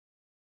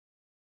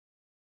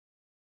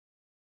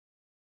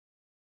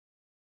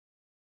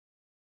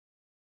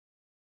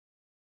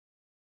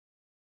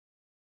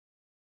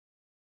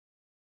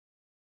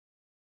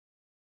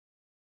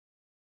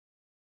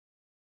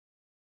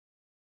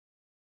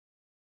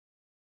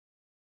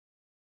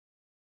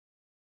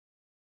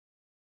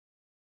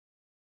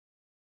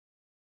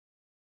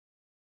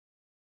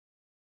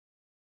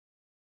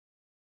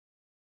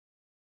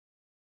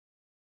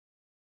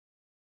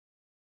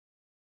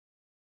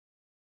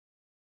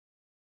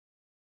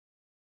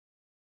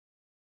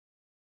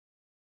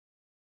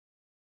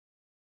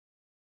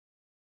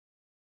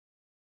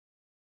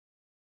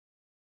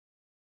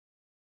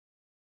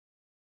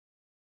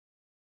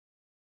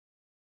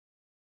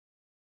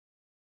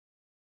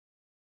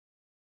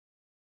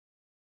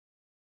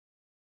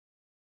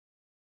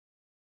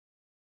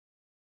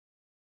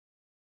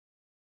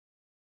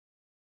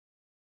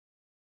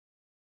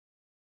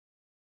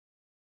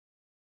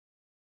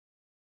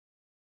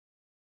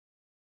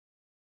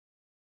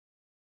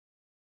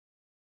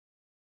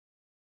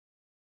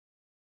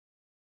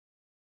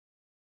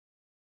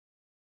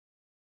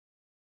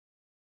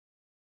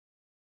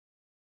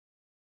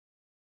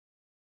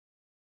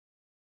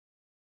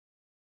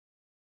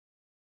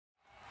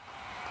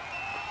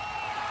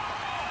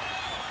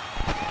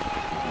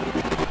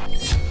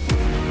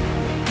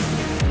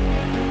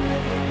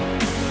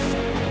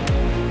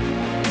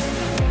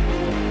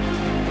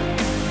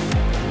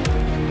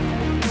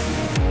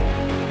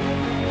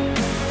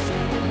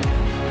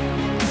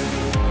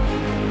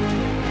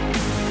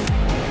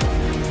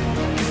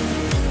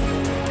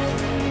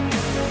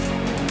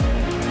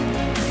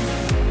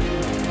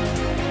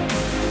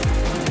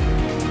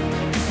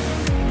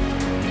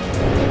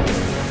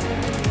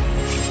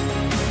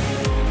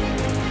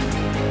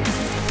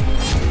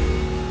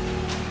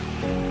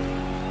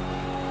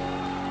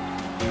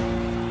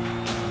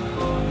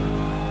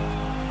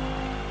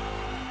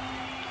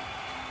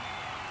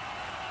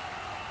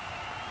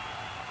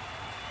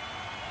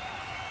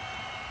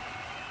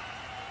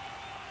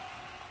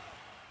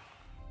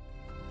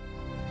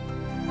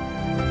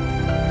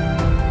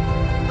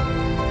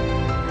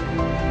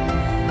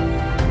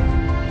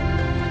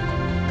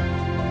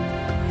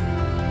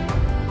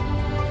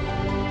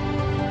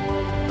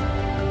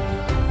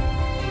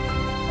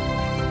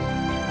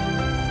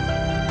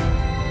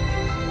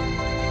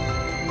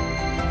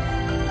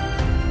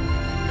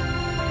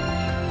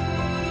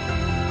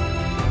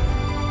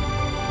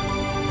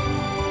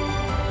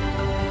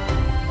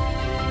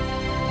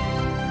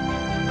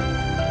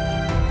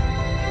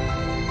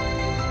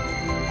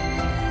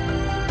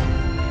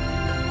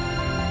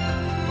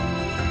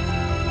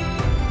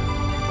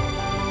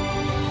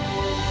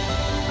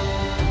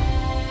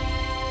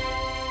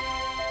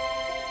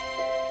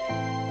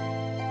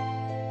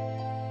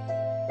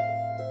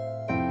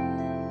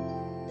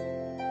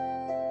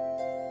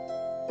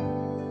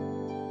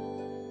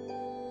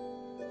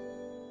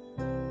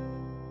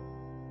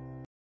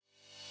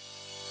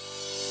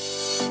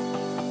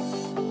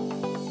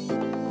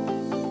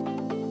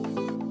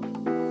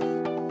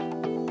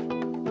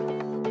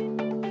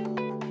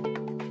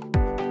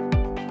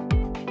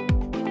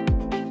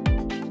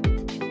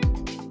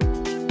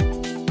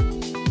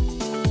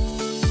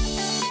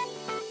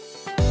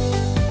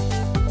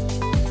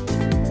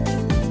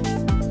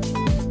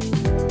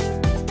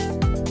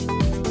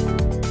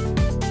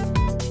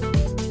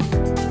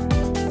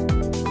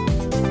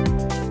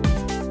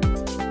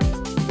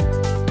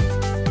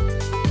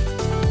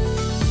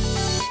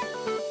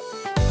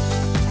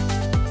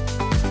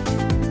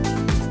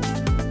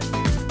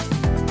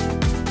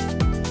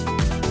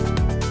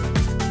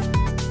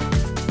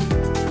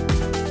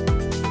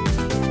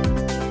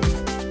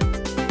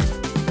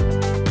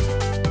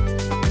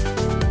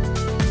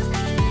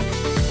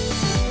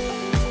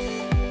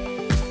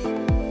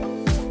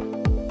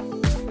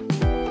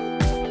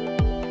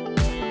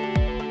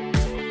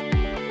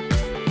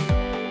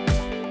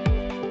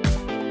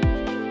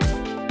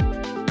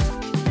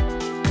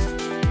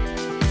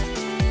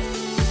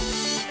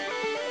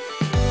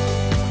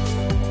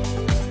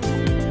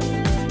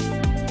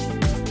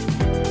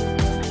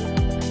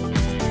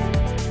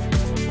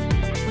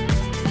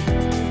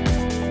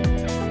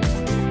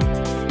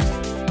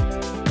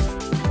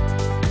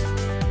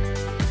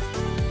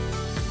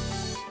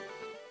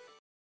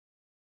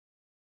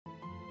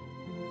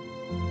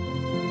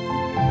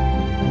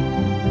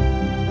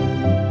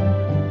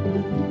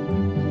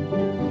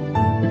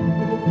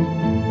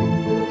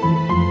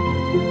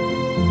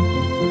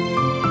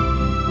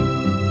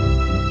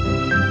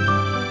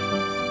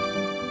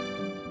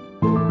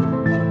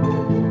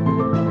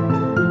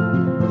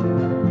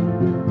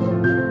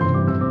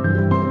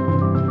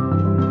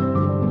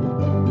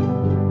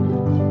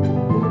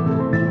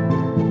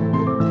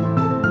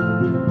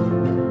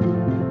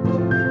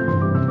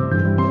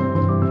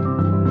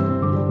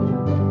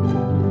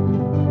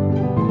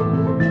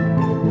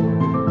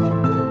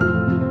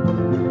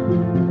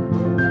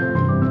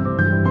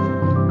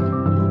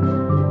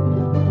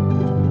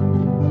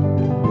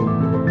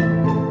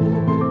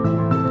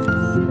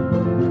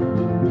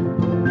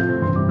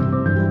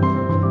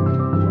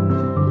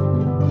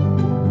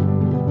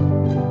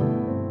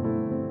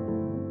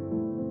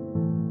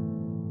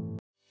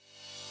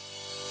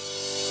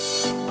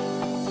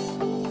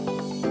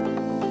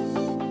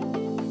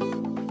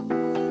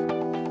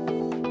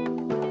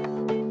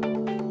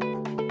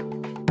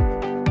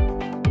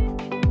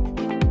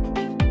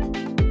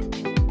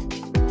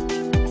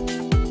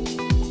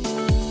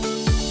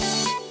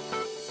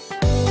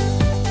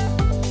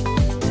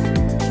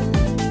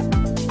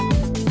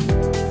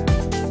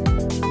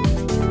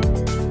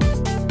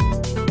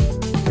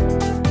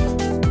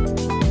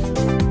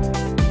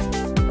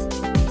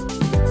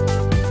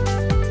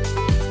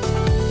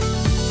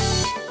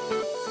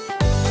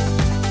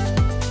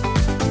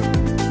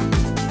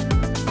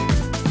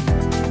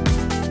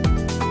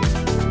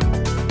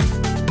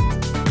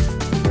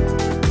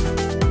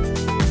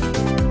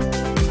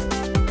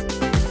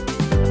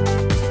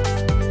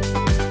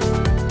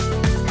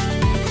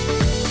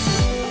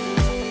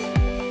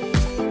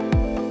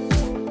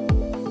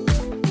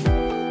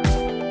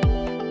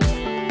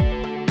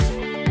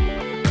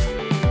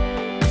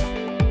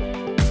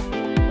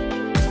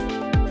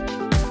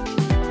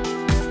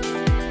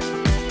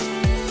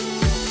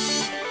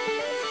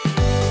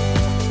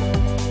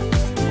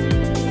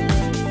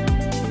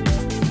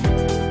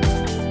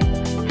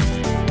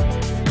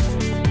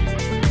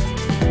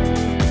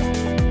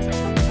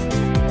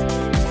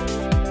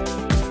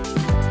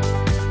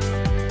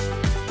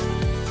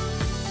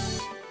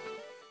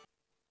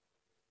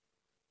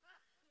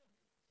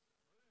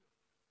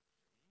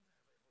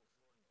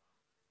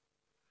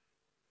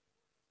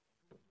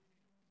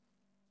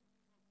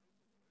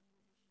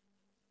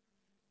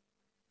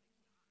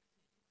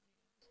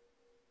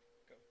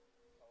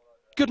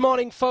Good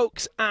morning,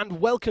 folks, and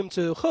welcome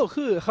to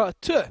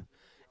Hohhot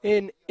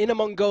in Inner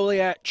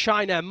Mongolia,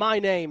 China. My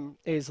name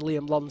is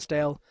Liam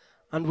Lonsdale,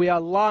 and we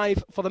are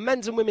live for the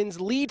men's and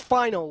women's lead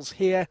finals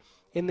here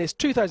in this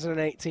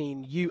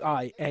 2018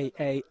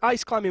 UIAA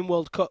Ice Climbing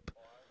World Cup,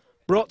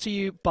 brought to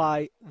you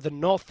by the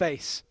North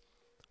Face.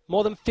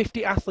 More than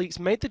 50 athletes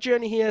made the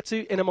journey here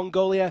to Inner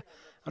Mongolia,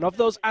 and of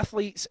those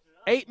athletes,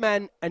 8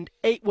 men and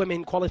 8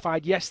 women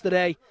qualified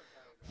yesterday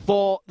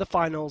for the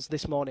finals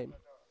this morning.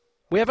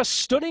 We have a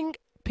stunning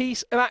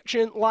piece of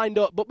action lined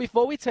up, but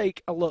before we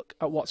take a look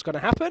at what's going to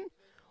happen,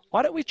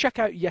 why don't we check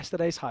out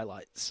yesterday's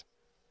highlights?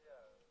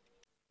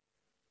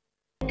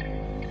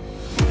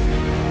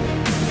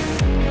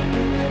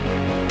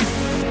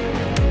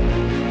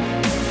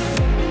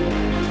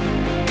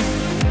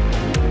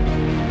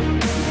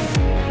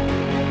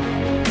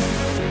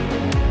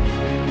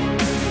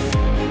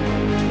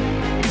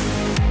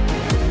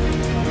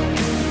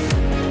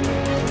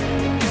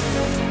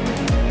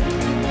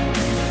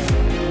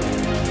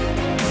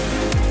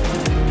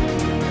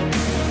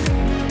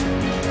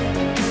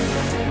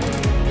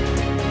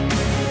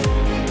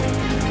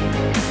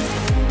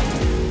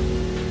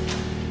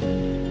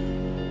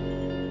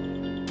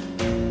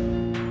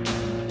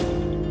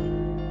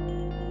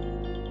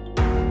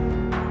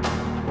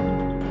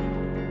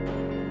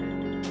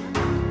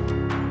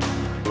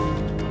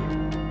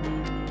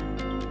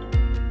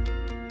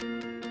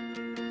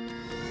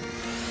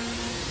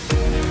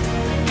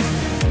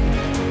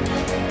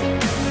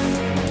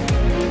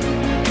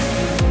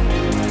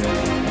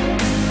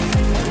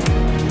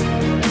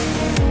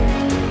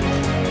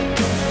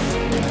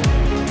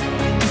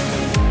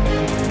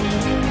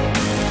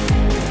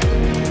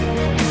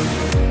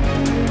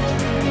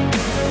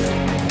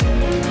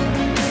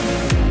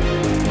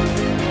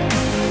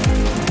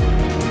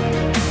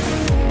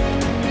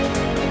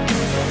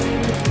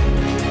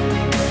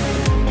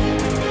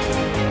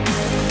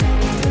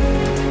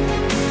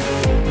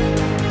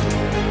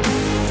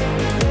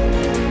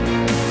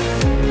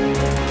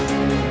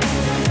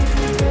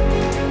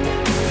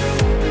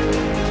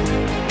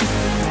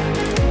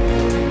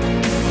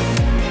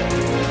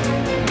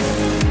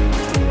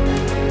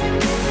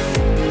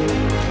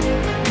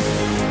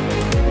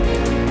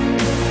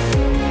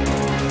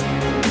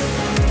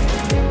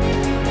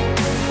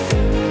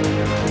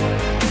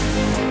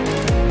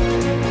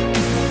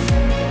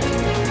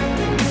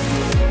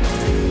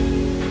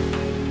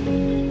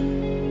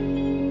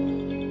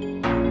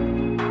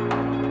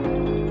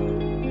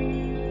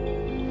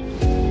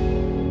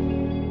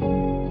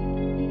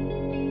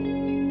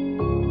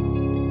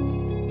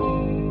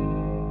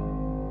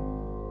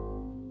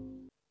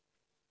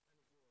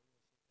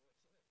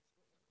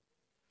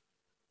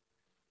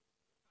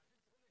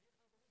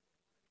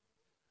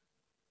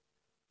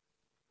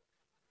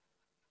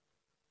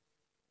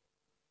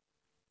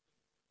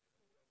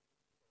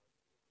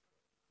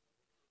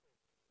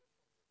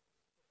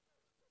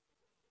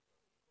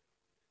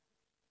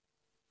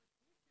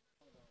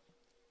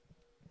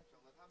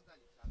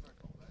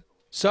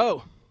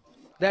 So,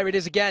 there it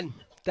is again,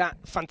 that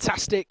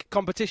fantastic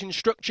competition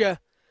structure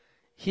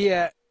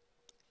here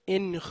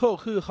in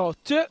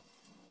Hohhot.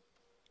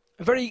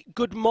 A very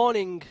good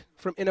morning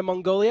from Inner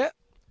Mongolia.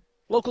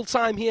 Local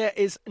time here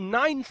is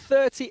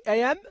 9:30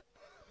 AM.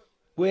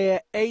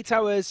 We're 8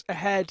 hours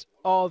ahead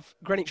of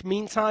Greenwich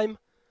Mean Time.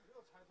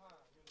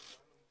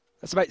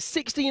 That's about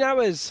 16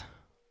 hours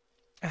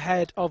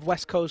ahead of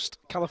West Coast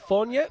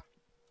California.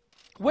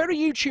 Where are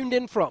you tuned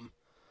in from?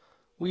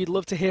 We'd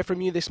love to hear from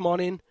you this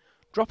morning.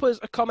 Drop us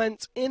a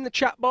comment in the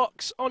chat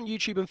box on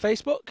YouTube and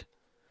Facebook.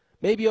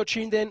 Maybe you're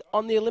tuned in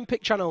on the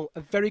Olympic channel.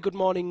 A very good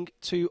morning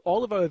to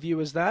all of our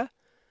viewers there.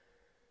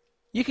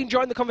 You can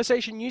join the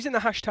conversation using the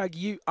hashtag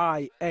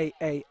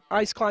UIAA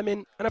Ice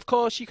Climbing. And of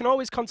course, you can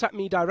always contact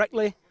me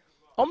directly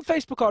on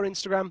Facebook or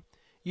Instagram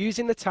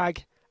using the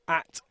tag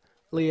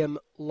 @Liam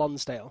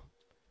Lonsdale.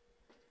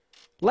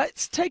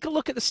 Let's take a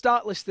look at the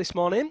start list this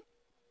morning.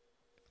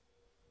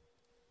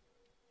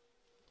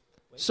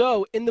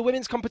 So, in the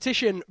women's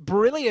competition,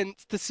 brilliant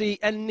to see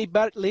Elni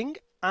Bertling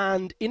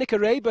and Ineke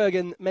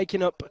Rehbergen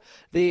making up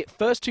the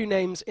first 2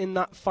 names in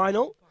that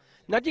final.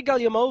 Nadia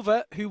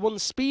Galyamova, who won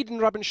speed in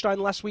Rabenstein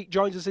last week,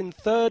 joins us in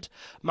 3rd.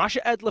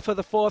 Masha Edler for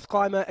the 4th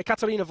climber,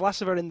 Ekaterina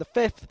Vlasova in the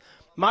 5th.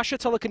 Masha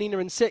Tolokanina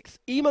in 6th.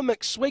 Emma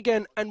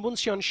McSwiggan and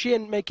Wunxian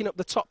Shin making up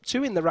the top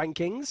 2 in the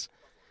rankings.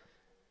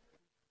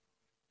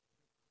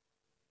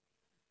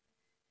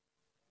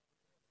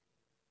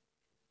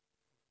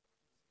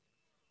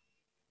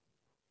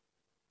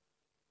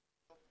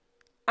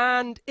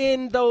 And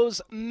in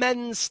those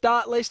men's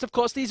start list, of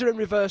course, these are in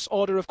reverse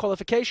order of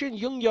qualification.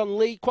 Jung Yeon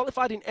Lee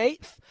qualified in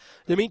 8th.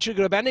 Dmitry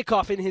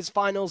Grebennikov in his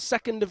finals,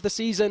 2nd of the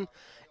season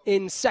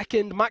in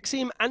 2nd.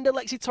 Maxim and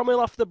Alexei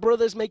Tomilov, the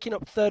brothers, making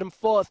up 3rd and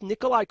 4th.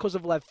 Nikolai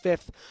Kozovlev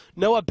 5th.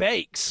 Noah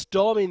Bakes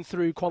storming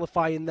through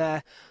qualifying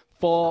there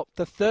for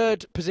the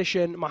 3rd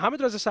position.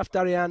 Mohammad Reza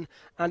Safdarian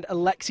and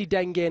Alexei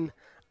Dengin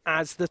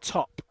as the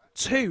top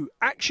 2.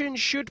 Action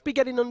should be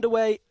getting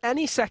underway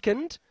any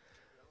second.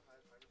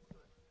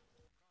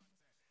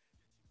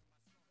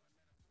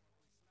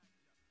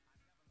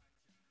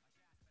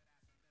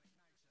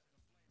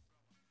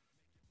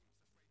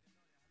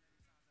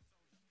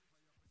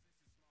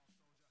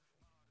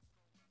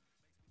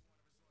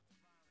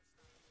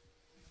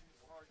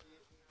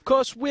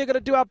 course, we're going to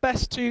do our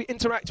best to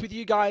interact with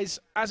you guys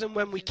as and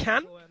when we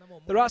can.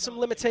 There are some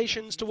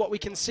limitations to what we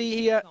can see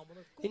here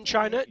in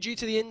China due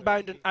to the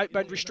inbound and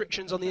outbound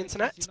restrictions on the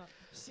internet.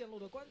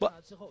 But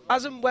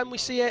as and when we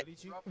see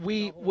it,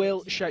 we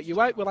will shout you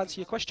out. We'll answer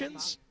your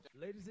questions.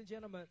 Ladies and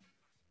gentlemen,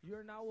 you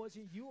are now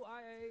watching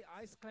UIAA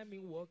Ice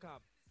Climbing World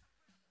Cup.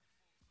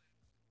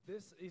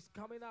 This is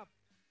coming up,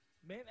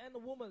 men and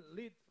women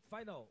lead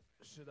final.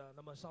 是的，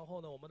那么稍后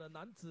呢，我们的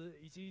男子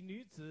以及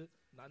女子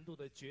难度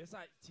的决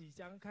赛即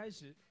将开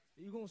始，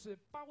一共是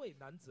8位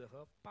男子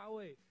和8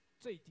位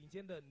最顶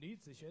尖的女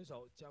子选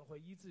手将会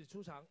依次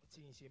出场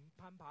进行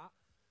攀爬。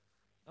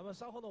那么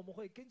稍后呢，我们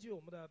会根据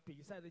我们的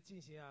比赛的进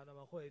行啊，那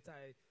么会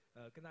在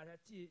跟大家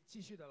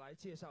继续的来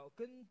介绍，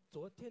跟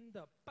昨天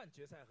的半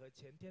决赛和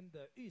前天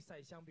的预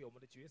赛相比，我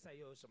们的决赛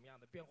又有什么样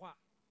的变化？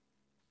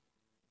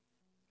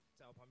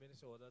在我旁边的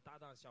是我的搭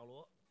档小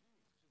罗。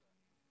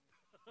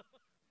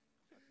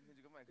今天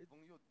这个麦克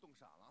风又冻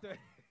傻了。对，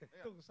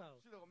冻上了。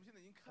是的，我们现在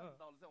已经看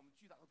到了，在我们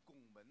巨大的拱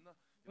门呢，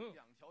有2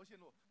条线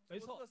路。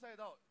左侧赛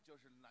道就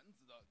是男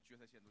子的决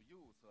赛线路，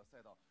右侧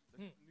赛道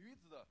女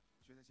子的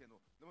决赛线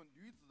路。那么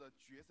女子的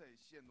决赛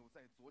线路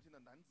在昨天的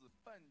男子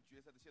半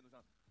决赛的线路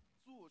上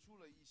做出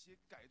了一些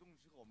改动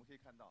之后，我们可以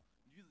看到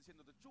女子线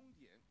路的终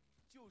点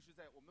就是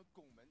在我们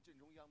拱门正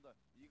中央的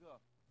一个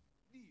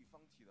立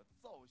方体的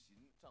造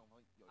型上方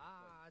有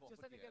一个就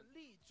在那个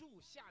立柱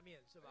下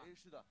面是吧？哎，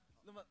是的。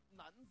那么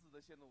男子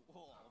的线路，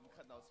哇，我们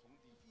看到从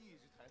底一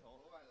直抬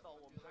头到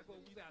我们的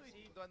最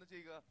顶端的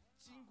这个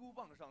金箍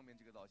棒上面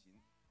这个造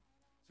型，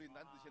所以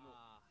男子线路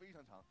非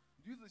常长。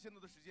女子线路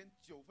的时间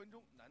9分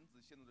钟，男子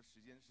线路的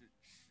时间是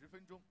10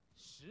分钟。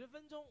10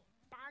分钟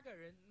，8个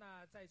人，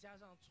那再加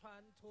上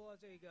穿脱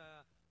这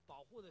个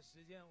保护的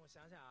时间，我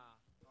想想啊。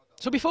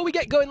So before we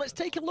get going, let's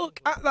take a look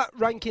at that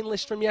ranking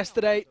list from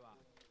yesterday.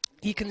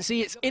 You can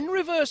see it's in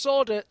reverse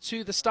order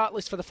to the start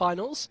list for the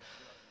finals.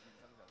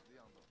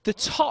 The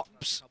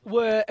tops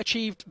were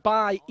achieved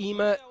by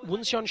Ima, Won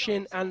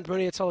Xianxin and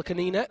Maria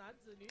Tolokanina.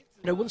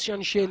 Now, Won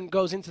Xianxin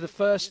goes into the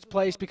first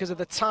place because of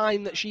the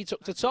time that she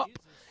took to top.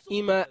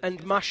 Ima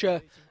and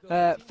Masha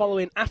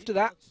following after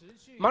that.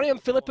 Mariam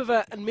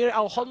Filipova and Mira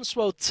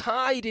Alhonswo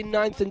tied in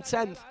 9th and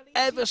 10th,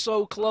 ever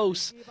so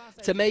close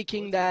to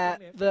making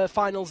the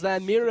finals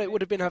there. Mira, it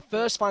would have been her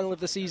first final of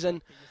the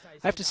season.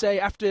 I have to say,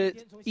 after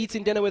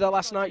eating dinner with her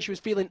last night, she was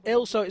feeling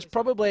ill, so it's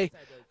probably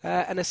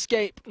an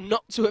escape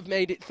not to have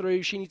made it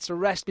through. She needs to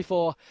rest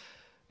before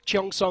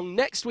Cheongsong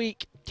next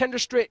week. Kendra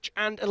Stritch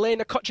and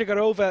Elena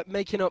Kochegarova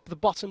making up the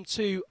bottom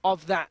 2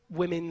 of that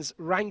women's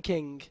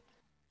ranking.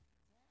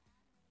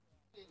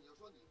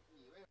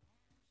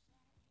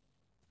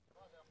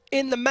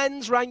 In the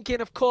men's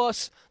ranking, of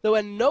course, there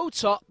were no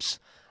tops.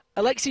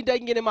 Alexei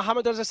Dengin and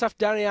Mohammad Reza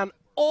Safdarian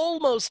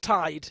almost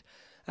tied.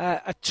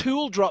 A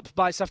tool drop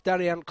by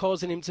Safdarian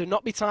causing him to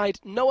not be tied.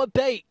 Noah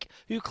Bake,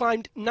 who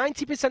climbed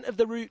 90% of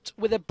the route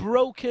with a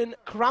broken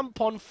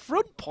crampon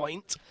front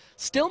point,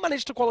 still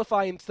managed to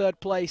qualify in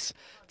 3rd place,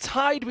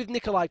 tied with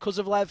Nikolai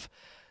Kozlovlev.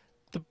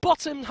 The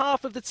bottom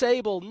half of the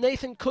table,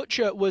 Nathan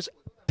Kutcher was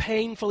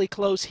painfully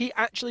close. He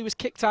actually was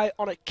kicked out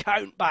on a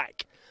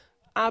countback.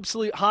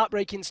 Absolute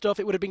heartbreaking stuff.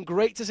 It would have been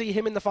great to see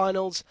him in the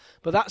finals,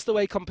 but that's the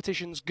way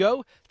competitions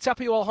go.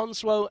 Tapio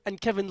Alhonswo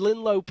and Kevin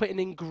Linlow putting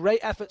in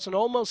great efforts and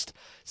almost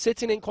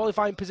sitting in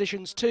qualifying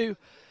positions too.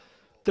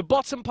 The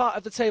bottom part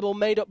of the table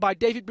made up by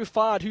David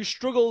Buffard, who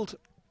struggled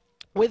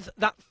with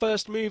that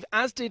first move,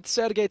 as did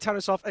Sergei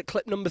Tarasov at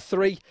clip number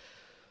 3.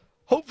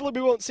 Hopefully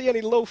we won't see any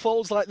low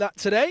falls like that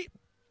today,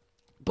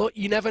 but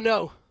you never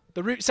know.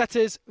 The route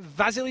setters,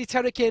 Vasily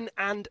Terekin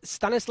and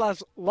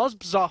Stanislav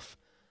Lozbzov,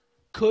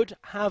 could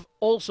have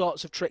all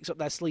sorts of tricks up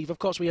their sleeve. Of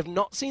course, we have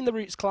not seen the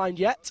routes climbed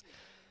yet.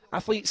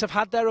 Athletes have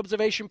had their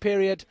observation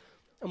period,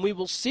 and we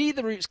will see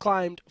the routes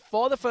climbed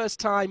for the first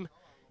time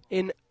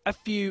in a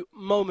few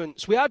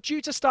moments. We are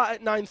due to start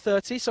at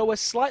 9:30, so we're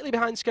slightly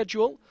behind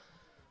schedule,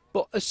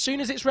 but as soon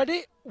as it's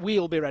ready,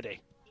 we'll be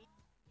ready.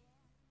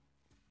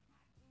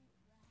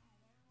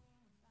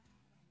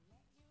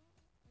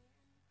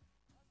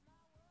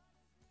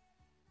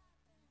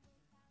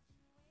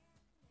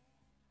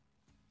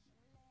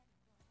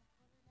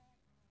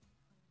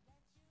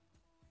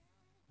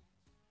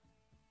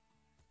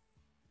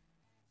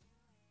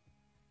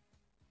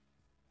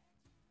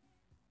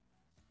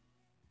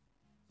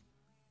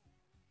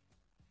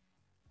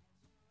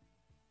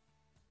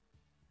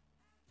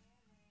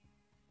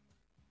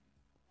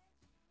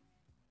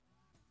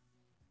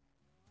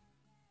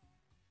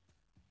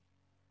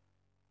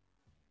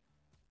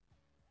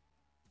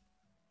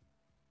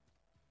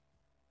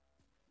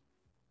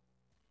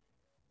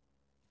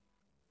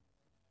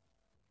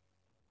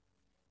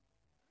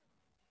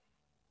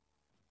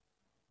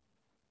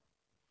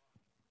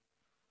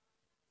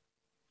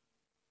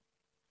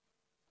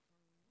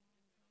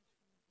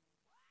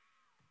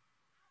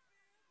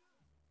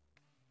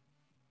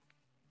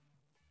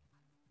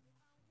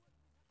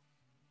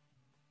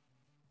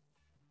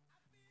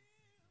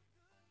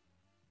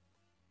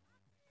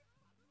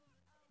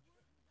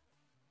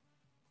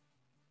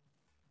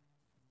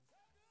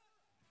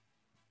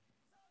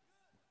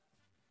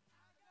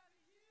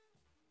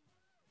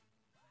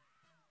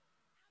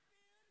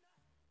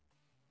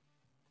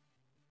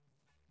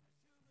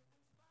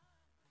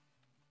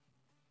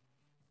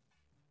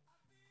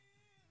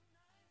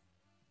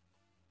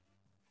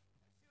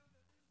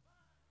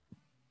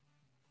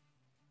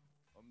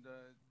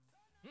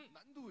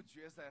 难度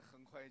决赛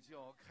很快就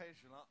要开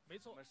始了，没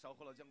错。那么稍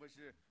后呢将会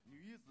是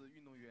女子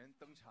运动员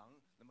登场，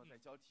那么在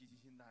交替进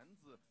行男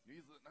子、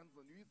女子、男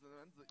子、女子、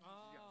男子这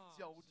样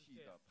交替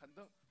的攀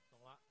登。懂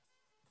了，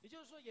也就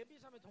是说岩壁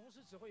上面同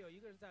时只会有一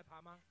个人在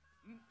爬吗？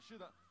是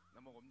的。那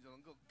么我们就能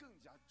够更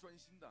加专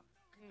心的、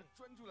更加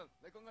专注的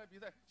来观看比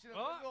赛。现在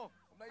观众，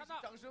我们来一起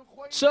掌声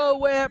欢迎。So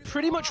we're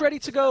pretty much ready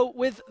to go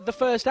with the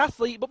first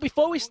athlete, but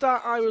before we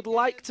start, I would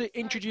like to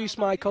introduce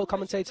my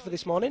co-commentator for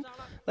this morning.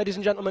 Ladies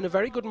and gentlemen, a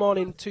very good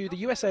morning to the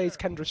USA's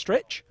Kendra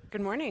Stritch. Good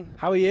morning.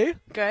 How are you?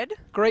 Good.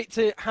 Great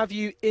to have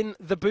you in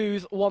the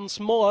booth once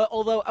more,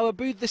 although our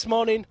booth this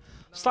morning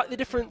slightly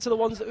different to the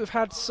ones that we've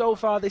had so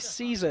far this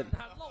season.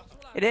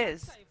 It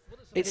is.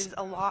 It is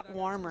a lot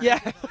warmer.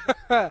 Yeah.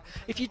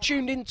 If you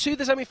tuned in to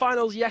the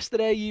semi-finals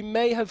yesterday, you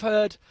may have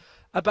heard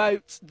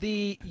about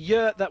the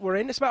yurt that we're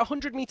in. It's about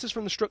 100 metres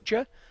from the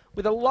structure,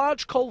 with a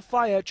large coal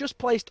fire just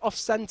placed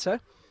off-centre.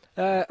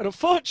 And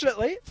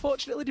unfortunately,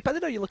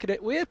 depending on how you look at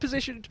it, we're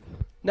positioned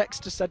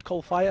next to said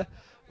coal fire,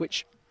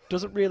 which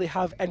doesn't really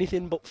have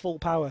anything but full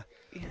power.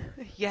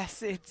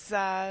 Yes, it's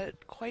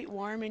quite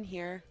warm in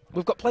here.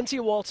 We've got plenty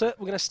of water.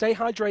 We're going to stay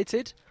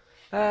hydrated.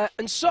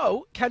 And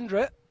so,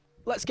 Kendra,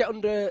 let's get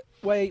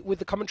underway with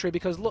the commentary,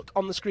 because look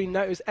on the screen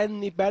now is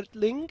Enni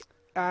Berling,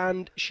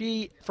 and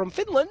she, from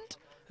Finland,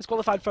 has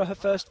qualified for her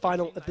first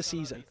final of the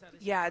season.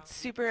 Yeah, it's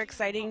super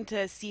exciting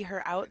to see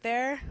her out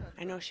there.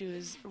 I know she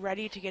was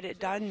ready to get it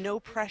done. No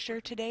pressure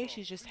today.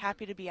 She's just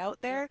happy to be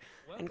out there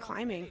and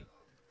climbing.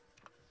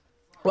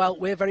 Well,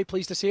 we're very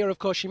pleased to see her. Of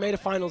course, she made a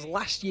finals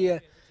last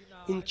year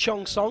in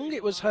Cheongsong.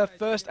 It was her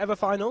first ever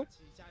final.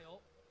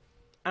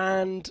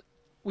 And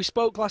we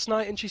spoke last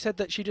night, and she said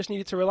that she just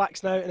needed to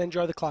relax now and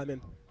enjoy the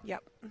climbing.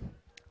 Yep.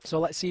 So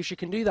let's see if she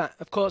can do that.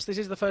 Of course, this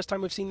is the first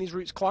time we've seen these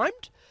routes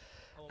climbed.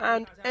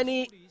 And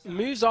Enni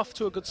moves off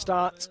to a good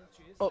start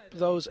up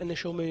those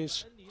initial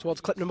moves towards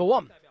clip number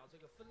 1.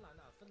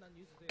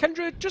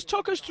 Kendra, just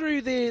talk us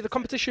through the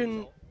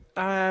competition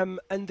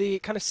and the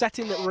kind of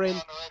setting that we're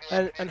in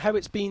and how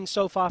it's been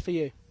so far for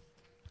you.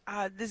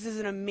 This is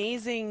an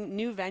amazing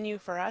new venue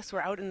for us.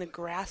 We're out in the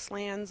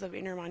grasslands of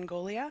Inner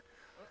Mongolia.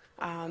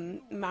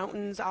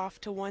 Mountains off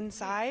to one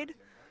side,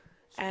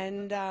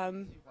 and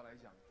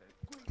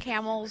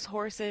camels,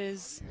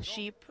 horses,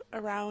 sheep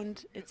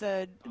around. It's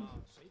a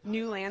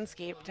new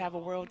landscape to have a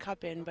World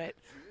Cup in, but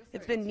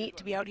it's been neat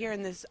to be out here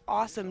in this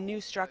awesome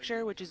new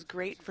structure, which is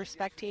great for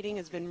spectating.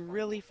 It's been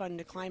really fun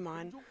to climb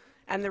on.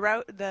 And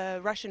the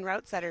Russian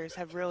route setters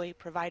have really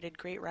provided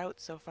great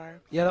routes so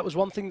far. Yeah, that was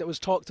one thing that was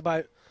talked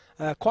about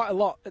quite a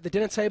lot at the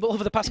dinner table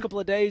over the past couple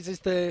of days, is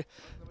the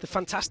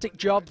fantastic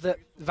job that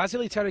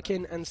Vasily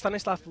Terekin and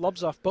Stanislav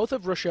Lobzov, both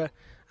of Russia,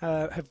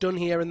 have done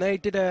here. And they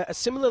did a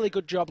similarly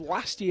good job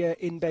last year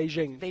in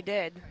Beijing. They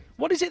did.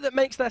 What is it that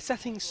makes their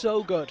setting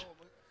so good?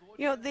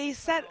 You know, they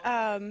set,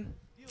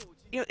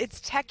 it's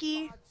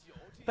techie,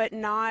 but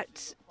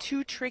not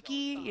too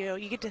tricky. You know,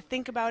 you get to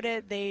think about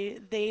it.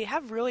 They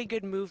have really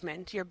good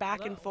movement. You're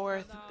back and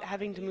forth,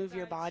 having to move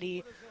your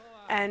body.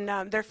 And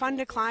they're fun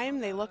to climb.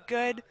 They look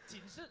good.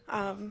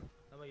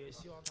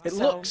 It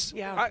looks,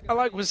 yeah. I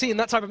like we're seeing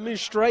that type of move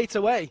straight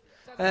away.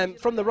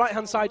 From the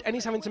right-hand side,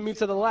 Enni's having to move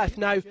to the left.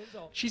 Now,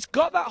 she's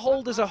got that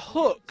hold as a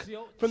hook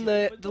from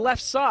the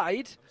left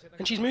side,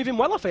 and she's moving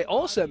well off it.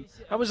 Awesome.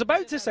 I was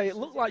about to say it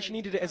looked like she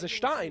needed it as a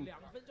Stein,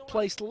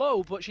 placed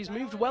low, but she's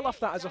moved well off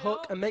that as a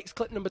hook and makes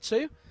clip number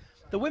 2.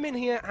 The women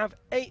here have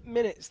 8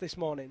 minutes this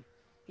morning.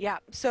 Yeah,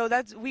 so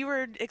we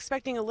were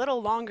expecting a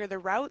little longer. The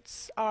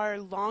routes are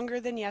longer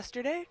than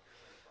yesterday.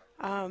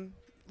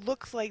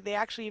 Looks like they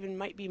actually even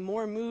might be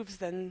more moves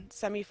than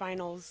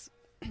semifinals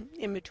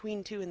in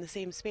between two in the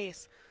same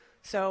space.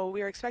 So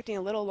we were expecting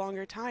a little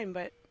longer time,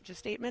 but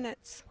just 8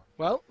 minutes.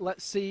 Well,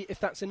 let's see if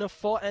that's enough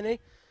for Enni.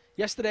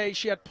 Yesterday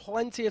she had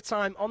plenty of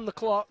time on the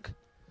clock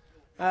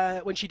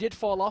when she did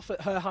fall off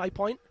at her high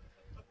point.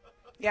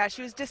 Yeah,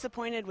 she was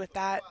disappointed with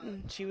that,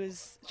 and she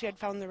had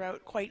found the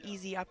route quite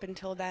easy up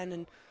until then,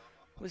 and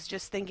was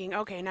just thinking,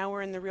 okay, now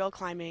we're in the real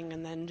climbing,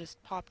 and then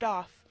just popped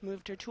off,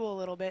 moved her tool a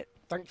little bit.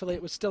 Thankfully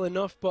it was still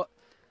enough, but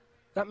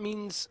that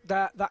means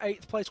that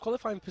 8th place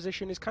qualifying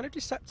position is kind of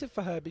deceptive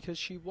for her, because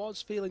she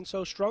was feeling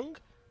so strong.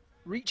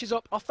 Reaches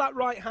up off that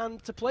right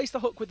hand to place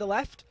the hook with the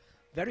left.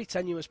 Very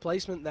tenuous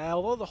placement there.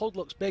 Although the hold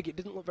looks big, it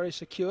didn't look very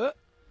secure. And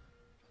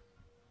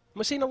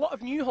we're seeing a lot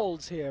of new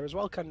holds here as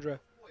well, Kendra.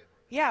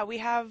 Yeah, we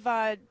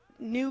have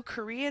new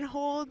Korean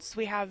holds.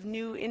 We have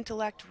new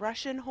Intellect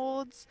Russian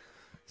holds.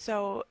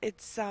 So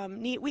it's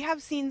neat. We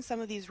have seen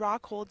some of these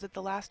rock holds at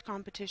the last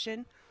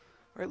competition,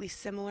 or at least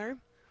similar.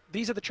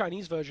 These are the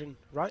Chinese version,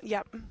 right?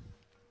 Yep.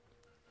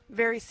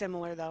 Very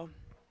similar, though.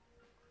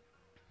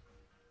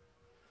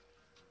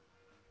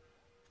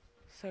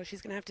 So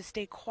she's going to have to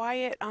stay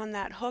quiet on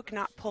that hook,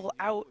 not pull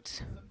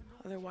out.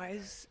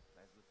 Otherwise,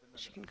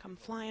 she can come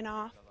flying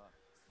off.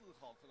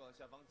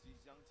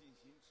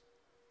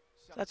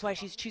 That's why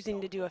she's choosing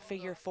to do a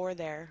figure 4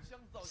 there,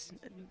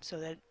 so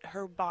that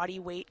her body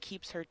weight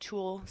keeps her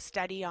tool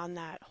steady on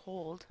that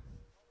hold.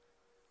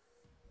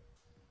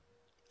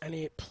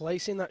 Any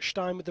placing that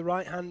Stein with the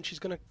right hand. She's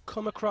going to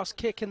come across,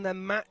 kick, and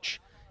then match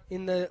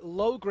in the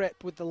low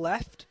grip with the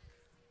left.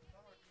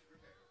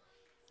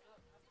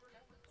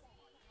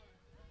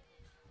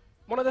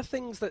 One of the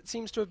things that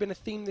seems to have been a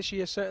theme this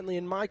year, certainly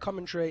in my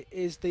commentary,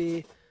 is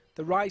the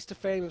rise to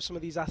fame of some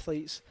of these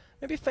athletes.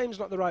 Maybe fame's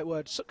not the right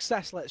word.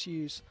 Success, let's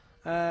use.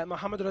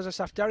 Mohammad Reza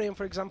Safdarian,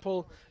 for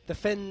example, the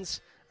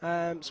Finns,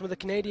 some of the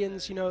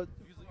Canadians, you know,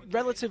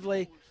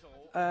 relatively,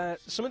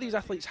 some of these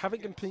athletes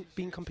haven't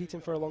been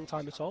competing for a long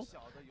time at all.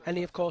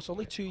 Any, of course,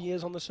 only 2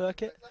 years on the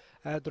circuit.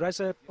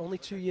 Dreza, only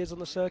 2 years on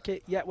the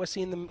circuit, yet we're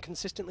seeing them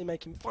consistently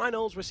making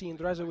finals. We're seeing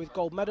Dreza with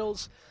gold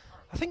medals.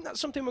 I think that's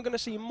something we're going to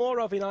see more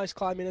of in ice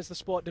climbing as the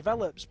sport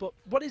develops. But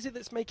what is it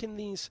that's making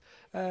these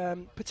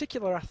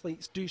particular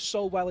athletes do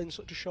so well in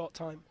such a short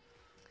time?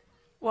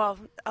 Well,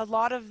 a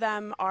lot of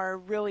them are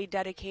really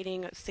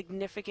dedicating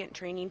significant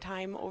training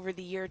time over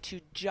the year to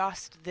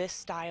just this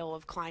style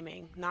of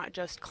climbing, not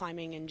just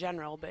climbing in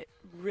general, but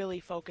really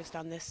focused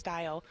on this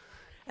style.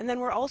 And then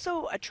we're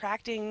also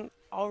attracting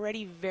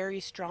already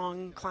very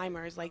strong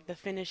climbers like the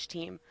Finnish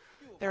team.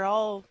 They're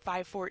all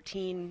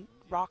 5'14"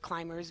 rock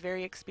climbers,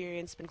 very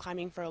experienced, been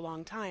climbing for a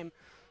long time.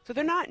 So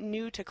they're not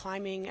new to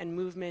climbing and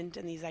movement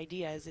and these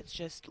ideas. It's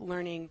just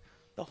learning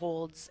the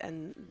holds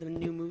and the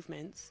new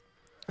movements.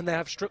 And they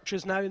have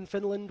structures now in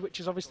Finland, which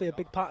is obviously a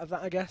big part of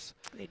that, I guess.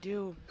 They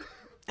do.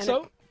 And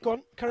so, go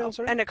on, carry on,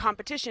 sorry. And a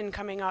competition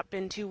coming up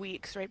in 2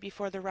 weeks, right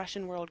before the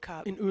Russian World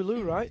Cup. In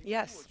Oulu, right?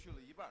 Yes.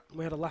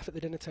 We had a laugh at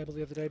the dinner table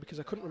the other day because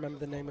I couldn't remember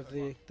the name of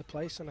the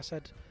place, and I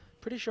said,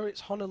 pretty sure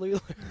it's Honolulu.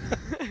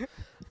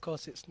 Of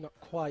course, it's not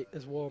quite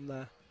as warm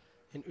there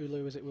in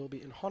Oulu as it will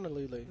be in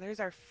Honolulu.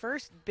 There's our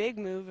first big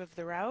move of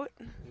the route.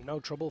 No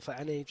trouble for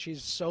any.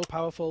 She's so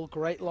powerful,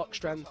 great lock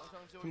strength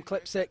from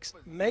clip 6.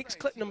 Makes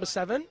clip number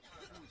 7,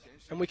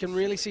 and we can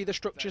really see the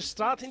structures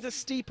starting to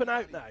steepen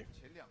out now.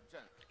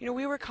 You know,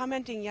 we were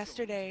commenting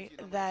yesterday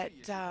that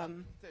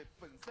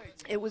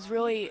it was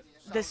really,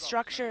 the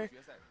structure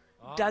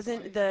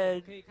doesn't,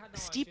 the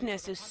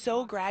steepness is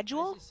so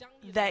gradual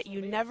that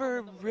you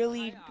never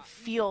really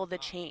feel the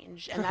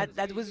change, and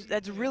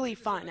that's really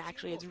fun.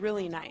 Actually, it's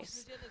really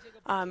nice.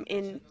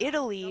 In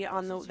Italy,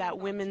 on that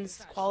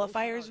women's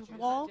qualifiers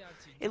wall,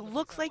 it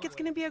looks like it's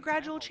going to be a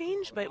gradual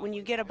change, but when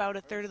you get about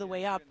a third of the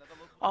way up,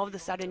 all of a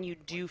sudden you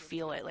do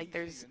feel it, like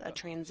there's a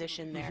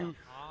transition there.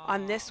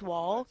 On this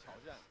wall,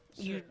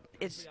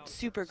 it's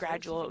super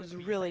gradual. It was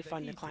really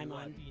fun to climb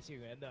on.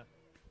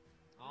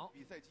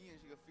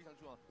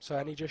 So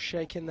Annie just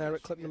shaking there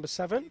at clip number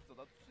 7.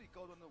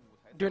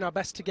 Doing our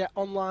best to get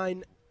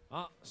online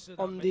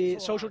on the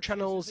social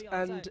channels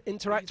and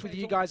interact with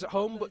you guys at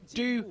home, but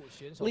do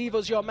leave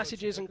us your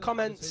messages and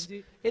comments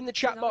in the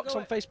chat box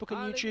on Facebook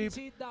and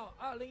YouTube.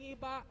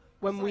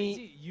 When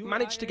we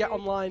manage to get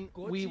online,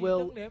 we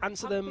will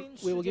answer them,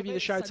 we will give you the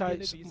shout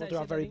outs, and we'll do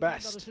our very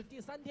best.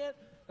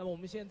 那么我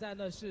们现在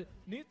呢是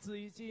女子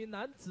以及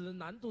男子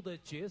难度的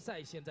决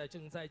赛，现在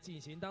正在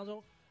进行当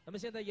中。那么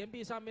现在岩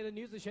壁上面的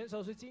女子选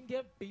手是今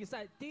天比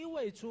赛第一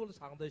位出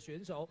场的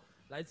选手，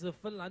来自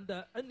芬兰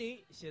的恩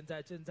妮，现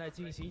在正在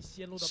进行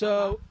线路的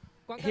跑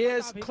法。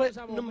 Here's clip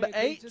number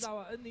 8.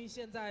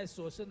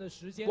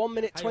 1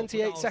 minute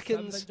 28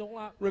 seconds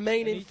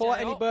remaining for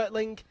Annie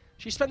Bertling.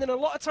 She's spending a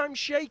lot of time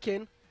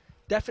shaking.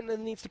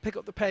 Definitely needs to pick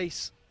up the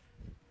pace.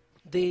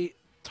 The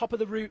top of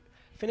the route,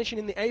 finishing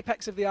in the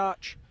apex of the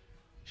arch.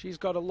 She's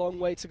got a long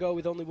way to go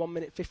with only 1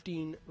 minute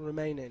 15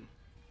 remaining.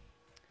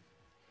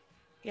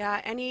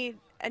 Yeah, the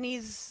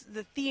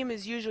theme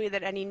is usually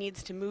that Annie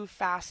needs to move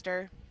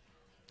faster.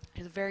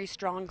 She's a very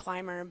strong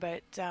climber,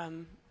 but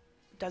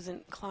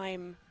doesn't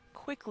climb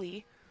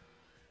quickly,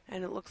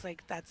 and it looks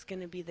like that's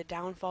going to be the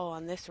downfall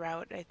on this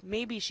route.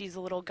 Maybe she's a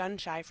little gun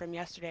shy from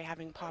yesterday,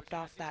 having popped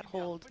off that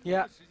hold.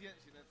 Yeah,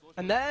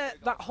 and there,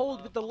 that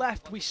hold with the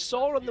left we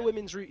saw on the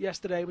women's route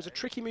yesterday was a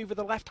tricky move with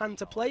the left hand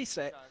to place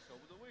it.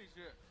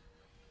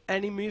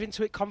 Annie moving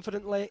to it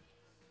confidently.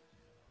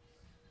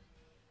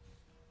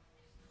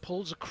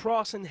 Pulls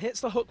across and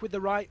hits the hook with the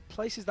right,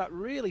 places that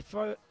really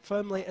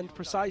firmly and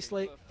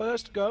precisely.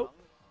 First go.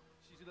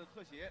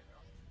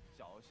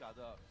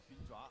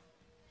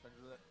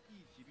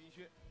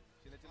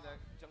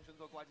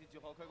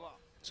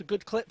 It's a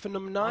good clip for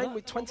number 9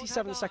 with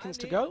 27 seconds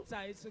to go.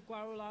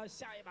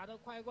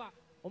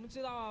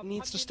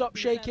 Needs to stop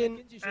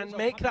shaking and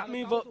make that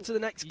move up to the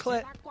next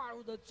clip.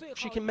 If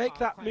she can make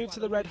that move to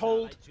the red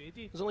hold,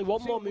 there's only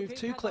one more move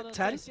to clip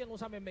 10.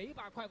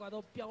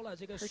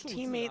 Her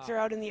teammates are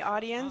out in the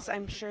audience.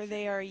 I'm sure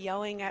they are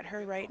yelling at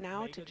her right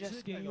now to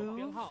just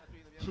move.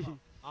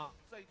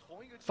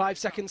 5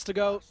 seconds to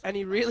go, and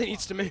he really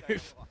needs to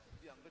move.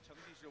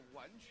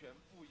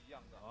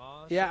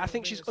 Yeah, I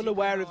think she's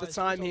unaware of the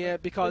time here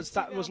because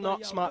that was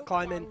not smart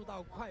climbing.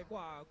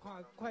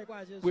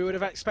 We would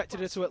have expected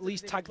her to at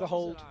least tag the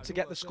hold to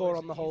get the score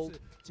on the hold.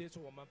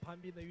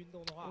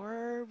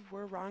 Or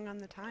we're wrong on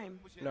the time.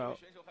 No,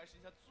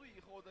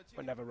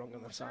 we're never wrong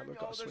on the time. We've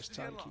got a Swiss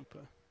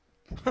timekeeper.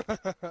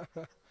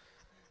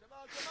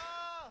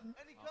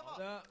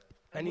 Uh,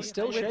 And he's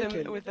still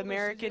shaking. With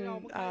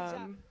American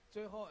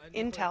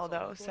intel,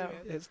 though, so.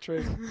 It's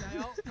true. 加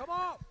油 ，Come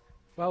on！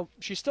 Well,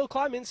 she's still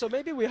climbing, so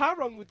maybe we are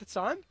wrong with the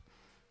time.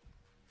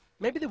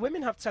 Maybe the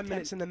women have 10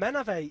 minutes and the men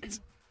have 8.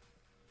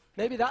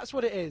 Maybe that's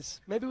what it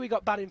is. Maybe we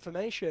got bad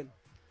information.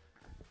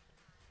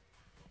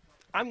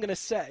 I'm going to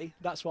say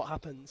that's what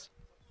happens.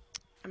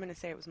 I'm going to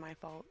say it was my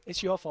fault.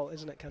 It's your fault,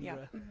 isn't it, Kendra?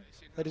 Yeah.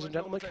 Ladies and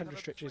gentlemen, Kendra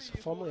Stritch is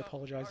formally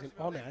apologising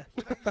on air.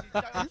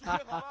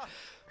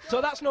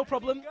 So that's no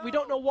problem. We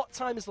don't know what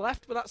time is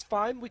left, but that's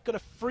fine. We're going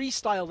to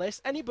freestyle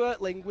this. Any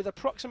Bertling with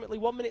approximately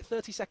 1 minute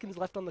 30 seconds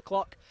left on the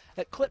clock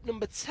at clip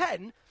number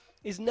 10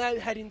 is now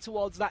heading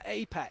towards that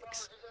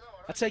apex.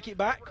 I take it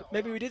back.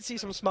 Maybe we did see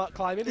some smart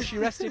climbing as she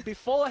rested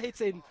before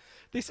hitting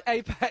this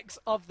apex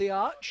of the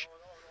arch.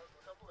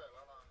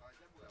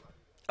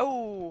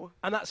 Oh.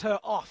 And that's her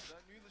off.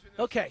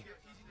 Okay.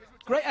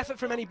 Great effort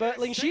from Annie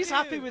Bertling. She's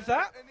happy with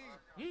that.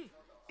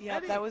 Yeah,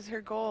 that was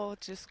her goal.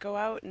 Just go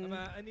out and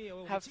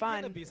have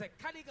fun.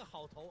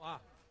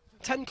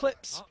 10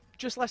 clips,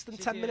 just less than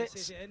 10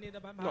 minutes.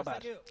 Not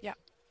bad. Yeah.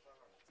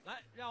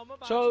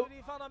 So,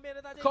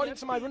 according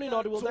to my running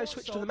order, we'll now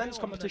switch to the men's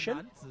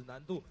competition.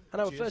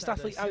 And our first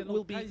athlete out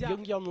will be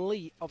Young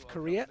Lee of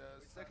Korea.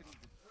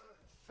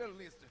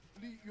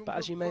 But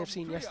as you may have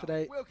seen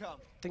yesterday,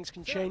 things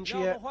can change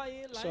here.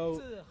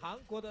 So,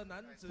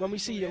 when we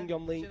see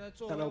Young Lee,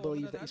 then I'll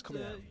believe that he's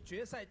coming out.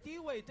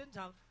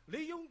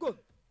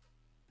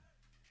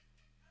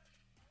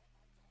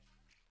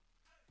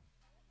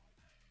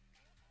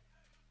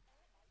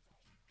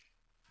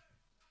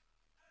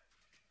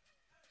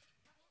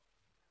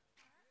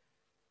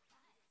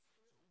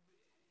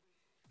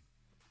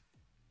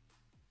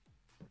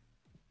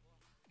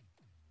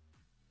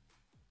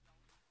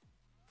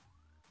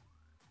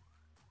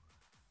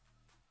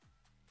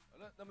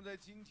那么在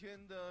今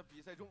天的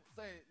比赛中，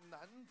在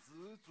男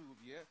子组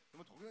别，那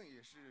么同样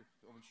也是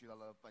我们取到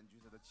了半决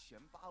赛的前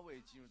8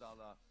位，进入到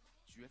了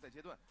决赛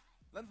阶段。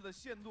男子的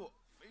线路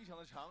非常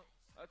的长，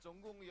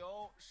总共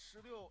有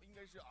16，应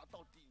该是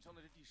到顶上的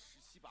是第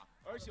17把，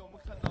而且我们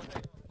看到在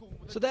拱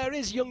门的 So there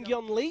is Young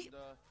Lee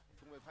的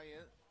中位攀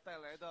岩带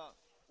来的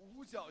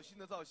五角星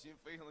的造型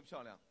非常的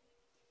漂亮。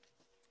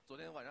昨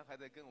天晚上还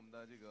在跟我们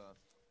的这个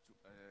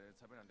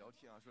裁判长聊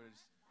天啊，说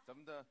咱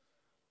们的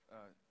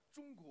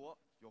中国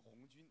有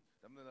红军，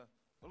咱们的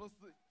俄罗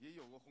斯也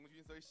有过红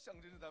军，所以象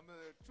征着咱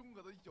们中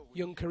国的友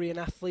谊。Young Korean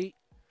athlete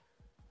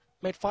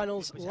made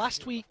finals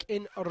last week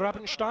in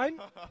Rabenstein.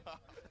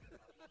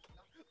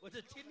 我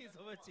这听你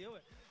怎么结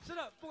尾？是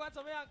的，不管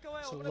怎么样，各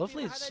位， It's 我 a 们的比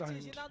lovely 赛在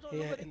进行 sound 当中，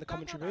 here 如果 in 你 the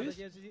刚 commentary 刚来的 booth.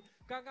 电视机，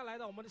刚刚来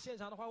到我们的现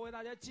场的话，为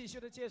大家继续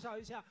的介绍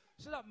一下。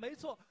是的，没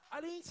错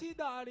，2017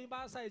到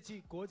2018赛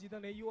季国际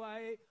登联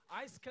UIAA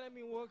Ice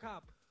Climbing World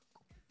Cup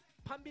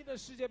攀冰的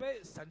世界杯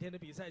3天的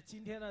比赛，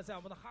今天呢，在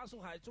我们的哈苏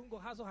海中国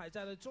哈苏海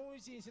站呢，终于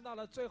进行到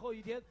了最后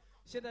一天。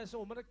现在是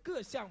我们的各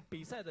项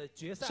比赛的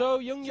决赛。 So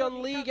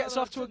Young Lee gets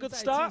off to a good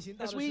start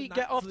as we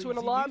get off to an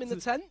alarm in the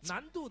tent.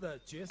 难度的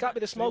决赛 Can't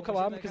be the smoke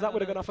alarm because that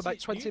would have gone off about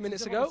 20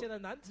 minutes ago. 现在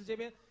男子这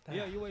边也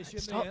有一位训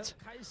It 练员 stopped.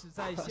 开始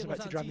在 That's 线路 about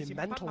上 to drive 进 me 行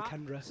mental,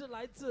 攀爬， Kendra. 是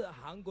来自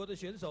韩国的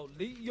选手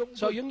李永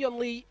So 俊。 Young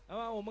Lee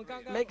我们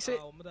刚刚 makes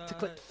it 我们的 to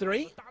clip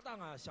 3. 搭档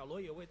啊，小罗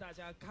也为大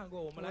家看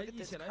过，我们来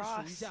一起来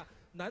数一下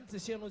男子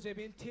线路这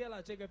边贴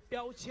了这个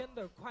标签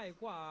的快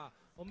挂啊，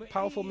我们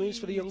Powerful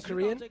moves for the young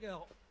Korean. 这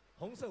个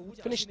红色五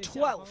角 Finished 星的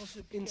下方 12th 是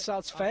in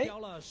South Fei. 标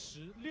了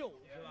16，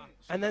是吧？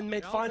 And then made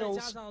然后再加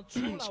finals, 上出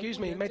了 excuse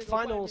me, 5 made 这个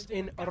外面 finals 这个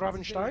in 杆子这一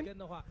Rabenstein. 根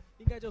的话，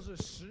应该就是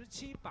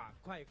17把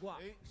快挂。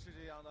哎，是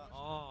这样的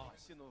哦，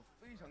线路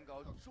非常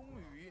高，终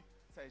于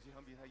在这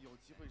场比赛有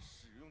机会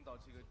使用到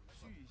这个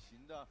巨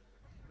型的，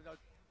我们叫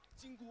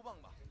金箍棒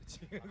吧，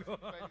金箍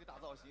棒这个大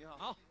造型哈。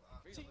好，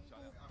非常金箍的漂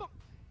亮。棒。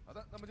好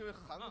的，那么这位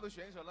韩国的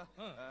选手呢，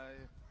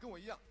跟我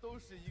一样，都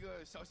是一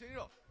个小鲜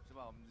肉，是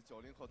吧？我们的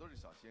90后都是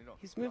小鲜肉。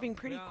 He's moving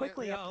pretty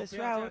quickly up this 不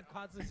要这样 route.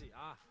 夸自己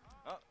啊。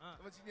好，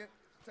那么今天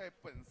在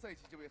本赛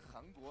季这位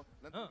韩国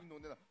男子运动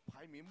队的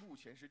排名目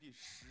前是第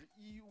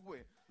11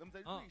位，那么在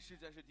瑞士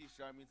站是第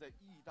12名，在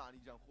意大利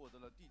站获得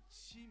了第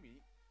7名。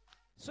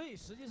 所以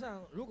实际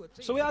上，如果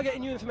So we are getting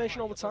new information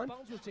all the time.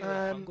 帮助这个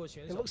韩国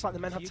选 It 手 looks like the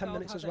men have 10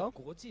 minutes as well.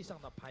 国际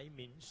上的排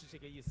名是这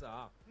个意思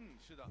啊。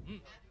是的，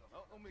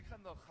好，我们也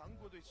看到韩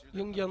国队其实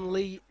Young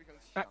Lee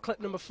at clip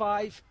number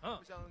 5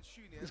 像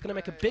去年 is going to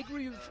make a big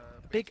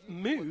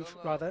move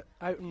rather,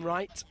 out and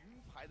right. 银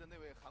牌的那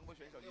位韩国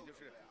选手，也就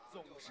是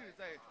总是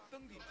在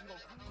登顶之后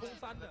空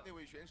翻的那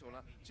位选手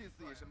呢，这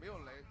次也是没有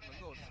能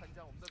够参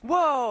加我们的。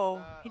 Whoa!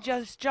 He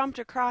just jumped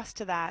across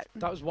to that.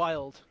 That was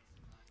wild.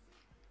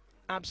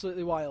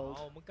 Absolutely wild.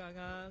 好，我们刚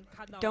刚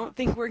看到。 Don't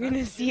think we're going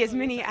to see as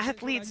many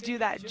athletes do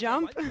that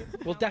jump.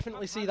 We'll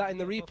definitely see that in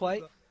the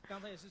replay.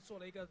 刚才也是做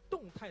了一个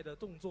动态的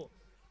动作。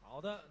好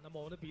的，那么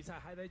我们的比赛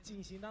还在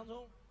进行当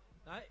中。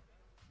来，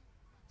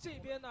这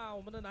边呢，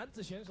我们的男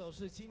子选手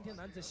是今天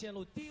男子线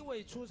路第一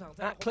位出场。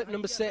在 At clip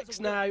number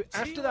 6 now,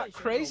 after that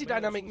crazy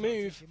dynamic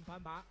move.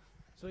 攀爬，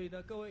所以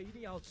呢，各位一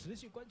定要持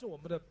续关注我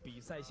们的比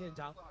赛现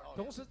场，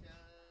同时，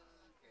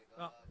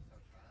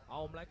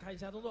好，我们来看一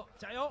下动作，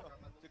加油！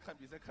 就看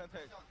比赛看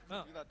太注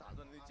意了，打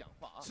断你讲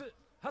话啊。是，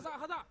哈萨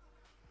哈萨。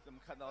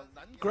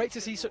Great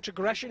to see such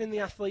aggression in the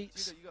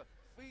athletes.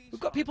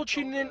 We've got people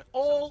tuning in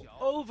all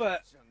over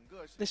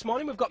this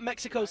morning. We've got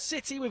Mexico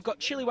City, we've got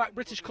Chilliwack,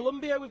 British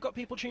Columbia, we've got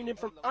people tuning in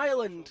from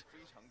Ireland,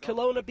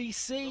 Kelowna,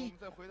 BC,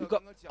 we've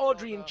got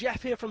Audrey and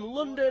Jeff here from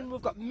London,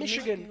 we've got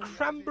Michigan,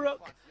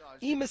 Cranbrook,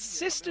 Ema's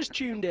sisters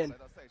tuned in.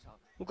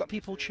 We've got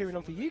people cheering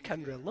on for you,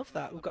 Kendra, love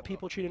that. We've got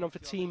people tuning on for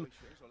Team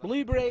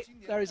Blueberry.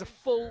 There is a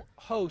full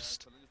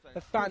host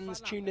of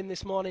fans tuned in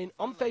this morning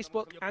on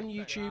Facebook and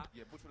YouTube.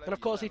 And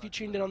of course, if you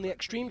tuned in on the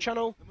Extreme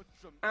channel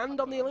and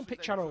on the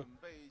Olympic channel,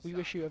 we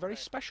wish you a very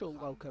special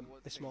welcome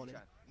this morning.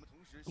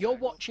 You're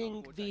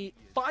watching the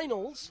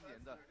finals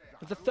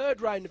of the third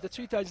round of the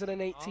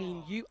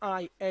 2018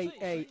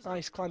 UIAA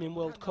Ice Climbing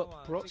World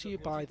Cup, brought to you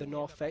by the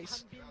North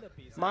Face.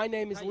 My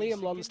name is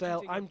Liam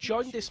Lonsdale. I'm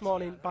joined this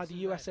morning by the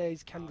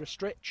USA's Kendra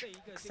Stritch.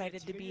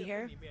 Excited to be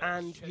here.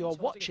 And you're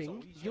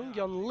watching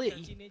Youngyeon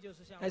Lee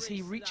as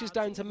he reaches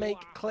down to make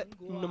clip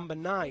number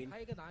 9.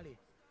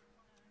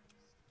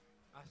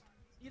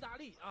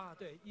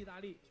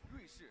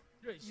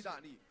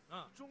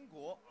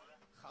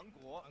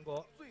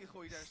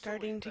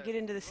 Starting to get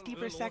into the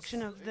steeper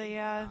section of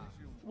the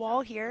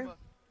wall here.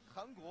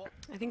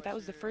 I think that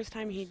was the first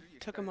time he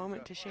took a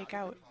moment to shake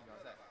out.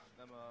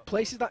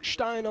 Places that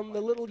Stein on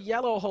the little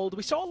yellow hold.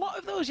 We saw a lot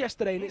of those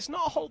yesterday, and it's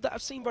not a hold that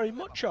I've seen very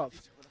much of.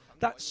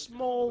 That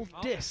small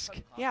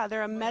disc. Yeah,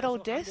 they're a metal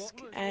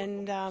disc,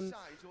 and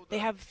they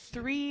have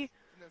 3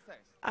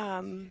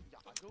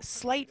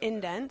 slight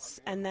indents,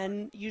 and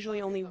then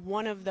usually only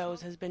one of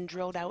those has been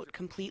drilled out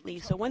completely.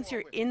 So once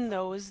you're in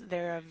those,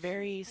 they're a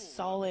very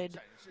solid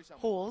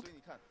hold.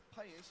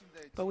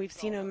 But we've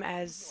seen them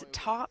as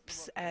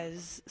tops,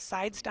 as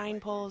side Stein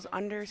pulls,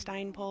 under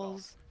Stein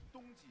pulls.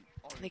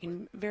 They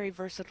can very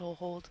versatile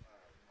hold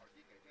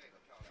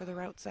for the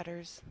route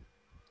setters.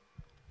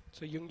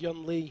 So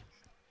Youngyeon Lee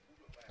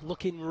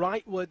looking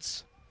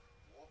rightwards.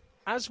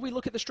 As we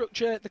look at the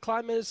structure, the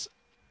climbers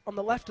on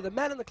the left are the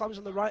men and the climbers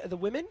on the right are the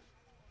women.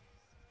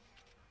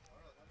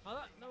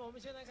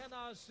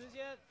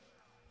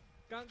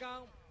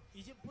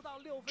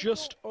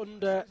 Just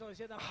under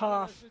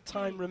half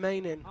time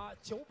remaining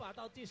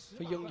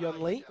for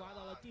Youngyeon Lee.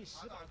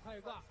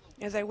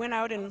 As I went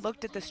out and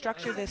looked at the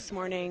structure this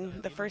morning,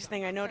 the first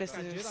thing I noticed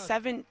is there's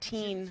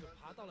 17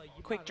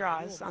 quick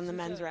draws on the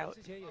men's route.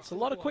 It's a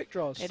lot of quick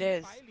draws. It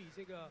is.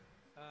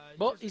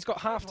 But he's got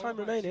half time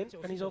remaining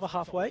and he's over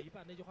halfway.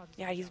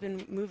 Yeah, he's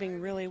been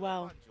moving really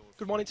well.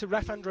 Good morning to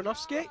Ref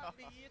Andronovsky,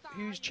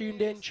 who's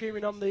tuned in,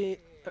 cheering on the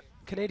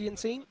Canadian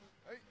team.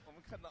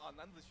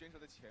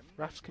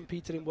 Raf's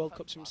competed in World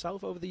Cups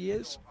himself over the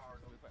years.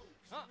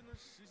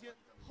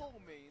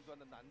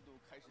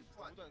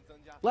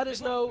 Let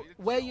us know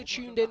where you're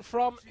tuned in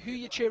from, who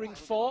you're cheering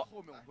for.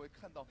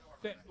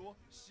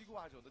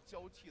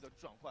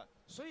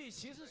 所以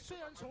其实虽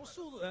然从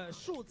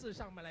数字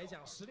上面来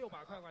讲，16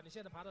把快管，你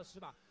现在爬到10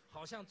把，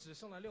好像只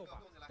剩了6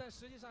把，但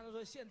实际上来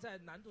说，现在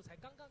难度才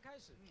刚刚开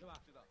始，对吧？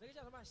那个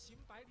叫什么行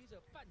百里者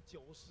半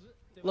90。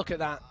Look at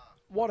that!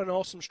 What an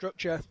awesome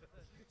structure!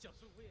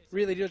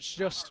 Really does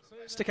just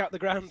stick out the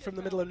ground from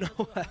the middle of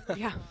nowhere.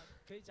 Yeah.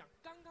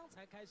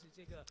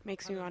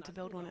 Makes me want to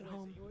build one at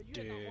home.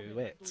 Do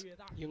it.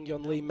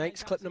 Youngyeon Lee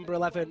makes clip number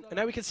 11. And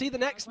now we can see the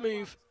next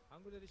move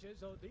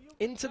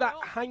into that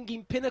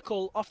hanging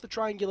pinnacle off the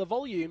triangular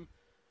volume.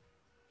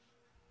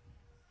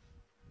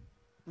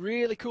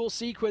 Really cool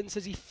sequence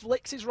as he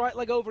flicks his right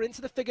leg over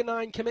into the figure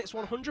 9, commits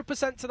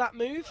 100% to that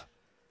move.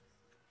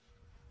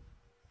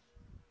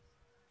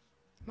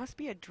 Must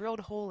be a drilled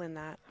hole in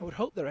that. I would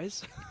hope there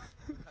is.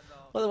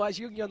 Otherwise,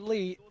 Youngyeon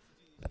Lee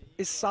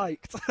is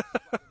psyched.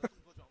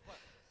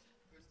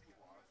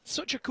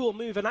 Such a cool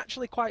move, and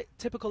actually quite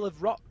typical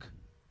of rock.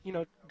 You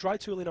know, dry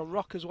tooling on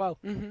rock as well.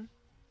 Mm-hmm.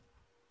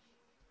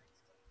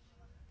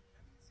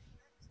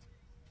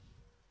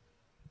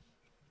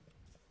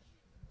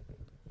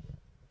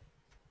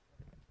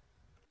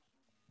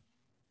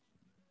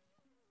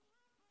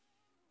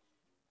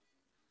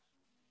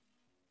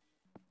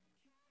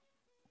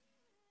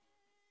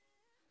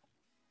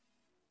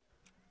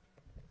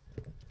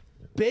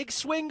 Big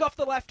swing off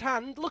the left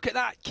hand. Look at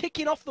that,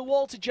 kicking off the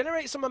wall to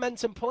generate some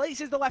momentum.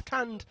 Places the left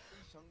hand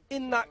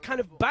in that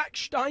kind of back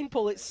Stein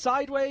pull. It's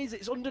sideways,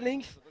 it's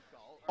underneath.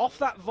 Off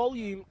that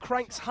volume,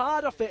 cranks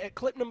hard off it at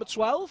clip number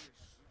 12.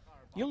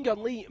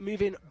 Youngyeon Lee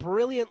moving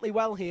brilliantly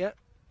well here.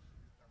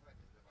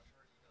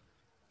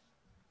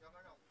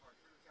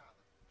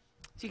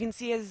 So you can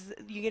see as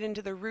you get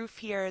into the roof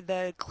here,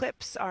 the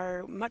clips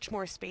are much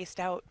more spaced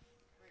out.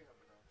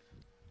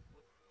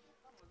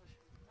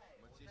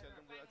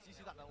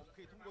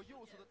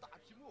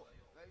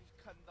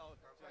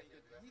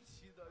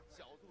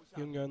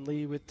 Youngyeon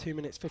Lee with 2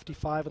 minutes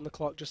 55 on the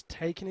clock, just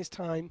taking his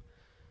time,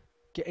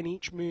 getting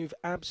each move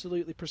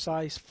absolutely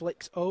precise.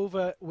 Flicks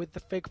over with the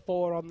fig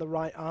 4 on the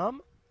right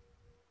arm.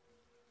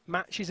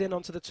 Matches in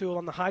onto the tool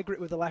on the high grip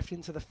with the left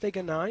into the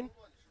figure 9.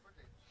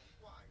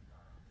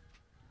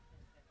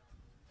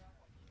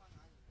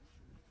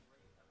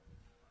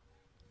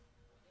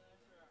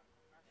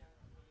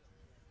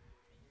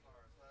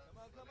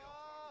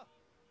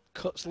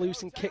 cuts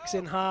loose and kicks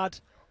in hard.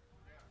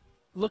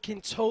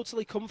 Looking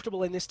totally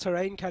comfortable in this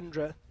terrain,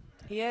 Kendra.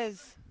 He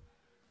is.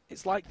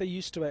 It's like they're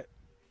used to it.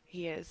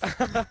 He is.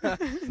 I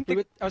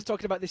was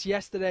talking about this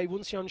yesterday.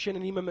 Won Seon-shin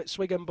and Ima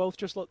McSwiggan both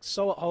just look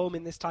so at home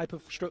in this type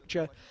of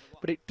structure,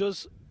 but it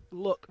does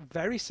look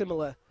very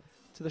similar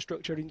to the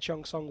structure in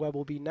Cheongsong where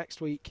we'll be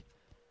next week.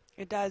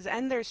 It does,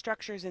 and their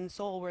structures in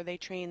Seoul where they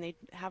train, they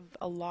have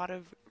a lot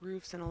of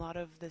roofs and a lot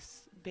of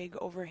this big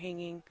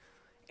overhanging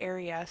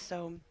area,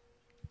 so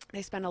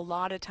they spend a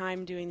lot of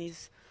time doing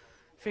these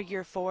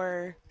figure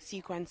 4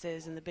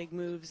 sequences and the big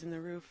moves in the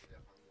roof.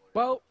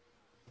 Well,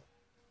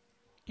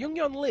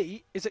 Young-yeon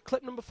Lee is at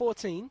clip number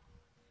 14, and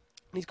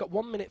he's got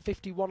 1 minute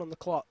 51 on the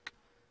clock.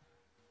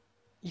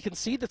 You can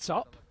see the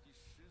top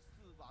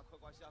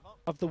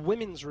of the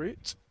women's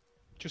route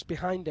just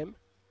behind him,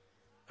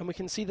 and we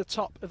can see the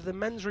top of the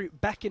men's route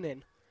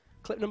beckoning.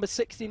 Clip number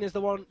 16 is the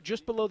one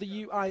just below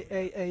the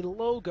UIAA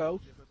logo.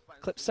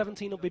 Clip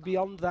 17 will be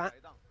beyond that.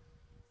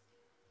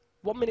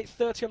 1 minute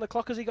 30 on the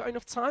clock. Has he got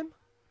enough time?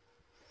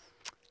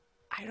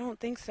 I don't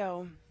think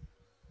so,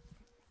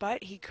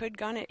 but he could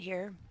gun it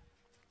here.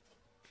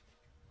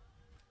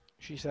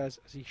 She says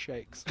as he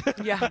shakes.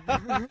 Yeah,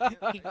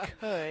 he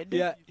could.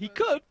 Yeah, he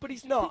could, but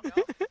he's not.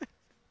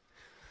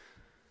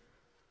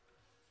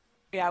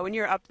 Yeah, when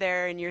you're up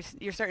there and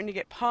you're starting to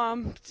get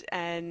pumped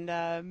and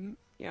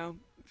you know,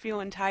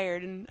 feeling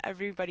tired and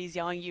everybody's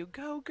yelling at you,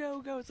 go,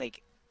 go, go. It's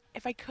like,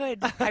 if I could,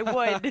 I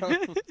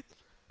would.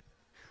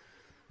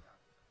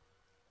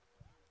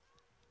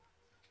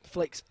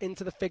 Flicks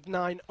into the Fig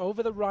 9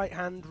 over the right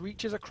hand,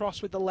 reaches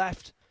across with the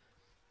left.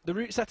 The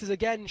route setters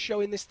again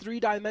showing this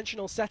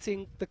three-dimensional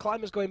setting. The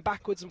climbers going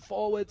backwards and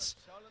forwards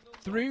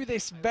through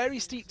this very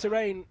steep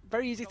terrain.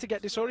 Very easy to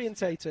get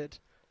disorientated.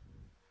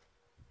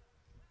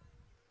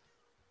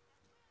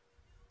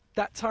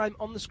 That time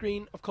on the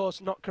screen, of course,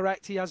 not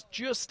correct. He has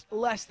just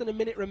less than a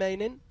minute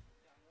remaining.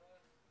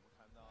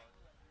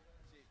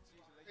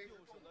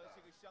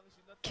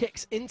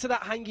 Kicks into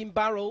that hanging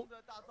barrel.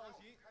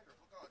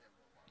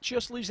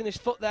 Just losing his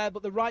foot there,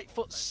 but the right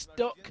foot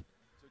stuck.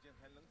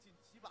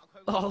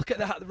 Oh, look at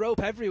that, the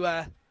rope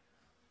everywhere.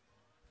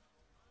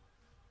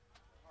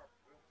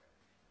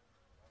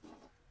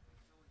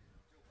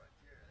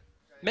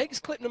 Makes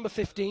clip number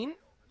 15.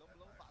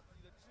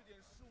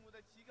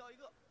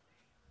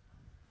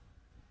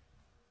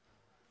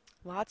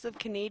 Lots of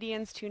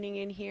Canadians tuning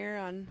in here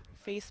on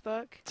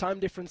Facebook. Time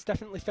difference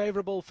definitely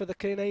favourable for the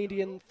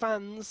Canadian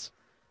fans.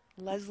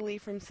 Leslie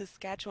from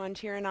Saskatchewan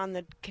cheering on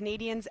the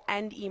Canadians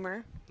and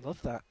Emer.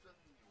 Love that.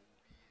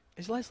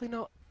 Is Leslie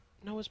not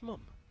Noah's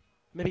mum?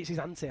 Maybe it's his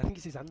auntie. I think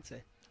it's his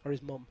auntie. Or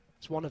his mum.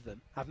 It's one of them.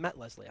 I've met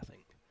Leslie, I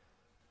think.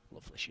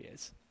 Lovely she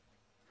is.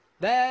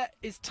 There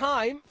is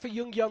time for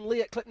Young-yeon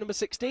Lee at clip number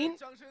 16.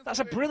 That's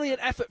a brilliant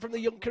effort from the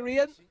young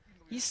Korean.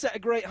 He's set a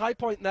great high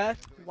point there.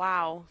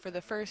 Wow, for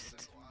the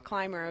first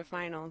climber of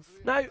finals.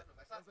 Now,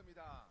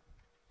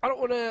 I don't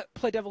want to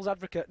play devil's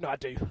advocate. No, I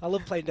do. I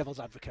love playing devil's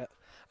advocate.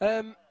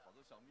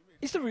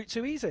 Is the route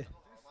too easy?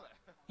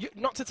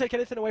 Not to take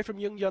anything away from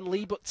Young-yeon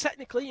Lee, but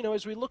technically, you know,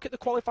 as we look at the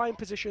qualifying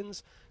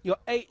positions, your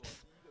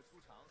 8th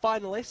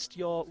finalist,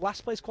 your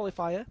last place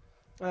qualifier,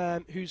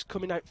 who's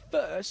coming out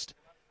first,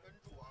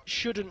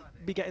 shouldn't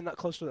be getting that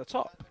close to the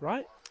top,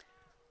 right?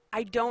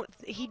 I don't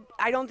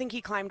think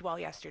he climbed well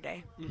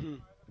yesterday. Mm-hmm.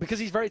 Because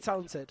he's very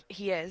talented.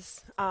 He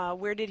is.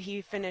 Where did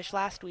he finish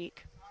last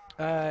week?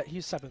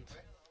 He's 7th.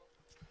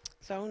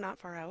 So not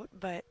far out,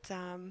 but...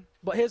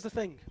 But here's the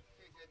thing.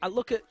 I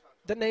look at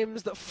the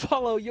names that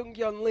follow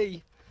Young-yeon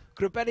Lee.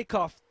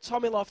 Grubenikov,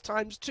 Tomilov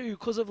 ×2,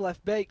 Kuzovlev,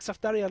 Bake,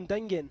 Saftarian,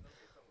 Dengin.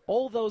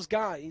 All those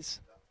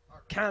guys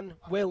can,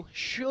 will,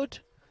 should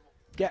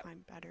get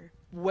better.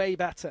 Way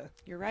better.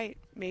 You're right.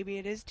 Maybe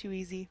it is too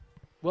easy.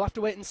 We'll have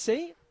to wait and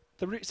see.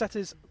 The route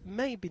setters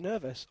may be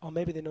nervous, or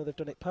maybe they know they've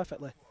done it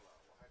perfectly.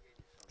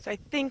 So I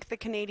think the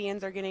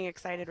Canadians are getting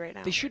excited right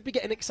now. They should be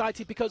getting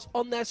excited because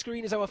on their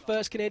screen is our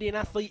first Canadian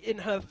athlete in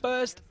her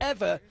first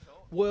ever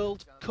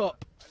World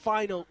Cup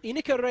final.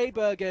 Ineke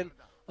Raybergen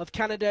of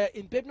Canada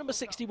in bib number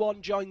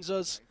 61 joins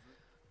us.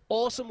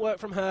 Awesome work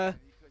from her.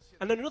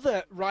 And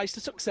another rise to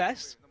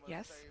success.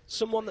 Yes.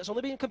 Someone that's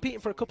only been competing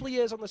for a couple of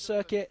years on the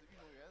circuit,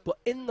 but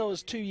in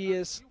those 2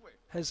 years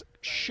has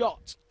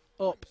shot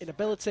up in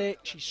ability.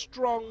 She's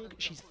strong,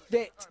 she's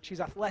fit, she's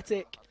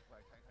athletic,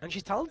 and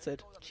she's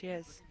talented. She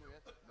is.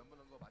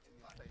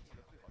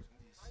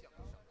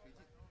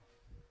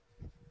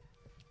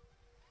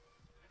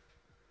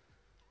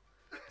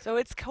 So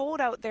it's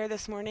cold out there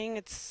this morning.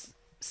 It's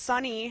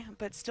sunny,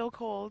 but still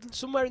cold.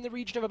 Somewhere in the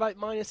region of about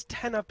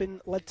 -10, I've been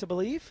led to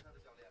believe.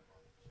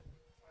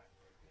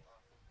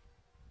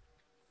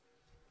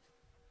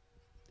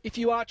 If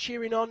you are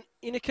cheering on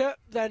Ineke,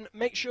 then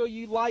make sure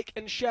you like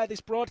and share this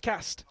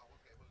broadcast.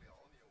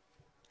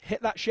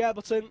 Hit that share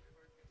button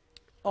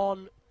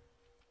on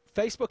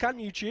Facebook and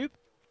YouTube.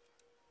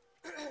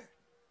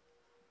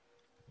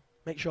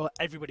 Make sure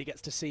everybody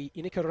gets to see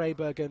Ineke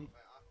Raybergen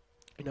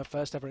in her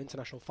first ever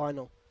international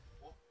final.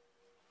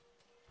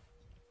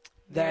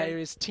 There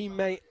is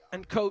teammate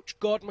and coach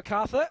Gord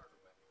MacArthur.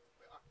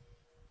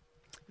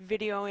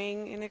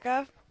 videoing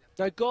Inika.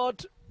 Now,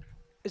 God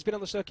has been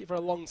on the circuit for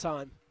a long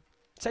time,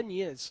 10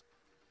 years.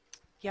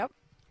 Yep.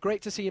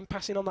 Great to see him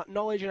passing on that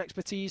knowledge and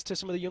expertise to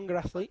some of the younger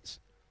athletes.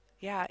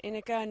 Yeah,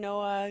 Inika,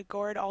 Noah,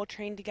 Gord all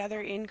trained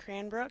together in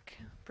Cranbrook,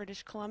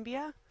 British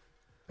Columbia.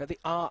 At the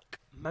Arc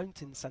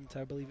Mountain Centre,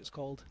 I believe it's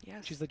called, Yes.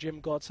 which is the gym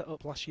God set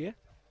up last year.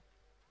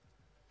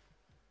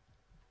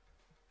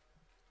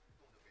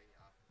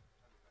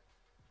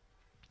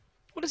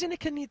 What does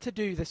Inika need to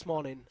do this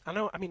morning? I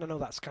know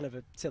that's kind of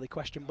a silly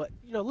question, but,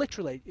 you know,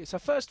 literally, it's her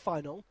first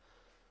final.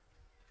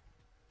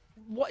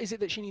 What is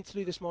it that she needs to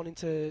do this morning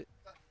to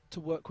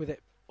work with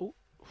it? Oh,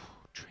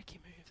 tricky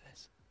move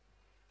this.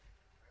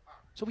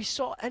 So we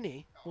saw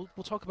Eni,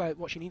 we'll talk about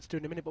what she needs to do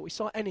in a minute, but we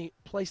saw Eni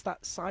place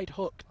that side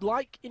hook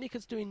like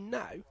Inika's doing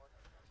now,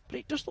 but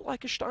it does look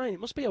like a Stein. It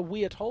must be a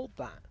weird hold,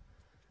 that.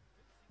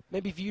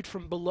 Maybe viewed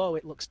from below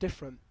it looks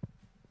different.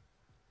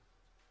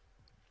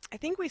 I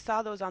think we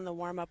saw those on the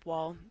warm-up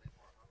wall.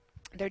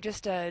 They're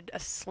just a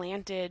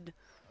slanted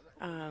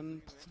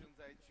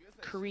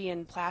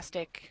Korean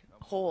plastic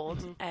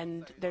hold,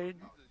 and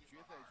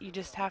you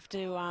just have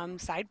to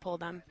side pull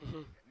them.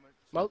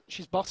 Well,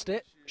 she's bossed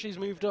it. She's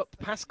moved up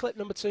past clip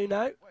number 2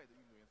 now.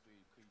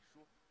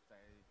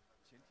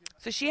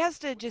 So she has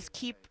to just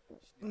keep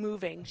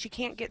moving. She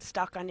can't get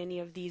stuck on any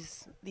of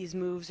these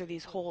moves or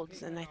these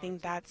holds, and I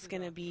think that's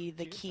going to be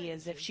the key,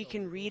 is if she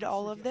can read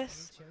all of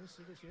this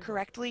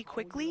correctly,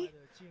 quickly,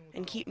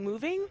 and keep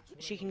moving,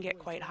 she can get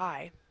quite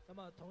high.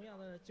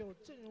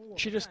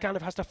 She just kind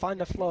of has to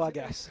find a flow, I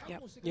guess.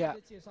 Yep. Yeah.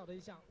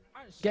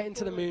 Get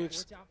into the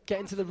moves, get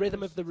into the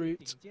rhythm of the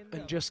route,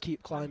 and just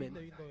keep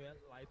climbing.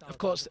 Of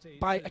course,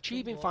 by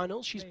achieving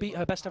finals, she's beat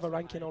her best ever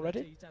ranking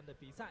already.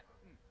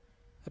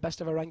 Her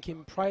best ever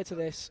ranking prior to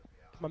this,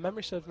 if my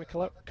memory serves me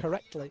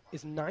correctly,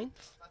 is 9th.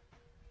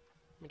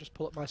 Let me just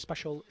pull up my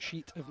special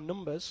sheet of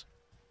numbers.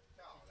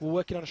 We're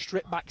working on a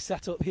strip back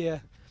setup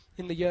here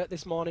in the yurt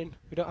this morning.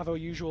 We don't have our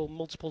usual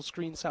multiple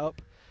screen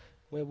setup.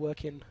 We're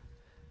working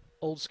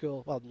old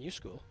school, well, new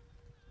school.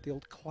 The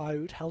old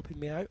cloud helping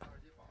me out.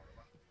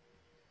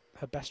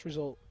 Her best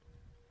result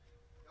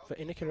for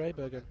Inika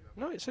Rehbergen.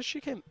 No, it says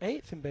she came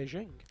 8th in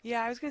Beijing.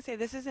 Yeah, I was going to say,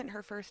 this isn't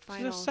her first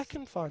final. This is her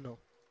second final.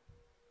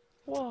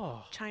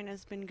 Whoa.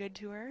 China's been good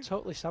to her.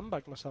 Totally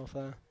sandbagged myself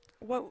there.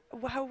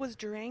 How was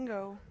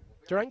Durango?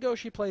 Durango,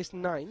 she placed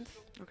 9th.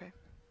 Okay.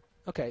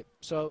 Okay,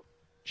 so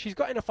she's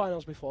got in the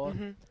finals before.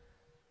 Mm-hmm.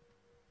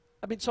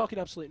 I've been talking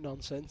absolute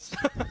nonsense.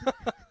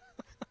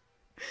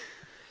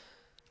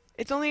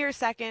 It's only her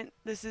second.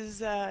 This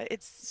is,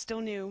 it's still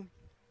new.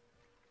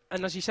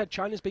 And as you said,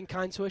 China's been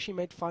kind to her. She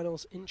made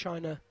finals in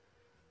China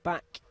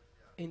back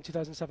in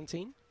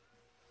 2017.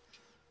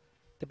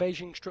 The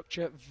Beijing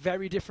structure,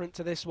 very different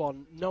to this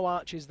one. No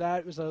arches there.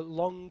 It was a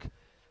long,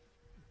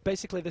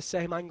 basically the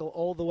same angle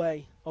all the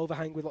way,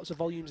 overhang with lots of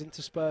volumes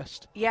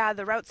interspersed. Yeah,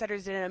 the route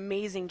setters did an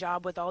amazing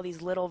job with all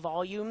these little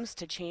volumes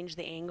to change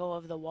the angle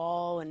of the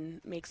wall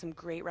and make some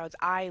great routes.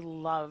 I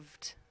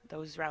loved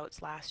those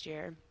routes last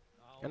year.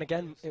 And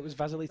again, it was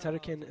Vasily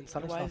Terekin and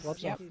Stanislav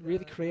Lobsov. Yep.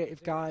 Really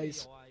creative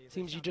guys.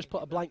 Seems you just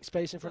put a blank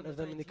space in front of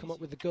them and they come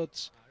up with the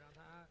goods.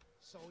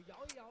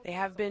 They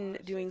have been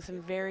doing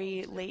some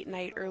very late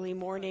night, early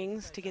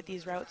mornings to get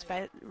these routes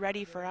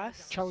ready for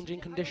us. Challenging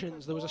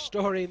conditions. There was a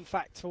story, in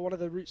fact, for one of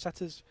the route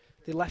setters.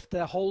 They left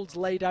their holds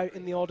laid out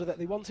in the order that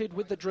they wanted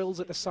with the drills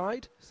at the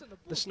side.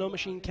 The snow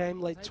machine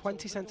came, laid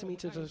 20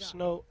 centimeters of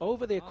snow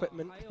over the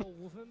equipment.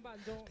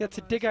 They had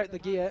to dig out the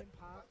gear,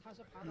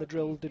 and the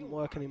drill didn't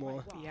work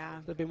anymore. Yeah.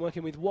 They've been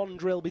working with one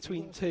drill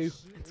between two.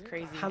 It's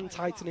crazy. Hand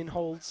tightening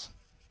holds.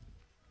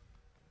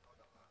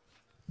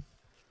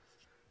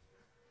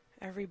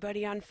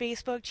 Everybody on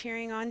Facebook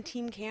cheering on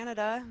Team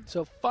Canada.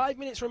 So 5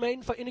 minutes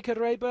remain for Inika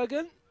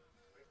Rehbergen.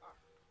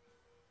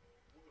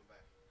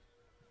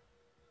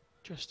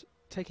 Just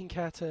taking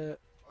care to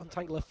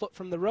untangle her foot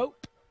from the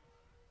rope.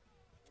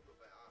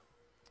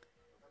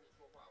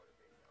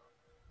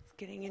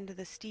 Getting into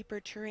the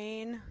steeper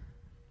terrain.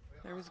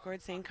 There was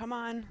Gord saying, come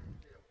on.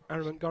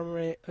 Aaron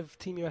Montgomery of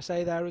Team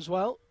USA there as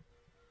well.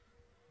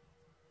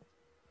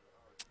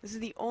 This is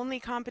the only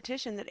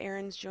competition that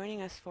Aaron's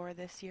joining us for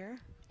this year.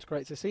 It's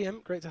great to see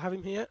him, great to have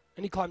him here.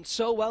 And he climbed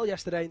so well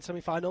yesterday in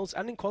semi-finals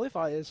and in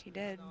qualifiers. He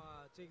did.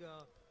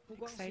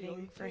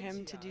 Exciting for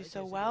him to do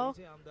so well.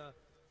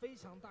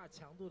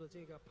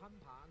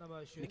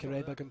 Inika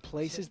Rehbergen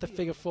places the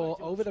figure 4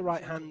 over the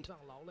right hand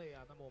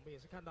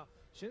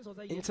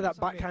into that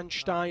backhand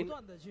Stein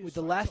with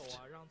the left.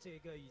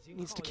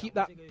 Needs to keep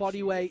that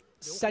body weight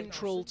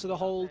central to the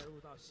hold.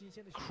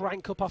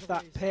 Crank up off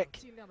that pick.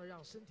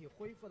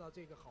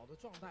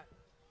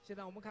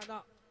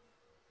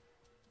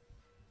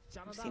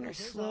 I've seen her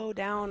slow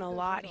down a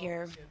lot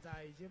here.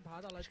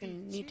 She's going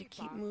to need to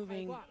keep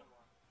moving.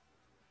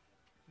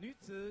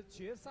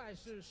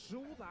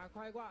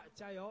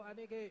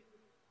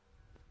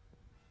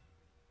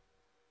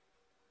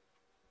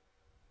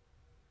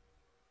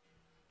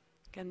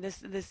 Again,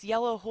 this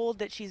yellow hold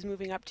that she's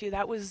moving up to,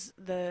 that was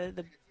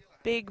the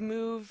big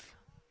move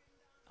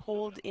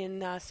hold in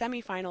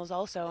semifinals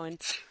also,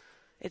 and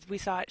We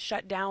saw it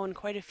shut down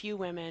quite a few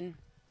women.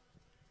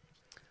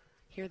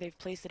 Here they've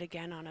placed it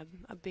again on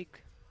a big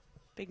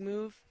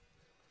move.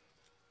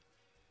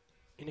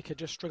 Inika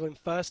just struggling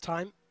first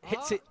time.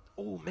 Hits it.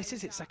 Oh,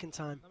 misses it second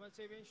time.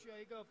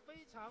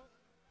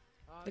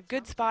 The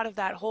good spot of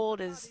that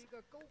hold is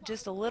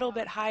just a little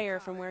bit higher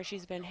from where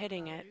she's been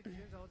hitting it.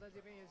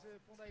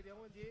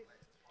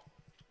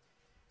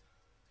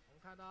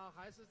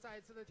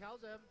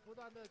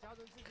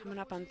 Coming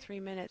up on 3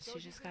 minutes, you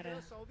just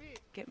gotta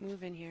get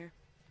moving here.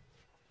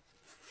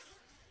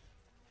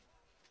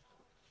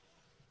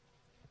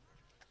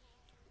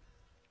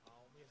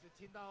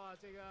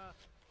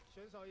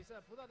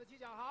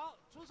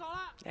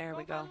 There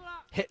we go.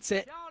 Hits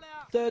it.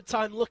 Third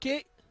time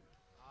lucky.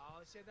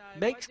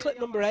 Makes clip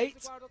number 8.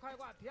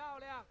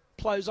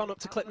 Plows on up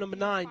to clip number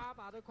 9.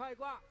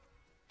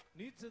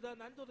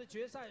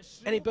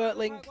 Annie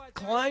Bertling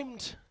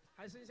climbed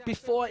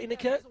before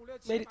Inika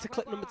made it to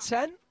clip number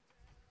 10.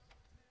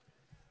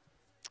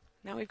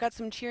 Now we've got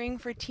some cheering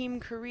for Team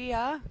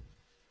Korea.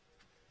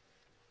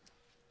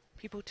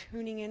 People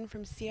tuning in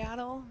from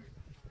Seattle.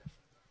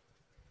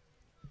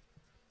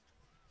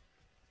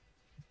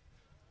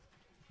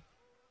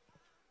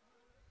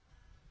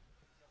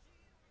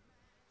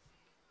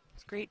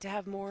 It's great to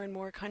have more and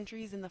more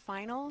countries in the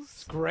finals.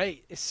 It's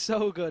great. It's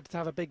so good to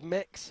have a big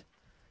mix.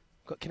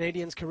 We've got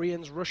Canadians,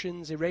 Koreans,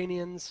 Russians,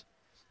 Iranians,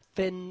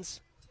 Finns,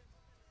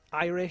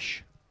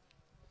 Irish.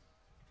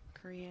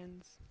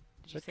 Koreans.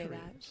 Did you say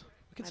Koreans. that?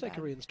 We can My say bad.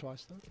 Koreans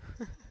twice,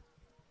 though.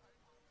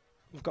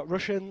 We've got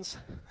Russians.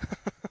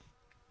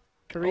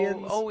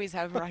 Koreans. Oh, always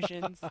have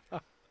Russians.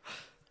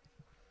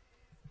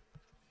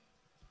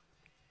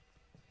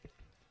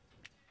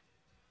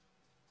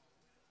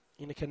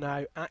 Inika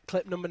now at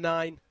clip number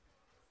 9.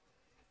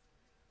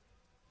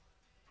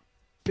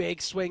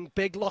 Big swing,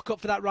 big lock up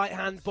for that right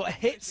hand, but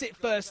hits it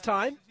first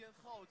time.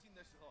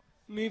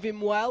 Moving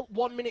well.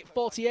 1 minute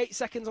 48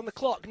 seconds on the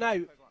clock. Now,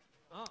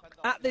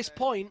 at this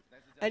point,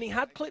 and he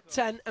had clip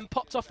 10 and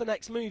popped off the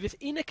next move. If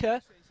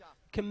Inika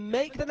can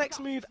make the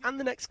next move and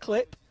the next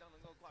clip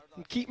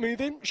and keep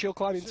moving, she'll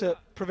climb into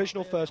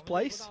provisional first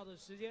place.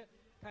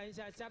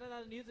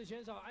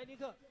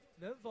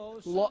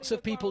 Lots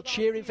of people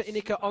cheering for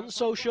Inika on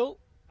social.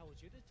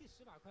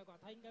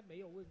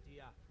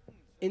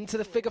 Into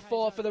the figure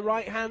 4 for the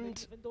right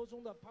hand.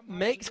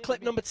 Makes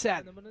clip number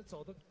 10.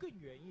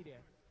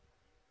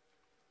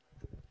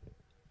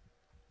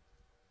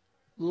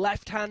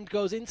 Left hand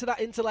goes into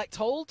that intellect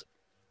hold.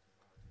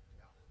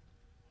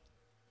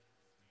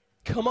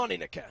 Come on,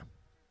 Inika.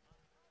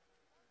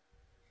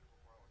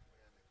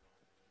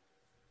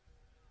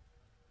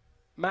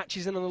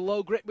 Matches in on the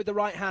low grip with the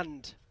right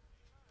hand.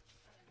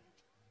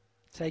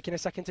 Taking a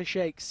second to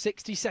shake.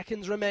 60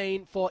 seconds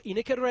remain for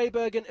Inika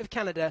Raybergen of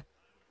Canada.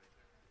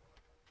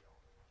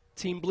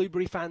 Team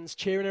Blueberry fans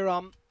cheering her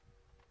on.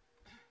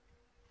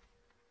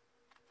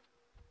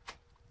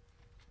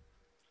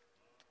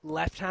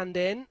 Left hand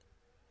in.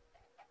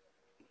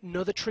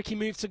 Another tricky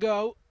move to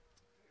go.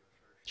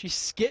 She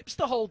skips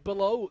the hold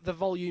below the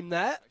volume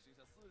there.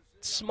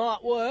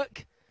 Smart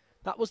work.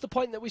 That was the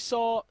point that we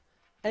saw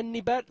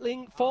Annie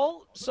Bertling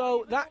fall.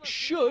 So that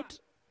should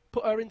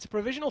put her into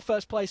provisional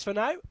first place for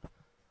now.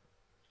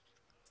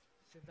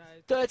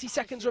 30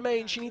 seconds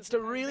remain. She needs to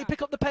really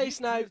pick up the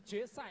pace now.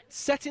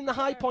 Setting the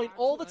high point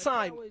all the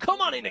time. Come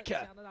on,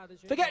 Inika.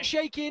 Forget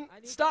shaking.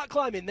 Start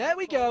climbing. There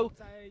we go.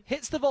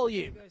 Hits the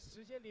volume.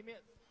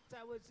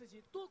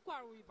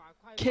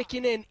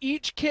 Kicking in.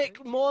 Each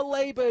kick more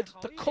laboured.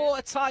 The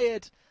core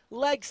tired.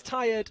 Legs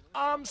tired.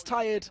 Arms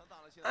tired.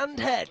 And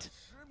head.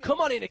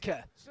 Come on,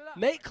 Inika.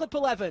 Make clip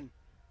 11.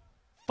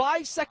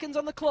 5 seconds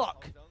on the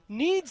clock.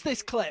 Needs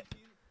this clip.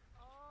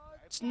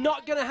 It's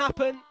not going to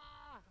happen.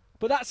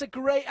 But that's a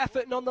great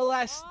effort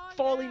nonetheless.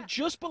 Falling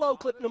just below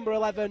clip number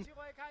 11.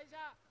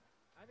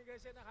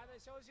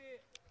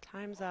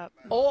 Time's up.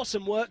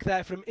 Awesome work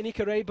there from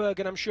Inika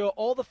Raybergen. I'm sure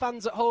all the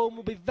fans at home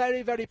will be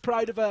very, very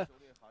proud of her.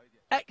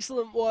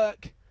 Excellent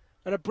work.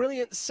 And a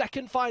brilliant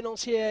second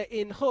finals here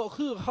in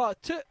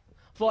Hohhot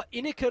for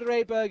Inika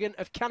Raybergen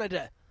of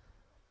Canada.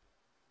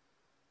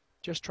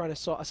 Just trying to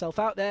sort herself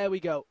out. There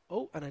we go.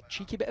 Oh, and a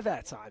cheeky bit of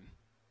airtime.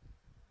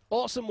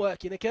 Awesome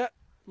work, Inika.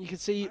 You can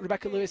see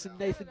Rebecca Lewis and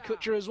Nathan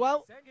Kutcher as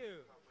well.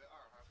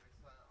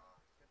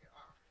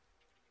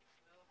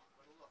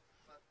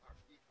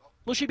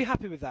 Will she be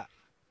happy with that?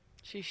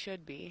 She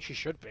should be. She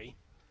should be.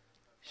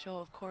 She'll,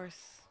 of course,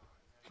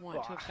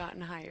 want to have gotten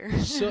higher.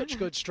 Such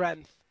good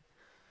strength.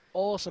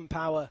 Awesome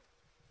power.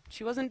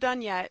 She wasn't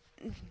done yet.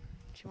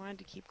 She wanted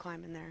to keep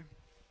climbing there.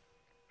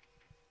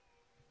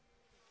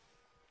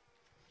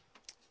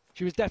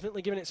 She was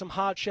definitely giving it some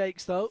hard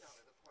shakes, though,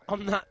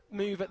 on that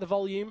move at the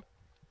volume.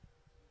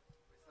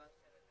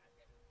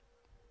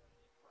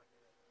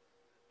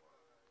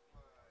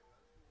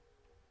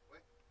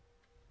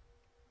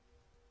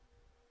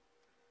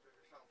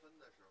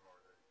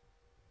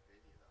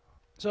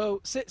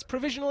 So sits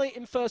provisionally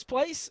in first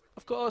place.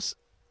 Of course,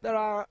 there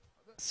are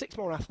 6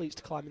 more athletes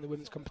to climb in the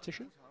women's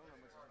competition.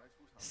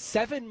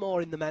 7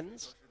 more in the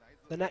men's.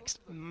 The next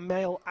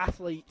male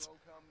athlete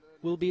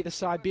will be the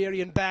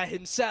Siberian bear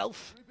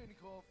himself,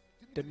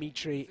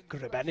 Dmitry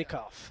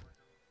Grebennikov.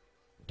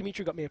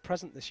 Dmitry got me a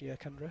present this year,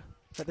 Kendra.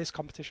 At this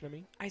competition, I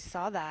mean. I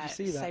saw that. Did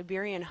you see that?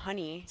 Siberian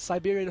honey.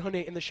 Siberian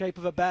honey in the shape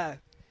of a bear.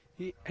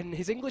 And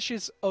his English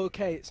is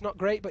okay. It's not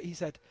great, but he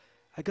said,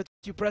 I got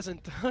you a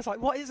present. I was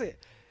like, what is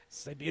it?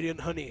 Siberian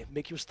honey,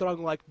 make you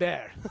strong like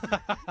bear.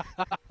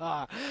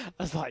 I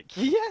was like,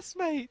 yes,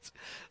 mate.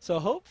 So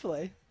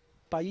hopefully,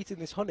 by eating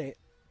this honey,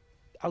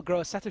 I'll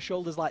grow a set of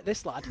shoulders like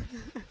this lad.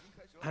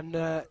 And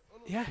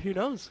yeah, who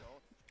knows?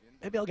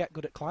 Maybe I'll get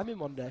good at climbing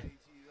one day.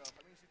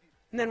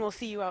 And then we'll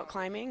see you out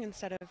climbing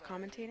instead of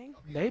commentating?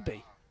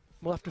 Maybe.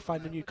 We'll have to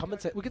find a new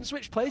commentator. We can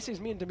switch places,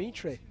 me and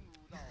Dmitry.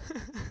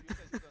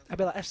 I'd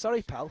be like,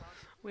 sorry, pal.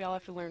 We all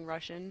have to learn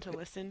Russian to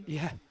listen.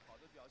 Yeah.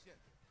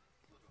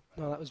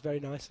 No, that was very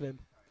nice of him.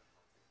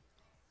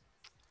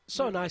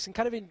 So nice and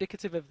kind of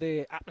indicative of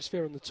the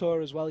atmosphere on the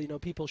tour as well. You know,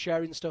 people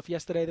sharing stuff.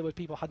 Yesterday there were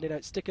people handing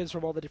out stickers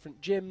from all the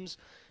different gyms.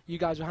 You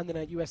guys were handing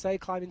out USA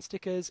climbing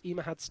stickers.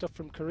 Ema had stuff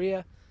from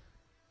Korea.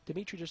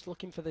 Dmitry just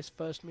looking for this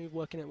first move,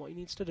 working out what he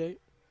needs to do.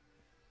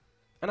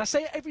 And I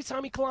say it every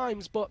time he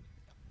climbs, but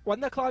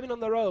when they're climbing on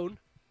their own,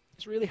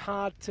 it's really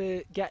hard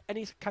to get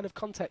any kind of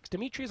context.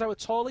 Dmitry is our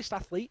tallest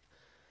athlete.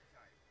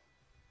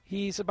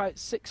 He's about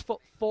 6'4",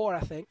 I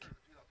think,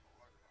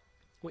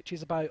 which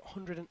is about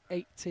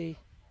 180,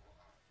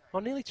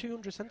 or nearly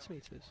 200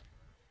 centimetres.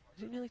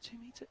 Is it nearly 2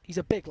 metres? He's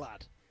a big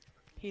lad.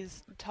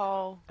 He's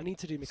tall. I need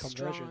to do my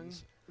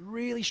conversions. Strong.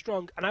 Really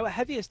strong. And our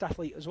heaviest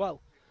athlete as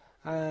well.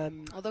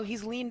 Although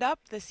he's leaned up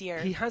this year.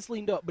 He has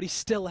leaned up, but he's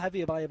still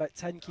heavier by about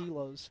 10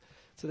 kilos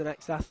to the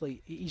next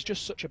athlete. He's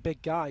just such a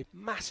big guy.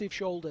 Massive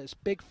shoulders,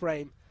 big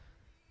frame,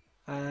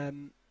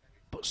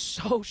 but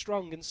so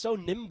strong and so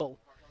nimble.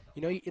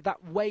 You know,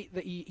 that weight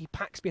that he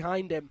packs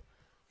behind him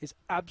is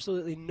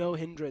absolutely no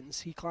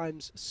hindrance. He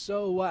climbs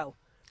so well.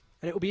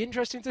 And it will be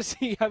interesting to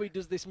see how he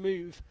does this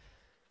move.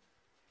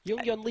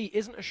 Young Lee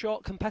isn't a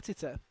short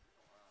competitor,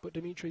 but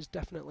Dmitry is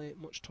definitely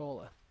much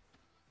taller.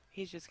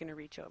 He's just going to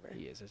reach over.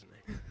 He is, isn't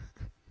he?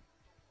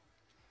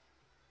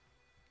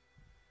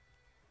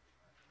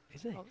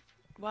 Is he?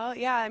 Well,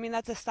 yeah, I mean,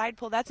 that's a side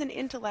pull. That's an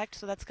intellect,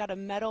 so that's got a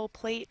metal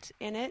plate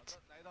in it.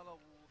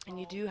 And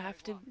you do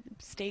have to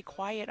stay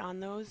quiet on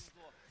those.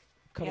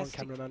 Come on,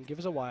 cameraman, give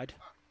us a wide.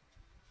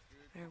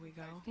 There we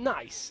go.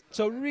 Nice.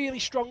 So really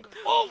strong.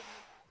 Oh!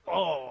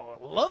 Oh,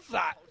 love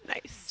that.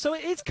 Nice. So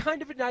it is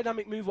kind of a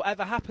dynamic move,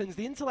 whatever happens.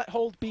 The intellect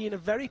hold being a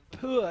very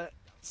poor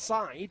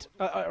side,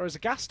 or as a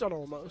Gaston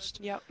almost.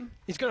 Yep.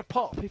 It's going to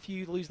pop if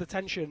you lose the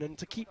tension, and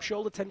to keep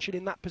shoulder tension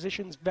in that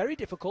position is very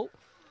difficult.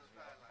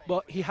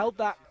 But he held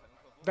that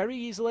very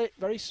easily,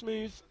 very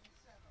smooth.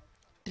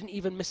 Didn't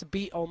even miss a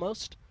beat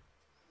almost.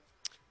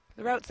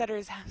 The route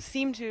setters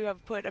seem to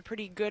have put a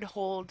pretty good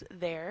hold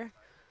there.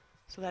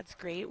 So that's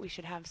great. We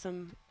should have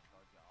some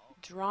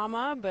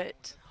drama,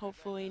 but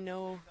hopefully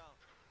no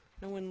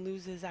one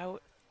loses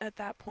out at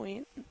that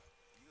point.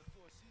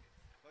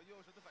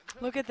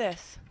 Look at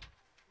this.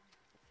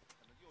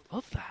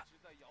 Love that.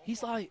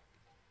 He's like...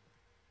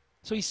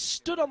 So he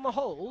stood on the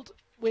hold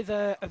with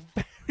a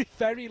very,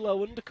 very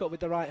low undercut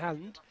with the right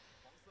hand.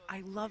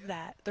 I love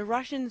that. The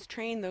Russians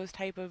train those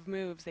type of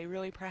moves. They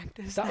really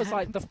practice that. Was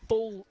like the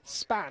full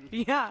span.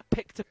 Yeah.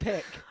 Pick to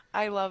pick.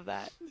 I love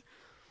that.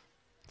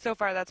 So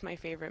far, that's my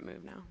favorite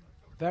move now.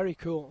 Very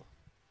cool.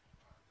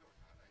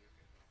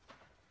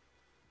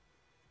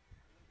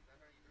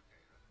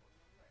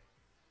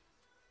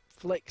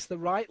 Flicks the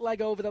right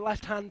leg over the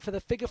left hand for the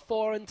figure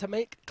four and to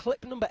make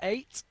clip number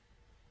 8.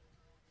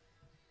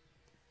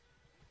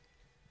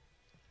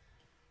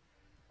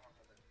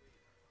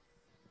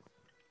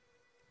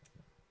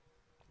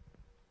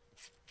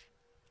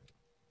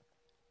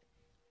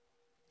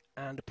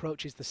 And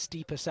approaches the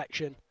steeper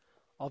section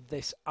of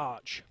this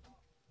arch.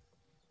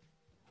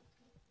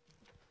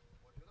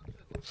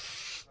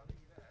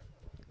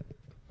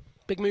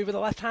 Big move with the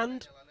left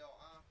hand.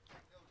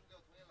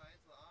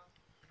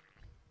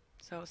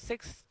 So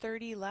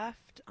 6:30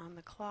 left on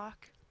the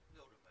clock.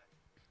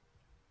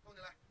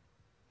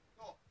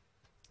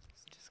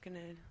 Just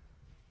gonna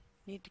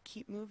need to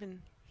keep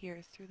moving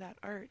here through that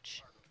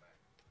arch.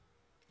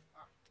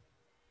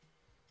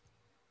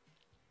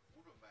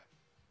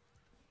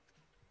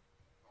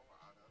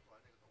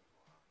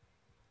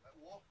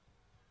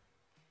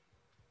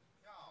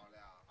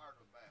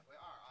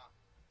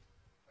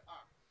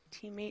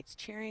 Teammates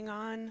cheering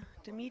on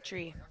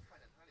Dmitry.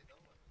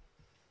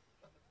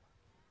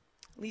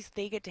 At least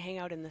they get to hang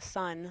out in the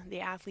sun.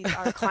 The athletes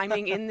are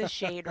climbing in the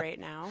shade right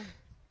now.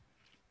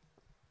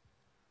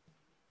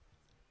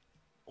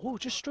 Oh,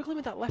 just struggling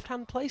with that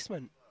left-hand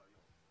placement.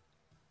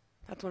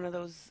 That's one of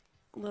those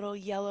little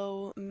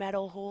yellow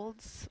metal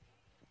holds.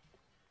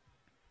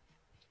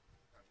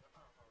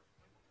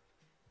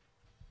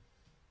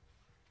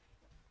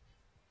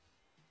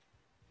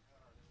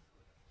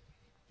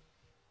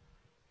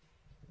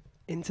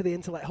 Into the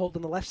intellect hold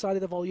on the left side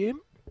of the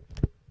volume.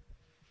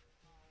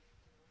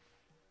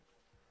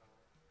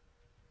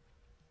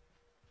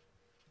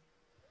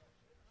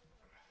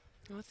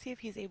 Let's see if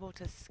he's able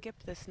to skip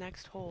this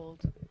next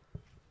hold,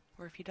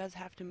 or if he does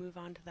have to move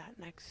on to that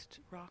next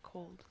rock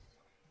hold.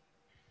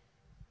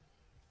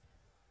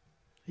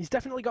 He's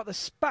definitely got the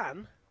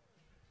span,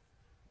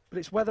 but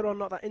it's whether or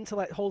not that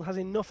intellect hold has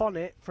enough on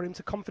it for him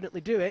to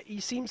confidently do it. He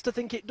seems to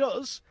think it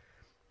does.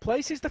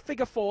 Places the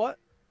figure four.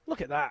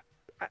 Look at that.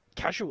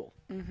 Casual.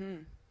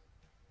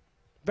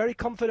 Very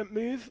confident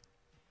move.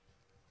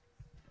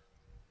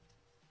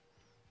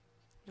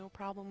 No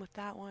problem with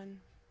that one.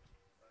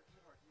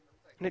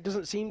 And it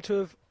doesn't seem to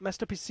have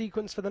messed up his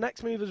sequence for the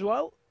next move as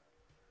well,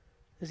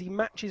 as he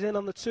matches in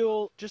on the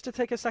tool just to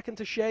take a second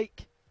to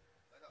shake.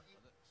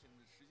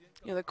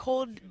 You know, the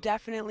cold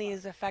definitely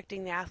is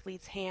affecting the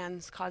athletes'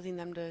 hands, causing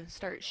them to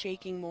start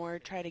shaking more,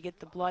 try to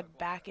get the blood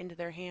back into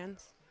their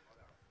hands.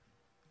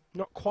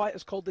 Not quite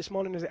as cold this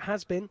morning as it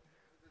has been,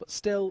 but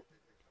still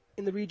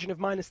in the region of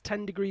minus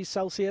 10 degrees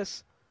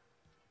Celsius.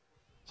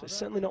 So it's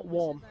certainly not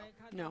warm.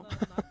 No.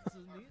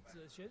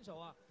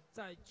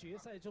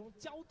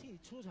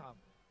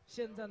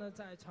 现在呢，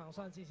在场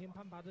上进行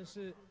攀爬的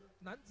是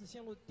男子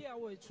线路第2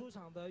位出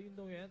场的运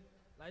动员，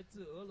来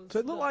自俄罗斯。 So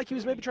it looked like he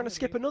was maybe trying to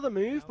skip another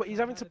move, but he's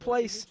having to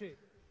place.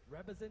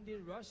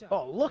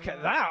 Oh, look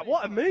at that!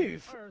 What a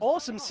move!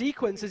 Awesome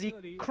sequence as he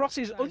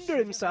crosses under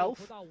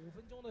himself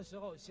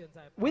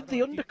with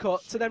the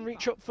undercut to then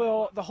reach up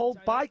for the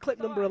hold by clip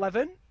number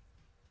 11.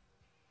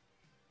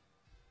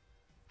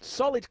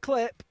 Solid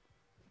clip.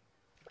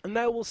 And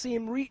now we'll see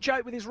him reach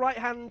out with his right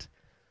hand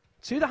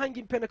to the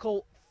hanging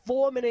pinnacle.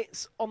 4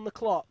 minutes on the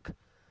clock.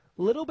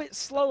 A little bit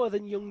slower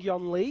than Young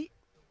Yeon Lee.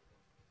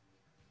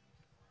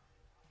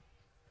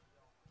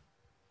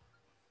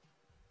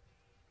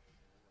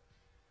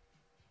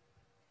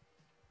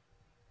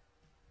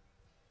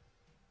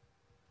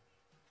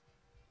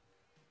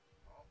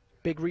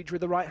 Big reach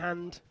with the right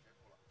hand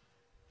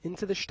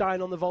into the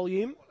Stein on the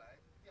volume.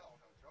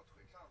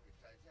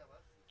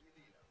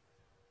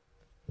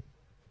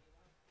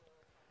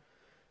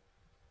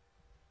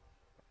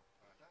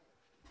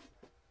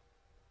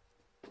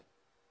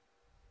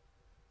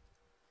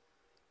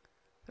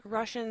 The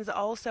Russians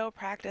also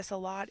practice a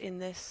lot in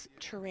this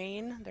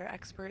terrain. They're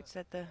experts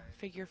at the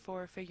figure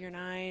 4, figure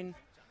 9,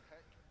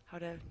 how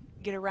to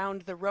get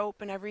around the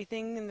rope and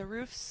everything in the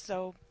roofs.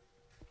 So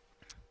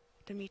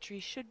Dmitry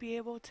should be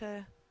able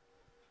to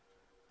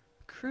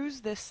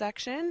cruise this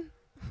section.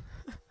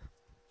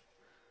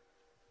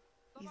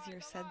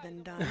 Easier said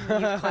than done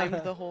when you've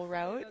climbed the whole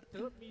route.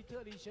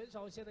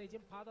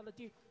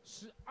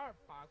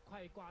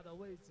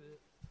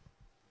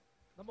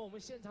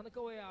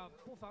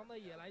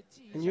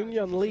 And Young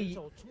Yeon Lee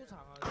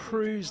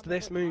cruised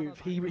this move.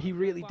 He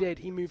really did.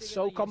 He moved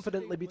so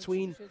confidently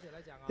between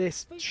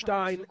this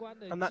Stein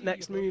and that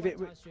next move.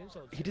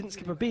 He didn't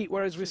skip a beat,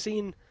 whereas we're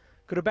seeing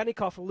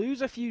Kurubenikov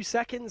lose a few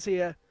seconds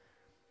here.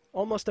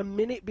 Almost a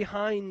minute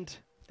behind.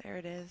 There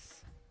it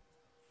is.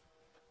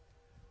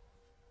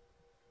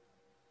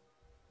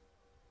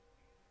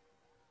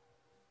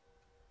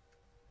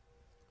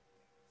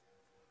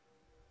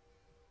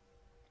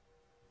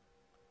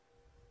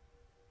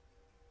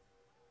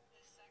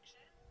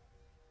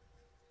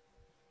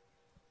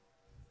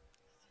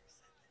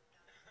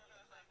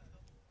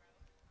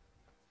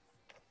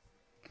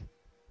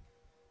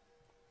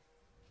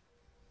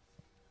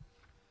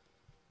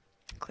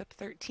 Clip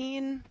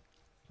 13.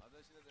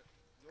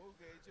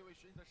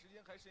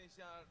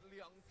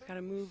 Got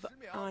to move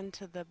on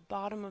to the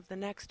bottom of the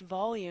next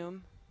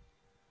volume.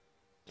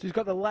 So he's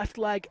got the left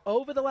leg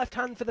over the left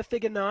hand for the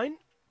figure 9.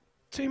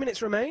 2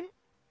 minutes remain.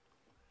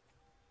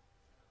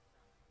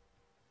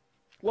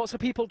 Lots of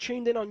people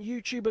tuned in on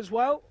YouTube as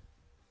well.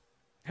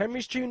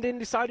 Henry's tuned in,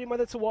 deciding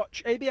whether to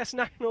watch ABS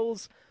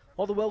Nationals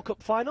or the World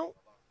Cup final.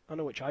 I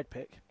know which I'd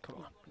pick. Come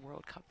on.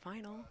 World Cup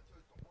final.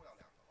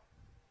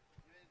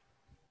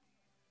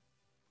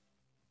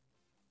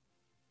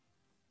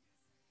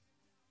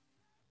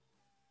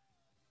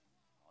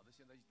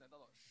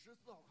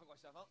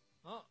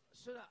 Oh,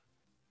 是的，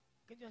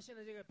根据现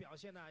在这个表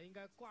现呢，应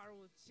该挂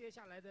入接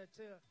下来的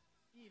这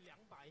1、2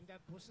把应该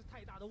不是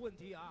太大的问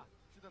题啊。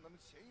是的，那么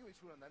前一位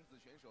出了男子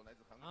选手来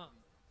自韩国，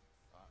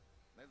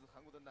来自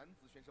韩国的男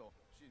子选手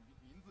是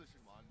名字是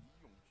什么？李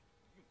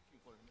永俊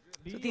或者什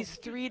么？ So these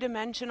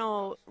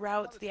three-dimensional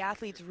routes, the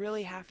athletes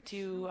really have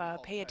to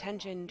pay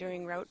attention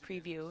during route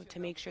preview to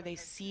make sure they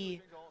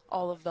see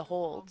all of the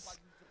holds.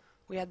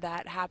 We had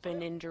that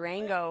happen in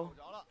Durango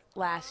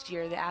last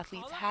year. The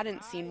athletes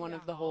hadn't seen one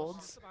of the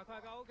holds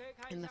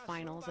in the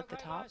finals at the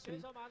top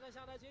and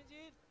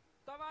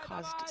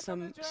caused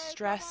some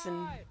stress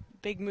and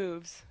big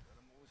moves.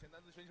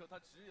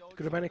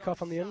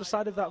 Kurubenikov on the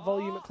underside of that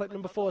volume at clip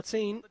number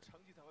 14.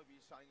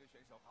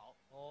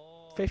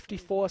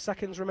 54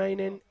 seconds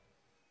remaining.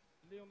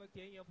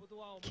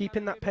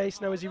 Keeping that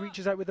pace now as he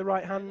reaches out with the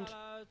right hand.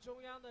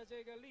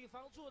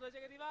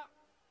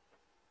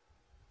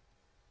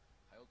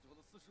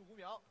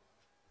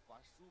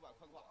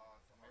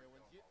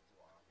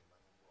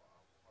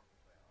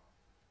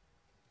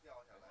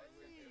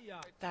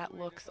 That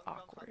looks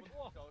awkward.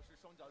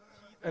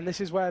 And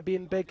this is where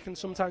being big can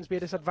sometimes be a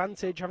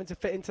disadvantage, having to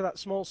fit into that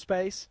small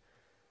space.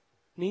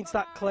 Needs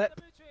that clip.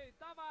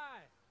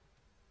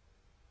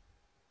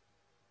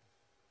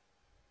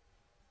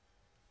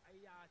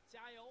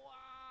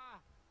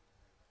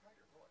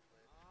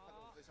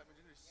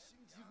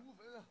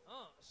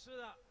 是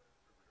的。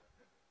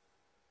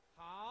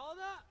好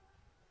的。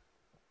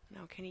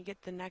 Now, can he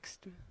get the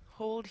next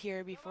hold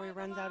here before he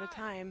runs out of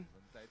time?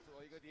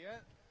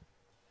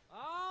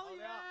 Oh,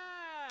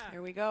 yeah.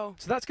 There we go.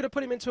 So that's going to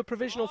put him into a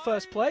provisional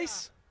first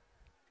place.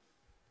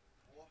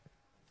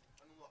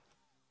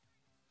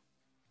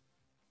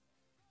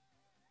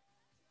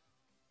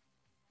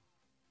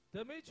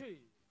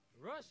 Dmitry,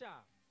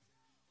 Russia.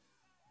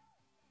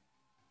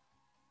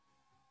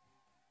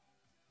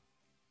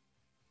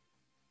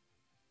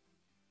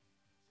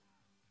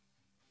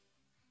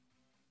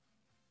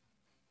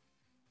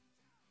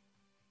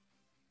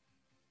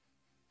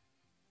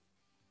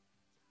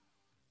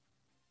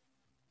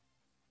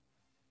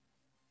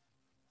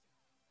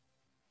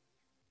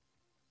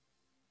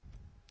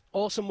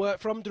 Awesome work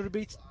from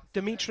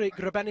Dmitry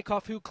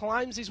Grebennikov, who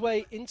climbs his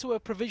way into a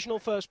provisional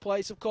first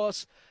place. Of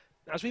course,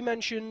 as we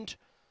mentioned,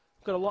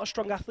 we've got a lot of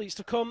strong athletes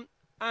to come,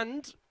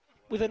 and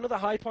with another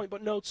high point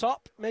but no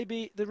top,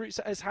 maybe the route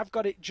setters have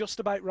got it just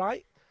about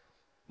right.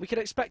 We could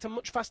expect a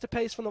much faster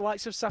pace from the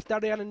likes of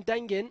Safdarian and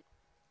Dengin.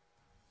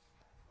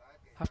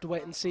 Have to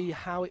wait and see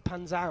how it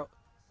pans out.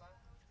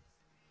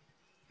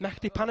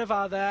 Mehdi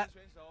Panavar there,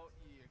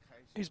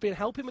 who's been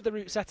helping with the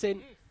route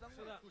setting.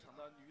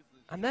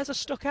 And there's a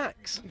stuck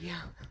axe.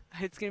 Yeah,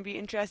 it's going to be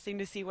interesting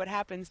to see what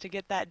happens to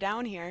get that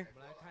down here. 我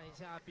们来看一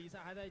下比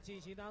赛还在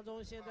进行当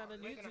中，现在的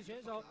女子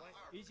选手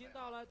已经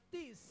到了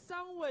第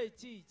3位，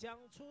即将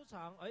出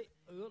场。哎，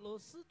俄罗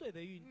斯队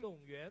的运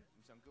动员。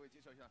向各位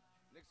介绍一下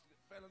 ，next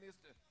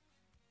finalist,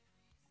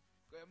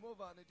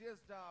 Gamova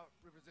Nadezhda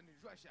representing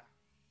Russia.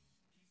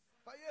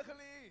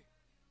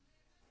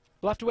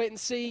 We'll have to wait and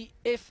see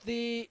if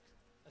the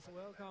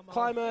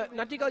climber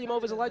Nadia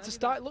Galyamova is allowed to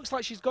start. It looks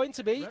like she's going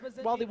to be,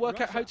 while they work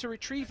out how to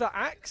retrieve that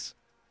axe.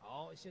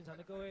 好，现场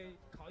的各位，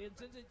考验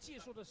真正技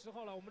术的时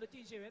候了。我们的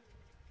地线员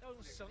要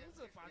用绳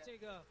子把这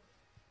个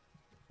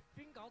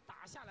冰镐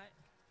打下来。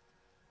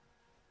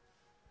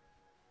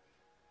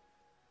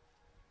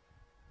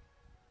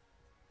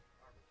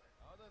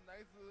好的，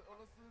来自俄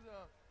罗斯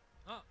的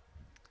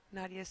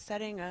Nadia's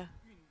setting a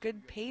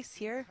good pace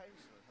here.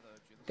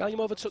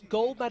 Galyamova took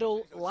gold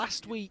medal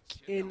last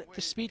week in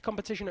the speed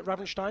competition at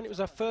Ravenstein. It was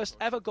her first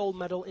ever gold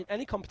medal in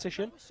any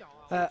competition,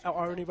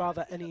 or any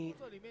rather any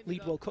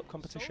Lead World Cup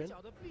competition.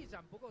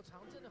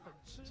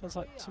 Sounds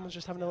like someone's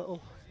just having a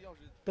little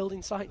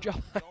building site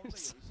job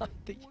outside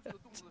the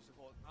yurt.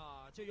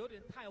 就有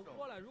点太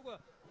窝了。如果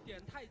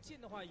点太近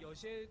的话，有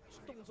些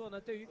动作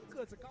呢，对于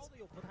个子高的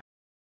又不太。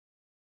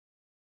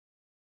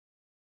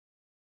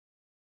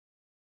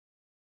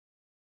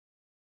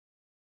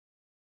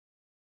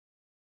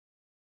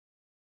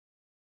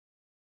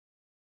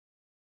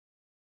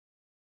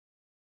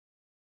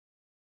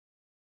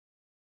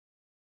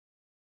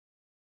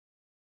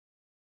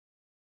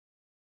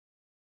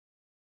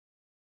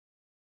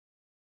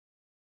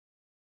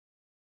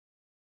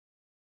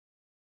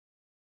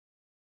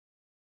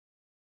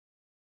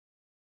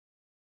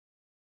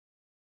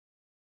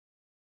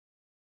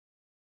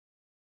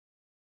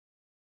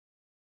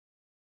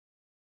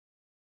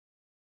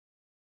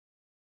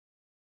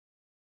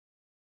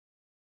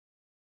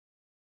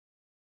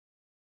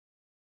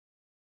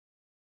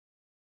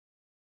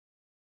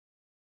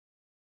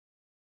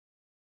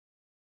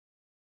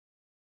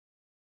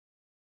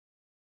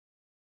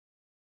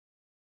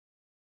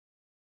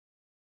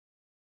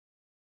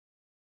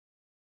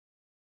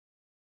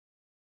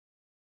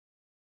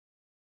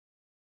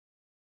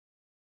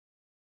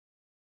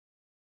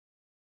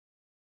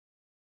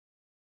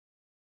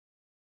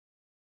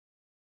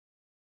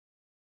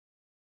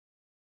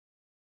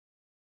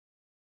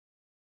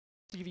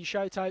 To give you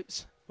shout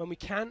outs when we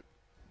can.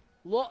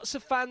 Lots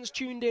of fans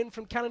tuned in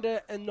from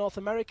Canada and North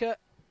America.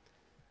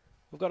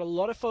 We've got a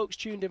lot of folks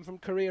tuned in from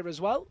Korea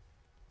as well.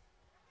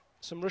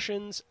 Some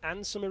Russians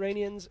and some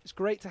Iranians. It's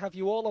great to have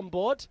you all on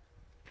board.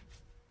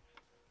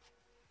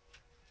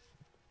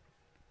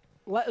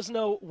 Let us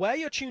know where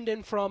you're tuned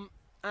in from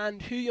and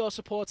who you're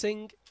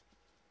supporting.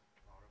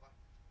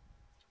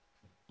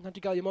 Nadia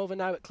Galyamova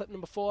now at clip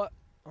number 4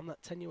 on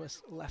that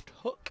tenuous left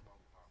hook.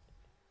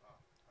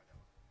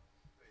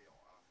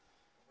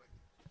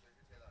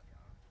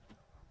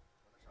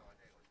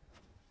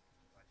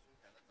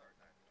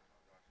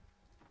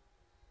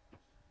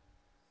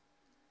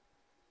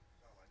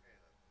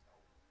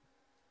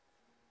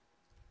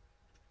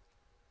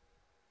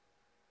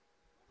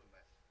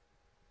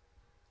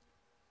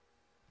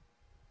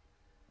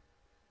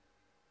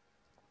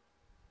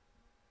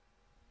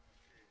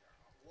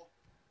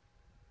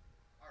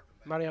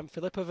 Marianne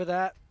Filipova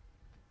there.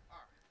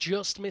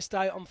 Just missed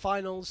out on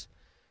finals.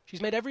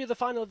 She's made every other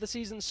final of the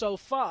season so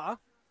far.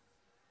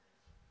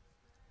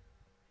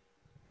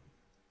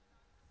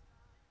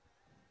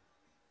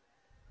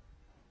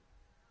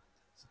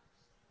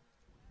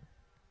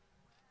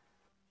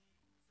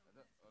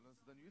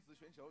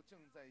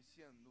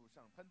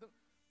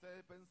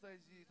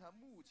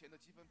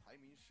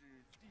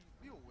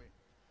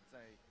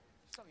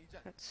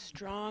 That's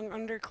strong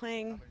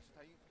undercling.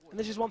 And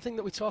this is one thing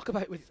that we talk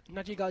about with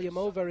Nadia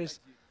Galyamova is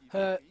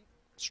her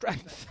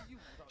strength.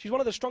 She's one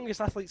of the strongest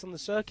athletes on the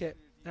circuit.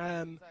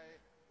 Alexei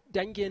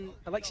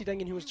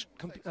Dengin, who was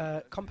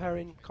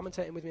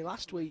commentating with me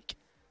last week,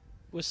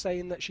 was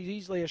saying that she's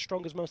easily as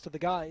strong as most of the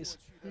guys,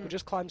 but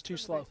just climbs too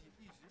slow.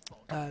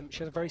 She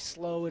has a very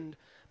slow and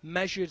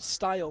measured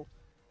style,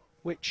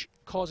 which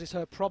causes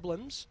her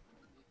problems.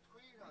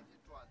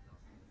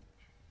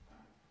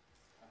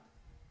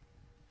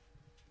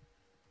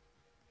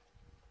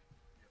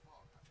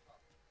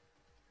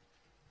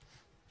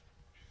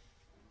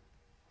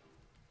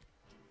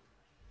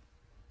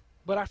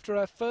 But after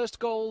her first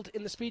gold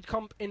in the speed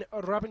comp in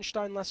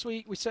Rabenstein last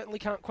week, we certainly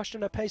can't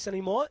question her pace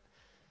anymore.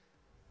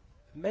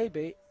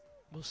 Maybe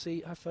we'll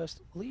see her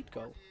first lead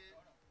goal.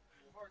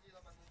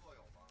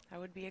 That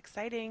would be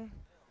exciting.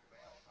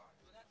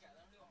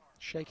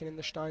 Shaking in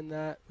the Stein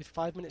there with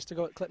 5 minutes to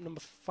go at clip number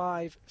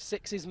 5.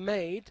 6 is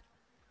made.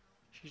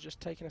 She's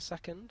just taking a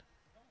second.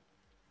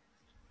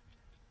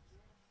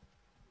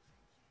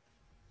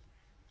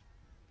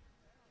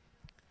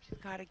 She's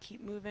got to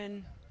keep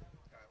moving.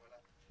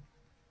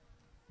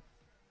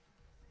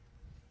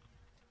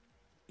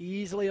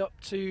 Easily up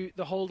to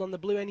the hold on the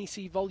blue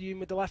NEC volume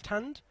with the left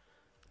hand.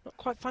 Not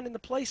quite finding the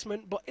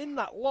placement, but in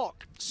that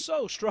lock,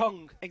 so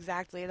strong.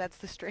 Exactly, that's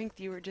the strength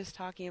you were just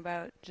talking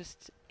about.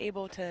 Just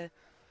able to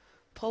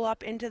pull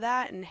up into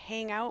that and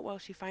hang out while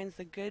she finds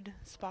the good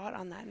spot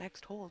on that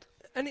next hold.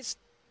 And it's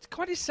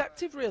quite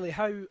deceptive, really,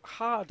 how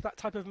hard that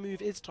type of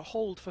move is to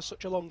hold for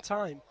such a long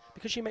time,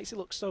 because she makes it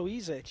look so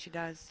easy. She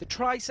does. The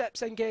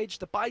triceps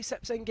engaged, the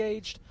biceps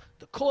engaged,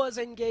 the core's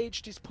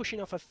engaged, she's pushing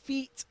off her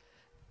feet.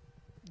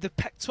 The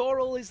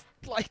pectoral is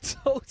like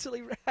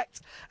totally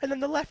wrecked, and then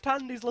the left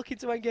hand is looking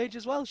to engage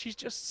as well. She's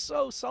just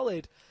so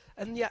solid,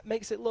 and yet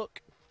makes it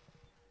look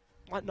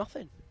like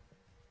nothing.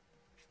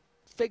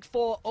 Fig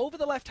 4 over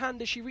the left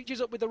hand as she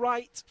reaches up with the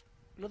right.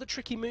 Another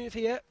tricky move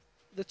here.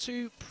 The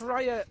two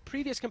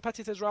previous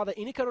competitors,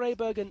 Ineke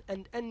Rehbergen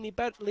and Enni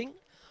Bertling,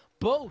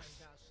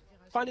 both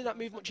finding that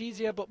move much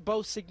easier, but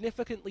both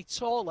significantly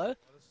taller.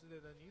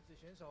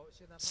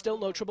 Still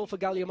no trouble for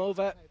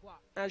Galyamova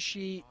as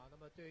she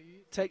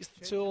takes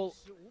the tool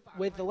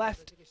with the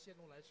left,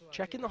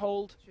 checking the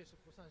hold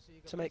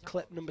to make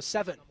clip number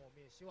 7.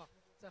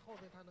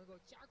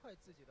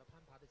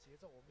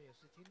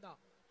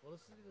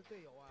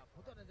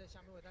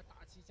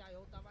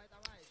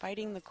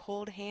 Fighting the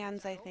cold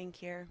hands, I think,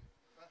 here.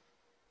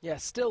 Yeah,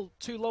 still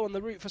too low on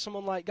the route for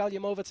someone like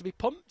Galyamova to be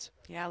pumped.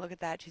 Yeah, look at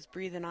that. She's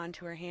breathing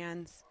onto her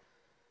hands.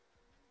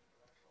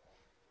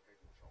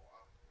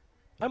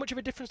 How much of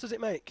a difference does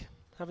it make,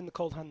 having the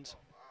cold hands?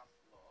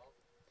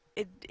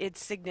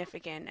 It's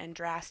significant and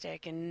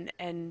drastic,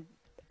 and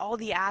all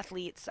the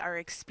athletes are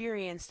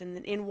experienced,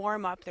 and in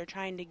warm-up they're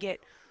trying to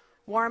get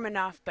warm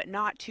enough but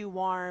not too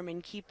warm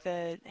and keep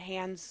the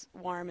hands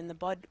warm and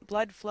the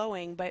blood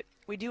flowing, but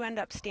we do end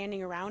up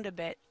standing around a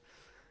bit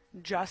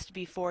just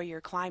before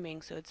you're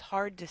climbing, so it's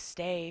hard to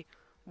stay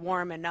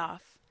warm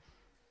enough.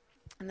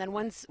 And then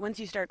once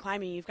you start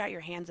climbing, you've got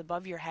your hands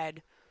above your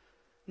head.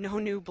 No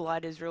new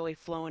blood is really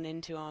flowing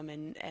into them,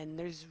 and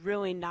there's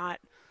really not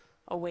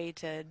a way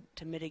to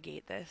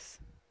mitigate this.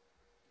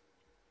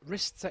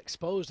 Wrists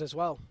exposed as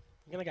well.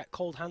 You're going to get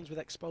cold hands with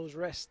exposed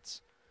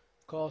wrists.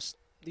 Of course,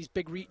 these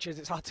big reaches,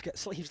 it's hard to get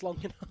sleeves long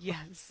enough.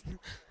 Yes.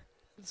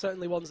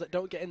 Certainly ones that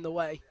don't get in the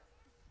way.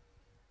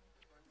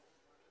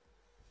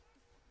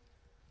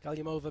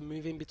 Galyamova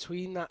moving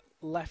between that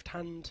left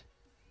hand,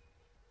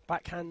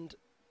 backhand,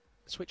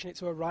 switching it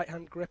to a right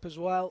hand grip as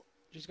well.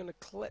 She's going to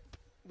clip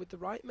with the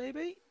right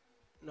maybe?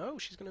 No,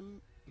 she's going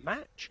to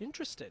match.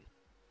 Interesting.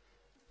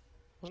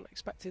 Wasn't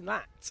expecting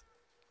that.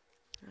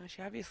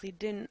 She obviously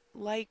didn't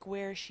like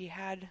where she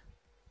had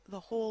the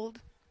hold.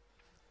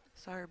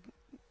 Saw her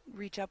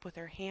reach up with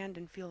her hand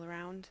and feel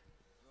around.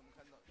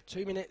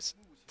 2 minutes,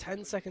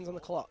 10 seconds on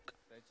the clock.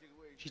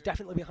 She's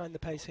definitely behind the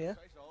pace here.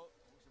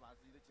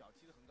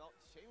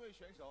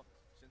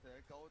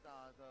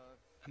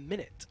 A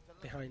minute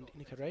behind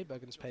Ineke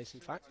Rehbergen's pace, in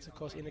fact. Of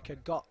course,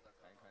 Ineke got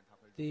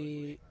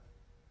the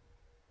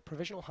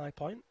provisional high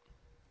point.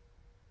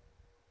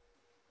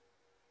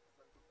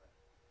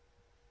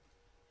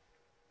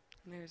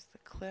 And there's the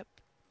clip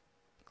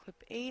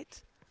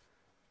 8.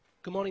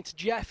 Good morning to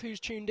Jeff, who's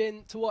tuned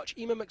in to watch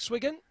Ema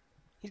McSwiggan.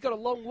 He's got a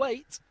long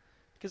wait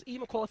because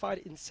Ema qualified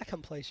in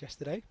second place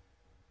yesterday,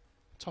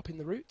 topping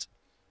the route.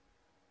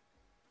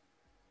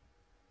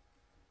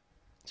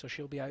 So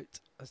she'll be out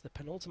as the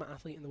penultimate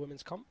athlete in the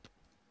women's comp.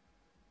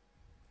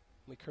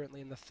 We're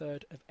currently in the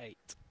 3rd of 8.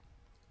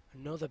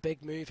 Another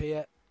big move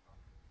here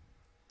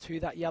to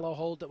that yellow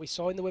hold that we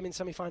saw in the women's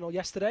semi-final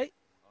yesterday.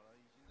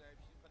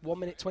 1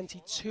 minute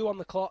 22 on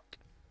the clock.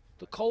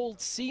 The cold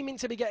seeming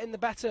to be getting the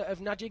better of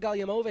Nadia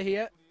Galyamova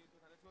here.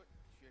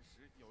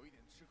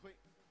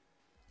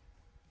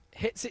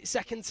 Hits it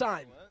second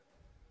time.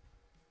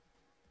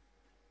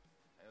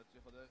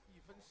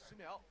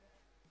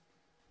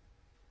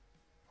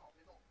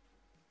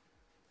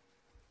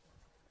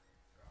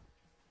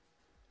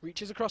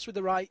 Reaches across with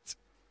the right.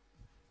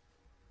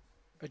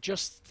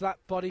 Adjusts that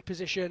body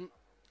position.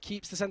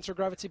 Keeps the center of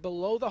gravity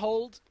below the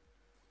hold.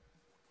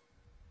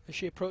 as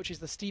she approaches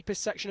the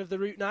steepest section of the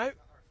route now.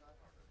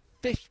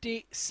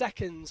 50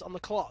 seconds on the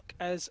clock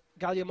as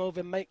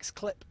Galyamova makes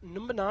clip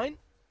number 9.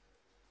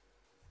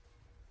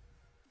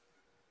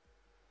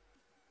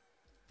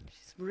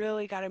 She's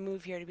really got to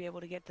move here to be able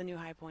to get the new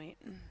high point.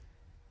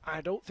 I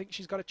don't think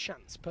she's got a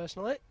chance,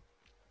 personally.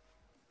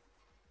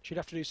 She'd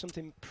have to do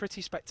something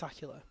pretty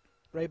spectacular.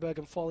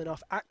 Raybergen falling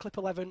off at clip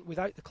 11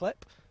 without the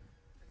clip.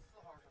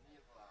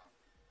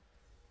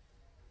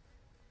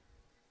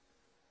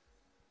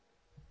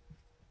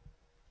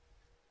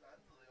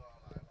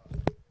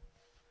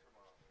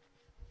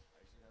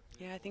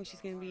 Yeah, I think she's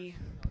going to be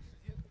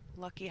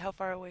lucky. How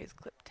far away is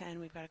clip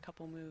 10? We've got a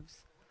couple moves.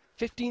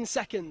 15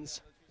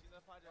 seconds.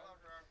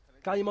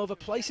 Galyamova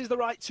places the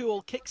right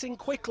tool, kicks in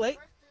quickly,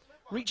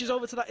 reaches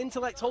over to that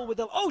intellect hold with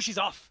the... Oh, she's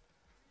off!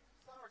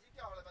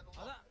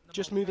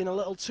 Just moving a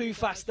little too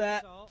fast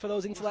there for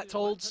those intellect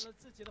holds.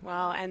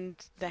 Well, and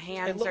the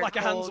hands it looked are like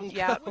cold. A hands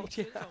yeah.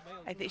 yeah.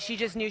 I think she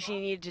just knew she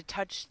needed to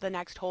touch the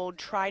next hold,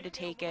 try to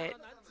take it.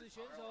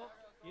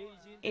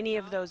 Any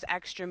of those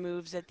extra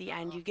moves at the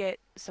end, you get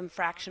some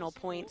fractional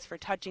points for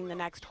touching the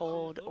next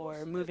hold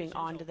or moving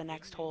on to the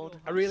next hold.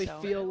 I really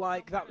feel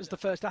like that was the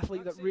first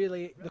athlete that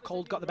really, the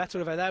cold got the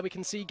better of her there. We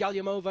can see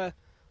Galyamova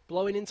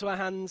blowing into her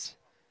hands.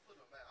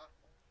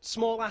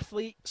 Small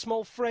athlete,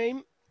 small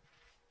frame,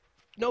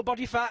 no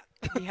body fat.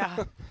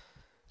 Yeah.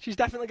 She's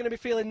definitely going to be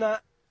feeling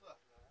that.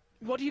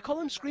 What do you call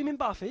them? Screaming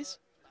barfies?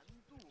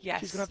 Yes.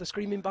 She's going to have the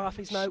screaming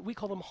barfies now. We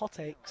call them hot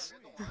aches.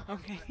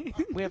 Okay.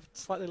 We have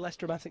slightly less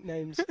dramatic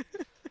names.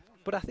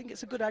 But I think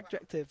it's a good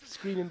adjective,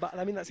 screaming barfies.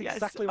 I mean, that's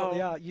exactly what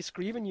they are. You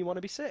scream and you want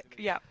to be sick.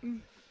 Yeah.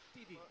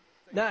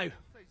 Now,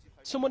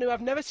 someone who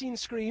I've never seen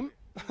scream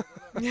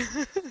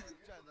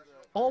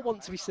or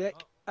want to be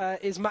sick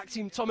is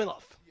Maxim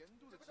Tomilov.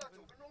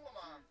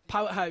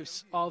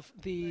 Powerhouse of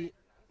the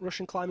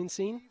Russian climbing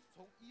scene.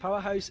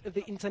 Powerhouse of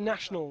the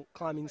international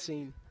climbing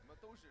scene.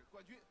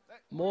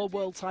 More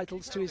world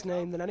titles to his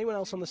name than anyone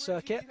else on the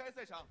circuit.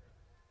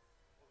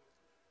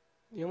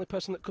 The only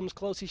person that comes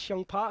close is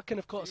Xiong Park, and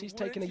of course he's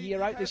taken a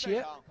year out this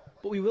year.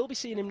 But we will be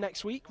seeing him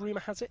next week,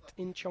 rumour has it,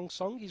 in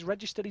Cheongsong. He's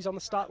registered, he's on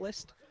the start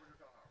list.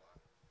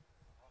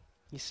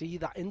 You see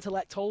that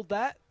intellect hold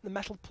there, the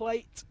metal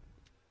plate.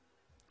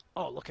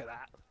 Oh, look at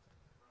that.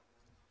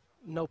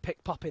 No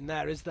pick pop in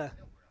there, is there?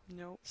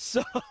 Nope.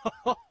 So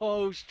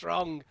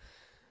strong.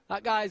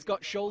 That guy's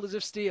got shoulders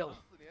of steel.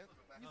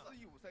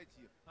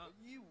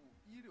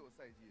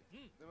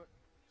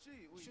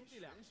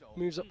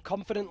 Moves up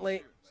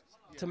confidently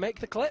to make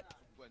the clip.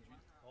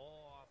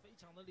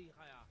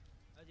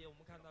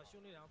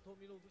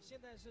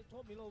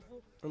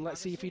 And let's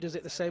see if he does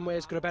it the same way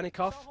as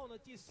Grebennikov.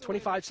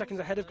 25 seconds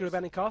ahead of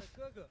Grebennikov.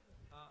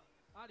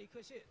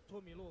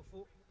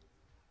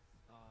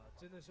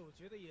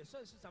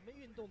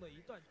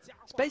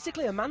 It's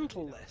basically a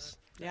mantle, this.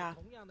 Yeah.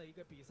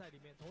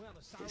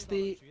 It's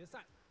the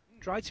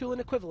dry tooling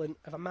equivalent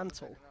of a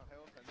mantle.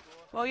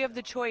 Well, you have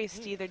the choice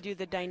to either do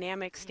the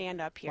dynamic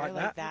stand-up here,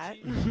 like that.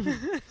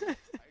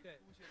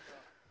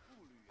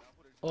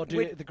 Or do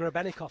it the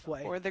Grebennikov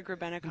way. Or the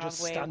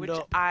Grebennikov way, stand which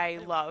up. I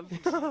loved.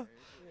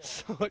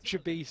 Such a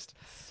beast.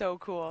 So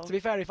cool. To be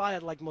fair, if I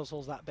had leg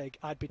muscles that big,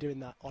 I'd be doing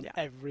that on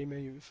every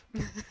move.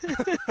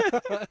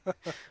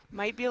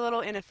 Might be a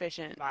little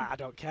inefficient. I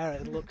don't care,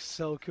 it looks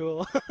so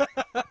cool.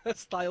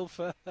 Style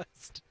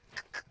first.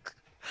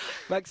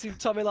 Maxim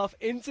Tomilov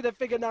into the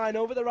figure 9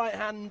 over the right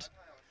hand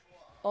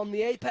on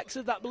the apex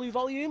of that blue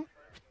volume.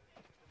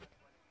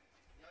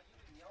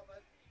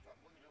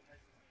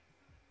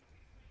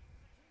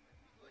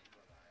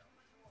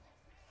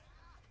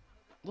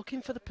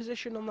 Looking for the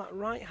position on that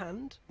right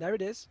hand. There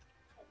it is.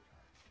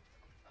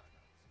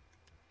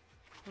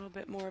 A little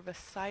bit more of a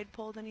side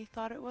pull than he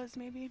thought it was,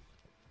 maybe.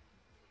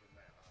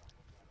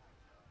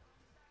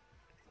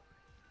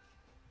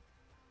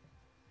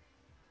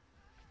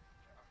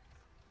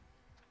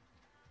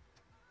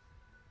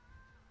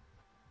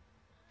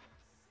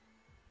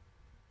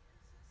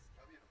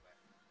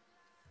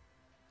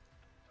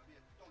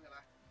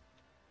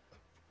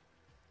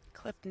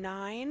 Clip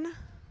 9,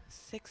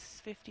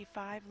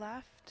 6:55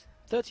 left.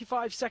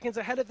 35 seconds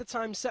ahead of the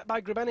time set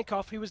by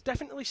Grebennikov, who was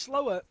definitely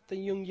slower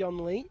than Jung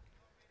Yeon Lee.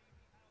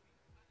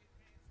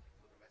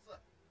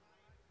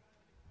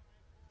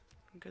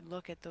 Good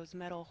look at those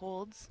metal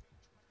holds.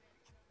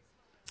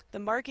 The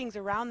markings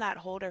around that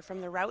hold are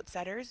from the route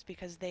setters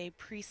because they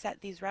preset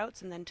these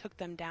routes and then took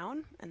them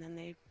down, and then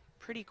they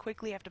pretty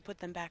quickly have to put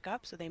them back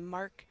up, so they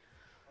mark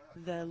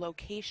the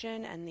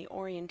location and the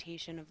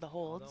orientation of the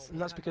holds.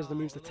 And that's because the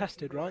moves are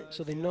tested, right?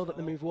 So they know that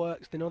the move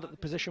works, they know that the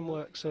position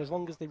works, so as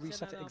long as they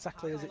reset it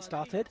exactly as it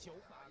started,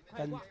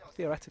 then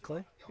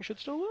theoretically it should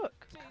still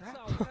work.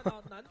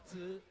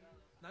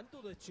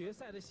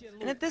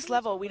 And at this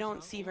level, we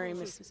don't see very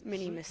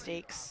many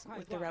mistakes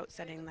with the route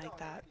setting like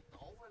that.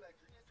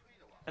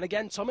 And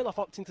again, Tomilov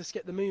opting to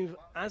skip the move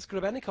as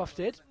Grebennikov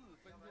did.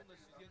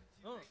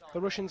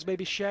 The Russians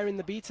maybe sharing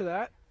the beat of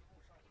that.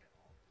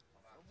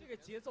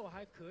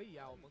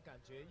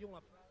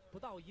 不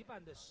到一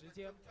半的时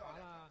间，爬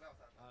了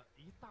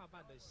一大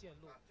半的线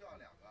路。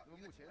那么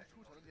目前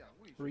出场的两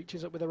位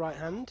Reaches up with the right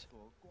hand.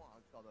 所挂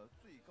到的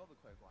最高的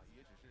快挂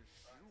也只是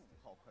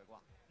15号快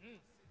挂。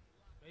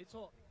没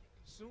错。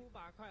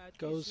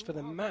 Goes for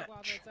the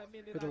match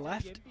with the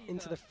left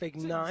into the fig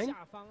 9.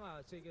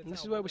 And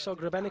this is where we saw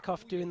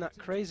Grebennikov doing that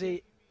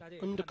crazy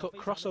undercut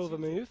crossover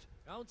move.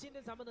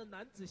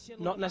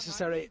 Not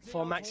necessary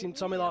for Maxim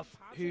Tomilov,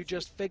 who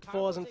just fig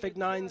 4s and fig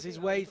 9s his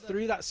way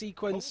through that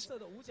sequence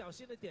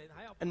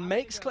and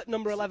makes clip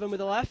number 11 with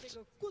the left.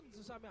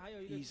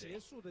 Easy.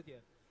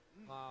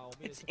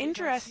 It's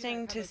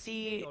interesting to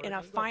see in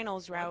a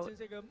finals route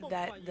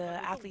that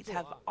the athletes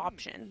have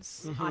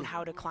options on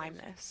how to climb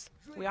this.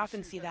 We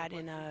often see that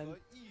in a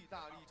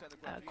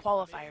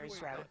qualifiers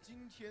route.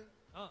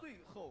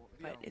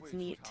 But it's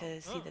neat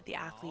to see that the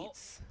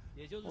athletes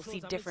will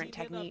see different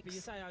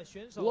techniques.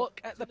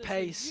 Look at the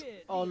pace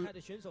on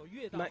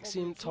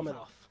Maxim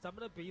Tomilov.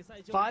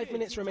 5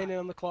 minutes remaining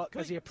on the clock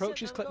as he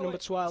approaches clip number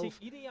 12.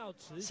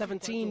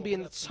 17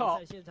 being the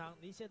top.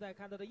 您现在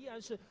看到的依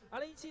然是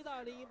2017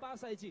到2018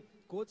赛季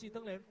国际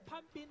登联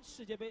攀冰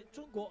世界杯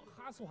中国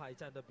哈苏海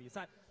站的比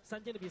赛。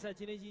3天的比赛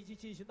今天已经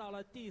进行到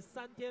了第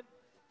3天。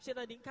现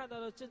在您看到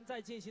的正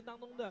在进行当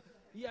中的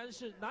依然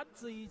是男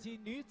子以及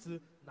女子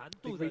难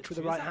度的 Big reach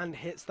with the right hand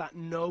hits that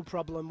no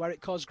problem where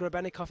it caused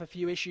Grebennikov a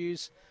few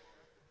issues.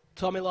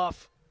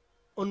 Tomilov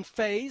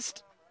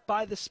unfazed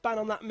by the span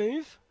on that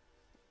move.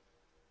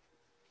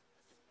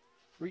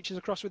 Reaches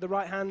across with the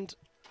right hand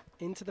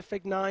into the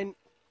fig 9.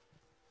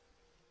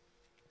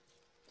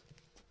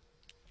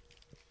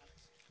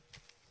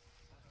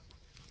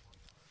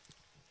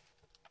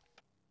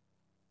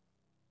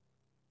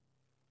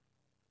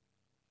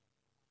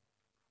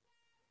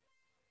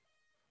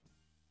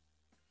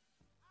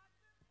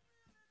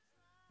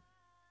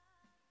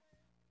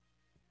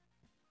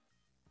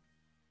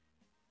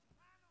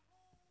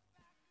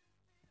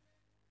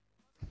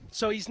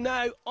 So he's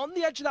now on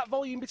the edge of that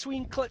volume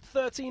between clip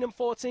 13 and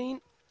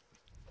 14.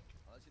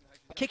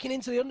 Kicking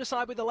into the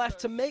underside with the left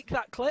to make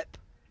that clip.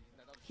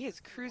 He is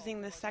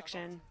cruising this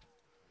section.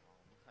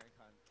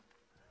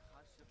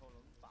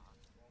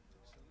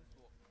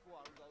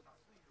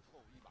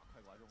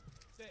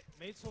 对，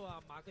没错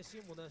啊，马克西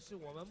姆呢是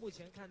我们目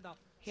前看到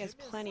He has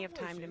plenty of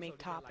time to make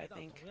top, I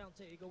think,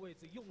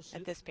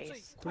 at this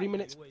pace. 3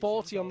 minutes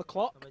 40 on the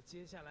clock. 那么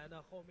接下来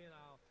呢，后面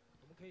啊，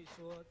我们可以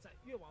说在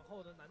越往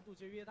后的难度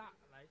就越大，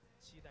来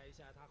期待一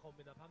下他后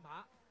面的攀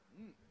爬。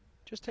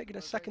Just taking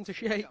a second to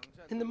shake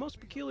in the most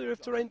peculiar of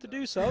terrain to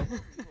do so.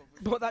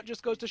 But that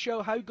just goes to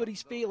show how good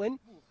he's feeling.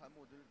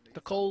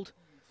 The cold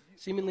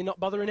seemingly not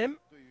bothering him.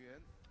 队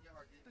员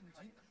邓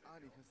金、阿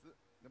里克斯，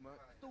那么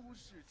都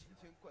是今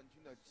天冠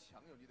军的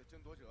强有力的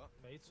争夺者。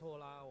没错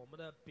啦，我们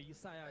的比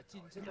赛啊，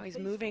竞争 Now he's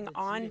moving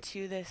on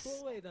to this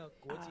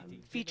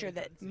feature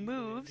that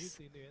moves.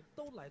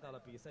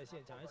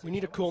 We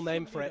need a cool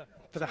name for it,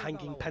 for the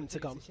hanging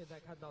pentagon.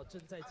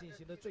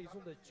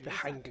 The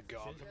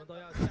Hangagon.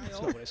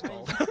 That's not what it's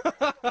called.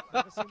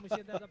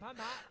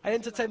 I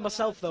entertain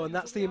myself though, and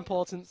that's the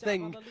important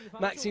thing.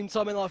 Maxim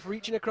Tomilov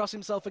reaching across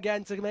himself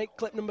again to make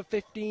clip number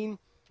 15.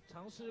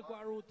 尝试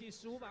挂入第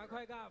15把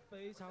快杠，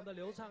非常的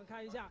流畅。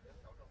看一下，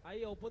还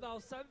有不到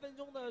3分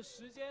钟的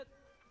时间。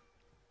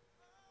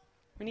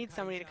 We need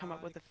somebody to come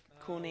up with a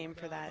cool name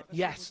for that.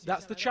 Yes,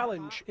 that's the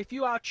challenge. If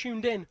you are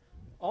tuned in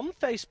on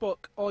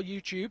Facebook or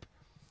YouTube,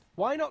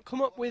 why not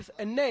come up with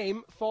a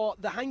name for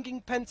the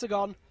hanging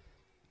pentagon?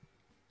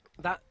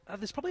 That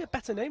there's probably a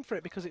better name for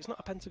it because it's not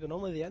a pentagon,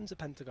 only the end's a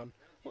pentagon.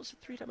 What's a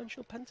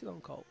three-dimensional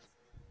pentagon called?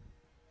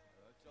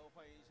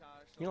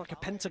 You know, like a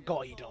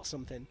pentagoid or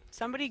something.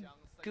 Somebody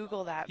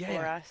Google that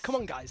for us. Come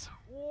on, guys.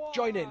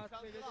 Join in.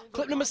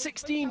 Clip number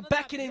 16,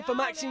 beckoning for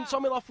Maxim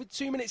Tomilov with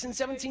 2 minutes and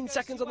 17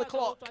 seconds on the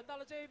clock.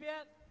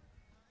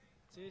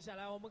 接下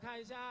来我们看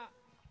一下，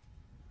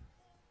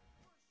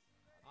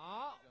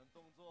好，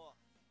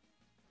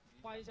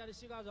换一下的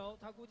膝盖轴，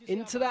他估计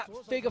into that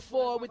figure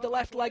 4 with the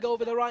left leg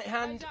over the right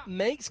hand,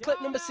 makes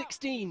clip number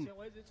 16.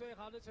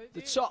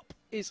 The top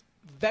is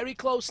very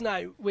close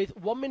now with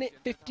 1 minute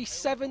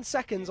 57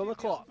 seconds on the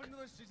clock.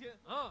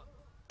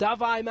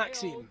 Davai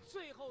Maxim.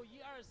 最后1、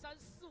2、3、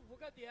4、5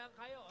个点，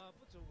还有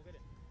不止5个点，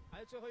还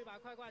有最后一把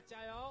快快，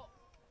加油，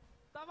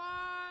大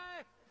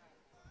白！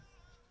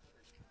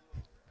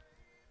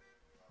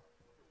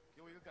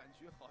给我一个感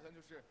觉，好像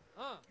就是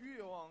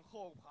越往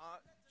后爬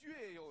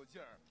越有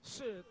劲儿。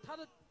是他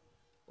的，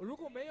如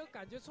果没有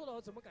感觉错的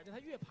话，怎么感觉他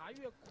越爬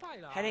越快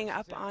了？Heading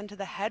up onto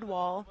the head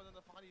wall.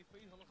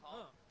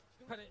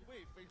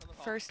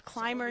 First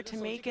climber to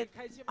make it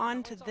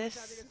onto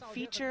this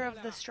feature of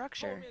the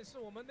structure. 后面是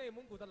我们内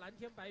蒙古的蓝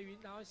天白云，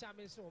然后下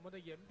面是我们的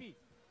岩壁。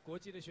国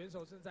际的选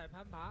手正在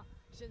攀爬，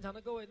现场的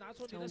各位拿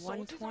出你的手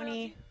机照相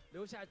机，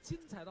留下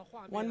精彩的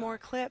画面。One more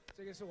clip.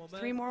 这个是我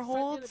们 3 more 3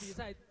天的 holds. 比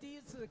赛第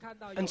一次看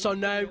到。 And so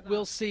now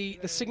we'll see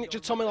the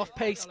signature Tomilov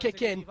pace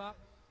kick in.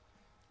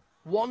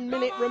 1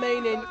 minute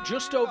remaining,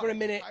 just over a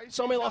minute.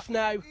 Tomilov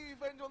now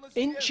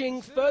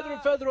inching further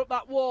and further up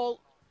that wall.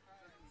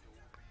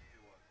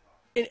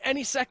 in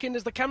any second.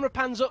 As the camera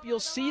pans up, you'll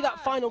see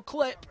that final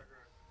clip.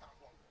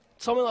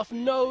 Tomilov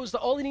knows that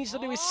all he needs to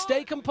do is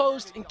stay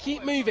composed and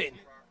keep moving.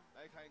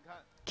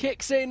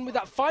 Kicks in with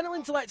that final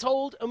intellect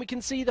hold, and we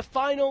can see the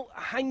final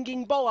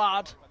hanging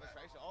bollard.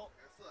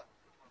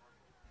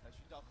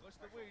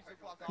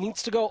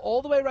 Needs to go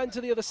all the way around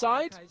to the other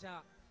side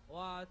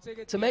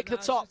to make the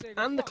top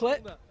and the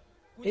clip.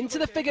 Into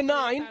the figure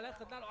 9.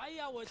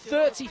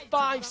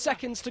 35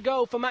 seconds to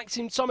go for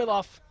Maxim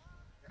Tomilov.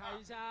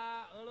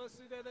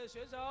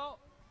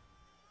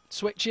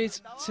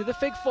 Switches to the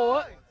fig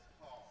 4.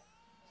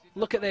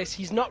 Look at this.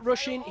 He's not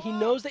rushing. He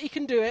knows that he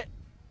can do it.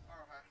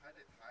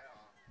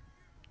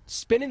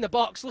 Spinning the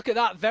box. Look at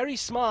that. Very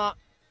smart.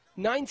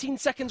 19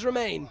 seconds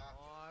remain.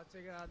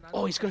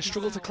 Oh, he's going to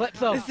struggle to clip,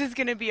 though. This is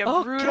going to be a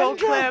brutal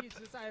clip.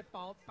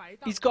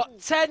 He's got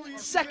 10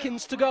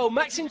 seconds to go.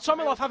 Maxim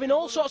Tomilov having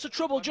all sorts of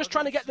trouble just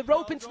trying to get the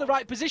rope into the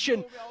right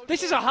position.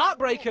 This is a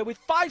heartbreaker with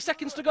 5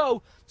 seconds to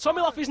go.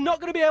 Tomilov is not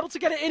going to be able to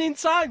get it in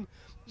time.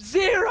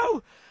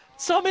 0!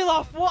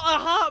 Tomilov, what a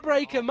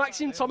heartbreaker.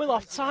 Maxim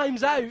Tomilov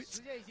times out.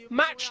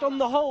 Matched on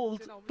the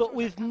hold, but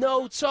with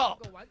no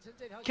top.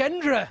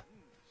 Kendra.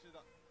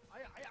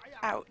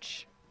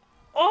 Ouch.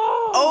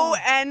 Oh! Oh,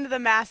 and the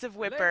massive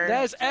whipper.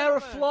 There's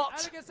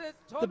Aeroflot,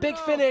 the big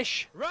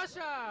finish.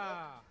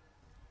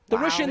 The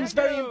Russians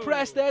very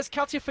impressed. There's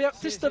Katya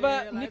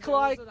Feoktistova,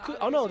 Nikolai...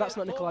 Oh no, that's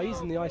not Nikolai, he's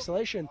in the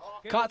isolation.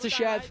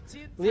 Kartashev,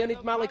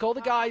 Leonid Malik, all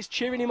the guys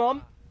cheering him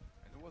on.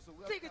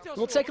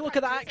 We'll take a look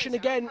at that action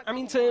again. I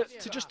mean, to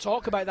just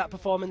talk about that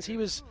performance, he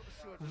was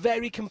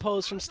very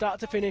composed from start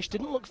to finish,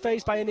 didn't look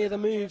fazed by any of the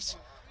moves.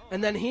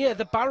 And then here,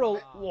 the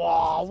barrel,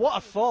 wow, what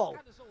a fall.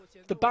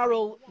 The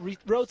barrel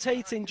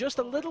rotating just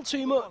a little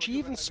too much. He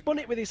even spun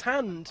it with his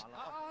hand.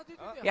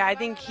 Yeah, I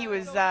think he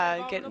was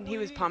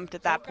pumped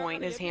at that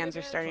point. His hands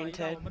are starting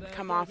to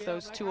come off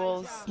those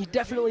tools. He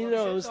definitely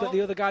knows that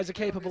the other guys are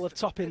capable of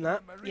topping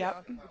that.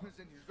 Yep.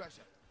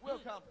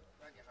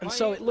 And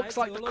so it looks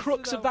like the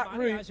crux of that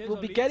route will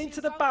be getting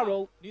to the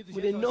barrel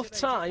with enough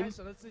time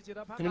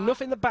and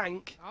enough in the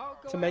bank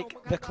to make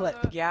the clip.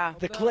 Yeah.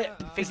 The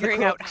clip.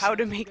 Figuring out how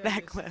to make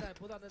that clip.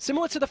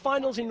 Similar to the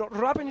finals in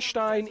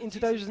Rabenstein in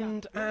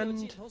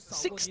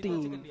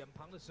 2016.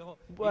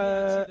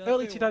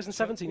 Early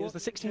 2017, it was the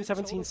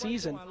 16-17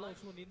 season,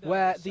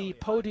 where the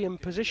podium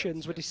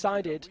positions were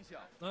decided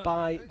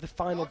by the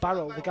final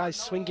barrel, the guys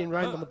swinging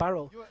round on the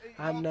barrel.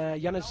 And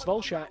Janusz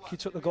Volchak, who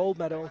took the gold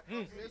medal,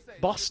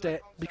 bossed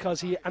it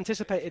because he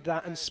anticipated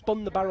that and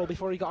spun the barrel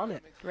before he got on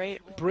it. Right.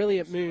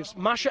 Brilliant moves.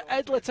 Masha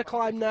Edler to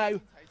climb now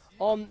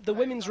on the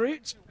women's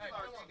route.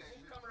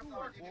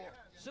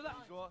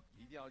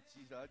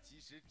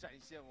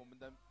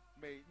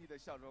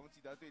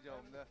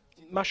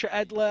 Masha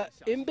Edler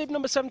in bib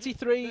number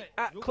 73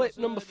 at clip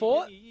number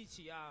 4.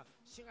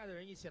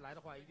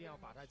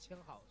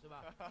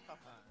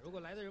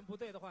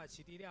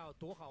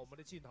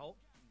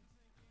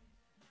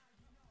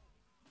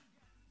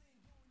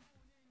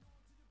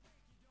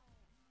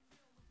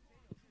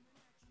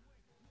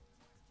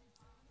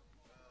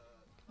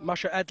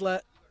 Masha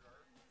Edler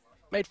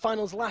made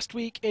finals last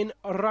week in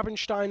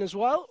Rabenstein as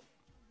well.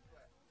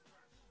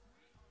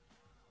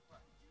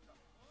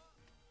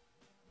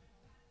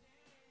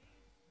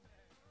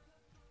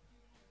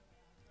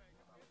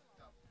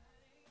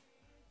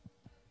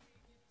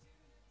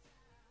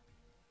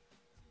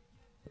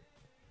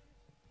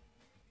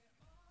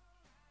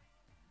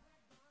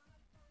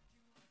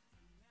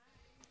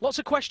 Lots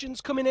of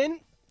questions coming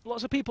in,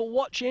 lots of people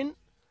watching.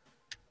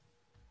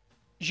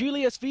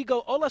 Julius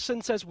Vigo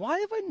Olason says, why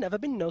have I never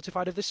been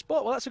notified of this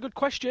sport? Well, that's a good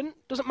question.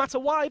 Doesn't matter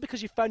why,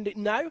 because you found it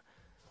now.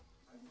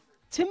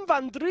 Tim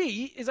Van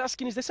Drie is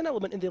asking, is this an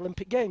element in the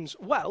Olympic Games?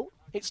 Well,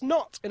 it's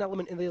not an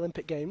element in the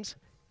Olympic Games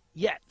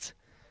yet.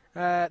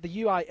 The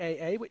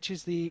UIAA, which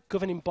is the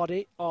governing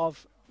body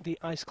of the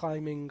Ice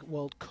Climbing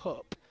World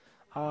Cup,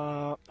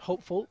 are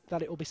hopeful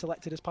that it will be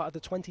selected as part of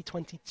the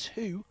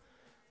 2022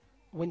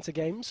 Winter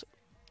Games.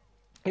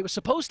 It was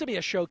supposed to be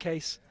a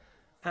showcase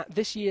at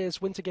this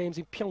year's Winter Games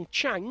in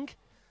Pyeongchang,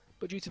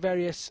 but due to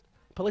various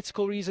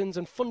political reasons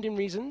and funding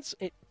reasons,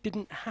 it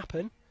didn't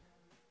happen.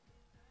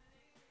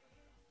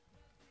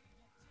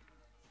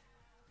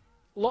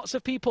 Lots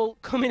of people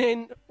coming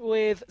in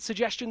with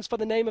suggestions for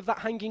the name of that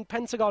hanging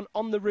pentagon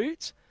on the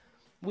route.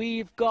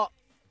 We've got,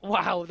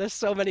 wow, there's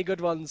so many good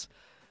ones.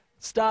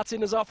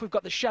 Starting us off, we've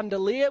got the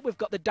chandelier, we've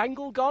got the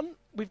danglegon,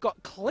 we've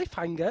got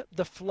cliffhanger,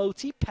 the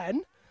floaty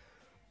pen,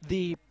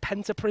 the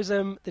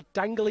pentaprism, the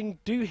dangling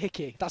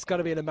doohickey. That's got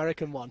to be an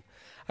American one.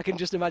 I can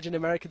just imagine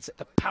Americans say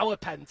the power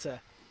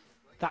penta.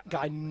 That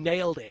guy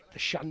nailed it. The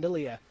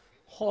chandelier.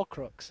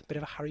 Horcrux. Bit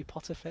of a Harry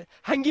Potter fit.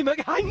 Hangy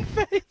McHang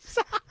face.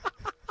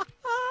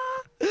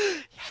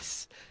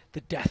 Yes.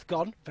 The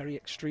deathgon. Very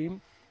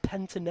extreme.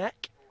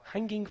 Pentaneck.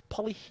 Hanging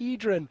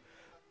polyhedron.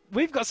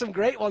 We've got some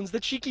great ones. The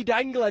cheeky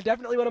dangler.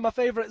 Definitely one of my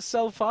favourites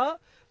so far.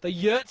 The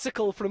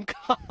yurtsicle from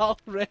Carl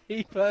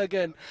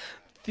Raybergen.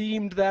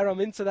 Themed there,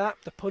 I'm into that.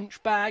 The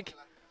punch bag.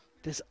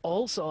 There's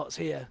all sorts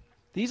here.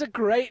 These are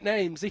great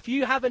names. If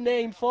you have a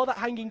name for that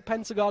hanging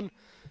pentagon,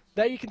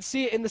 There you can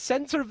see it in the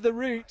center of the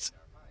route.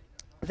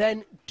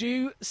 Then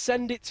do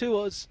send it to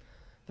us.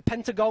 The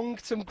Pentagon,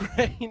 some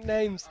great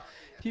names.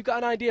 If you've got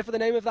an idea for the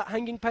name of that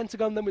hanging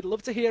pentagon, then we'd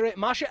love to hear it.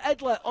 Marcia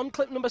Edler on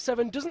clip number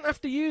 7 doesn't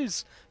have to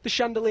use the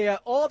chandelier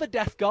or the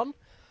death gun.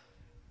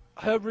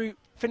 Her route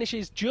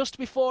finishes just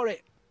before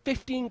it.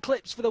 15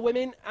 clips for the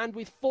women, and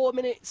with 4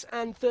 minutes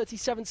and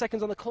 37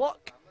 seconds on the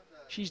clock,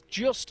 she's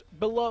just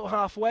below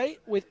halfway,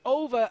 with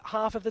over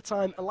half of the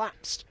time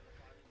elapsed.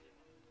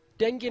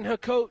 Dengin, her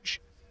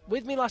coach,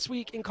 with me last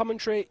week in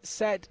commentary,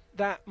 said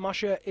that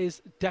Masha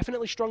is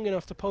definitely strong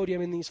enough to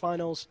podium in these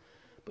finals,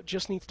 but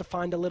just needs to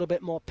find a little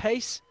bit more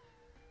pace.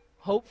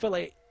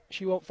 Hopefully,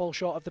 she won't fall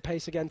short of the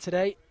pace again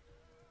today.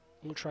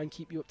 We'll try and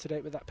keep you up to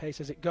date with that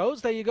pace as it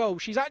goes. There you go.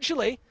 She's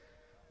actually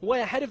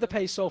way ahead of the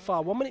pace so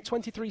far. 1 minute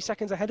 23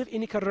 seconds ahead of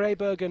Ineke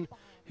Rehbergen,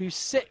 who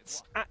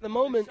sits at the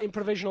moment in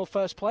provisional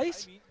first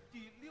place.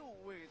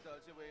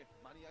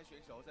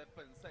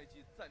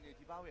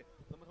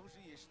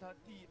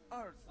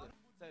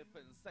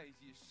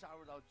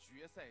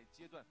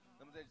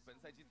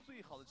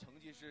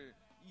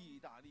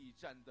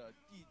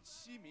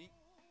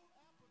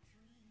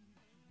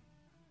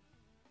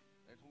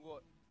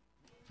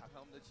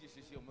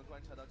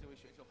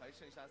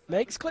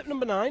 Makes clip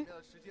number 9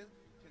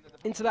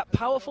 into that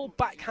powerful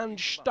backhand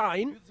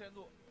Stein.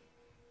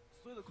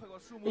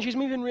 And she's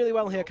moving really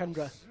well here,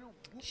 Kendra.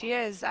 She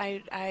is.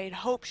 I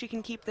hope she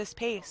can keep this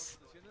pace.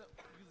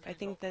 I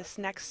think this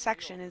next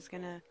section is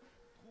going to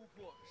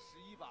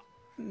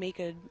make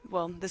a,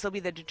 well, this will be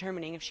the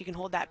determining if she can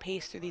hold that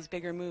pace through these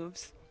bigger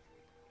moves.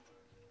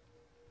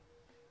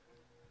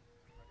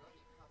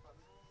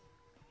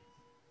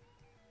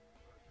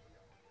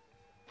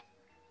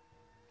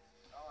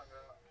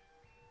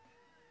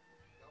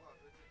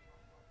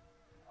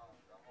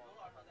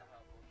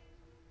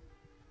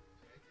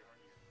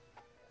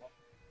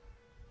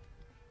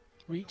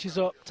 Reaches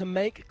up to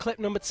make clip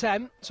number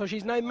 10. So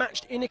she's now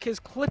matched Ineke's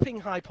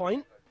clipping high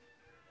point.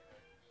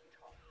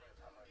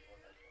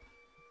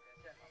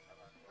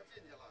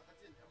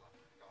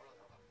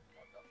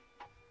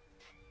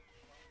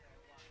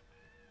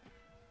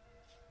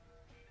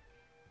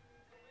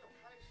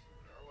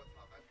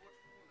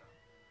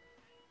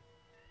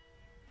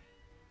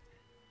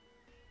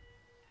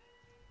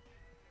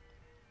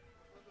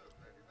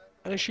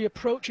 And as she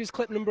approaches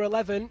clip number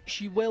 11,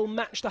 she will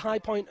match the high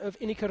point of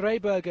Ineke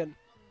Rehbergen.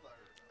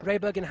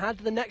 Rehbergen had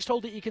the next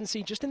hold that you can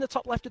see just in the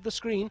top left of the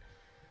screen,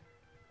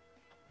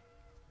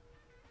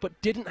 but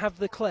didn't have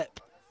the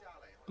clip.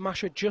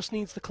 Masha just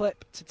needs the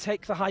clip to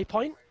take the high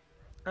point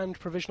and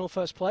provisional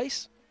first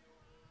place.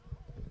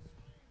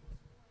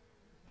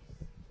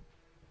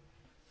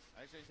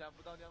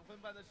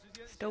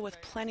 Still with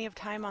plenty of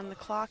time on the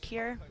clock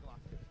here.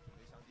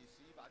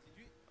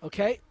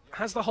 Okay,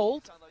 has the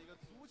hold.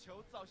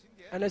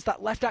 And as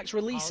that left axe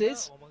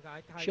releases,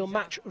 she'll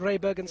match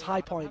Rehbergen's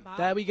high point.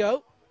 There we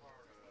go.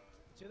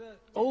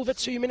 Over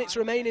 2 minutes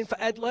remaining for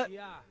Edler,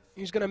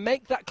 who's going to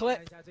make that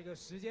clip.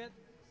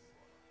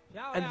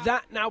 And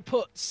that now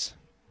puts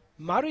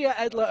Maria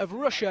Edler of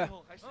Russia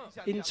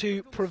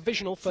into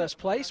provisional first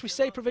place. We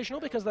say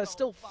provisional because there's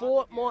still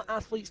 4 more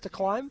athletes to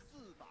climb.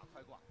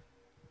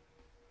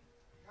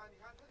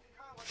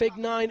 Fig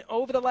 9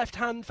 over the left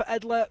hand for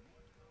Edler.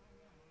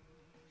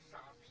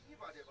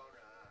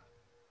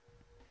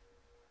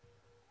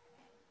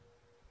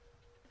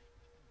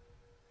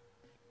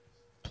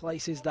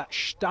 Places that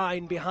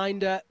Stein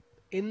behind her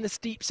in the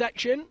steep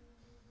section.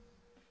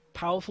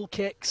 Powerful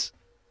kicks,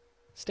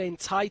 staying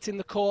tight in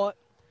the court.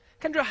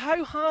 Kendra,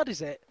 how hard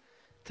is it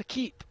to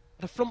keep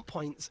the front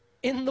points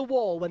in the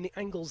wall when the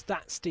angle's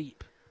that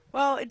steep?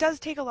 Well, it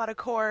does take a lot of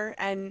core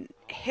and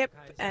hip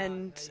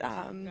and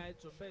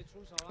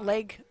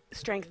leg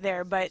strength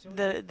there, but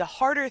the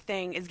harder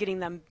thing is getting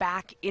them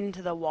back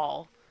into the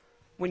wall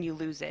when you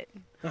lose it.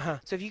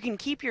 So if you can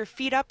keep your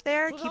feet up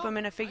there, keep them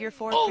in a figure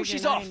 4, oh, figure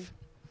she's 9. off.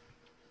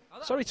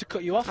 Sorry to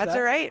cut you off. That's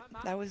there. all right.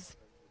 That was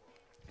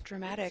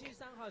dramatic.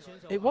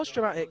 It was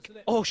dramatic.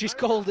 Oh, she's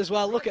cold as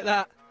well. Look at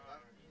that.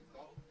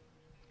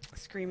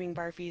 Screaming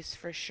barfies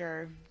for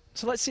sure.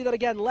 So let's see that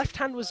again. Left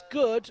hand was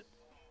good.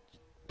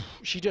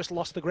 She just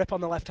lost the grip on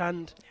the left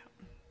hand.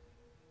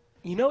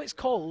 You know it's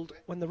cold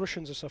when the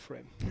Russians are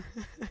suffering.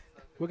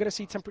 We're going to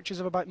see temperatures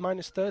of about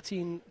 -30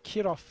 in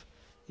Kirov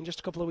in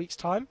just a couple of weeks'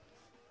 time.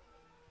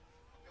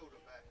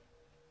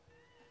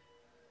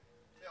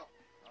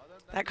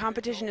 That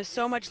competition is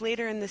so much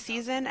later in the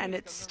season, and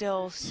it's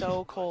still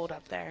so cold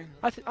up there.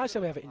 I say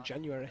we have it in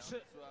January.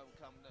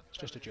 It's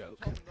just a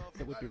joke.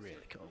 It would be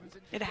really cold.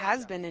 It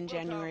has been in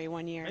January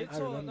one year. I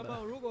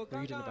remember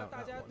reading about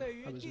that one.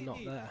 I was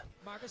not there.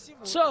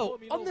 So,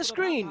 on the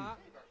screen,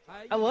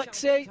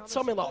 Alexei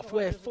Tomilov.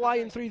 We're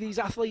flying through these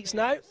athletes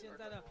now.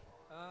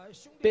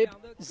 Bib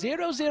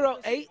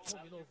 008,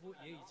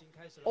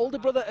 older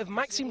brother of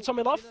Maxim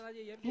Tomilov.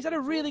 He's had a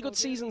really good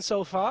season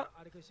so far.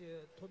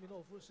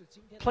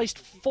 Placed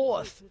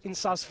 4th in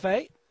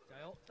Sazfe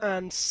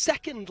and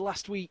 2nd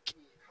last week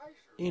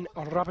in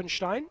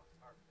Rabenstein.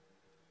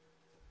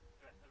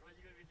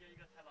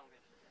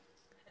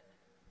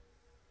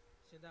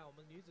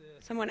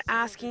 Someone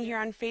asking here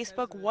on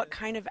Facebook, what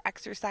kind of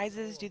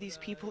exercises do these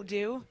people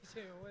do?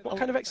 What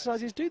kind of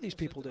exercises do these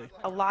people do?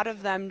 A lot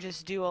of them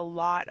just do a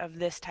lot of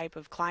this type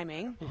of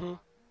climbing.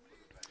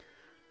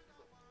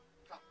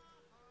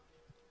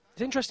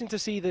 It's interesting to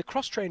see the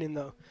cross-training,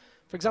 though.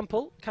 For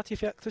example, Katya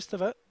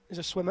Fiat-Kristeva is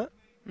a swimmer.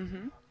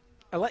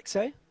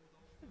 Alexei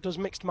does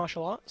mixed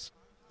martial arts.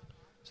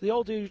 So they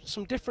all do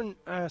some different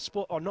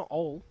sport, or not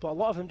all, but a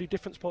lot of them do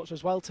different sports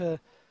as well to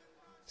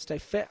stay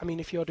fit. I mean,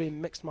 if you're doing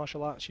mixed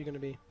martial arts, you're going to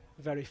be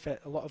very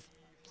fit. A lot of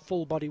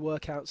full body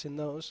workouts in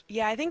those.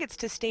 Yeah, I think it's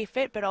to stay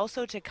fit, but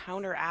also to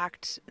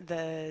counteract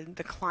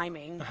the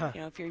climbing.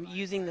 You know, if you're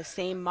using the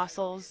same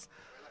muscles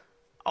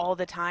all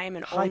the time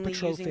and only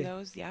using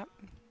those, yeah.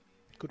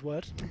 Good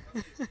word.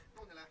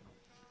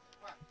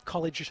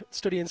 College,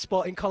 studying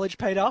sport in college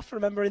paid off,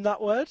 remembering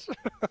that word.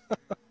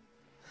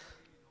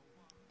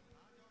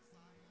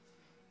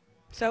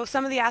 So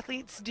some of the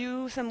athletes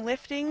do some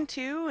lifting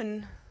too,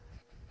 and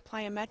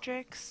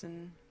plyometrics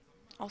and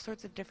all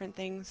sorts of different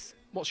things.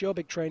 What's your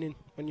big training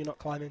when you're not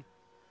climbing?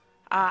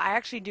 I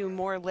actually do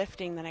more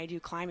lifting than I do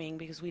climbing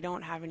because we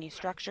don't have any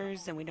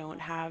structures and we don't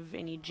have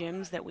any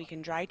gyms that we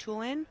can dry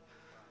tool in.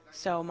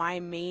 So my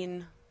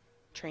main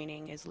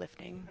training is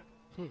lifting.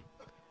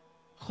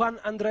 Juan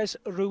Andres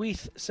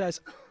Ruiz says,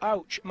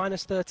 ouch,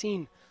 minus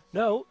 13.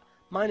 No,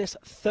 minus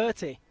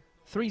 30.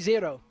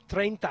 30.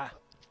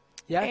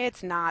 Yeah?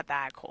 It's not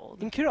that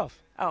cold. In Kirov?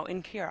 Oh,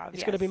 in Kirov,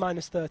 It's going to be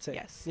minus 30.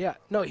 Yes. Yeah.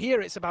 No,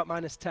 here it's about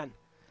minus 10.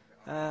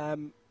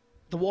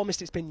 The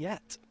warmest it's been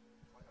yet.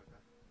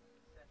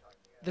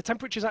 The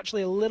temperature's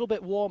actually a little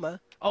bit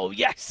warmer. Oh,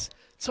 yes!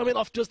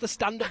 Tomilov does the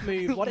stand-up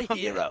move. What a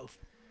hero.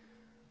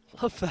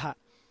 Love that.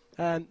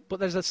 But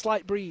there's a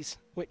slight breeze,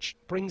 which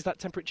brings that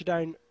temperature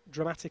down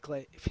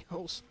dramatically. It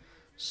feels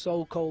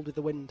so cold with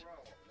the wind.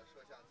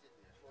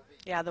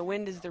 Yeah, the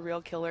wind is the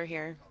real killer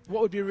here.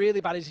 What would be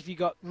really bad is if you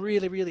got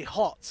really, really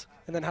hot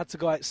and then had to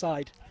go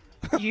outside.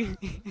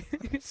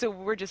 So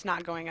we're just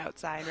not going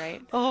outside,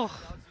 right? Oh,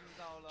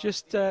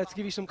 just to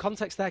give you some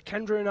context there,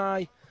 Kendra and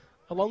I,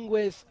 along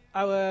with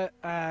our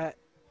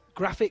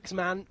graphics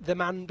man, the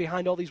man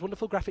behind all these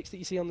wonderful graphics that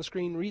you see on the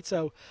screen,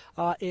 Rito,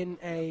 are in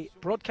a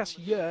broadcast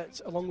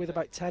yurt along with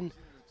about 10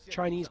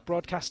 Chinese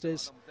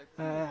broadcasters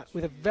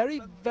with a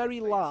very, very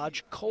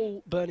large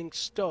coal-burning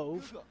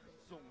stove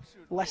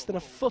less than a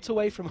foot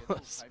away from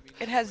us.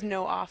 It has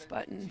no off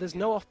button. There's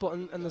no off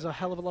button and there's a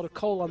hell of a lot of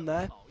coal on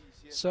there.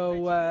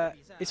 So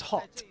it's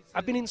hot.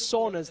 I've been in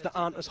saunas that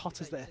aren't as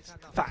hot as this.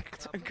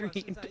 Fact.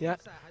 Agreed. Yeah.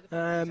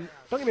 Don't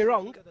get me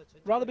wrong.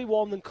 Rather be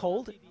warm than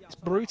cold. It's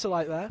brutal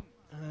out there.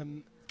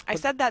 I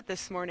said that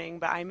this morning,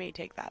 but I may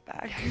take that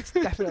back. It's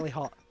definitely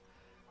hot.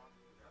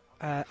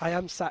 I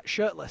am sat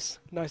shirtless.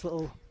 Nice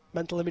little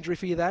mental imagery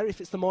for you there. If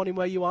it's the morning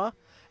where you are,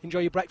 enjoy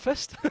your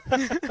breakfast.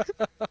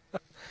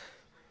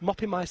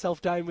 Mopping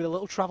myself down with a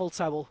little travel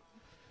towel.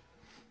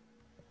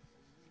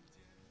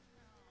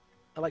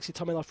 Alexei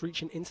Tomilov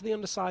reaching into the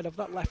underside of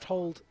that left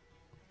hold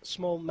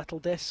small metal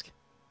disc.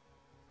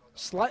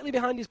 Slightly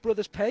behind his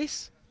brother's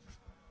pace.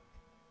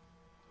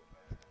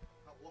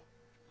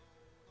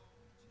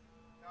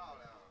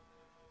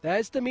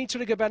 There's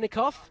Dmitry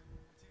Gabennikov.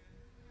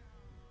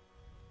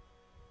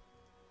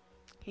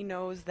 He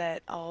knows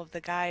that all of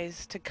the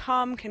guys to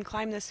come can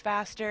climb this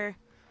faster.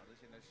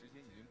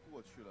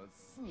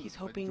 He's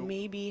hoping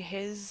maybe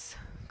his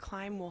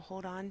climb will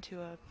hold on to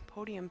a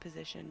podium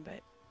position, but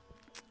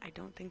I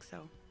don't think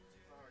so.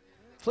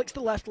 Flicks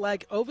the left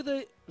leg over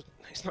the...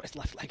 It's not his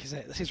left leg, is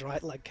it? This is his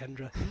right leg,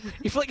 Kendra.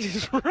 He flicks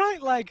his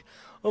right leg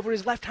over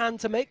his left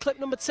hand to make clip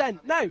number 10.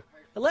 Now,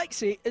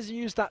 Alexei has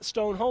used that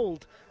stone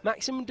hold.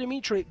 Maxim and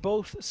Dmitry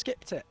both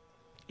skipped it.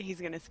 He's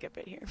going to skip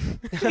it here.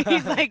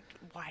 He's like,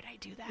 why'd I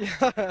do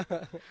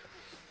that?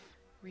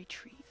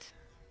 Retreat.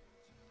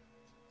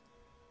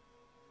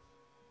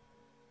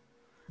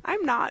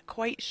 I'm not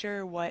quite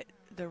sure what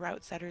the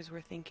route setters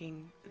were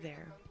thinking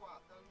there.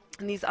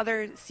 In these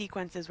other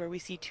sequences where we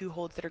see two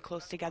holds that are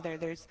close together,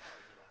 there's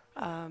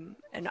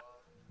an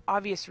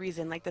obvious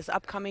reason. Like this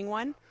upcoming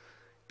one,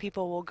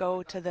 people will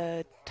go to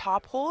the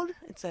top hold.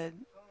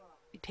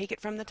 You take it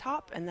from the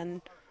top, and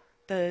then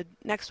the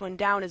next one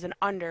down is an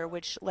under,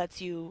 which lets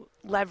you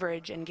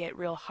leverage and get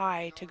real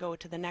high to go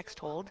to the next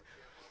hold.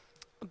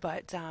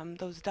 But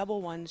those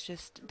double ones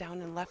just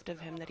down and left of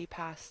him that he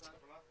passed,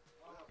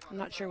 I'm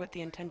not sure what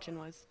the intention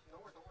was.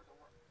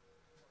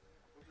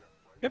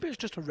 Maybe it was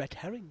just a red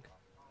herring.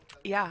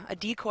 Yeah, a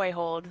decoy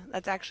hold.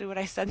 That's actually what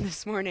I said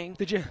this morning.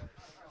 Did you?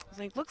 I was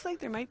like, looks like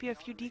there might be a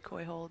few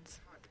decoy holds.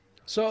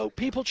 So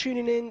people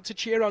tuning in to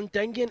cheer on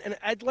Dengin and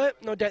Edler,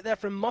 no doubt they're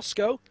from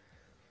Moscow.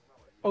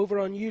 Over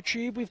on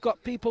YouTube, we've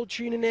got people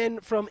tuning in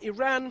from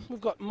Iran. We've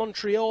got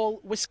Montreal,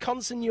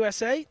 Wisconsin,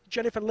 USA.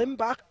 Jennifer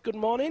Limbach, good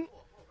morning.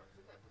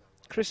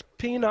 Chris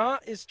Pienaar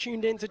is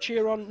tuned in to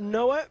cheer on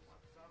Noah.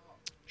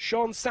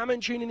 Sean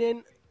Salmon tuning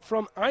in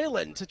from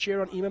Ireland to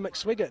cheer on Ema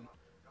McSwiggan.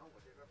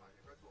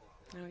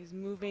 Now he's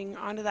moving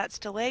onto that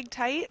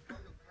stalactite.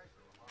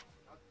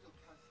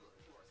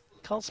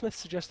 Carl Smith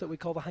suggests that we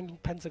call the hanging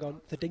pentagon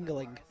the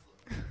Dingaling.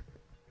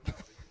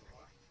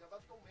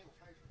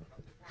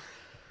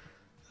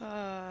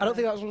 I don't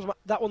think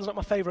that one's not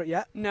my favorite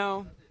yet.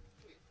 No.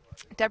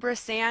 Deborah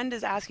Sand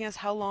is asking us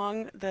how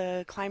long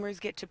the climbers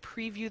get to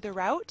preview the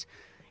route.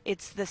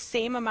 It's the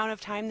same amount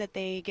of time that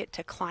they get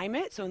to climb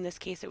it. So in this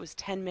case, it was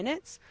 10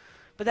 minutes.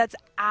 But that's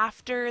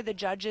after the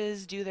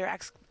judges do their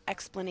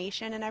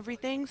explanation and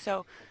everything.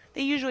 So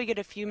they usually get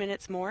a few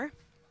minutes more.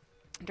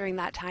 During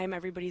that time,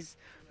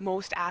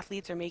 most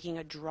athletes are making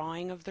a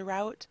drawing of the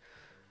route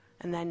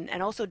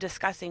and also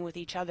discussing with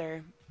each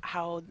other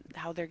how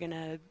they're going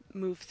to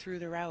move through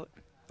the route.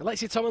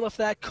 Alexei Tomilov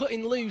there,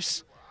 cutting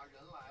loose.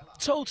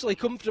 Totally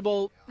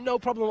comfortable. No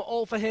problem at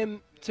all for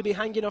him to be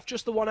hanging off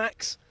just the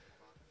 1X.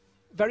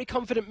 Very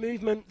confident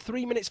movement.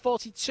 3 minutes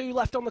 42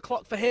 left on the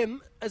clock for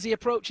him as he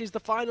approaches the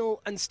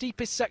final and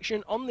steepest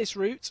section on this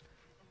route.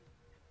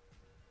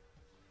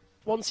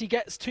 Once he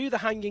gets to the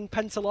hanging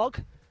pentalog,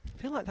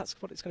 I feel like that's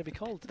what it's going to be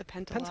called. The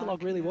pentalog.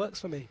 Pentalog really works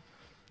for me.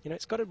 You know,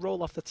 it's got to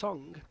roll off the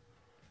tongue.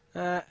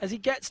 As he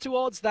gets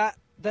towards that,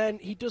 then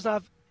he does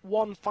have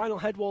one final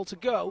head wall to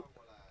go.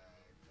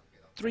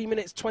 3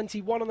 minutes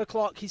 21 on the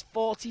clock. He's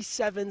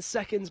 47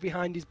 seconds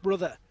behind his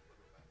brother.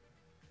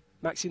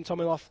 Maxim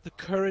Tomilov, the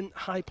current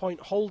high point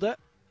holder,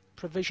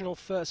 provisional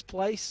first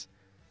place.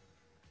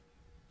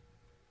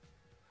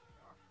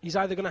 He's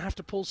either going to have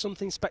to pull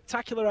something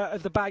spectacular out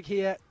of the bag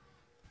here,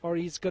 or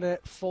he's going to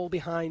fall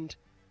behind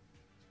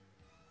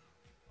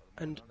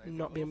and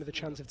not be in with a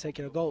chance of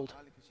taking a gold.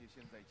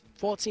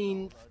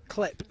 14th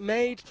clip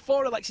made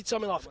for Alexei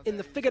Tomilov in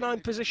the figure 9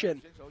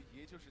 position.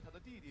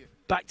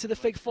 Back to the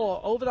fig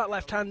 4, over that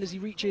left hand as he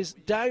reaches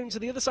down to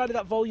the other side of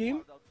that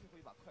volume.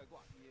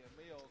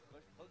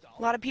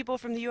 A lot of people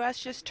from the U.S.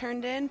 just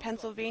turned in.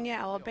 Pennsylvania,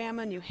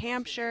 Alabama, New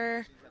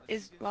Hampshire,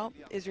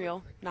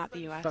 Israel, not the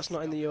U.S. That's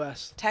not in the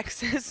U.S.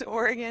 Texas,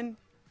 Oregon.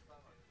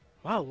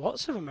 Wow,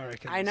 lots of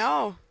Americans. I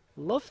know.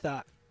 Love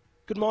that.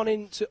 Good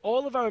morning to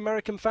all of our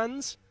American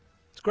fans.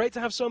 It's great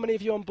to have so many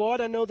of you on board.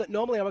 I know that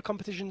normally our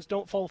competitions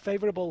don't fall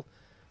favourable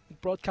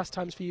with broadcast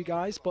times for you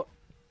guys, but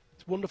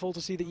it's wonderful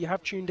to see that you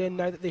have tuned in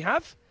now that they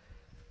have.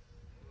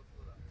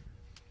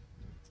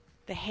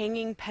 The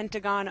hanging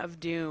pentagon of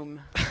doom.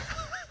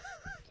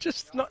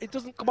 It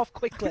doesn't come off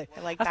quickly. I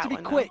like it has that to be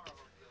one, quick. Though.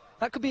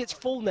 That could be its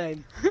full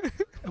name,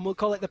 and we'll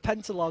call it the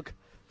pentalog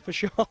for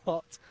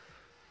short.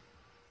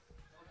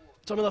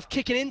 Tomilov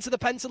kicking into the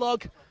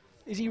pentalog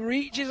as he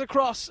reaches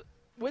across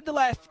with the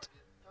left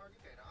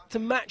to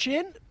match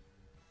in.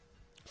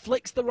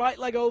 Flicks the right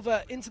leg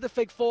over into the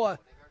fig 4.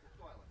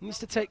 Needs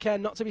to take care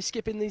not to be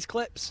skipping these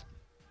clips.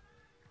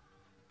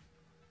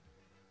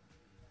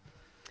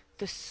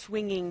 The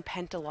swinging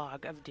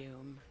pentalog of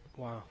doom.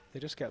 Wow, they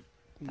just get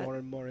more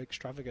and more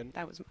extravagant.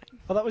 That was mine.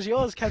 Oh, that was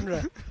yours,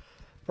 Kendra.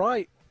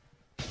 Right.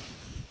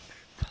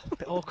 A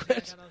bit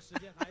awkward.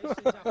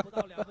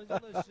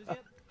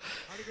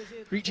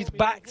 Reaches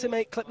back to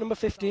make clip number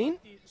 15.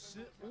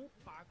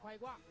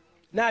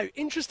 Now,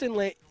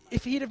 interestingly,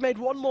 if he'd have made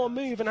one more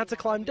move and had to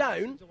climb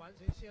down,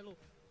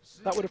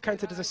 that would have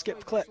counted as a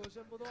skipped clip.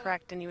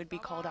 Correct, and he would be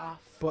called off.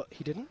 But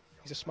he didn't.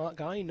 He's a smart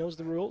guy. He knows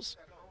the rules.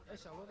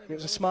 It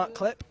was a smart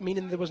clip,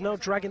 meaning there was no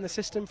drag in the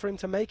system for him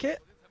to make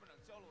it.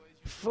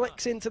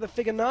 Flicks into the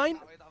figure 9.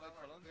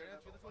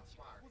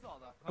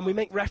 And we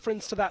make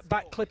reference to that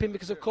back clipping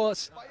because, of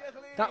course,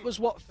 that was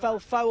what fell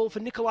foul for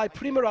Nikolai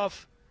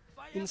Primarov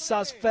in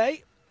Saz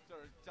Fei.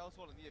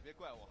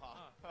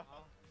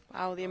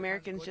 Wow, the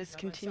Americans just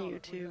continue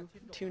to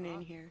tune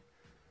in here.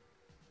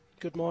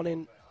 Good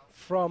morning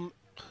from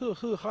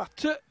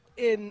Hohhot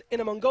in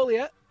Inner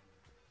Mongolia.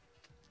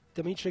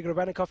 Dmitry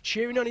Grabenikov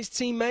cheering on his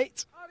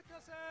teammate.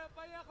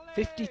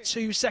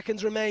 52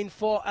 seconds remain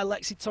for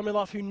Alexei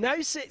Tomilov, who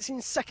now sits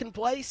in second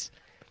place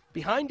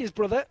behind his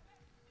brother.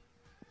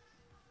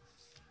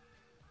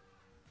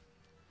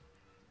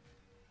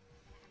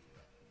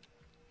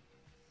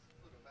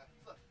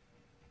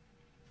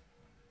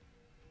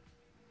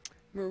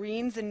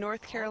 Marines in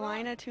North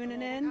Carolina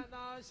tuning in.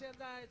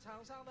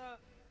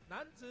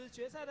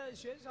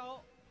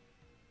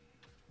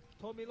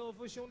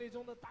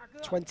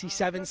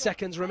 27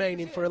 seconds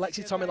remaining for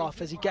Alexei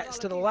Tomilov as he gets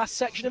to the last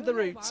section of the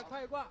route.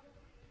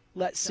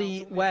 Let's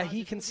see where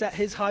he can set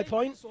his high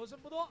point.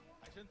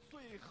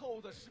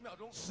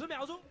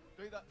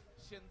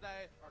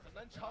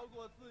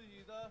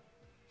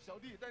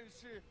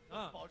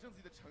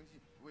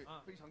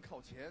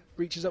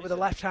 Reaches up with the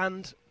left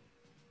hand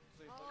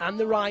and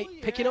the right,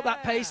 picking up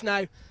that pace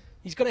now.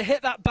 He's going to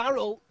hit that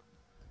barrel.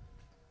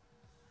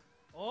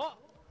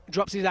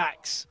 Drops his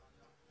axe.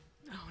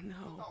 Oh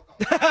no.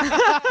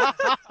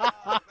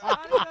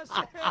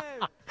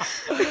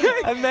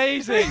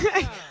 Amazing.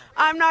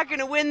 I'm not going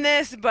to win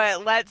this,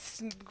 but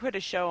let's put a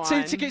show on.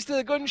 2 tickets to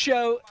the gun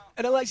show,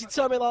 and Alexei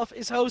Tomilov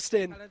is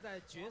hosting.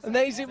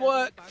 Amazing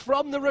work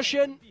from the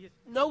Russian.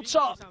 No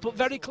top, but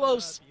very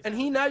close. And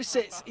he now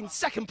sits in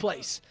second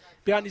place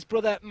behind his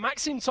brother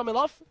Maxim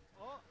Tomilov.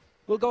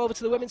 We'll go over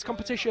to the women's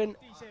competition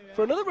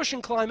for another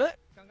Russian climber.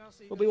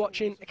 We'll be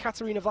watching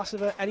Ekaterina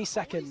Vlasova any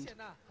second.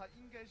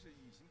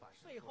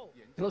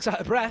 He looks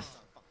out of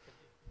breath,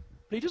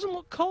 but he doesn't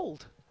look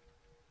cold.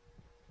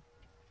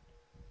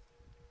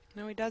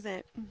 No, he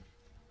doesn't.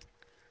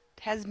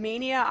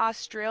 Tasmania,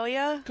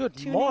 Australia. Good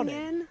tuning morning.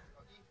 in.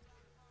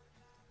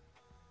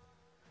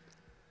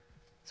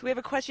 So we have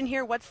a question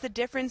here. What's the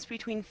difference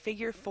between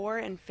figure 4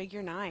 and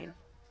figure 9?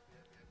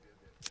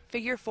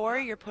 Figure 4,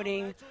 you're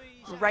putting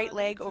right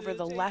leg over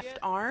the left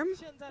arm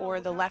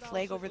or the left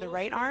leg over the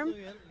right arm.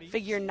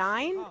 Figure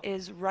 9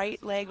 is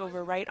right leg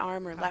over right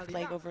arm or left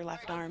leg over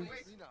left arm.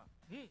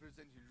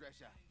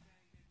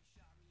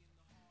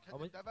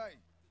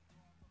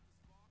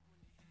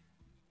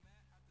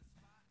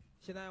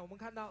 现在我们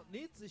看到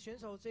女子选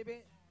手这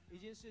边已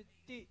经是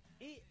第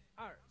1、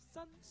2、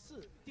3、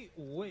4、第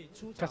5位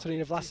出场。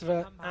 Katerina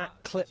Vlasova at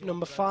clip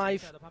number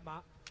 5.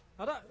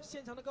 好的，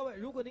现场的各位，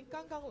如果您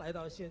刚刚来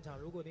到现场，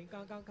如果您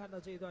刚刚看到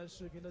这段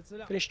视频的资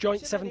料 Finished joint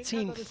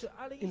 17th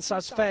in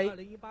Saas-Fee.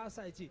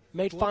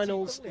 Made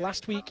finals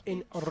last week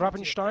in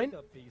Rabenstein.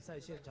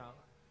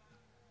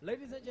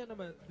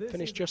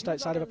 Finished just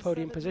outside of a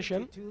podium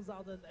position.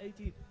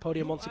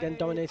 Podium once again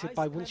dominated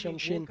by Won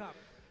Xiangshin,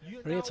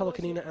 Maria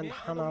Tolokanina and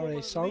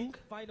Hanare Song.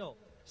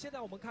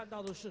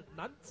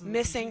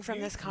 Missing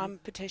from this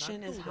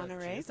competition is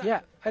Hanare.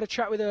 Yeah, I had a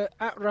chat with her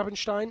at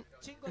Rabenstein,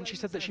 and she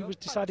said that she was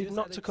decided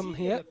not to come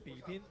here.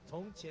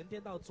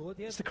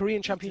 It's the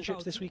Korean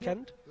Championships this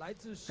weekend,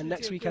 and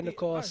next weekend, of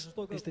course,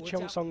 is the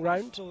Cheongsong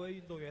round.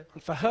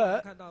 And for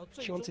her,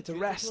 she wanted to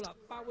rest.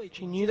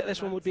 She knew that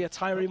this one would be a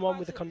tiring one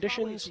with the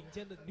conditions,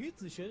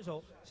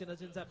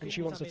 and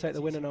she wants to take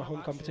the win in her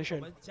home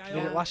competition. She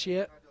did it last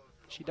year.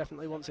 She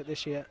definitely wants it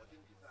this year.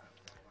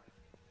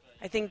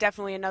 I think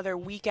definitely another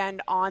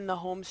weekend on the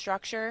home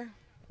structure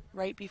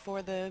right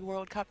before the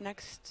World Cup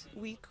next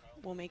week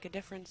will make a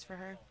difference for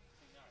her.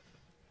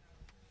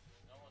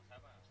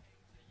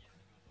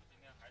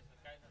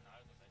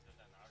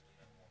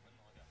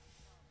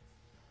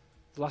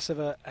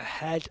 Vlasova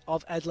ahead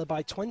of Edler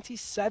by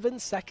 27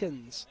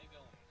 seconds.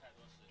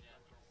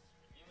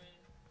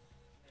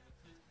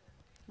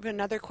 We have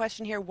another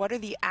question here. What are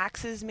the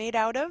axes made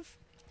out of?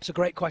 It's a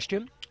great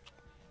question.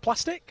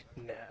 Plastic?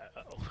 No.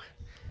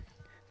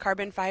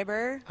 Carbon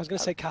fiber. I was going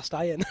to say cast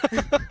iron.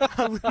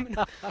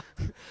 Aluminum.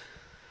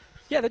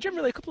 Yeah, they're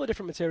generally a couple of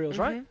different materials,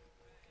 right?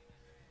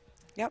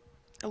 Yep.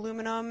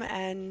 Aluminum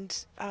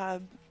and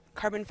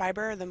carbon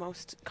fiber are the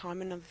most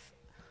common of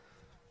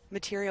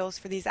materials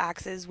for these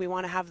axes. We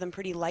want to have them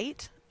pretty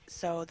light,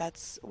 so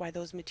that's why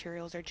those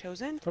materials are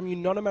chosen. From you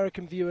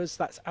non-American viewers,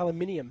 that's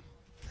aluminium.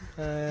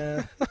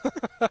 And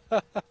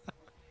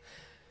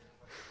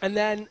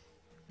then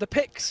the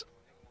picks,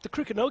 the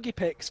Krukanogi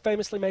picks,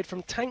 famously made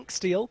from tank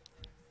steel.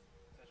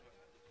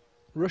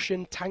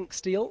 Russian tank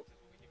steel.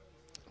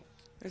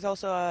 There's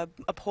also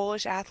a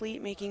Polish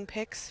athlete making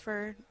picks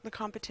for the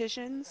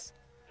competitions.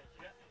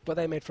 What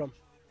are they made from?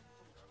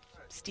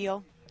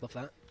 Steel. Love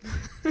that.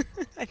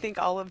 I think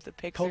all of the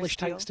picks Polish are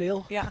steel. tank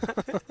steel. Yeah.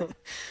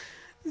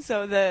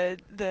 So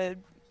the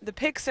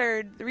picks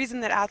are, the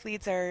reason that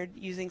athletes are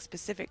using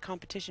specific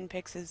competition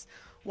picks is,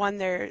 one,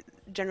 they're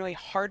generally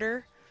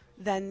harder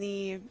than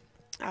the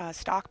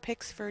stock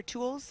picks for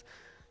tools,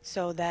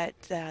 so that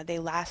they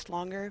last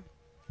longer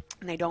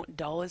and they don't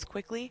dull as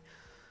quickly.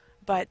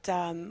 But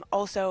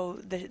also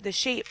the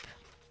shape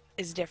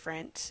is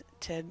different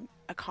to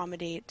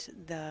accommodate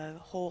the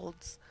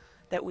holds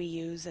that we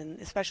use, and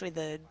especially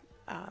the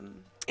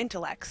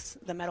intellects,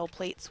 the metal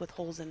plates with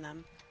holes in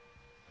them.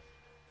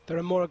 They're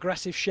a more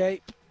aggressive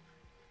shape,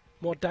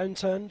 more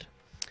downturned.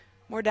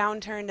 More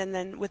downturned, and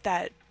then with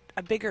that,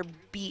 a bigger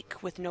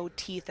beak with no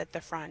teeth at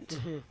the front.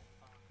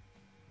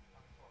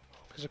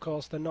 Because, of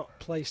course, they're not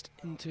placed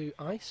into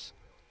ice,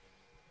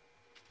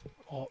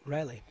 or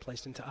rarely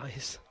placed into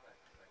ice.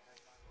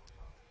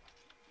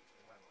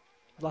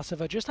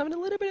 Vlasova just having a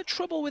little bit of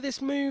trouble with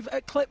this move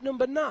at clip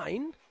number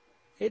 9.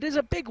 It is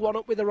a big one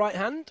up with the right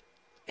hand.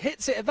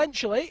 Hits it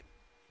eventually.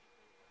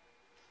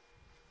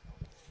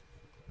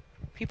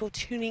 People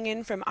tuning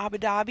in from Abu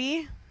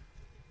Dhabi.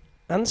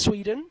 And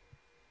Sweden.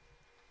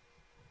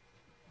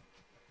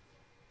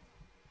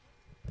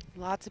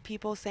 Lots of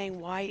people saying,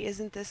 why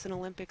isn't this an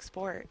Olympic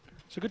sport?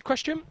 It's a good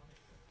question.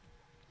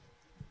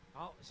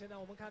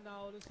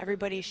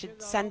 Everybody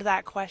should send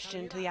that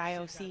question to the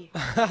IOC.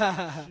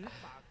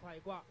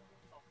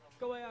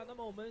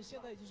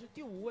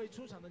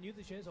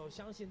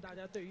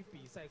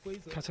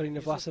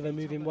 Katerina Vlasova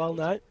moving well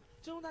now.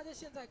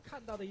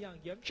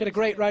 She had a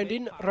great round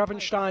in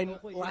Rabenstein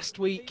last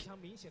week.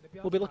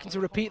 We'll be looking to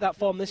repeat that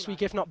form this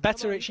week, if not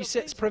better it. She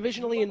sits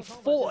provisionally in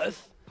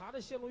 4th.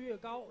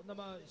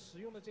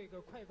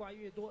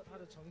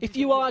 If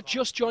you are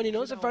just joining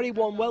us, a very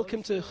warm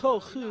welcome to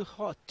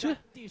Hohhot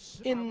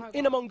in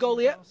Inner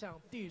Mongolia,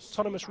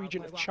 autonomous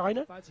region of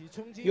China.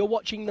 You're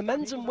watching the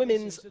men's and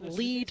women's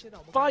lead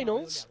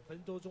finals.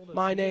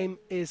 My name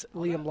is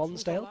Liam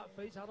Lonsdale,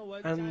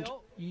 and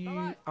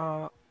you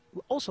are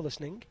also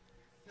listening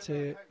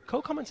to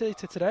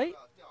co-commentator today,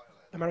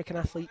 American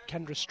athlete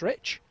Kendra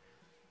Stritch.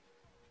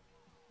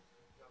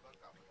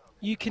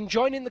 You can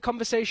join in the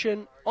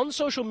conversation on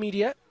social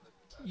media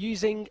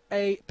using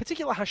a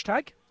particular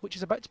hashtag, which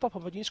is about to pop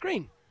up on your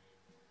screen.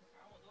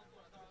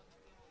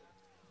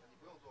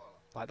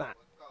 like that.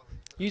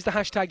 Use the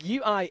hashtag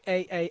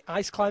UIAA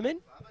ice climbing.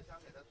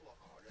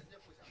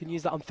 You can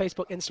use that on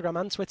Facebook, Instagram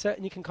and Twitter,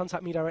 and you can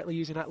contact me directly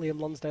using @Liam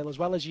Lonsdale as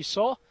well, as you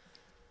saw.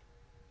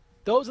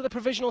 Those are the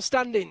provisional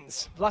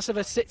standings.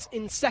 Vlasova sits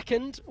in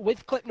second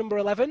with clip number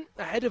 11,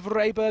 ahead of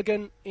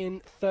Rehbergen in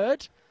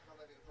third.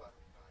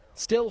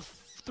 Still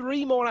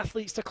 3 more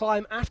athletes to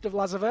climb after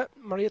Vlasova: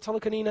 Maria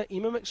Tolokanina,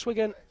 Ima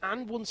McSwiggan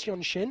and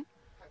Won-Seon Shin.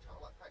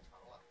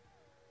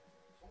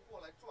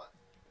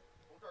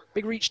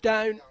 Big reach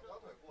down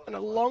and a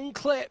long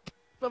clip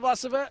for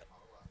Vlasova.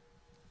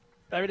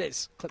 There it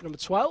is, clip number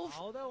 12.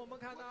 好的，我们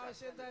看到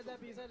现在在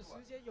比赛的时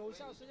间有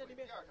效时间里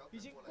面，已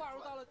经挂入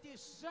到了第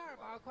12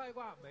把快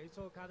挂。没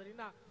错，卡特琳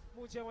娜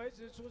目前为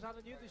止出场的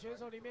女子选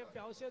手里面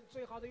表现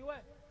最好的一位。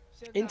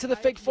 Into the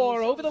fig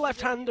 4 over the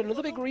left hand,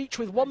 another big reach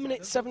with 1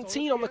 minute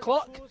 17 on the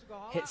clock.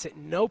 Hits it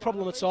no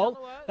problem at all.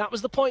 That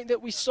was the point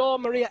that we saw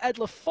Maria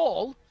Edler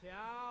fall.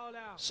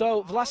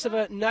 So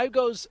Vlasova now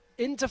goes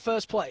into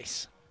first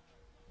place.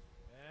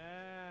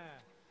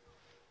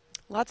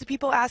 Lots of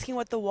people asking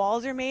what the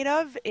walls are made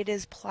of. It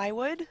is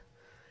plywood.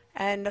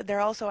 And they're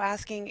also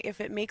asking if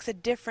it makes a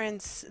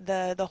difference,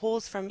 the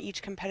holes from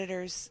each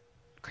competitor's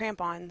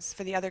crampons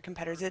for the other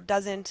competitors. It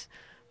doesn't.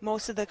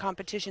 Most of the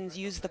competitions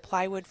use the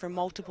plywood for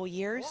multiple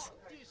years.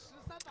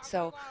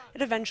 So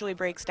it eventually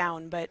breaks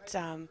down, but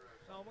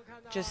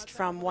just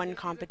from one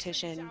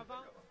competition,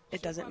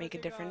 it doesn't make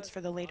a difference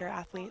for the later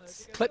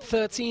athletes. Clip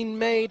 13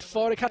 made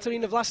for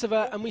Ekaterina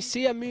Vlasova, and we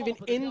see her moving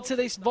into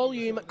this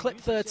volume at clip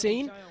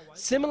 13.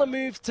 Similar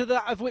move to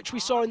that of which we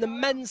saw in the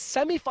men's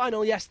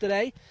semi-final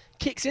yesterday.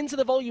 Kicks into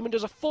the volume and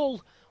does a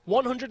full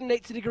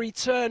 180-degree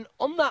turn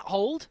on that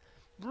hold.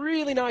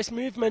 Really nice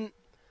movement.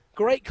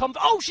 Great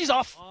oh, she's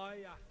off!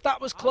 That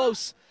was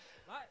close.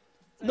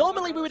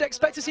 Normally we would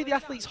expect to see the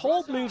athletes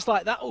hold moves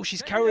like that. Oh,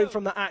 she's cowering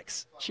from the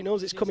axe. She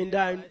knows it's coming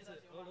down.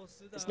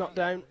 It's not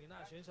down.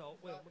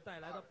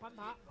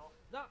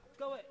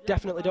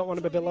 Definitely don't want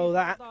to be below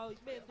that.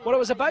 What I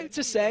was about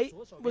to say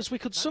was we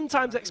could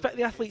sometimes expect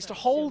the athletes to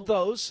hold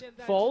those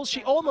falls.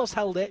 She almost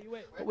held it,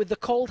 but with the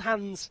cold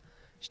hands,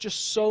 it's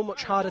just so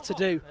much harder to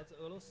do.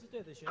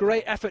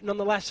 Great effort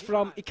nonetheless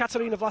from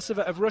Ekaterina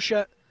Vlasova of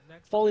Russia,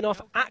 falling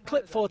off at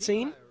clip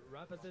 14.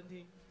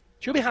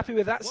 She'll be happy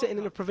with that, sitting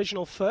in a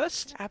provisional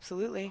first.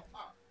 Absolutely.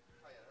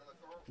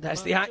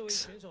 There's the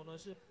axe.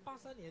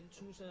 83年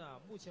出生啊，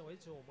目前为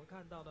止我们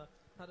看到呢，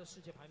他的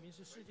世界排名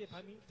是世界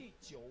排名第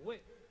9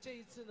位。这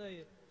一次呢，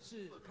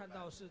是看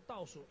到是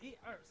倒数1、2、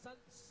3、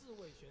4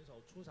位选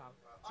手出场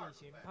进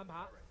行攀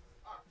爬。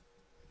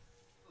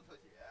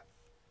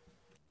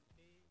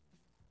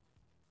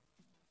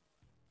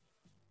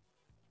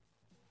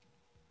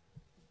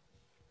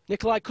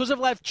 Nikolai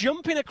Kuzovlev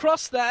jumping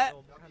across there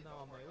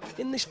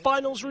in this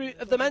finals route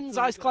of the Men's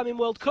Ice Climbing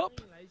World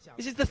Cup.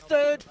 This is the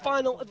 3rd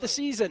final of the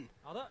season.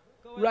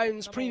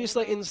 Rounds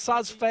previously in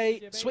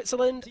Saas-Fee,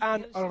 Switzerland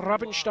and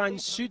Rabenstein,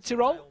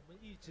 Südtirol.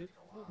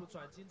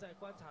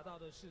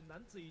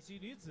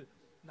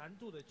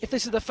 If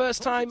this is the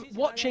first time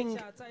watching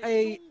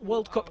a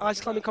World Cup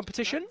ice climbing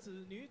competition,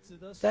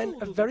 then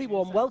a very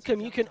warm welcome.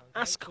 You can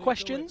ask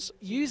questions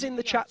using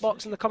the chat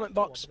box and the comment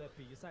box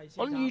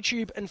on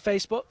YouTube and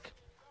Facebook.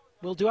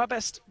 We'll do our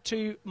best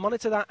to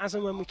monitor that as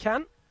and when we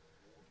can.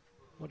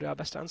 We'll do our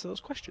best to answer those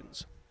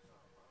questions.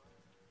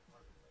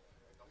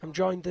 I'm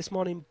joined this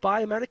morning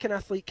by American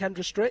athlete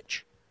Kendra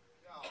Stritch,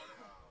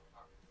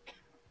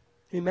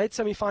 who made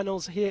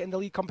semi-finals here in the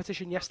league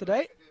competition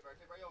yesterday.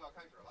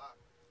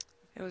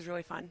 It was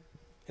really fun.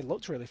 It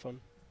looked really fun.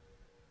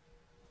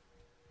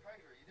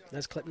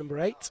 There's clip number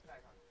 8.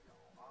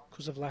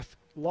 Kuzovlev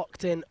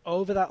locked in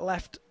over that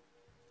left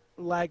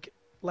leg,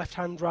 left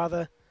hand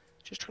rather.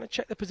 Just trying to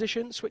check the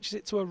position, switches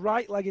it to a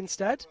right leg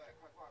instead.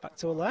 Back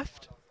to a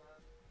left.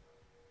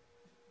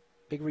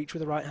 Big reach with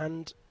the right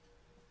hand.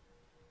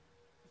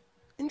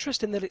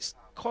 Interesting that it's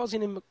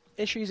causing him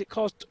issues. It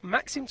caused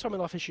Maxim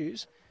Tomilov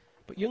issues,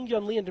 but Young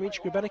Yeon Lee and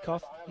Dmitry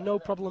Grubenikov, no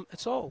problem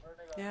at all.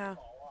 Yeah.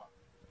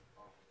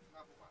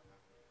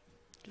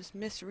 Just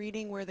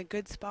misreading where the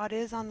good spot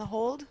is on the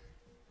hold.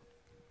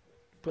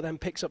 But then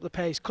picks up the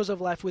pace.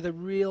 Kuzovlev with a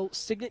real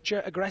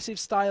signature aggressive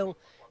style.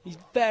 He's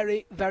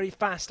very, very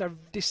fast. I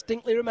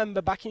distinctly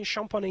remember back in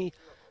Chamonix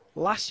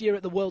last year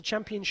at the World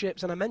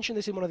Championships, and I mentioned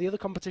this in one of the other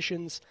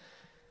competitions,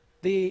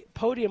 the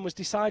podium was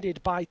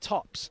decided by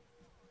tops.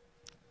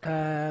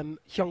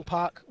 Hyung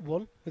Park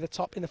won with a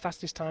top in the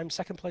fastest time.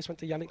 Second place went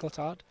to Yannick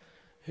Letard,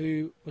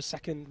 who was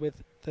second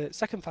with the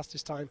second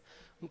fastest time.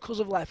 And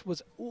Kuzovlev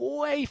was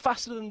way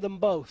faster than them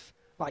both,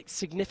 like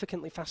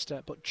significantly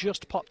faster, but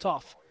just popped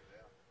off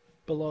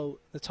below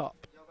the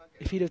top.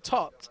 If he'd have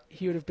topped,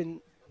 he would have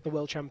been the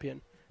world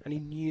champion, and he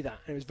knew that,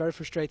 and he was very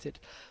frustrated.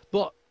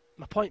 But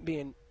my point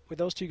being, with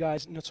those two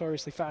guys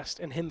notoriously fast,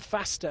 and him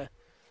faster,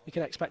 we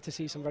can expect to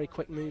see some very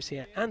quick moves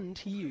here. And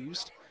he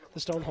used the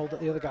stone hold that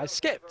the other guys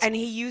skipped. And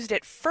he used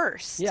it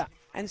first. Yeah.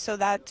 And so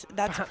that's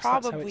Perhaps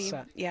probably, that's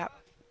how it's set. yeah.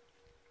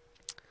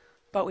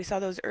 But we saw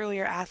those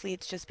earlier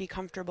athletes just be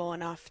comfortable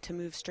enough to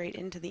move straight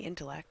into the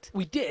intellect.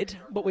 We did,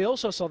 but we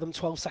also saw them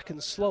 12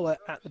 seconds slower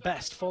at the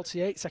best,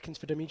 48 seconds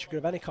for Dmitry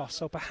Gravenikov.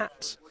 So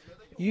perhaps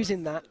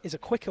using that is a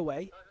quicker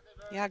way.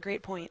 Yeah,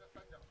 great point.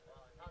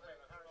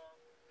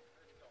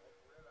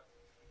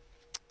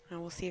 And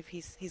we'll see if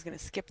he's going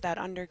to skip that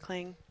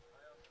undercling.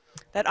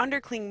 That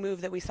undercling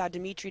move that we saw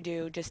Dmitry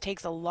do just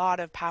takes a lot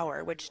of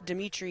power, which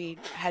Dmitry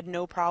had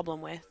no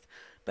problem with.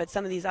 But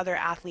some of these other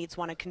athletes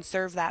want to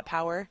conserve that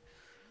power,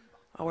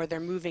 or they're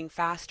moving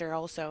faster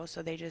also,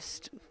 so they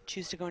just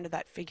choose to go into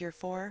that figure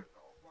 4.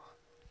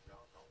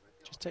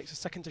 Just takes a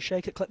second to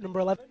shake at clip number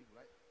 11.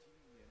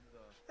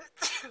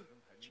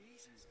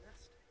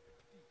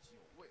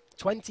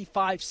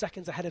 25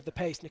 seconds ahead of the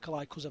pace,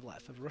 Nikolai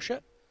Kuzovlev of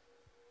Russia.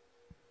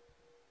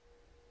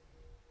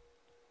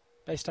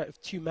 Based out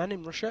of Tyumen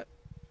in Russia.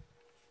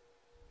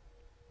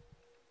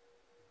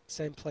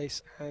 Same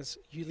place as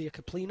Yulia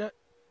Kaplina,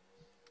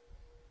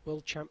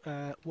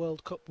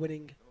 World Cup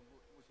winning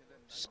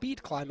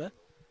speed climber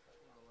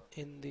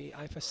in the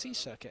IFSC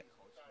circuit.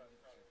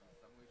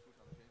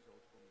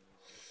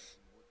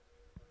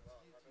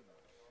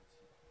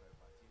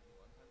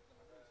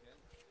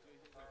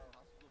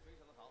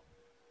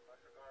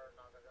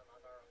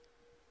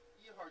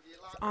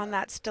 On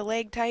that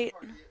stalactite.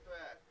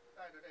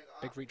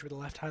 Big reach with the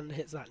left hand,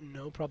 hits that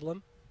no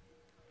problem.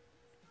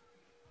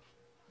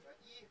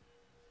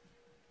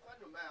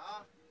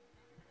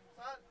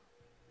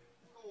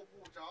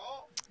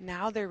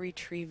 Now they're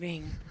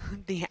retrieving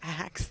the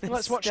axe that's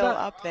Let's watch still that.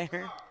 up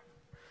there.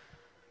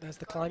 There's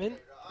the climbing.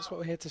 That's what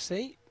we're here to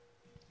see.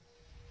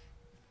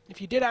 If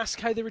you did ask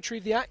how they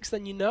retrieve the axe,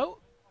 then you know.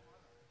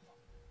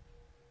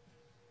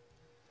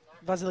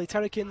 Vasily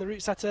Terekin, the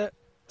route setter,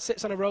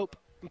 sits on a rope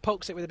and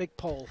pokes it with a big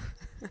pole.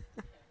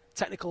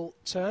 Technical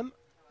term,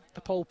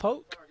 the pole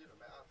poke.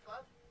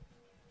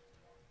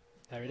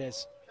 There it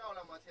is.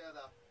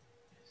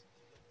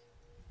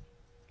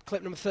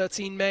 Clip number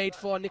 13 made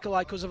for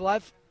Nikolai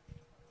Kuzovlev.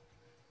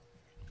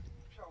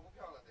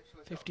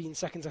 15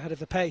 seconds ahead of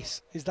the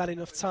pace. Is that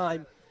enough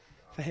time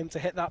for him to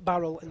hit that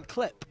barrel and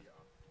clip?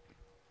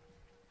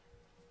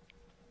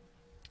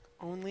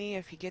 Only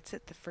if he gets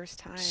it the first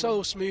time.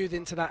 So smooth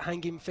into that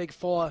hanging fig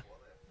 4.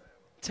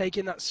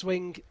 Taking that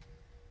swing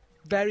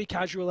very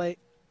casually,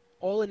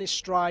 all in his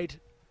stride.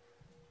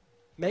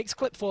 Makes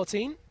clip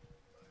 14.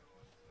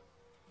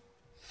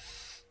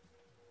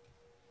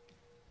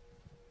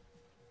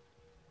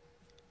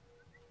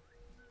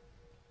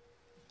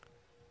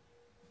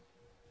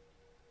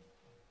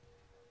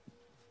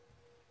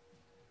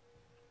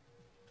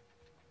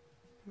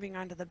 Moving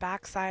on to the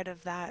backside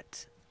of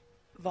that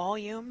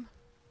volume.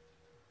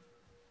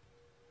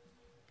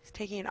 He's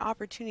taking an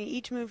opportunity.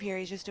 Each move here,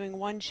 he's just doing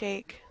one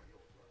shake.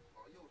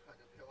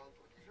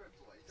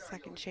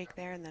 Second shake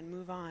there, and then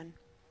move on.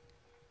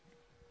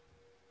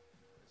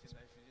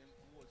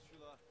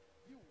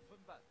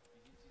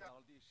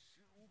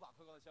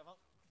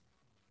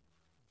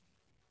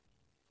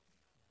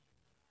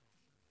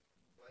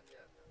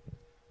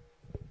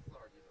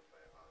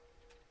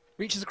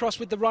 Reaches across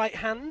with the right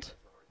hand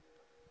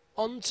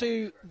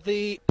onto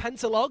the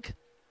pentalog.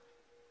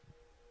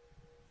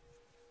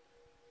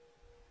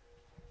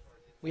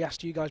 We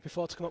asked you guys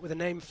before to come up with a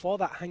name for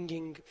that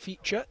hanging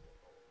feature.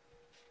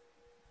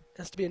 It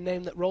has to be a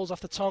name that rolls off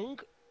the tongue.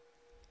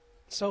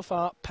 So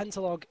far,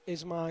 pentalog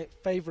is my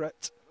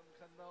favourite.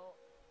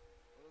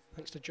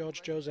 Thanks to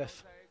George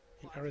Joseph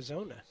in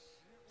Arizona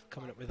for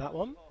coming up with that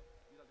one.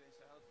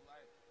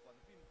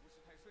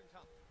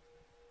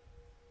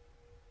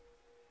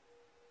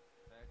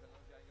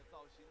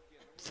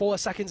 Four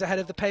seconds ahead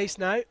of the pace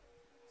now.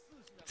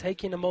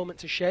 Taking a moment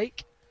to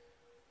shake.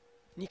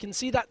 And you can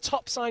see that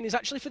top sign is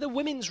actually for the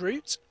women's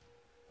route.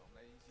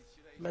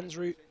 Men's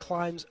route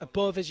climbs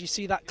above as you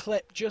see that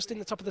clip just in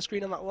the top of the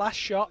screen on that last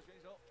shot.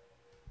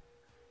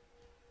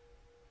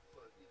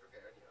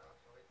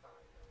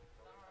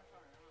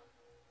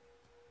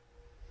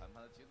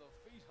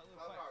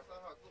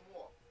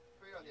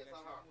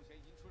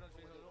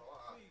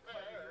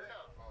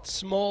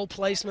 Small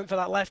placement for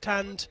that left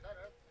hand.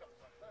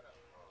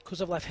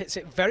 Kuzovlev hits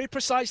it very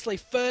precisely,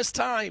 first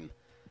time.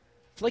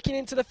 Flicking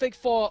into the fig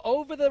 4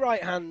 over the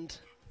right hand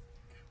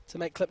to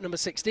make clip number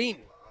 16.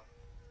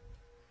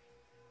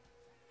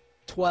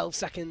 12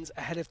 seconds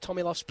ahead of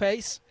Tomilov's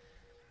pace.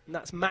 And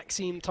that's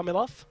Maxim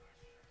Tomilov.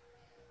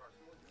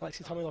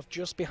 Alexei Tomilov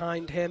just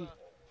behind him.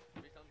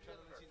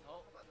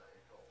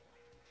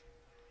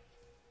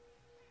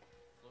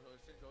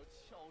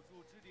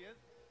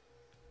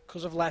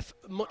 Kuzovlev,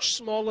 much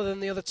smaller than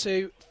the other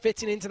two,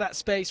 fitting into that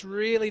space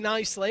really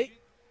nicely.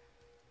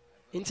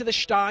 Into the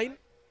Stein.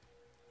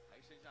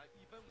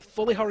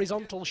 Fully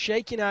horizontal,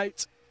 shaking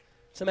out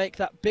to make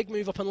that big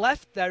move up and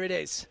left. There it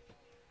is.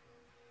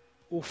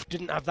 Oof,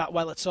 didn't have that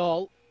well at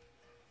all.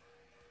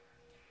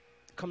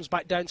 Comes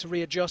back down to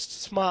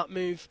readjust. Smart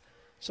move.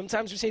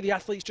 Sometimes we see the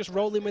athletes just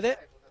rolling with it.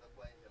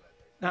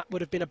 That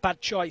would have been a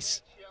bad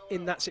choice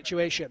in that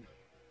situation.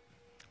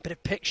 Bit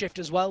of pick shift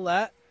as well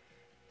there.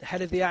 The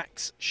head of the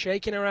axe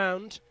shaking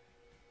around.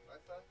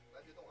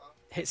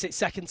 Hits it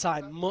second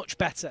time, much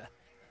better.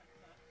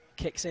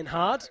 Kicks in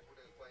hard.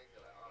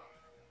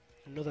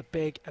 Another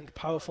big and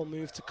powerful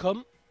move to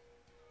come.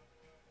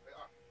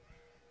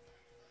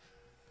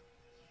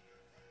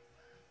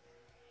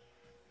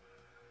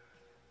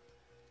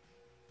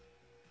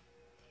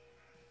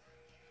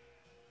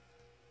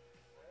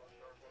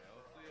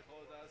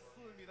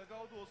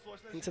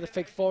 Into the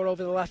fig four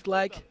over the left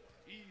leg.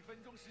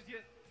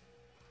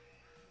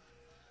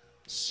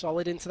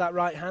 Solid into that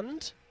right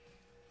hand.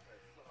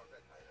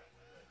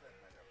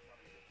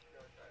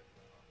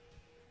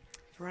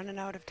 Running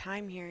out of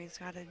time here. He's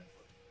got to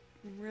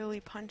really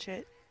punch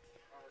it.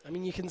 I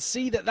mean, you can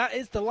see that that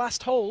is the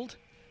last hold,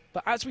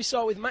 but as we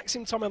saw with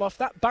Maxim Tomilov,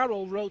 that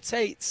barrel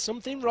rotates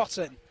something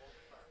rotten.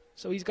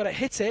 So he's got to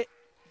hit it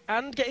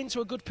and get into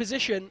a good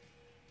position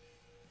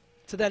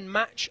to then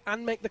match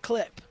and make the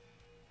clip,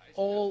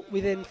 all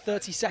within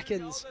 30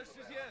 seconds.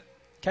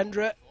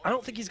 Kendra, I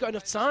don't think he's got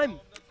enough time.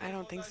 I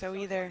don't think so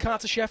either.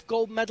 Kartashev,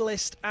 gold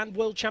medalist and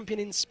world champion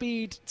in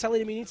speed,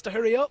 telling him he needs to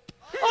hurry up.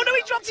 Oh no,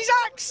 he dropped his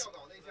axe!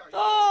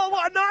 Oh,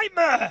 what a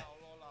nightmare!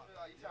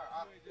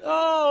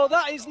 Oh,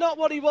 that is not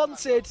what he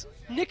wanted.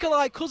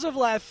 Nikolai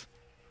Kuzovlev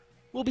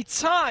will be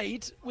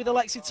tied with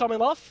Alexei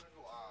Tomilov.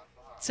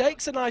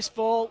 Takes a nice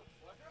fall.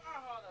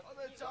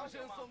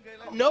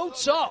 No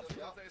top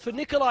for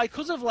Nikolai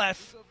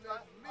Kuzovlev.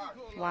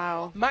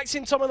 Wow.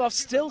 Maxim Tomilov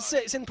still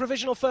sits in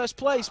provisional first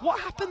place. What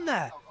happened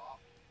there?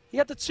 He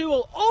had the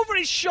tool over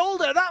his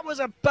shoulder. That was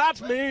a bad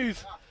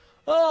move.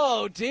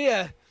 Oh,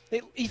 dear.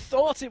 He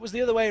thought it was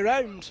the other way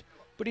around,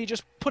 but he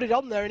just put it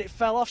on there and it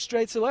fell off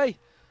straight away.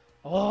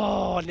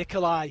 Oh,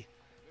 Nikolai.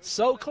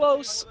 So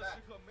close,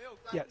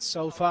 yet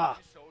so far.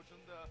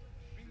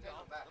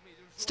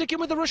 Sticking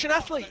with the Russian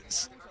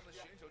athletes.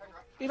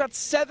 We've had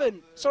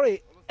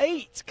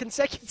 8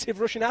 consecutive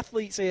Russian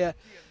athletes here.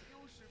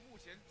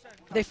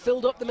 They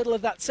filled up the middle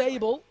of that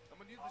table.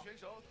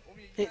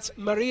 It's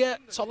Maria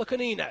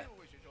Tolokonina.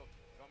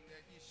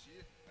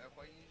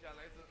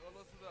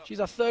 She's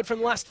our third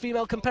from last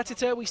female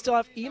competitor. We still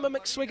have Ema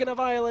McSwiggan of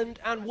Ireland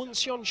and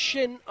Wonseon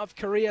Shin of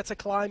Korea to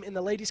climb in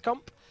the ladies'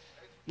 comp.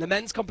 In the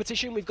men's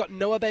competition, we've got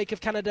Noah Baik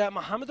of Canada,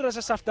 Mohammad Reza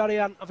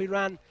Safdarian of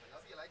Iran,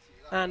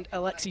 and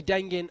Alexei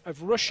Dengin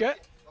of Russia.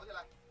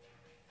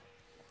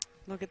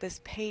 Look at this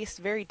pace,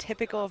 very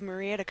typical of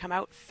Maria to come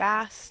out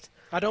fast.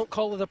 I don't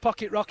call her the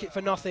pocket rocket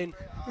for nothing.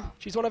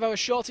 She's one of our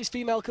shortest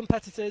female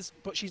competitors,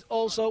 but she's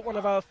also one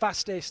of our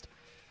fastest.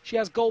 She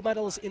has gold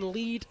medals in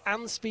lead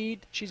and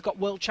speed. She's got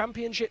world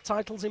championship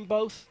titles in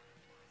both.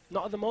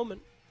 Not at the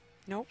moment.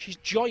 Nope. She's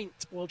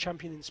joint world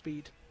champion in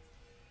speed,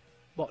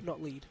 but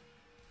not lead.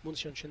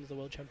 Wonseon Shin's the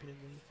world champion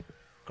in lead.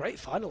 Great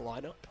final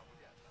lineup.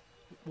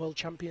 World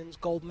champions,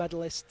 gold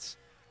medalists.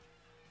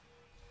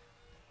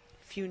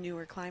 Few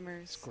newer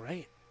climbers. It's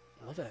great.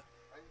 Love it.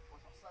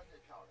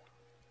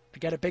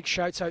 Again, a big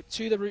shout out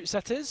to the route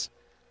setters,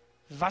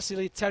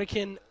 Vasily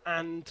Terekin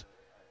and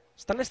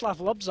Stanislav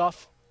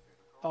Lobzov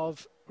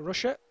of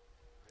Russia.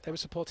 They were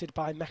supported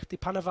by Mehdi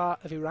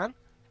Panavar of Iran.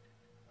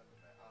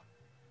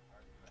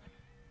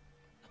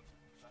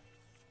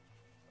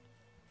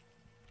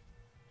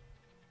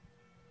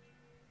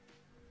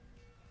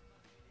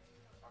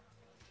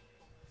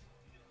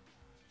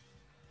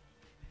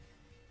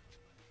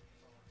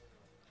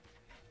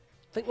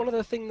 I think one of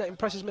the things that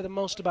impresses me the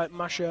most about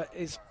Masha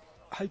is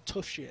how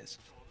tough she is.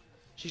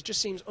 She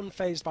just seems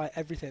unfazed by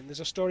everything. There's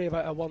a story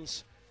about her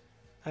once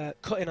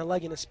cutting a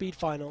leg in a speed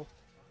final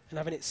and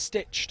having it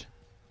stitched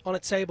on a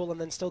table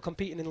and then still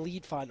competing in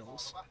lead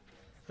finals.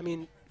 I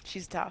mean,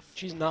 she's tough.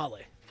 She's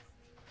gnarly.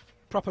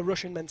 Proper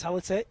Russian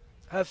mentality.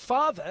 Her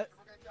father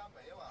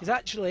is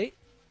actually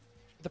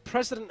the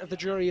president of the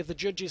jury of the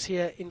judges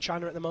here in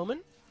China at the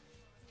moment,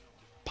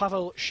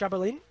 Pavel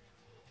Shabalin.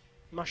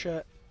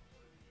 Masha,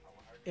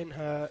 in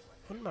her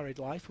unmarried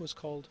life, was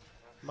called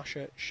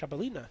Masha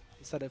Shabalina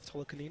instead of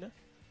Tolokonina.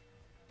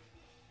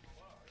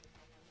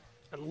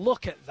 And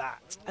look at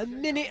that.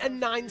 1 minute and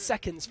 9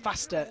 seconds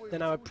faster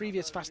than our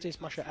previous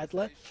fastest, Masha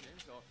Edler.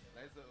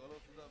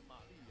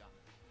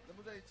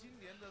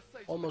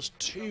 Almost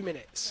 2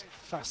 minutes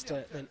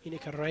faster than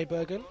Inika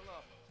Rehbergen,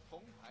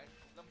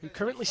 who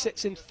currently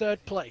sits in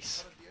third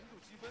place.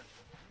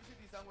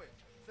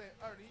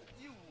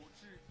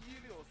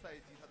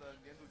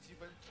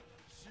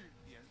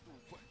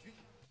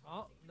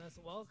 Let's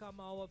welcome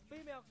our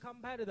female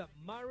competitor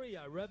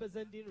Maria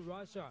representing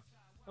Russia.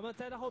 那么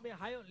在她后面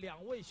还有2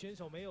位选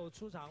手没有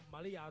出场，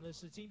玛利亚呢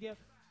是今天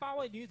8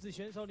位女子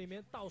选手里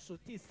面倒数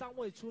第3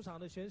位出场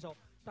的选手，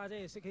大家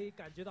也是可以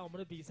感觉到我们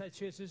的比赛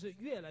确实是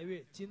越来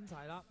越精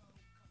彩了。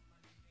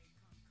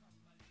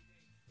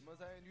那么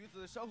在女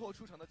子稍后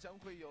出场的将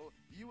会有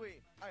1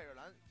位爱尔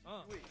兰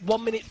，1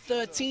 minute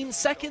 13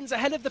 seconds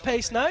ahead of the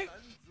pace now. 男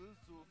子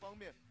组方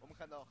面，我们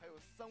看到还有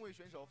3位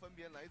选手分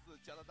别来自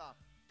加拿大、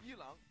伊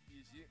朗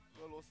以及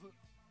俄罗斯。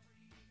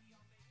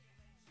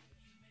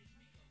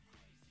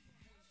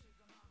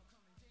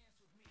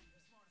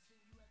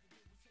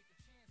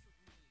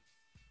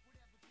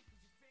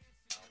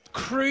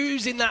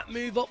 Cruising that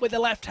move up with the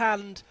left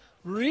hand.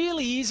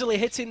 really easily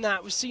hitting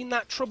that. We've seen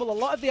that trouble a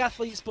lot of the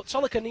athletes, but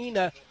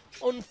Tolokanina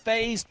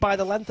unfazed by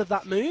the length of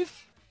that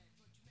move.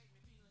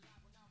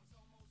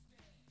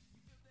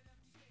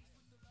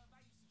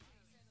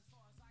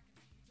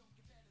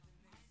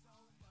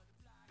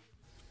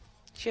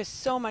 She has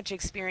so much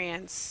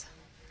experience,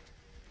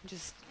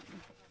 just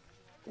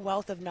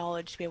wealth of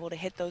knowledge to be able to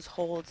hit those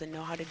holds and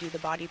know how to do the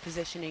body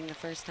positioning the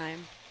first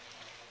time.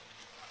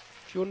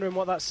 If you're wondering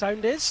what that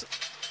sound is,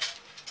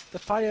 the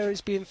fire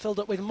is being filled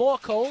up with more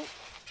coal,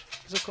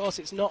 because of course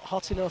it's not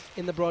hot enough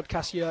in the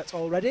broadcast yurt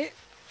already.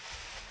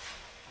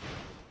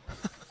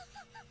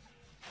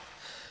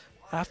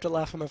 I have to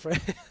laugh, I'm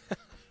afraid.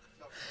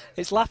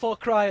 It's laugh or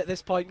cry at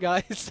this point,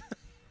 guys.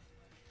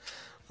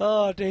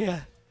 Oh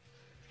dear.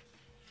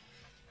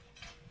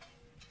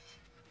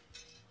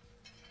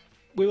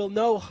 We will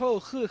know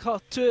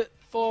Hohhot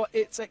for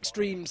its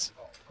extremes.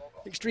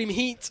 Extreme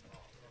heat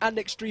and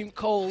extreme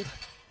cold.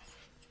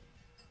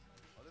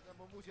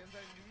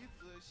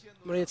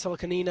 Maria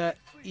Tolokanina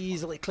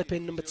easily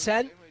clipping number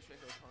 10.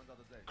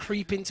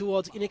 Creeping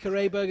towards Ineke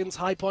Rehbergen's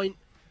high point.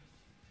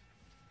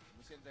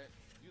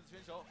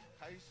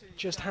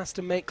 Just has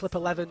to make clip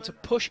 11 to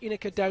push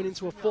Ineke down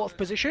into a 4th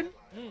position.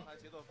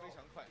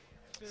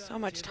 So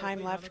much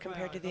time left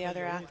compared to the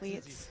other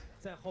athletes.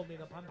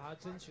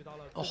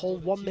 A whole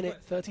 1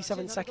 minute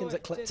 37 seconds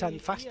at clip 10,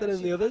 faster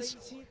than the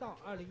others.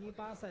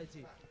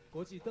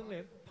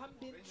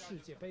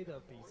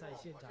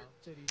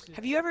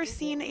 Have you ever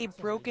seen a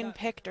broken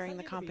pick during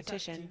the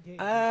competition?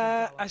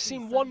 I've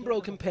seen one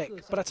broken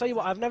pick, but I tell you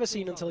what I've never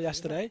seen until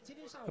yesterday.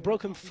 A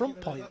broken front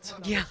point.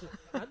 Yeah.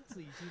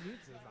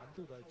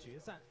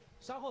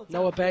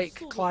 Noah Bake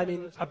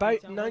climbing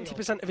about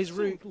 90% of his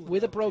route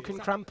with a broken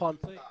crampon.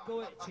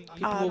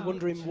 People were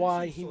wondering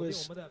why he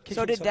was kicking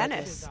So did so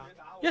Dennis. hard.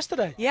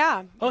 Yesterday?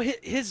 Yeah. Oh,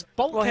 his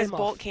bolt Well, came his off.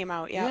 bolt came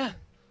out, yeah.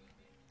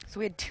 So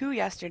we had 2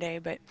 yesterday,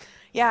 but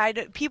yeah,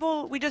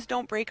 we just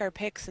don't break our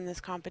picks in this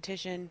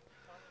competition.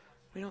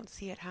 We don't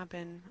see it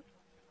happen.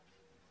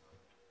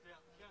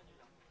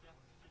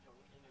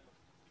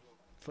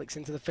 Flicks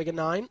into the figure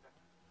 9.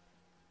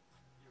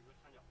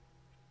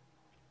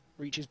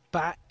 Reaches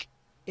back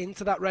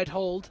into that red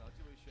hold.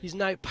 He's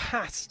now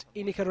past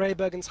Ineke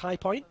Rehbergen's high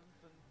point.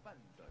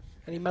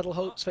 Any medal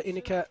hopes for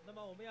Ineke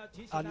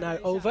are now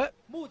over.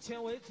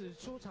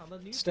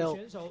 Still,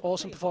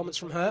 awesome performance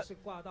from her.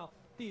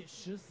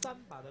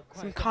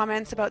 Some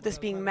comments about this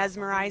being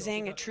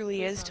mesmerizing. It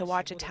truly is to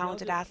watch a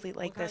talented athlete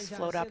like this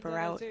float up a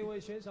route.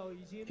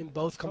 In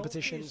both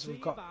competitions,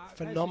 we've got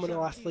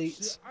phenomenal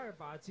athletes.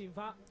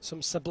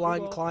 Some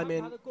sublime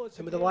climbing.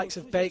 And with the likes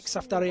of Bake,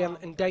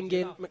 Saftarian and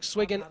Dengin,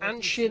 McSwiggan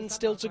and Shin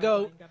still to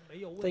go,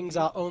 things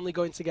are only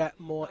going to get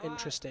more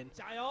interesting.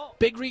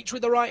 Big reach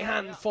with the right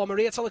hand for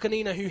Maria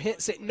Tolokanina, who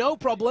hits it no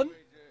problem.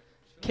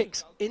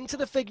 Kicks into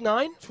the fig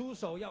 9.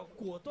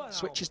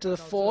 Switches to the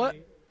 4.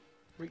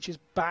 Reaches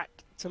back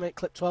to make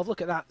clip 12.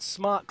 Look at that.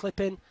 Smart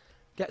clipping.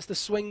 Gets the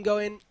swing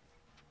going.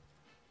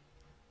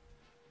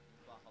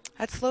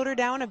 That slowed her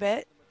down a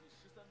bit.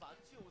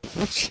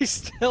 She's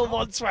still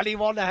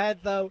 121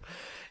 ahead, though.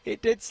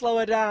 It did slow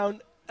her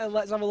down. And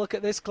let's have a look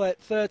at this clip.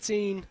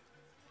 13.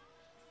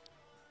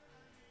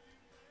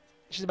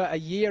 She's about a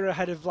year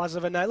ahead of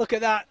Vlasova now. Look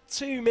at that.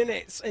 2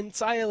 minutes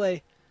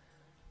entirely.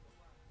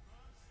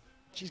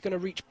 She's going to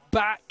reach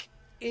back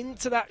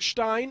into that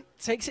Stein.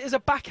 Takes it as a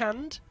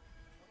backhand.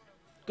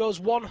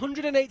 Goes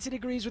 180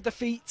 degrees with the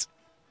feet.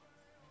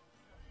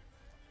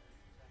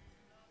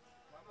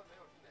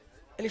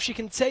 And if she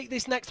can take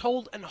this next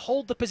hold and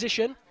hold the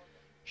position,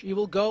 she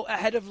will go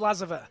ahead of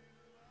Vlasova.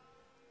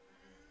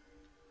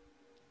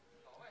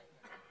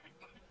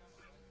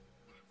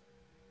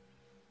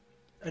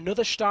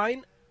 Another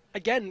Stein,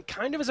 again,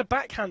 kind of as a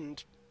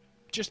backhand,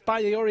 just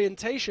by the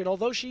orientation.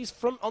 Although she's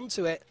front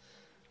onto it,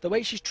 the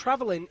way she's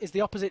travelling is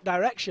the opposite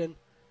direction.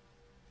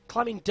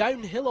 Climbing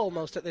downhill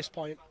almost at this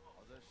point.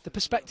 The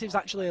perspective's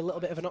actually a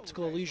little bit of an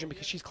optical illusion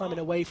because she's climbing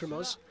away from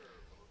us.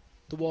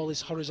 The wall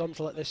is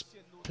horizontal at this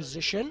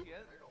position.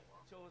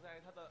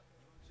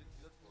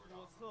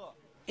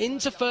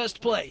 Into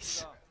first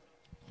place.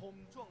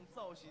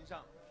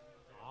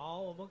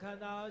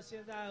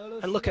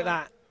 And look at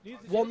that.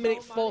 1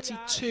 minute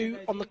 42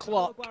 on the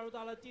clock.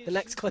 The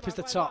next clip is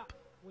the top.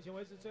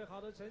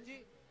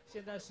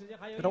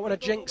 I don't want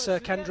to jinx her,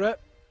 Kendra,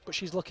 but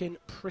she's looking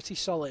pretty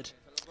solid.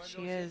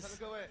 She is.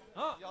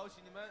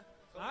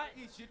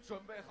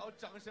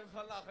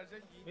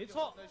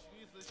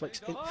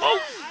 Flicks in.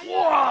 Oh,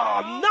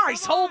 wow,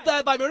 nice hold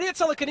there by Maria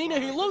Tolokanina,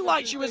 who looked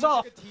like she was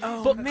off,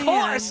 but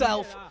caught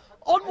herself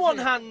on one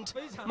hand,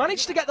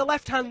 managed to get the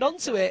left hand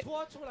onto it,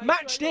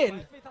 matched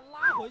in.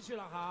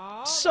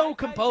 So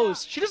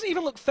composed. She doesn't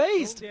even look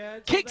phased.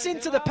 Kicks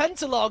into the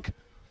pentalog.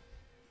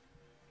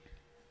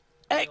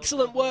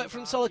 Excellent work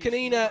from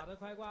Tolokanina,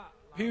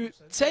 who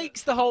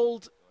takes the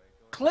hold,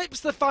 clips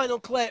the final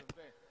clip.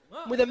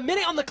 With a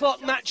minute on the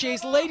clock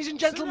matches, ladies and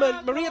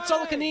gentlemen, Maria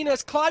Tolokanina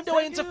has climbed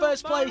away into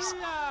first place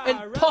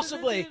and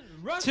possibly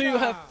to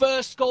her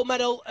first gold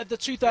medal of the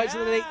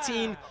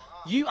 2018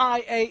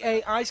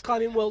 UIAA Ice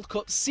Climbing World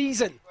Cup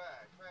season.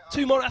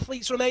 2 more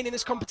athletes remain in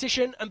this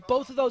competition, and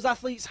both of those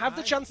athletes have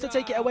the chance to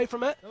take it away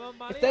from her.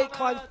 If they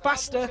climb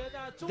faster,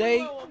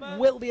 they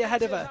will be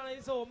ahead of her.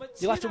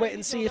 You'll have to wait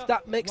and see if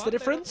that makes the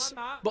difference.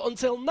 But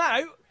until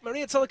now,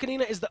 Maria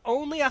Tolokanina is the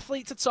only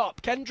athlete to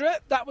top. Kendra,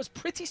 that was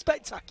pretty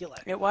spectacular.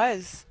 It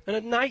was. And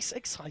a nice,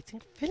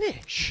 exciting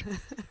finish.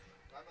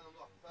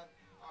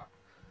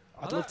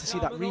 I'd love to see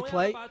that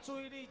replay.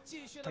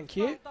 Thank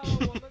you.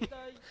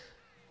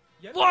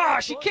 Wow,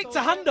 she kicked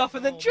her hand off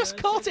and then just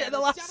caught it at the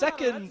last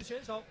second.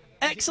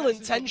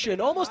 Excellent tension,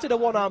 almost did a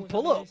one-arm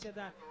pull-up.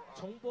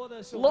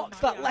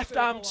 Locked that left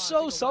arm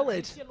so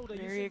solid.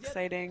 Very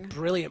exciting.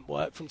 Brilliant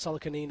work from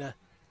Tolokanina.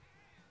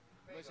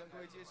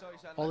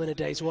 All in a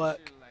day's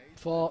work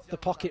for the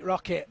Pocket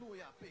Rocket.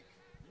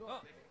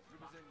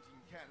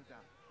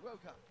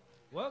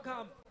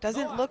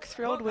 Doesn't look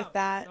thrilled with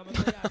that.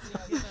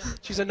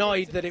 She's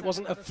annoyed that it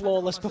wasn't a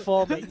flawless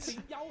performance.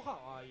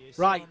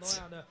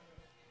 Right.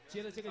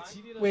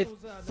 With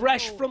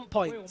fresh front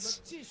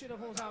points.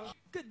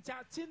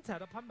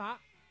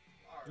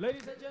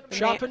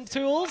 Sharpened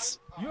tools.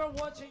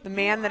 The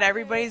man that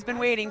everybody's been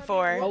waiting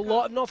for. A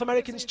lot of North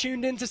Americans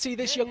tuned in to see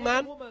this young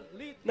man.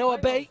 Noah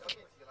Bake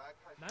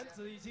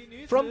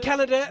from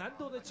Canada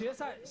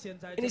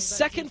in his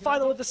second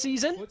final of the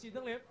season.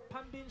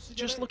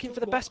 Just looking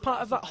for the best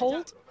part of that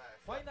hold.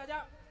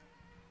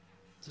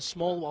 It's a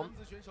small one.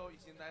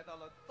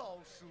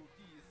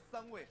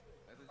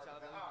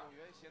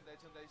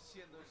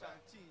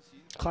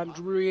 Climbed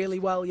really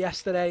well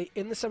yesterday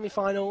in the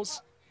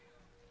semi-finals.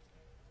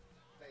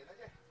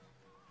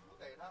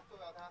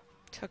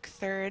 Took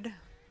third.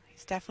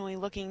 He's definitely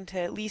looking to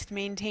at least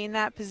maintain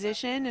that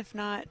position, if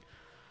not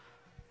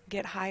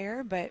get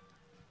higher, but...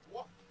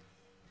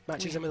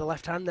 Matches him with the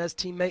left hand. There's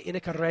teammate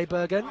Ineke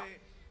Raybergen.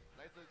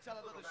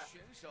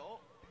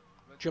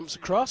 Jumps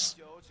across.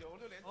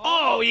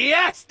 Oh,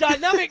 yes!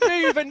 Dynamic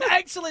move and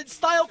excellent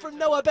style from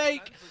Noah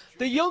Bake.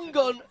 The young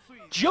gun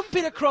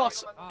jumping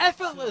across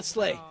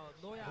effortlessly.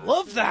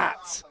 Love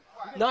that.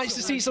 Nice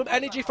to see some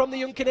energy from the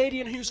young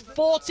Canadian, who's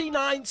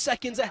 49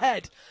 seconds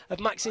ahead of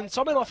Maxim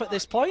Tomilov at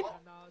this point.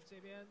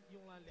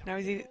 Now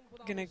is he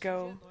going to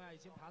go?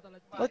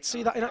 Let's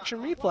see that in action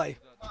replay.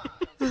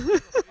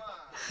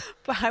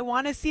 But I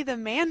want to see the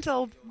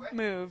mantle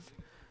move.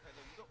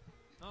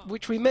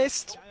 Which we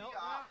missed.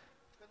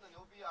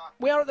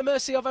 We are at the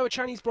mercy of our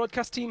Chinese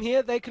broadcast team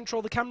here. They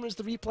control the cameras,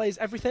 the replays,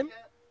 everything.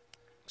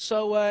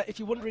 So if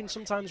you're wondering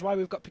sometimes why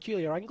we've got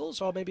peculiar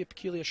angles or maybe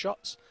peculiar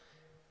shots,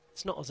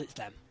 it's not us, it's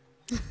them.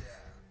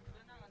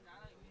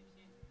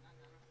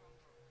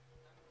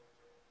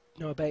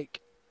 Noah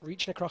Bake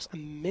reaching across a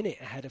minute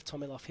ahead of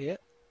Tomilov here.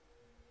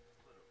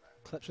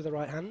 Clips with the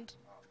right hand,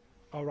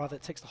 or rather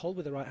takes the hold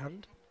with the right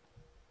hand.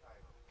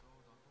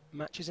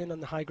 Matches in on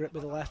the high grip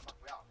with the left.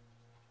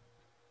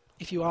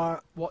 If you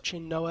are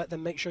watching Noah,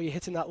 then make sure you're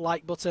hitting that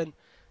like button,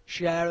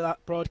 share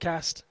that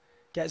broadcast,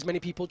 get as many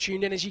people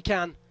tuned in as you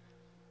can.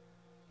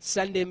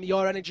 Send him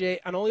your energy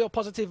and all your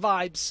positive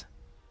vibes.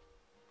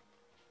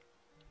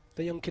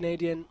 The young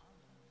Canadian,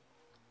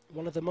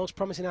 one of the most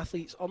promising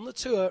athletes on the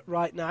tour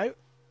right now.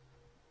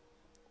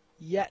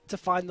 Yet to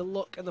find the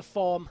look and the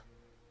form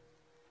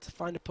to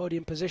find a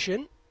podium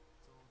position.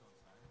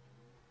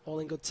 All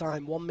in good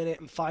time, 1 minute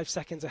and 5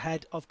 seconds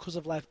ahead of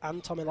Kozlovlev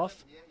and Tomilov.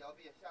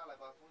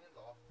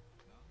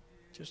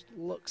 Just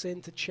looks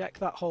in to check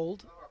that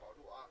hold.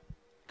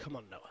 Come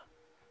on, Noah.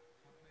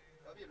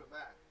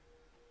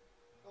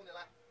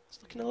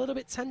 It's looking a little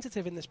bit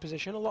tentative in this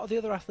position. A lot of the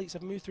other athletes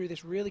have moved through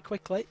this really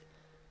quickly.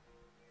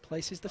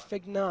 Places the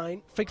Fig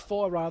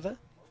 4 rather.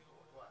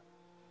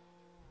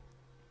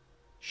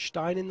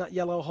 Stein in that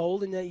yellow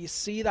hold, and there you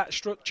see that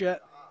structure.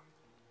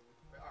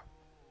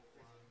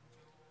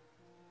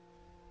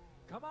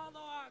 Come on,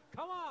 Noah,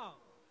 come on.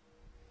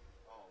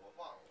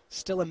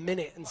 Still a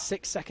minute and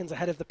 6 seconds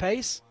ahead of the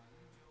pace.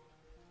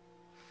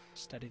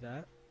 Steady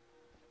there.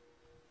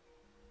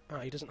 Oh,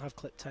 he doesn't have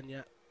clip 10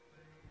 yet.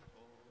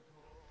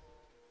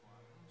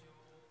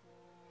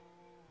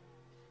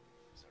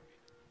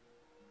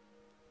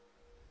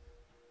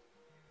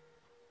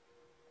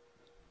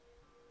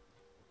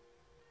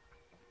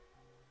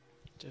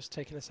 Just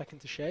taking a second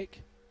to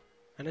shake.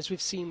 And as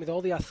we've seen with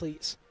all the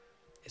athletes,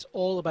 it's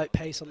all about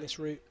pace on this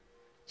route.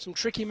 Some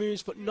tricky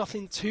moves, but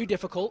nothing too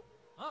difficult.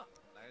 A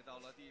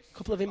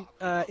couple of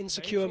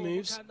insecure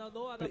moves,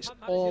 but it's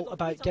all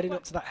about getting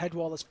up to that head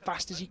wall as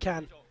fast as you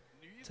can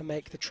to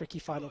make the tricky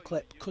final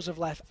clip.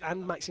 Kozlovlev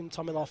and Maxim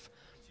Tomilov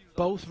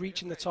both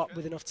reaching the top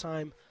with enough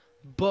time,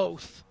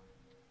 both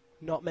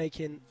not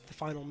making the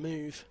final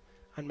move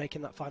and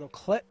making that final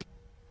clip.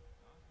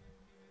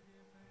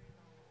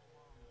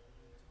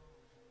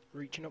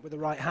 Reaching up with the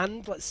right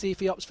hand. Let's see if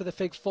he opts for the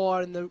Fig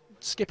 4 and the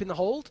skipping the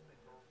hold.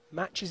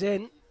 Matches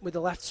in with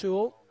the left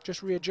tool,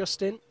 just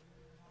readjusting.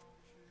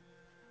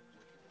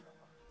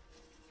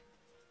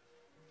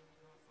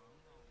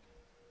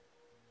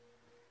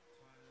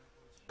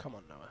 Come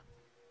on, Noah.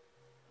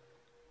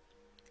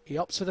 He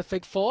opts for the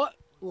Fig 4,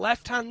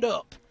 left hand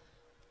up.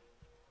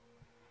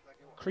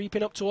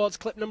 Creeping up towards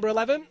clip number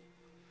 11.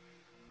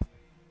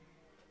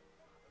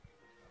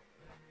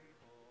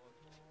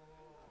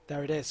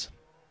 There it is.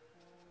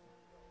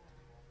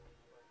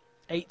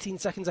 18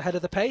 seconds ahead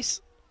of the pace.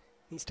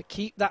 Needs to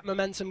keep that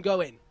momentum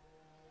going.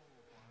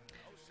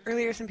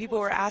 Earlier, some people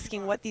were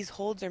asking what these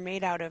holds are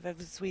made out of.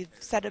 As we've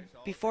said it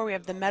before, we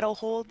have the metal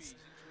holds.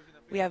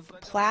 We have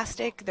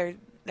plastic.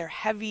 They're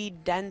heavy,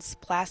 dense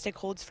plastic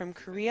holds from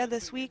Korea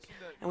this week.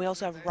 And we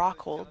also have rock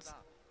holds.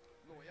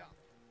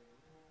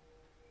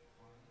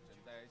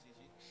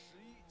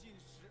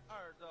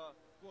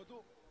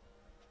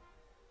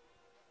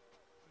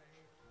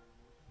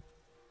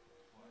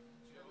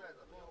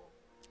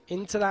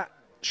 Into that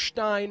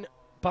Stein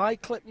by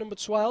clip number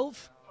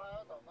 12.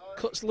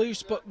 Cuts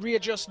loose but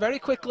readjusts very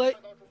quickly.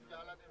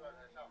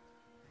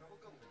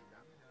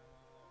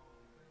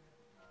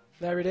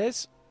 There it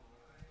is.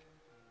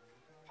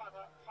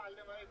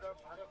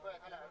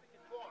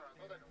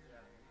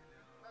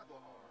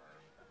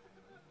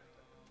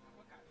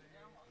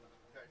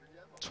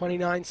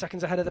 "29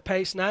 seconds ahead of the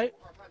pace now.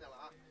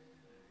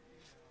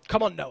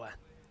 Come on, Noah."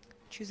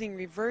 Choosing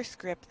reverse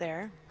grip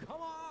there.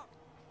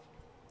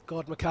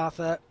 Gord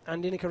MacArthur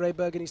and Ineke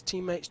Rayberg and his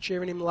teammates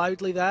cheering him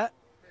loudly there.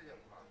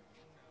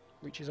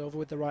 Reaches over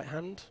with the right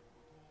hand.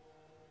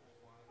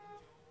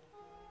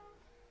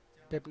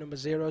 Bib number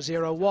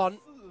 001.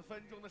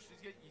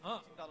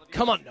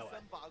 Come on,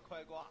 Noah.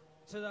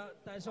 是的，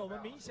但是我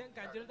们明显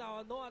感觉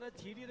到诺亚的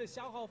体力的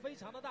消耗非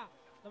常的大，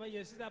那么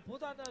也是在不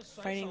断的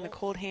甩手。 Fighting the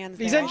cold hands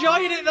He's there.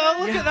 enjoying it though.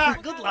 Look at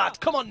that. Good lad.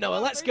 Come on, Noah.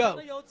 Let's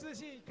go. 有自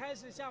信，开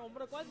始向我们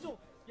的观众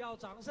要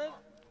掌声。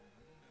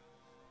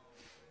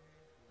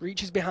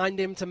 Reaches behind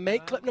him to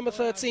make clip number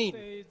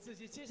 13.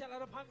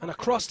 And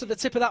across to the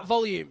tip of that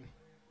volume.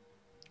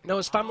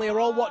 Noah's family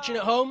are all watching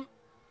at home.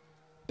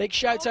 Big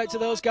shout out to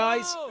those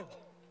guys.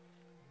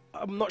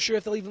 I'm not sure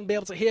if they'll even be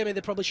able to hear me.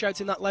 They're probably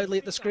shouting that loudly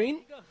at the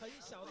screen.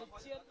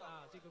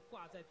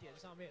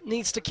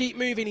 Needs to keep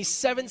moving. He's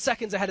 7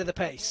 seconds ahead of the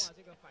pace.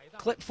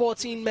 Clip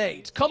 14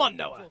 made. Come on,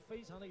 Noah.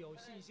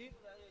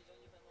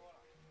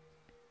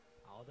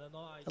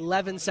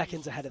 11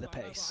 seconds ahead of the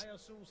pace.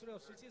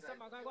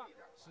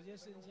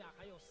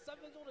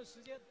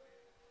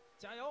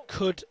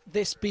 Could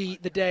this be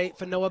the day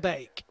for Noah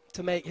Bake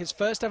to make his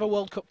first ever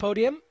World Cup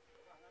podium?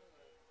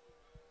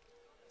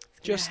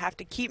 Just have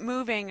to keep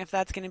moving if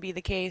that's going to be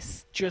the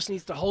case. Just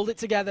needs to hold it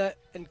together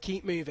and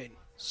keep moving.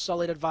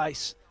 Solid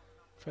advice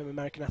from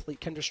American athlete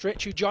Kendra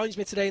Stritch, who joins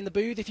me today in the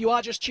booth. If you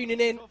are just tuning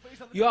in,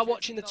 you are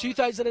watching the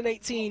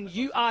 2018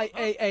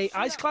 UIAA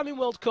Ice Climbing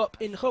World Cup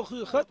in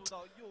Hohhot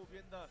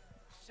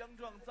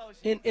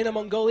in Inner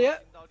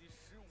Mongolia.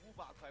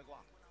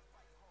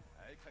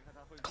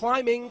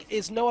 Climbing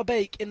is Noah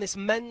Bake in this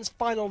men's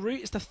final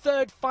route. It's the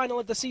third final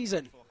of the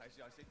season.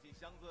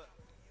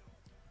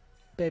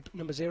 Bib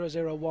number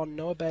 001,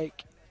 Noah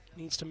Bake,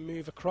 needs to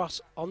move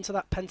across onto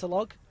that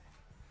pentalog.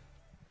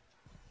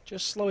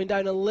 Just slowing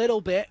down a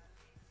little bit.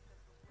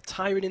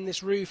 Tiring in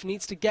this roof,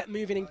 needs to get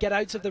moving and get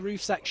out of the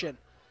roof section.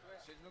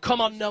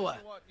 Come on, Noah.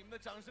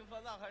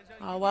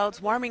 While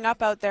it's warming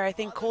up out there, I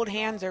think cold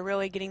hands are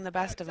really getting the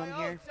best of him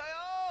here.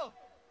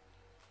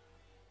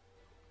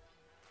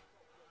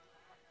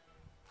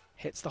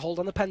 Hits the hold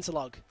on the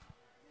pentalog.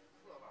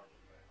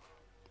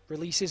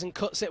 Releases and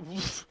cuts it.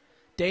 Woof.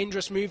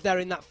 Dangerous move there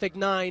in that Fig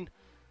 9.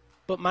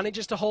 But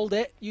manages to hold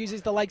it.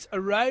 Uses the legs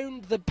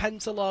around the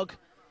pentalog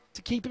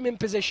to keep him in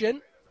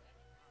position.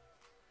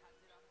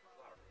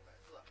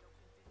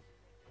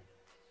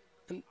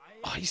 And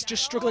he's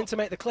just struggling to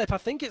make the clip. I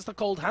think it's the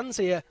cold hands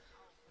here.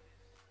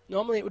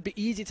 Normally it would be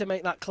easy to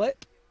make that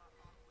clip.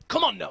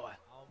 Come on, Noah.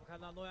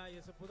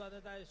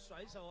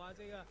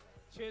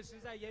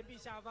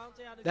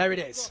 There it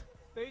is.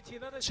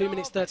 2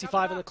 minutes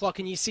 35 on the clock,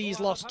 and you see he's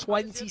lost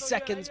 20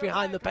 seconds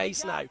behind the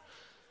pace now.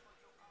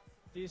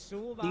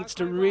 Needs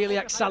to really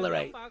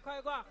accelerate.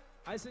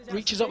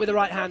 Reaches up with the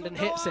right hand and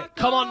hits it.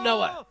 Come on,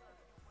 Noah.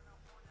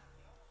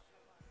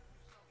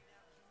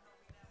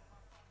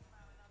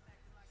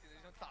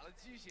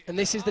 And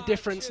this is the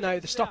difference now.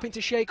 The stopping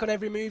to shake on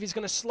every move is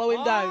going to slow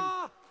him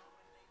down.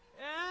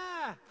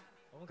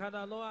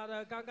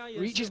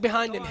 Reaches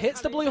behind him,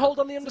 hits the blue hold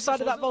on the underside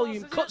of that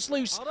volume, cuts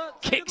loose,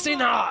 kicks in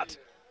hard.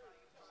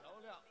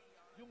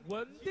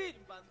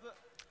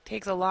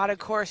 Takes a lot of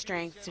core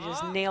strength to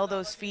just nail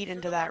those feet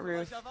into that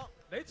roof.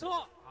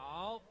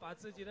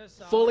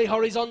 Fully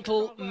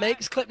horizontal,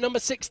 makes clip number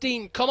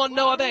 16. Come on,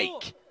 Noah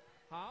Bake.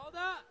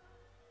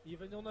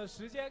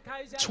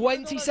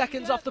 20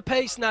 seconds off the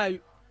pace now.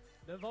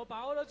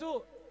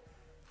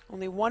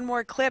 Only one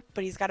more clip,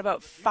 but he's got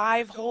about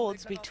 5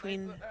 holds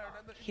between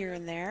here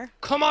and there.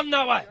 Come on,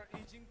 Noah.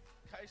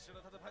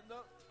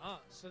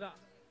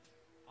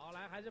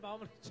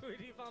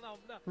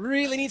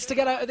 Really needs to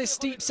get out of this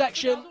steep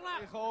section.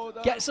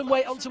 Get some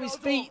weight onto his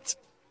feet.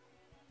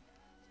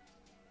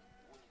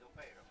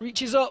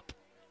 Reaches up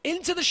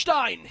into the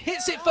Stein.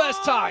 Hits it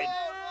first time.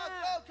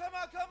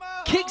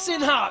 Kicks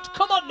in hard.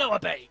 Come on, Noah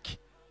Bake.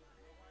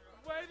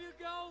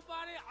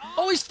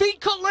 Oh, his feet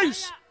cut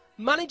loose.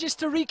 Manages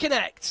to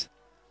reconnect.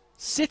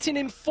 Sitting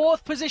in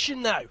 4th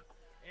position now.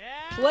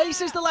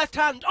 Places the left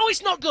hand. Oh,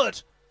 it's not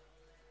good.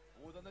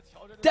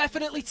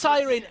 definitely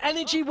tiring.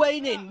 Energy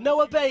waning.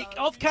 Noah Bake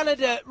of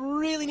Canada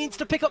really needs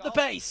to pick up the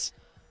pace.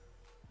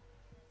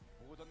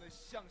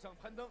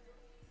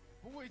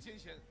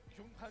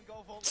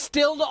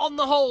 Still not on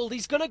the hold.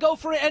 He's going to go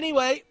for it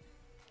anyway.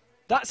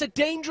 That's a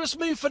dangerous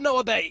move for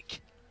Noah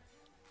Bake.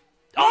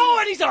 Oh,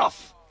 and he's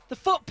off. The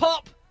foot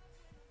pop.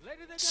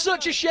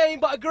 Such a shame,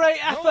 but a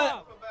great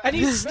effort. And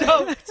he's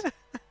stoked.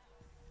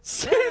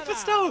 Super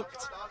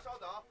stoked.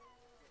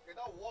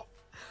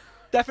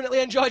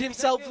 Definitely enjoyed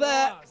himself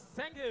there.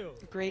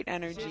 Great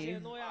energy.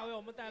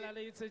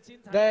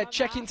 They're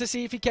checking to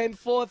see if he came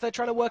fourth. They're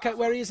trying to work out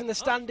where he is in the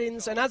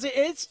standings. And as it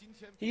is,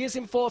 he is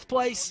in fourth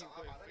place.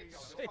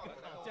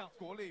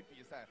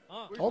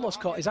 Almost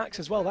caught his axe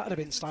as well. That would have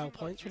been style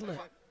points, wouldn't it?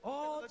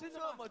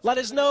 Let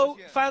us know,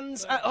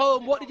 fans at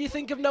home, what did you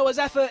think of Noah's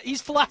effort?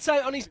 He's flat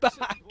out on his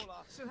back.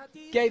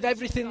 Gave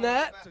everything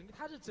there.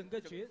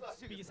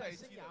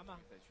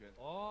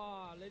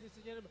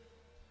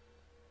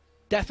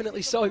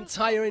 Definitely saw him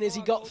tiring as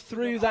he got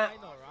through that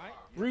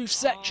roof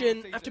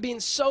section after being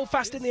so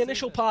fast in the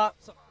initial part.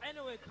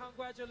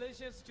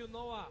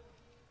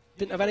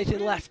 Didn't have anything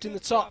left in the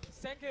top.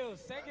 Thank you,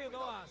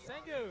 Noah.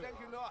 Thank you.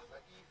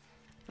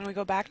 When we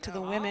go back to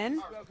the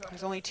women,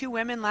 there's only 2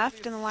 women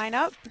left in the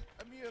lineup.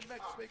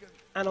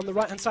 And on the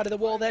right-hand side of the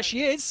wall, there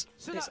she is.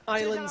 It's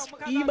Ireland's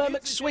Emma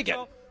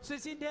McSwiggan.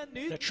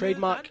 A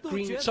trademark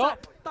green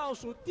top.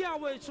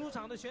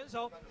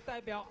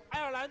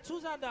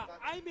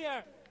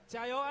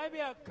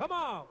 Come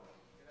on.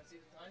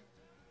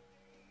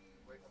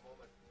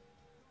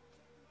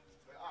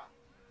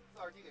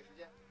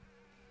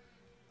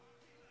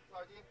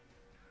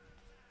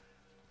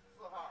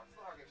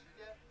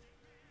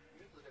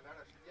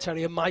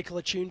 Terry and Michael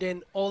are tuned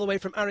in all the way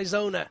from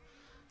Arizona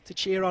to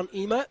cheer on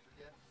Emma,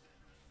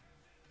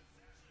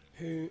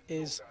 who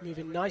is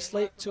moving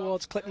nicely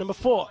towards clip number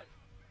 4.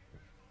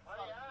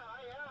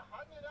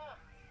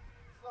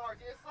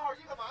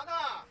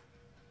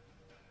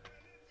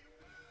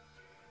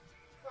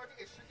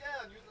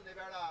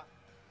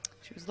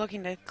 She was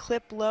looking to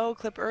clip low,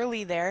 clip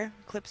early there.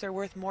 Clips are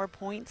worth more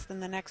points than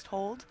the next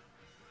hold.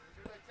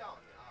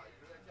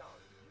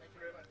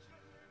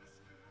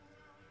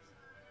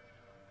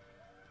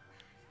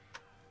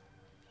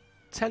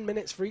 10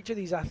 minutes for each of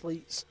these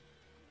athletes.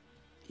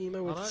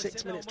 Emma with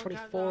 6 minutes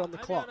 24 on the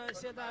clock.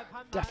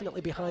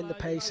 Definitely behind the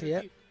pace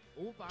here,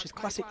 which is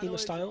classic Emma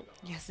style.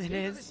 Yes, it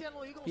is.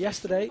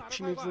 Yesterday,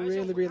 she moved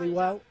really, really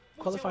well.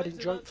 Qualified in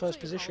joint first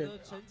position.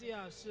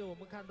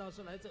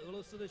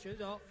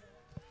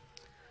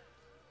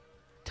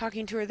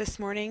 Talking to her this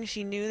morning,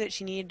 she knew that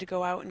she needed to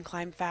go out and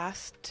climb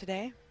fast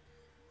today.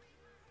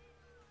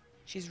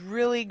 She's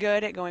really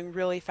good at going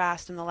really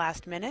fast in the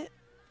last minute.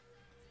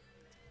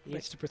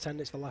 Needs to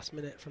pretend it's the last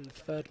minute from the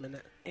 3rd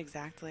minute.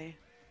 Exactly.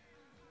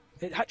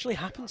 It actually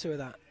happened to her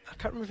that. I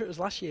can't remember if it was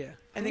last year.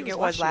 I think it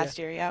was last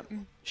year, yep.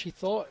 She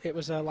thought it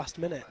was her last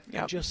minute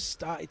Yep. and just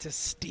started to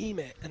steam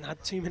it and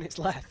had 2 minutes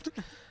left.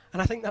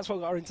 And I think that's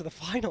what got her into the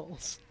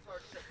finals.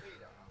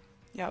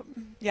 Yep.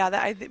 Yeah,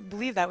 I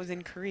believe that was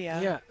in Korea.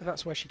 Yeah,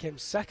 that's where she came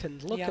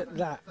second. Look at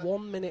that.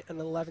 1 minute and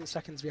 11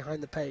 seconds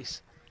behind the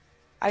pace.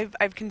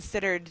 I've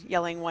considered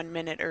yelling 1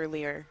 minute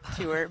earlier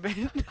to her, but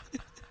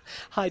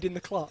hiding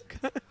the clock.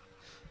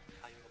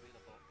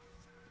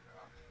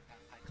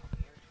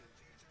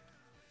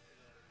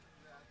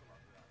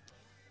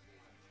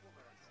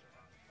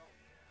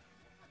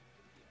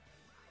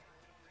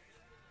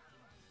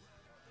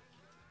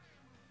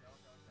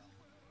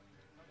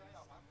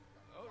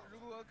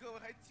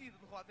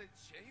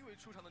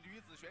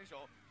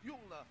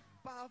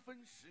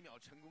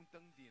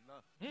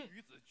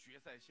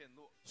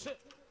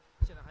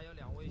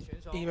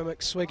 Emma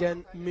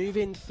McSwiggan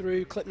moving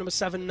through clip number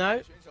 7 now.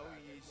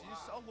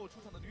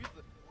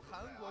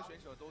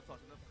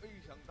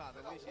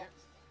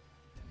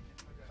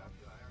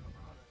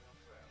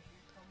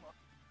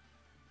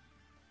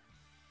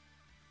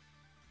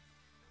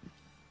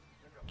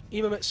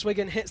 Emma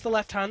McSwiggan hits the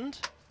left hand.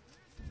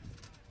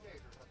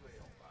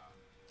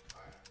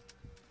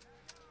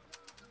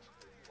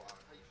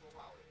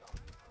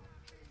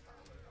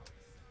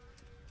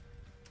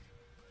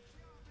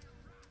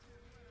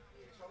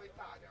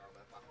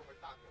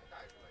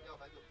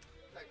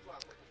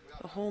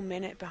 a whole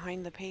minute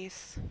behind the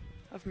pace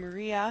of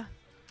Maria.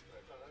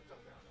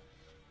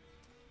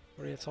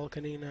 Maria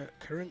Tolkanina,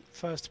 current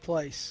first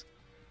place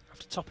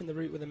after topping the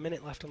route with a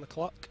minute left on the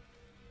clock.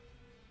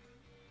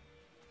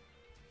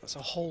 That's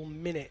a whole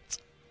minute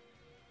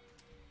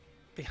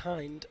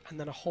behind, and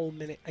then a whole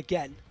minute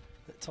again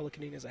that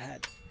Tolkanina's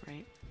ahead.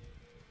 Right.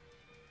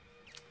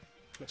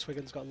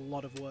 McSwiggan's got a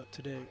lot of work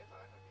to do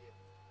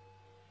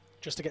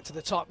just to get to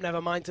the top,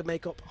 never mind to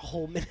make up a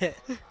whole minute.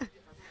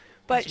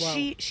 But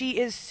well. she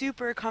is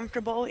super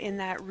comfortable in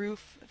that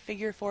roof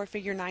figure 4,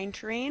 figure 9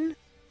 terrain.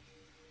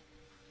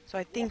 So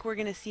I think we're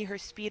going to see her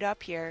speed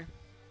up here.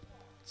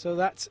 So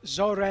that's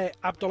Zohreh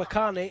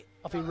Abdolakhani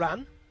of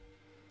Iran,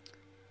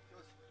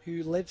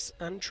 who lives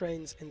and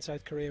trains in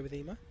South Korea with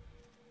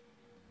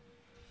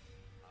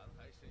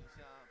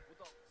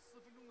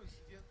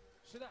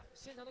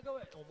现场的各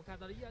位，我们看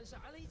到的依然是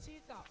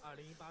2017到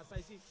2018赛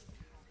季，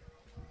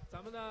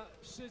咱们的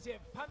世界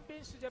攀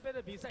冰世界杯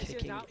的比赛现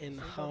场，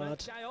我们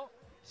加油！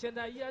现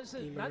在依然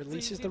是男子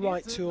以及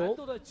女子难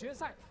度的决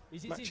赛，已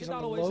经进行到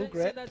了尾声。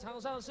现在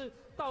场上是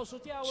倒数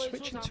第2位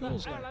出场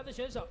的爱尔兰的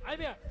选手埃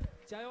米尔，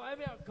加油，埃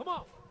米尔 ，Come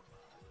on！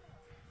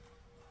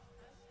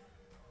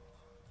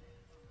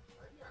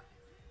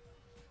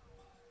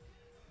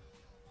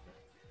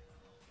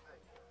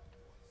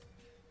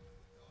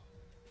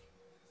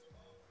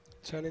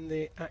 Turning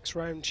the axe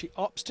round, she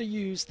opts to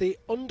use the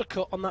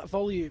undercut on that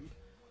volume.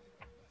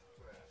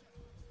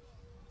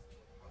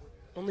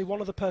 Only one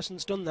other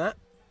person's done that,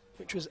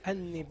 which was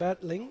Enni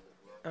Bertling,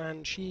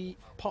 and she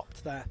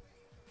popped there.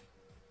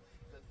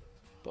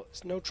 But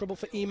it's no trouble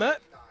for Ema.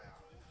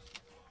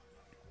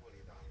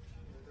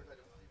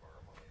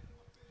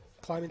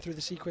 Climbing through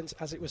the sequence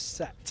as it was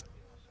set.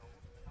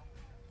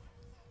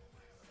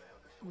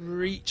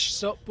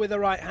 Reaches up with the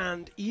right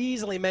hand,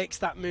 easily makes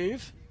that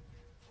move.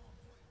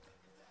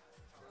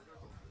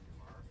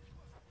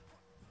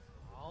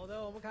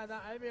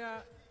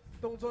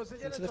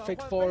 Into the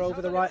fig 4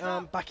 over the right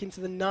arm, back into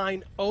the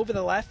 9 over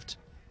the left.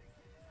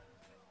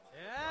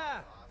 Yeah.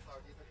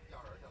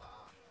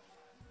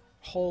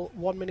 Whole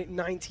 1 minute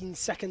 19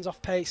 seconds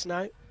off pace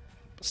now.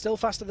 But still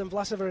faster than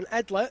Vlasova and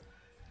Edler.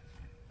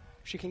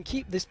 If she can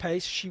keep this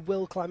pace, she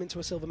will climb into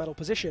a silver medal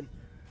position.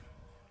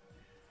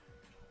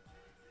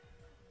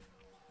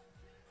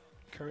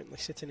 Currently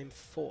sitting in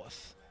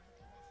 4th.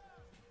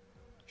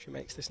 She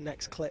makes this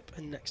next clip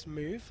and next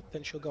move,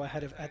 then she'll go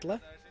ahead of Edler.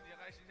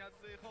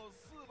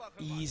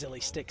 Easily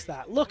sticks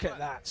that. Look at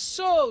that.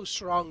 So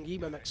strong,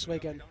 Ema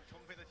McSwiggan.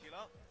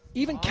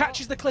 Even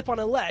catches the clip on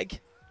her leg.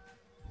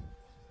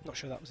 Not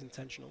sure that was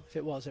intentional. If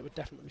it was, it would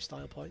definitely be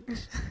style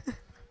points.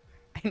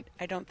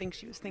 I don't think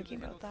she was thinking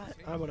about that.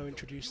 I want to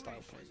introduce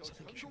style points. I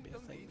think it should be a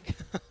thing.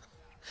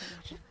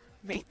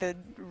 Make the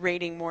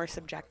rating more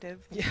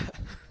subjective. Yeah.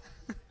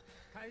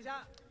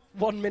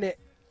 1 minute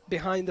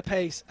behind the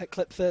pace at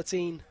clip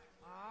 13.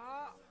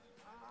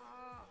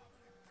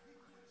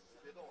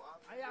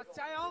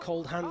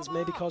 Cold hands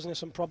may be causing us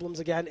some problems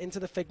again. Into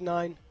the fig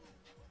 9.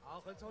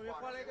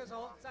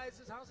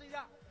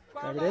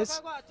 There it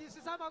is.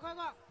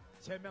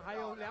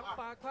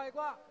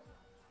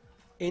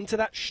 Into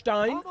that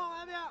Stein.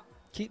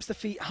 Keeps the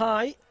feet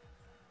high.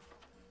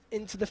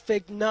 Into the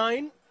fig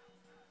 9.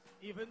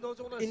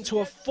 Into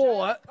a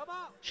 4.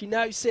 She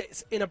now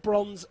sits in a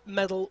bronze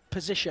medal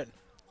position.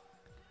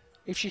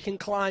 If she can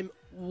climb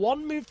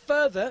one move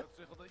further,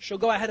 she'll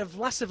go ahead of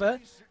Vlasova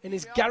and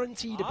is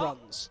guaranteed a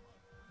bronze.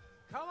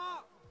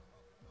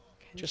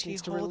 Just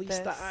needs to release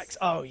that axe.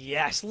 Oh,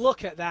 yes.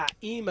 Look at that.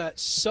 Ema,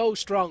 so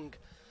strong.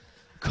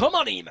 Come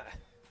on, Ema.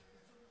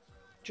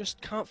 Just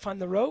can't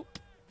find the rope.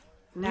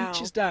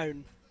 Reaches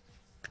down.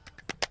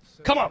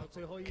 Come on.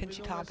 Can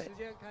she top it?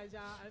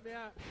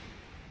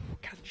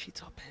 Can she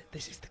top it?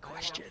 This is the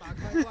question.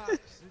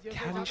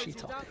 Can she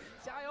top it?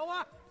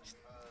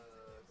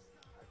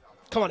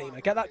 Come on,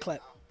 Ema. Get that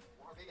clip.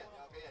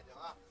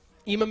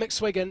 Ema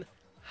McSwiggan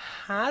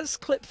has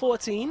clip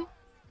 14.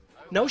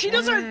 No, she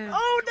doesn't.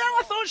 Oh, no,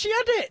 I thought she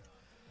had it.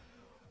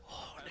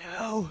 Oh,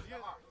 no.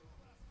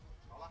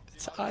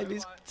 The time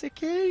is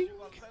ticking.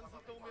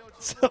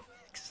 So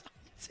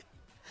exciting.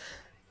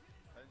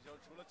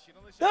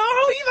 No,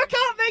 Ema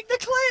can't make the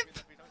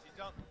clip.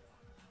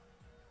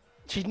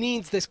 She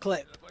needs this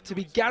clip. To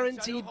be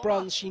guaranteed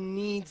bronze, she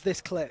needs this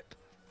clip.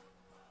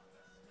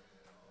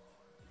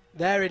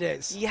 There it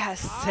is.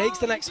 Yes. Takes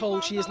the next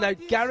hold. She is now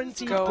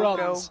guaranteed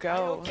bronze.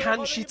 Go.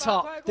 Can she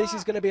top? This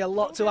is going to be a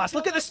lot to ask.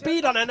 Look at the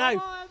speed on her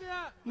now.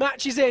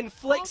 Matches in,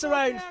 flicks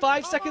around,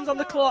 5 seconds on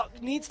the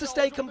clock, needs to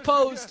stay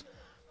composed,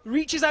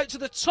 reaches out to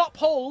the top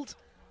hold,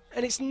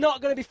 and it's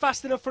not going to be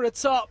fast enough for a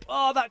top.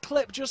 Oh, that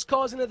clip just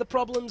causing her the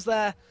problems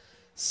there.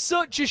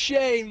 Such a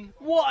shame.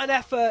 What an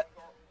effort.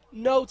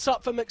 No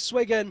top for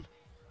McSwiggan.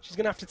 She's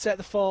going to have to take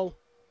the fall.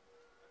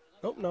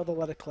 Oh, no, they'll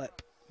let her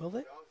clip. Will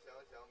they?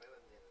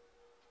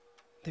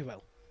 They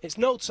will. It's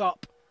no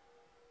top,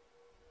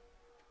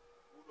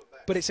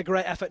 but it's a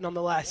great effort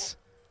nonetheless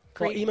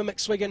for Ema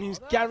McSwiggan, who's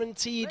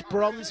guaranteed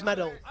bronze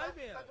medal.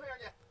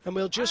 And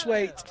we'll just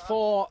wait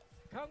for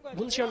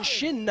Wunxian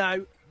Shin now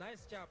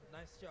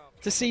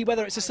to see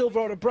whether it's a silver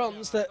or a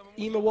bronze that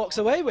Ema walks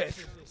away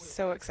with.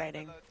 So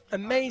exciting.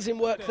 Amazing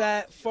work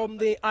there from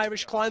the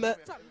Irish climber,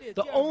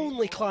 the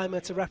only climber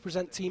to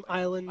represent Team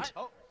Ireland.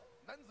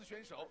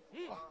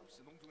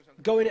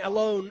 Going it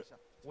alone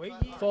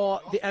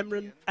for the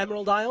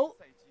Emerald Isle.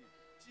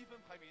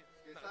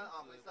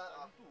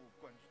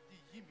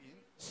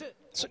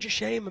 Such a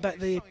shame about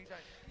the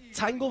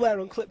tangle there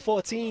on clip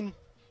 14.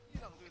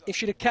 If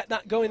she'd have kept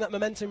that going, that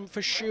momentum,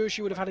 for sure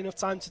she would have had enough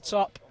time to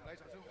top.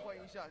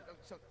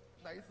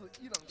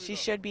 She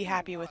should be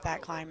happy with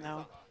that climb,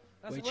 though.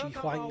 Wei Chi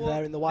Huang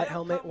there in the white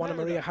helmet, Juana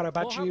Maria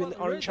Harabaju in the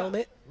orange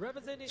helmet.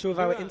 Two of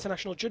our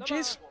international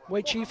judges,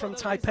 Wei Chi from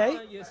Taipei,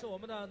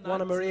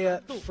 Juana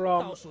Maria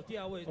from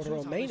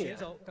Romania.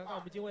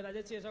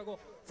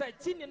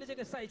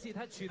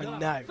 And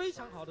now,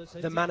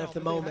 the man of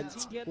the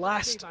moment.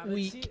 Last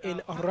week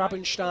in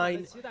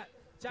Rabenstein,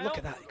 look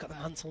at that, he got the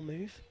mantle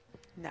move.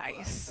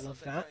 Nice. I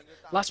love that.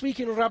 Last week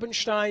in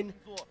Rabenstein,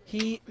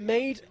 he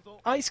made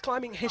ice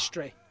climbing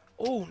history.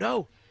 Oh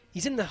no,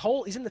 he's in the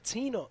hole, he's in the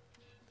tee-nut.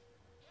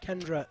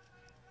 Kendra,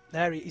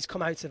 there he's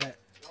come out of it.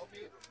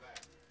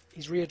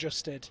 He's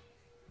readjusted.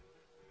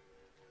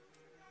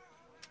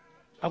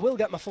 I will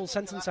get my full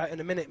sentence out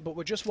in a minute, but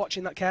we're just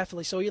watching that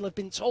carefully. So he'll have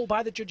been told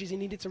by the judges he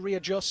needed to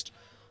readjust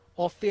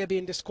or fear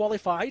being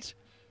disqualified.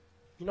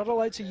 You're not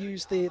allowed to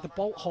use the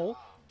bolt hole.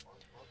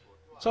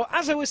 So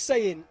as I was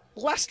saying,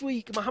 last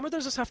week Mohammad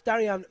Reza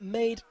Safdarian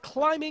made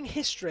climbing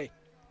history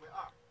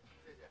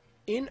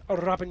in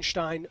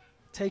Rabenstein,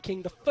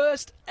 taking the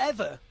first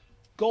ever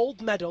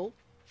gold medal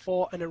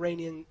for an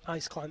Iranian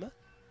ice climber.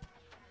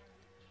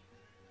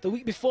 The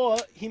week before,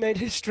 he made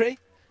history,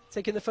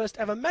 taking the first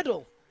ever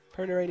medal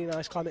for an Iranian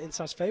ice climber in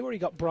Sasfay, where he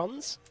got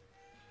bronze.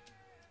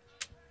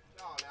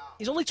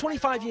 He's only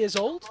 25 years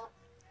old.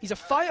 He's a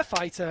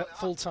firefighter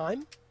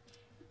full-time,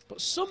 but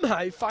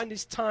somehow found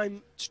his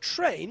time to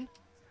train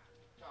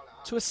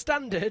to a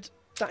standard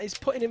that is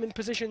putting him in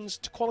positions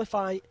to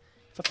qualify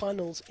for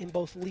finals in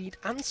both lead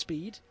and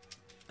speed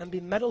and be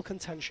medal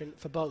contention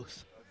for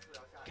both.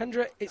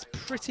 Kendra, it's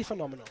pretty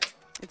phenomenal.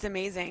 It's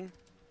amazing.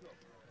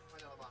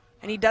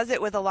 And he does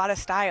it with a lot of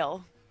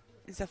style.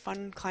 He's a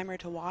fun climber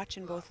to watch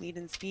in both lead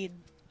and speed.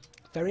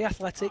 Very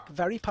athletic,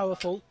 very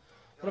powerful.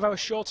 One of our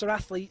shorter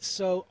athletes,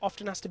 so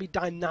often has to be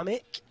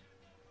dynamic.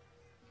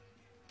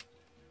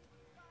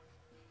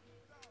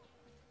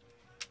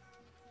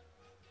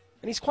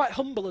 And he's quite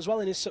humble as well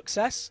in his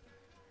success.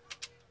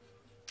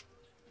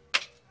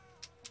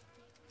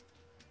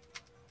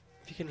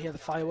 If you can hear the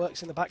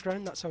fireworks in the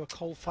background, that's our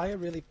coal fire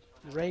really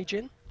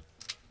raging.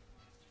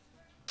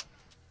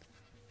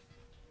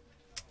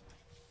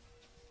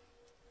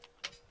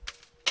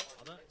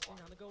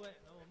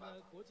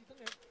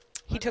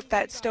 He took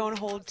that stone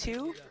hold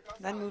too,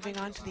 then moving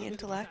on to the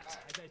intellect.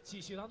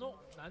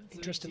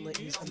 Interestingly,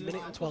 he's a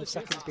minute and 12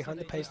 seconds behind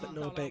the pace that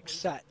Noah Baker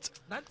set.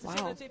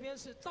 Wow.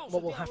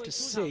 What we'll have to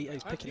see,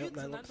 he's picking up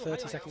now, look,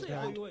 30 seconds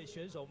behind.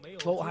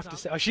 What we'll have to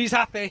see, oh, she's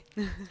happy.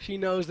 She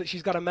knows that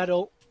she's got a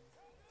medal.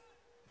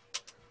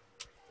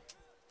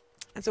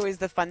 It's always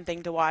the fun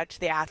thing to watch.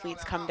 The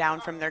athletes come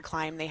down from their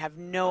climb. They have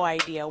no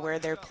idea where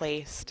they're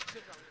placed.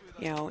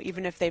 You know,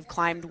 even if they've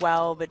climbed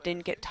well but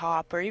didn't get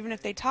top, or even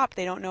if they topped,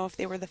 they don't know if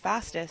they were the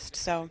fastest.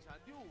 So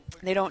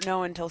they don't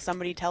know until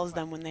somebody tells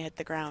them when they hit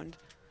the ground.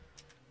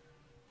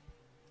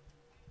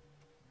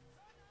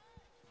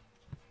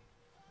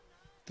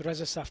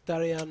 Reza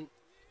Safdarian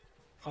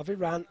of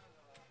Iran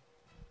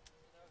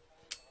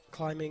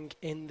climbing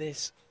in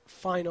this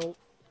final,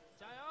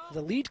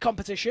 the lead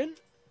competition,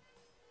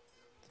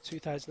 the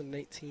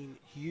 2018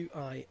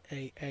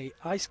 UIAA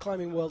Ice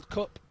Climbing World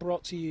Cup,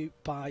 brought to you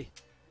by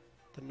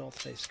the North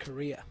Face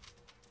Korea.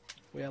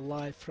 We are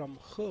live from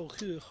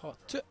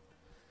Hohhot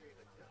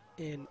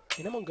in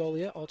Inner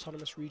Mongolia,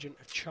 Autonomous Region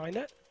of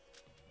China.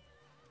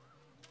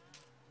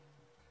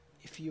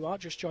 If you are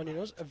just joining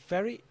us, a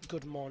very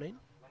good morning.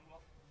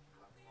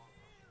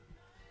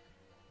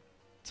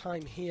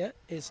 Time here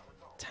is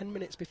 10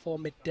 minutes before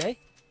midday,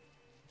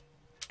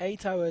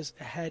 8 hours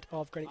ahead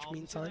of Greenwich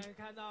Mean Time.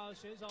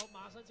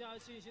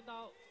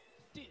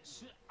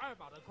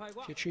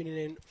 If you're tuning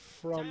in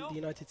from the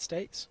United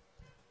States,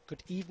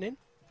 good evening.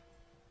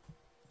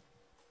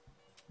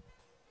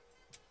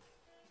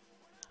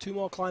 2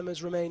 more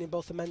climbers remain in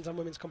both the men's and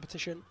women's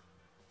competition,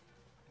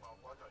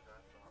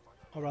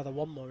 or rather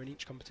 1 more in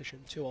each competition,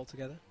 2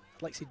 altogether.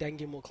 Lexi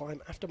Dengin will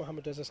climb after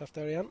Mohammad Reza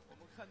Safdarian.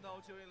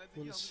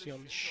 Moon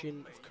Seon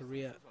Shin of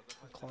Korea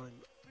will climb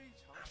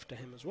after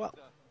him as well.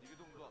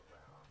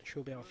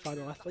 She'll be our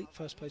final athlete,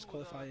 first place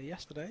qualifier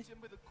yesterday.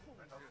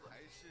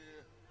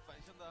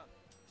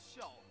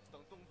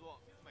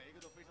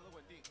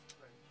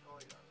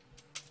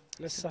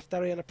 And as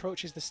Safdarian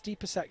approaches the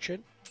steeper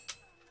section,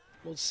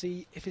 we'll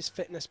see if his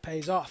fitness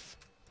pays off.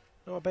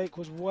 Noah Baker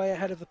was way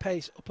ahead of the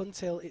pace up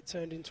until it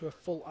turned into a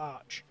full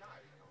arch.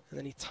 And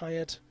then he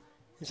tired,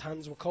 his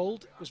hands were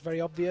cold, it was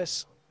very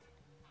obvious.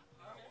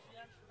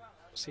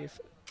 See if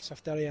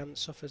Safdarian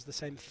suffers the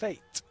same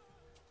fate.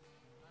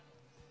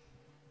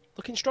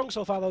 Looking strong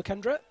so far though,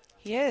 Kendra.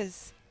 He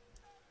is.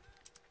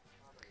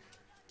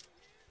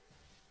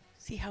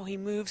 See how he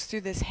moves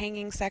through this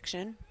hanging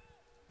section.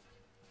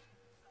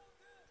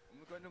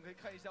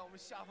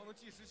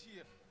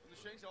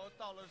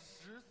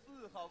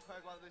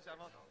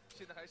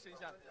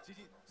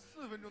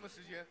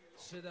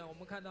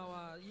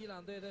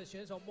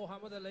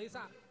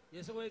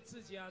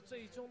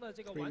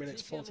 Three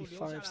minutes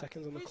 45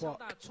 seconds on the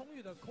clock.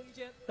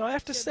 Now I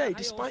have to say,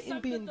 despite him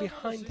being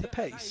behind the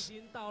pace,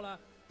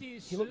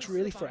 He looks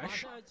really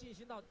fresh,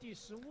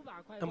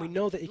 and we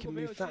know that he can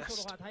move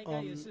fast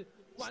on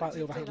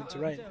slightly overhanging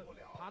terrain.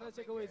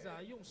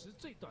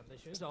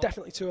 It's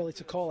definitely too early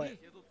to call it,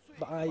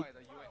 but I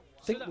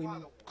think we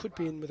could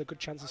be in with a good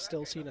chance of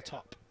still seeing a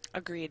top.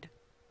 Agreed.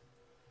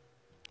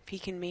 If he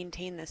can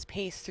maintain this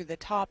pace through the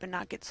top and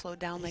not get slowed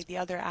down like the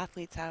other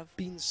athletes have.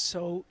 Been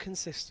so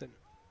consistent.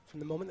 From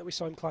the moment that we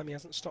saw him climb, he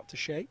hasn't stopped to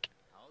shake,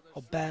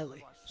 or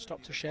barely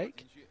stopped to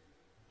shake.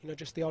 You know,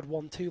 just the odd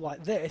 1-2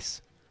 like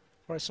this,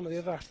 whereas some of the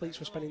other athletes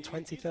were spending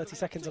 20, 30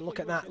 seconds, and look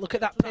at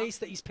that pace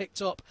that he's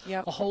picked up.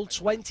 Yep. A whole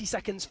 20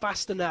 seconds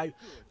faster now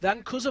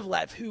than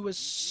Kozlovlev, who was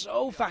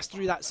so fast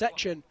through that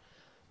section.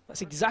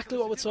 That's exactly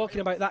what we're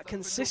talking about, that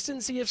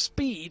consistency of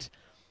speed.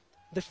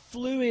 The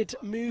fluid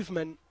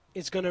movement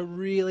is going to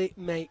really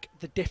make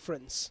the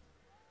difference.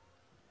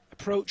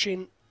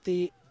 Approaching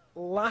the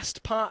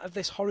last part of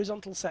this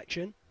horizontal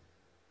section,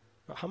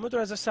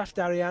 Hamidreza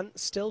Safdarian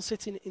still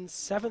sitting in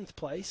 7th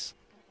place.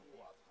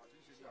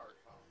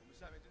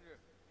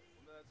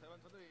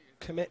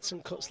 Commits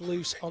and cuts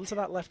loose onto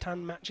that left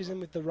hand, matches him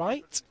with the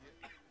right.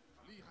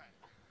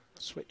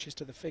 Switches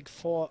to the Fig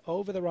 4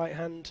 over the right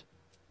hand.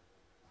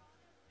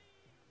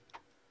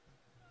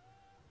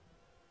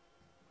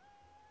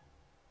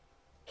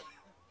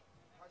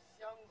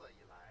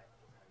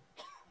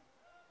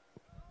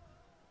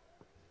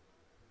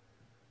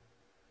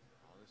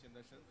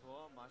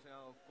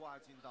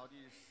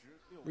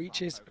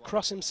 Reaches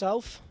across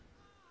himself.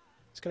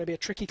 It's going to be a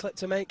tricky clip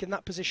to make in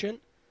that position.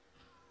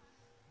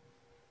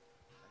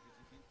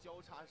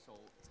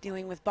 He's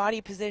dealing with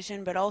body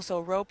position, but also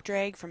rope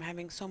drag from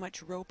having so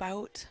much rope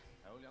out.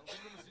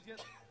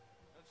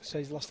 So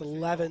he's lost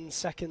 11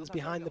 seconds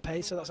behind the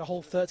pace, so that's a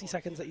whole 30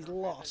 seconds that he's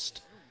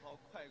lost.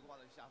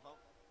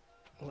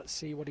 Let's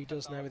see what he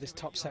does now with his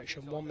top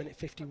section. 1 minute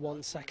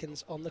 51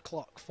 seconds on the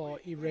clock for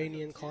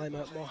Iranian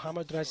climber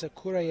Mohammadreza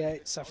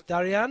Kureye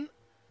Safdarian.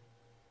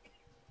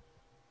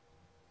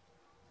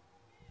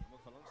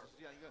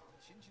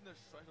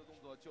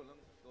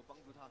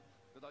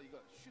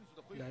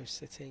 Now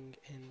sitting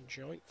in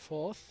joint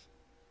 4th.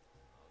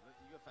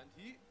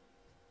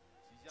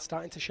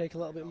 Starting to shake a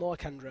little bit more,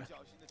 Kendra.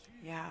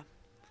 Yeah.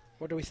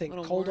 What do we think?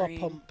 Little Cold worrying.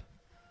 or pump?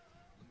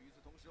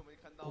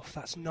 Oh,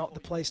 that's not the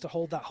place to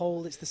hold that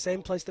hold. It's the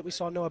same place that we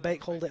saw Noah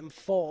Bake hold it and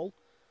fall.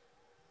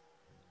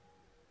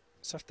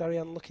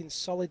 Safdarian looking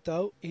solid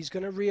though. He's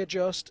going to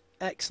readjust.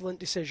 Excellent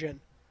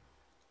decision.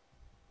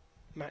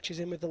 Matches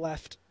in with the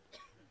left.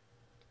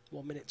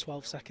 1 minute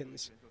 12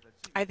 seconds.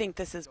 I think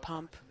this is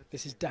pump.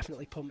 This is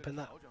definitely pump, and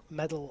that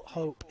medal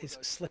hope is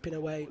slipping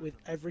away with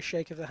every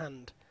shake of the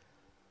hand.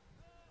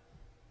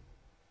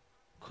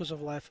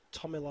 Kozlovlev,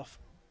 Tomilov,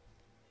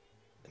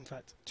 in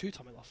fact, 2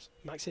 Tomilovs,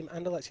 Maxim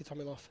and Alexei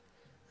Tomilov,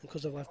 and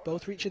Kozlovlev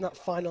both reaching that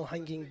final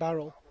hanging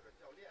barrel.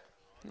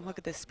 Look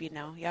at this speed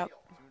now. Yep.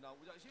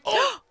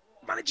 Oh!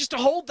 Manages to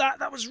hold that.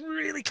 That was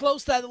really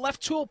close there. The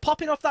left tool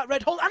popping off that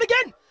red hold, and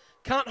again!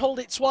 Can't hold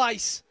it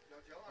twice.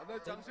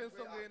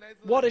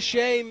 What a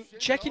shame.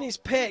 Checking his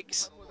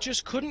picks.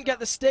 Just couldn't get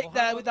the stick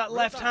there with that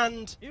left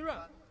hand.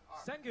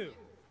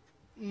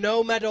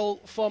 No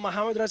medal for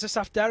Mohammadreza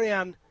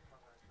Safdarian.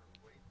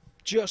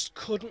 Just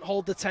couldn't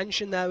hold the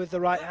tension there with the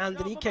right hand,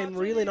 and he came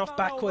reeling off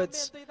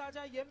backwards.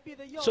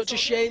 Such a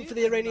shame for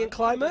the Iranian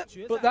climber,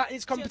 but that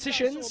is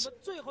competitions.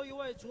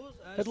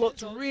 Had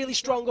looked really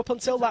strong up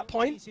until that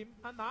point.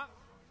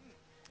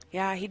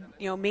 Yeah, he,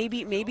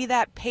 maybe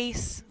that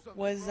pace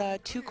was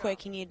too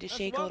quick. He needed to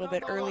shake a little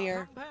bit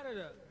earlier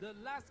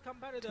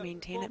to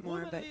maintain it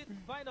more. But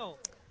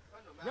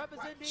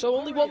so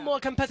only one more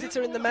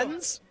competitor in the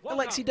men's.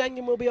 Alexei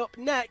Dengin will be up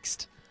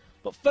next.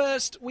 But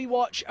first, we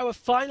watch our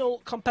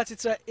final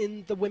competitor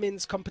in the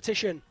women's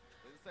competition.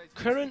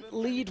 Current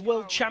lead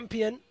world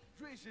champion,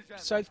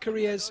 South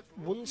Korea's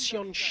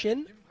Wonseon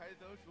Shin.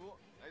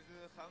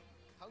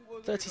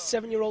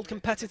 37-year-old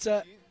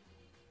competitor,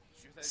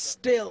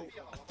 still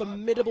a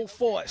formidable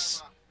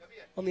force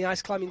on the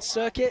ice climbing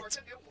circuit.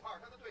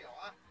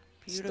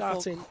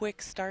 Beautiful,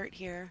 quick start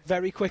here.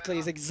 Very quickly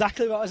is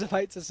exactly what I was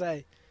about to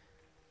say.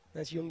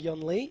 There's Young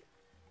Yeon Lee.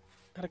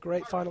 Had a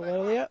great final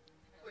earlier.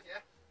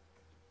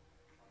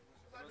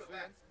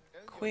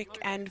 Quick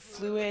and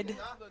fluid.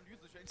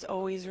 It's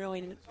always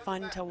really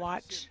fun to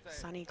watch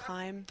Sunny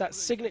climb. That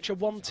signature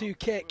 1-2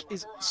 kick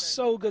is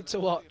so good to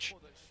watch.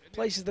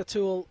 Places the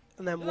tool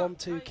and then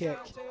 1-2 kick.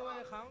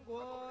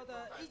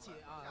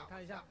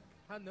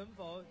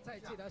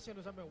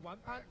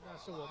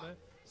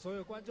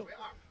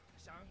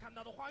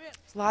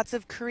 Lots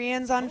of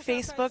Koreans on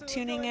Facebook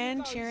tuning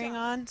in, cheering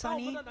on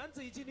Sunny.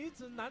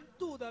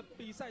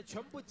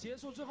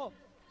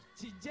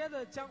 紧接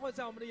着将会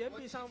在我们的岩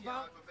壁上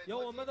方有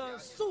我们的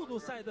速度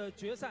赛的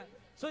决赛，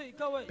所以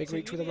各位 Big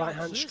reach with the right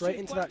hand straight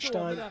into that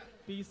Stein.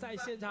 比赛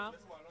现场。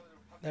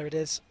 There it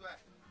is.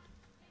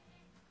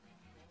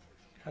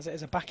 Has it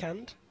as a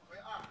backhand.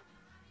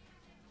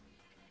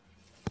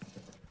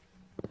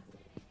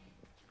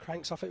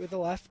 Cranks off it with the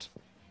left.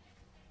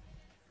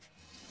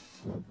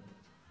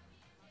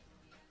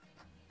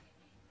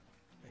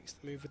 Makes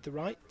the move with the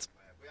right.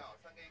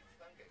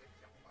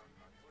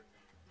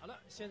 好了，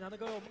现场的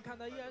各位，我们看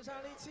到依然是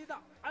2017到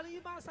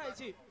2018赛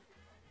季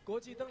国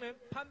际登联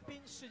攀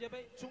冰世界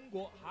杯中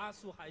国哈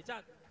速海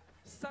战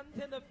3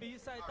天的比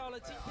赛，到了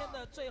今天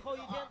的最后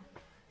一天，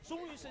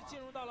终于是进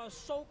入到了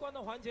收官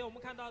的环节。我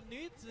们看到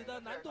女子的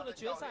难度的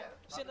决赛，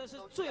现在是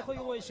最后一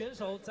位选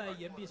手在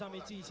岩壁上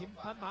面进行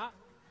攀爬，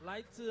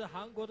来自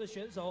韩国的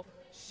选手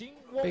邢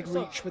翁 Big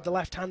胜。 reach with the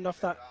left hand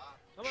off that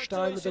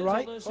Stein with the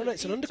right. Oh no,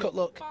 it's an undercut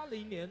look.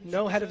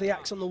 No head of the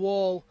axe on the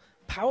wall.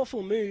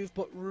 Powerful move,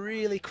 but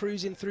really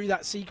cruising through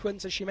that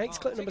sequence as she makes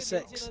clip number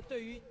 6.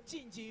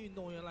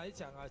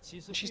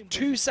 She's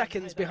 2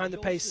 seconds behind the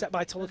pace set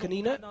by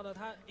Tolukanina.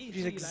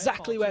 She's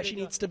exactly where she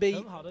needs to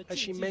be as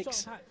she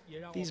makes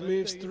these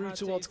moves through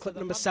towards clip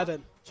number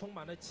 7.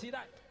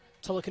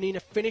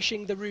 Tolukanina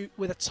finishing the route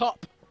with a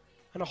top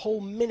and a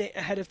whole minute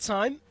ahead of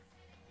time.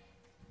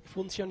 If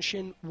Won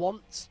Shin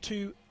wants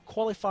to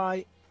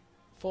qualify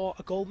for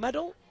a gold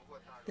medal,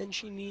 then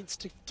she needs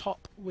to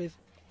top with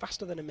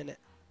faster than a minute.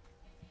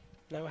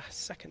 Now a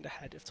second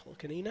ahead of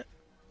Tolukanina.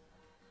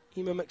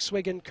 Emma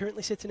McSwiggan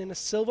currently sitting in a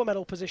silver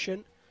medal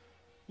position.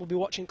 We'll be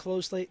watching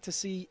closely to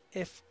see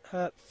if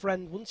her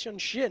friend Won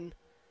Shin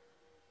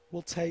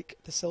will take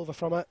the silver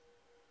from her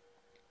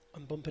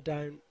and bump her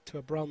down to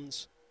a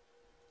bronze.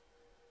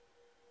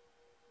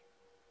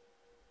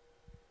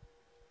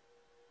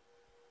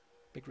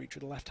 Big reach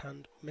with the left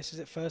hand, misses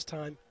it first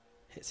time,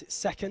 hits it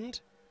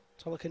second.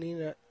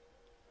 Tolukanina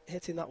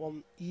hitting that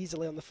one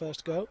easily on the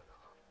first go.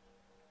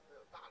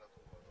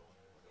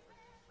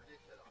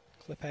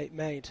 Clip 8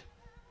 made.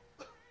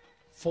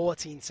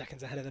 14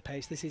 seconds ahead of the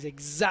pace. This is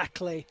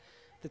exactly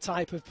the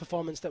type of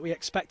performance that we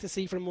expect to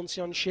see from Won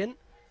Shin.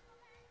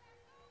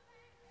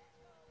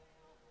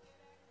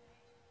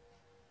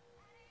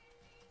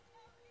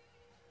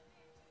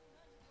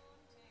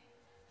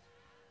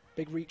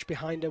 Big reach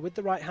behind her with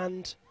the right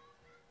hand.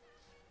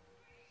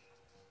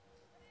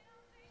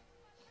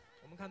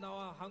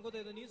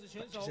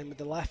 She's in with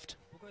the left.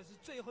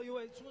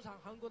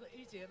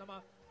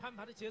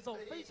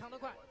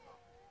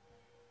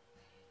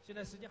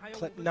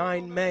 Clip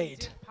 9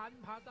 made.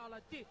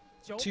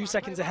 2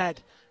 seconds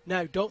ahead.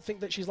 Now, don't think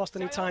that she's lost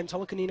any time.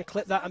 Tolukanina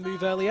clipped that a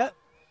move earlier.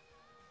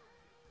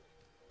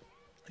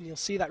 And you'll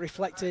see that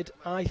reflected,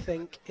 I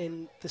think,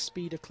 in the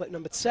speed of clip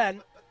number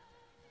 10.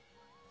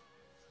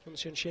 Won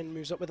Shin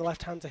moves up with the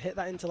left hand to hit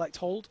that intellect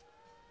hold.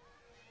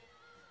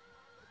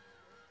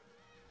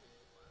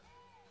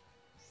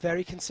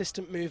 Very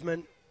consistent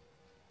movement,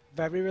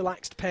 very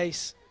relaxed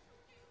pace,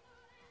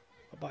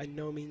 but by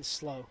no means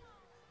slow.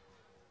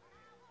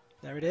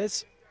 There it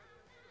is,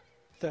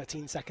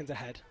 13 seconds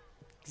ahead.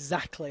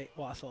 Exactly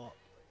what I thought.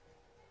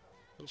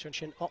 Won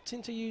Shin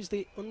opting to use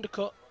the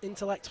undercut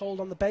intellect hold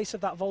on the base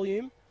of that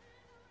volume.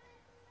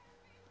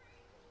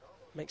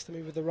 Makes the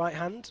move with the right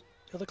hand.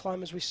 The other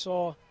climbers we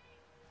saw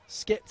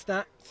skipped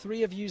that.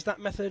 3 have used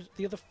that method,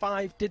 the other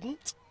 5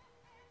 didn't.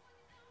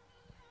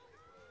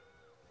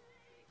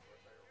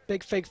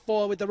 Big fig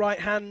 4 with the right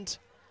hand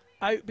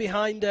out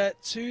behind her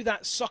to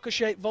that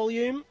soccer-shaped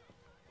volume.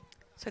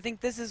 So I think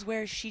this is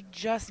where she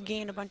just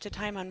gained a bunch of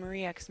time on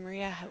Maria, because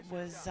Maria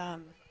was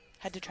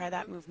had to try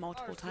that move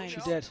multiple times.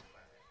 She did.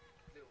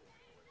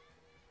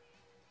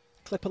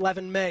 Clip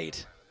 11 made.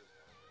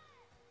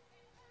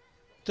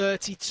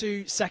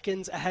 32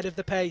 seconds ahead of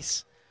the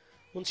pace.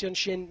 Won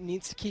Shin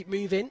needs to keep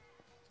moving,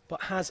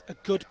 but has a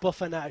good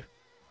buffer now.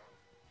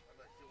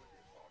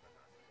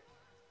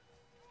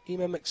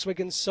 Emma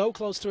McSwiggan so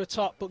close to a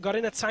top, but got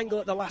in a tangle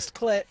at the last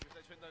clip.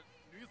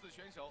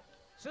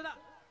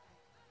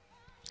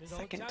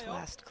 Second to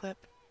last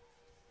clip.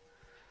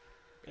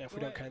 Yeah, if we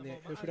don't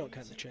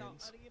count the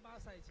chains.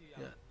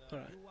 Yeah, all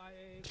right.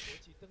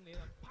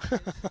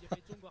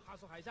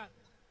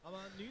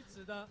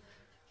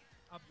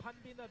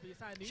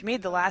 She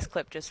made the last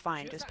clip just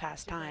fine, just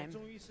past time.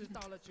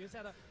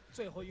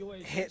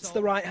 Hits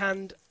the right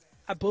hand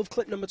above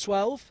clip number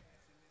 12.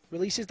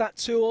 Releases that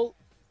tool.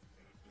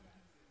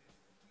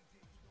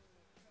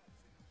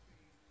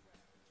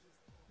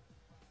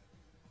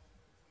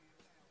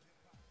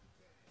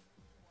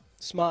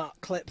 Smart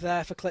clip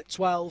there for clip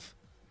 12.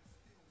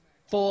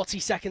 40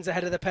 seconds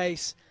ahead of the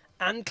pace.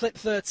 And clip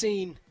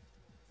 13.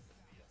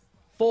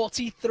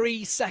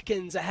 43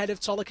 seconds ahead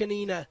of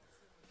Tolukanina.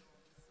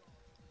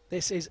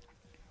 This is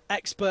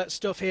expert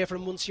stuff here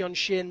from Won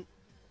Shin,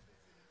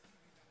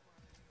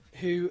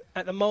 who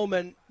at the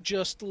moment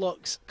just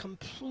looks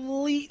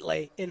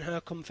completely in her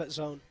comfort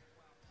zone.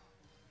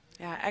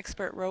 Yeah,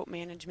 expert rope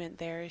management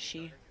there as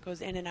she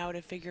goes in and out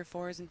of figure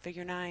 4s and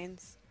figure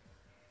 9s.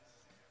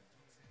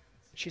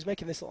 She's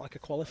making this look like a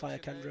qualifier,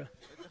 Kendra.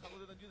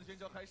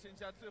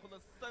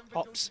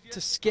 Opts to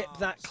skip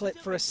that clip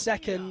for a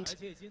second.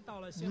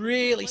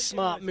 Really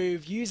smart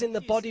move, using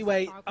the body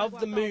weight of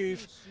the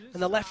move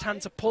and the left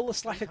hand to pull the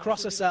slack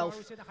across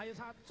herself.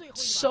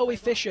 So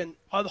efficient,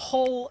 a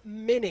whole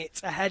minute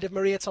ahead of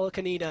Maria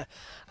Tolukanina.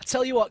 I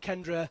tell you what,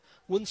 Kendra,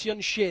 Won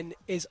Shin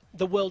is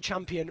the world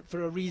champion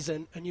for a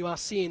reason, and you are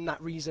seeing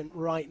that reason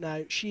right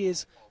now. She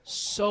is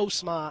so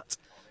smart,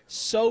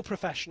 so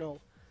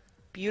professional.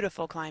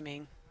 Beautiful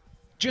climbing.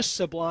 just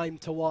sublime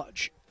to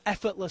watch.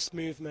 Effortless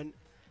movement,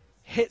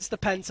 hits the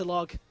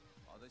pentalog,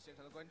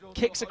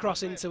 kicks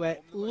across into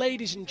it.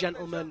 Ladies and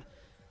gentlemen,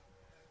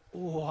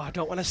 oh, I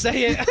don't want to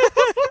say it.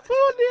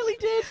 Oh, nearly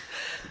did.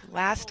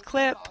 Last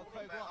clip.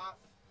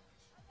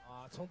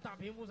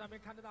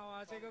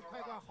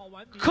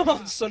 Come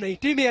on, Sonny,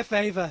 do me a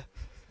favour.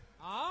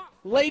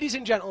 Ladies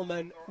and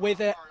gentlemen,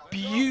 with a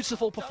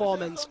beautiful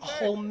performance, a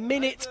whole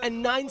minute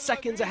and 9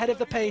 seconds ahead of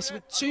the pace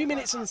with 2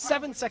 minutes and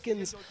 7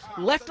 seconds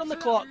left on the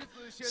clock,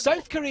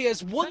 South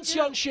Korea's Won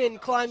Shin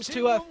climbs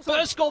to her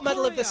first gold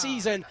medal of the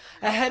season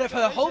ahead of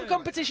her home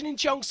competition in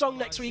Cheongsong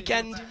next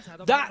weekend.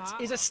 That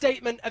is a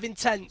statement of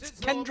intent.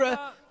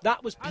 Kendra,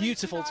 that was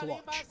beautiful to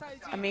watch.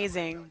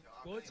 Amazing.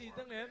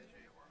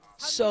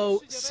 So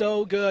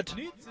good.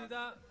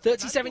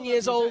 37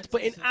 years old,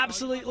 but in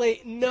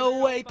absolutely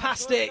no way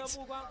past it.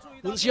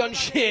 Won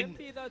Shin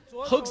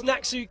hugs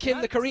Naksu Kim,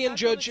 the Korean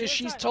judge, as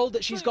she's told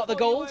that she's got the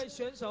gold.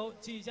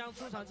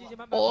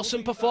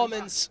 Awesome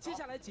performance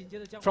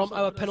from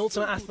our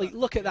penultimate athlete.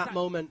 Look at that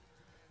moment.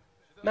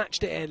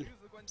 Matched it in.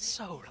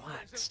 So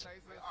relaxed.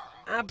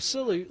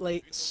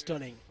 Absolutely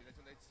stunning.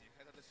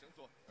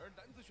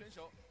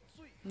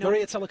 No.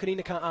 Maria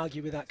Tolokonina can't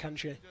argue with that, can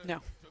she?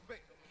 No.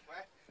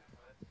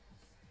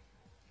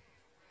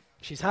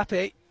 She's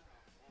happy.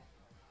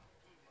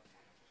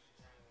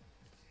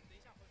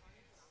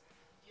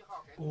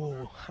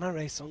 Oh, Hannah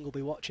Ray Song will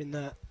be watching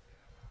that.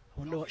 I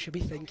wonder what she'll be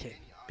thinking.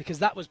 Because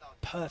that was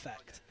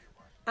perfect.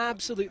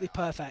 Absolutely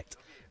perfect.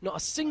 Not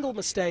a single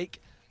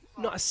mistake.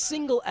 Not a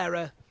single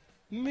error.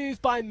 Move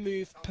by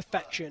move,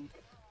 perfection.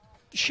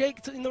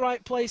 Shaked in the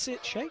right places.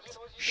 Shaked?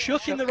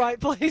 Shook in the right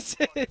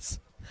places.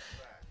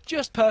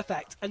 Just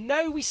perfect. And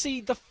now we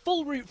see the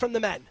full route from the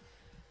men.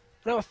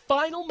 Now, a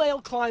final male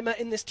climber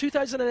in this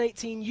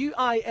 2018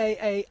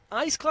 UIAA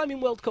Ice Climbing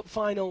World Cup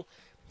final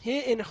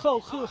here in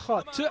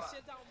Hohhot.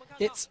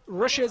 It's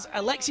Russia's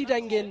Alexei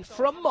Dengin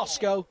from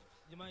Moscow.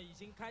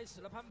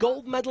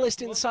 Gold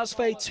medalist in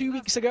Sazfei 2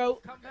 weeks ago.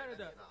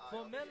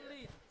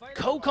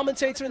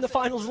 Co-commentator in the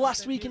finals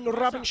last week in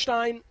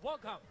Rabenstein.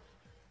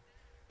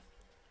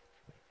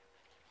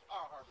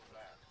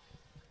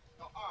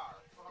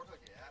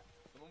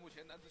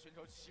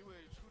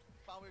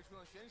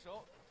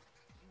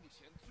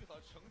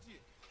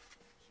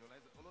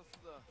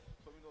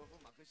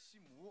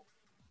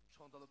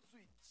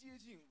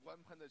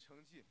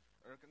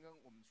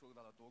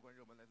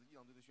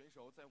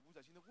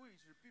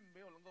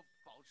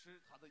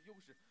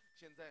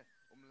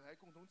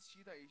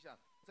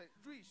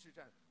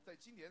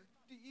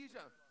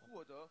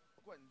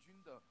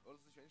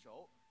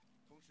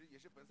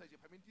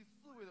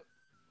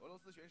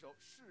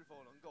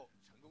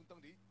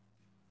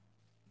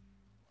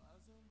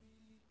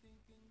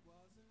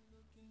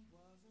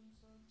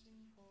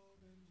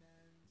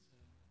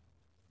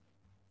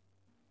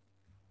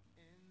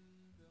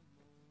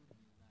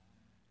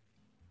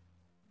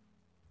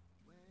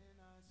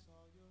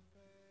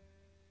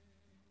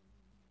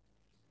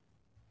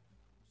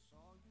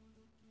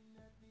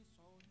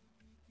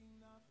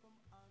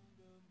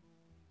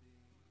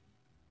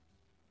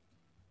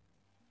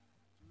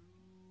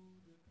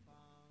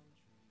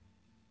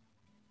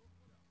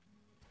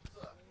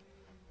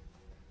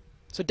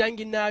 So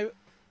Dengin now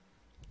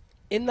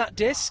in that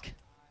disc,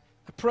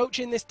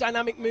 approaching this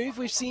dynamic move.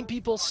 We've seen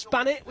people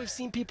span it, we've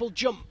seen people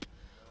jump.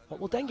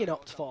 What will Dengin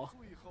opt for?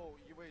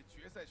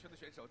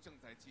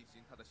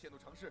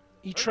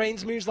 He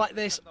trains moves like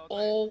this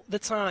all the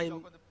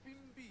time.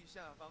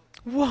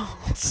 Whoa,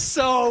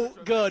 so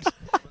good.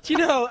 Do you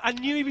know, I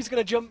knew he was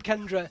going to jump,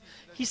 Kendra.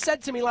 He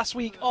said to me last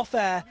week off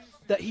air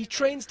that he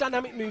trains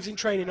dynamic moves in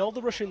training. All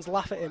the Russians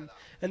laugh at him,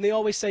 and they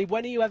always say,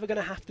 when are you ever going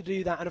to have to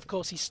do that? And of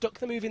course, he stuck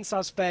the move in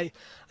Sazfei,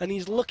 and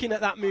he's looking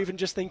at that move and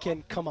just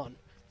thinking, come on,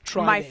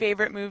 try My me.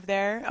 favorite move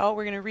there. Oh,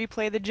 we're going to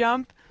replay the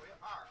jump.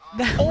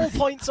 All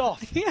points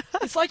off. Yeah.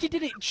 It's like he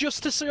did it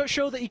just to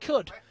show that he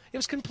could. It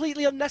was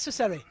completely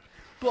unnecessary,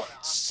 but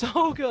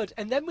so good.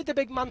 And then with the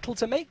big mantle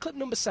to make clip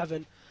number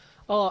 7,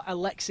 oh,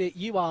 Alexei,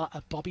 you are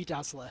a Bobby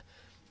Dazzler.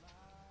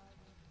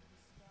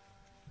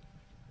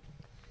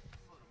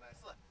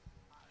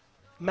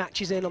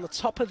 Matches in on the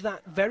top of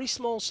that very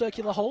small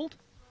circular hold.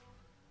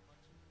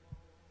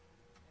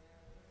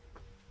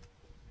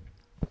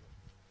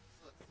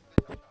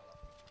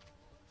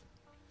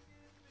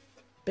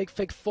 Big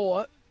fig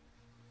 4.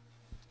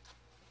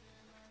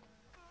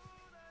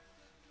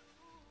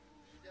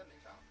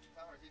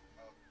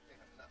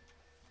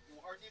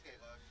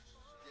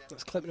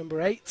 That's clip number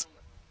 8.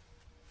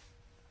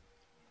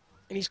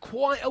 And he's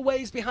quite a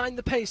ways behind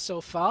the pace so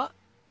far.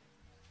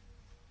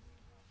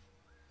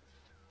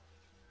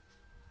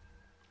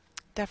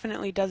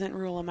 Definitely doesn't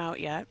rule him out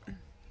yet.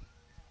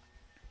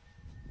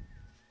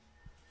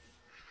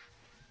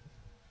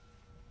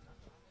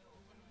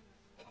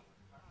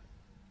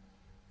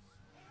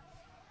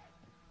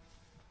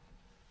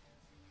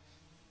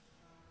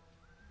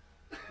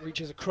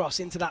 Reaches across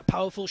into that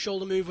powerful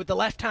shoulder move with the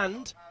left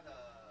hand.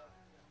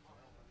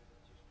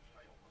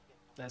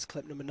 There's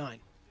clip number 9.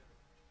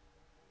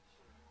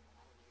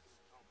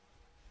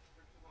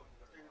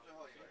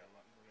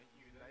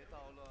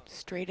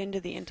 Straight into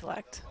the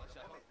intellect.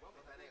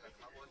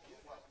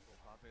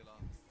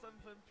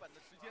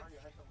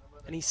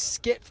 And he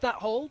skipped that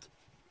hold.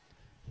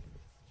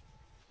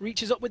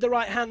 Reaches up with the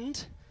right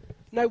hand.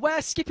 Now,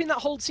 where skipping that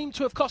hold seemed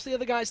to have cost the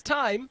other guy's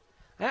time,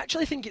 I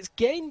actually think it's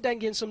gained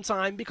Dengin some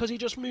time because he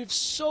just moves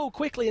so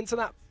quickly into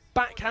that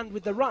backhand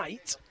with the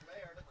right.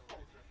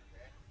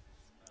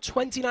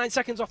 29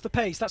 seconds off the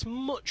pace. That's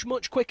much,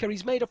 much quicker.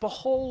 He's made up a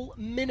whole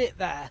minute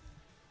there.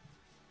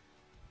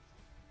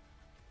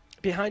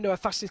 Behind our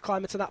fastest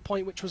climber to that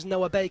point, which was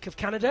Noah Bake of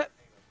Canada.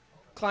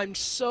 Climbed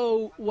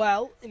so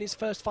well in his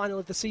first final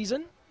of the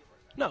season.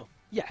 No.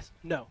 Yes.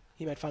 No.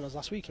 He made finals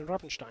last week in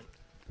Rabenstein.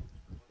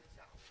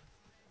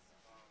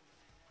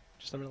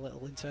 Just having a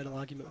little internal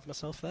argument with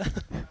myself there.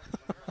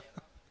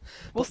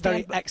 We'll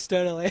very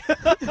externally.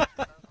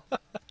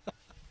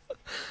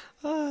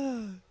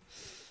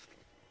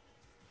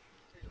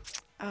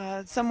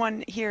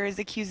 Someone here is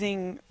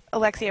accusing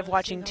Alexei of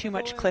watching too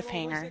much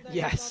cliffhanger.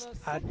 Yes.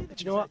 Do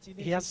you know what?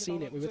 He has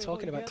seen it. We were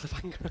talking about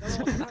cliffhanger as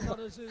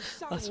well.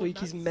 Last week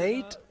he's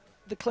made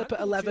the clip at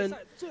 11,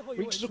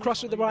 reaches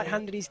across with the right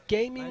hand, and he's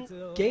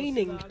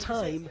gaining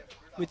time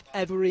with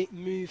every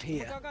move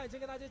here. Come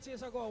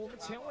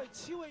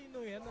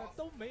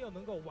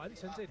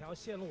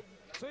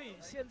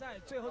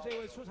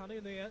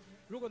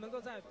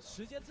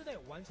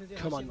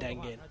on,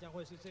 Dengin.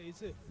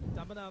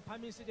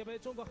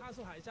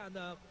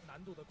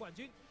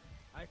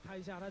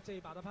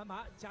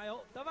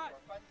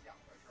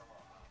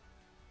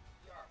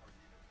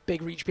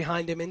 Big reach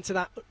behind him into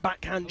that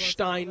backhand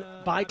Stein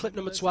by clip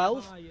number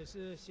 12.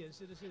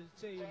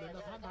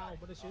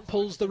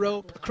 Pulls the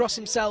rope across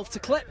himself to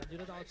clip.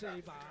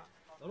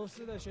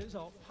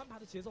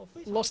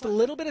 Lost a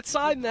little bit of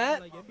time there,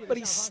 but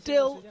he's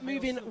still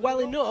moving well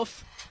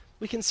enough.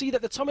 We can see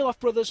that the Tomilov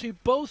brothers, who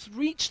both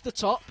reached the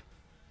top,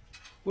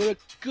 were a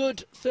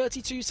good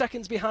 32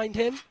 seconds behind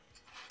him.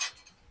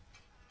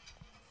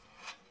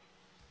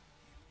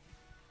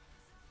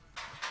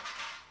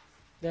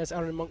 There's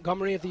Aaron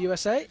Montgomery of the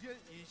USA.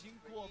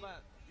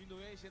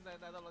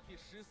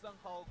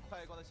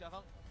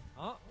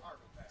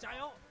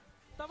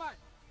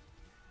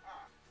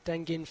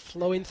 Dengin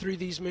flowing through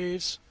these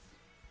moves.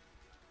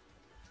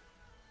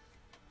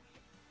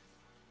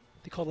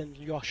 They call him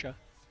Yosha.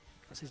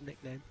 That's his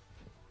nickname.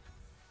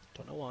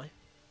 Don't know why,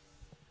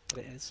 but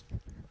it is.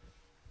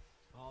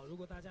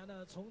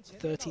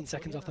 13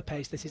 seconds off the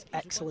pace. This is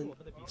excellent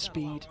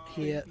speed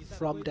here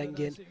from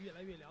Dengin.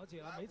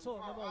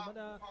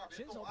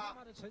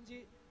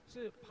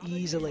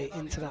 Easily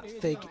into that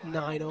Fig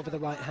 9 over the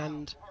right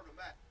hand.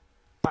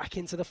 Back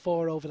into the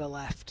 4 over the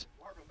left.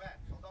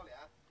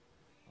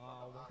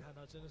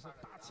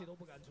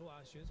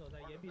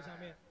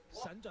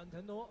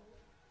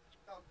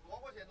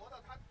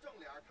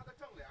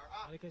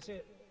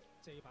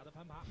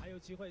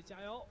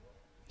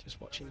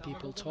 Just watching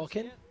people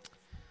talking.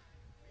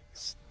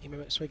 Ima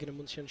Swigan and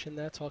Muncheon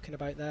there talking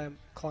about their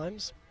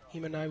climbs.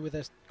 Ima now with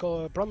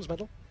a bronze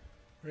medal.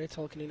 Ray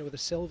Tolkien with a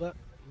silver.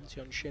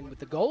 Muncheon with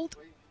the gold.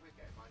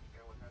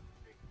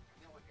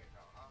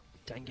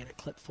 Dengin at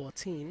clip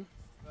 14.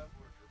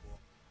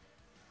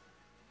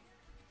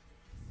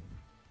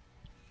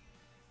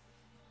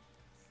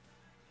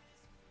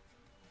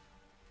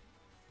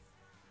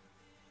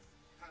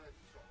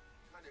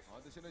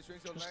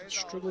 Just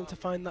struggling to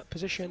find that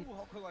position.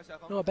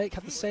 Noah Bake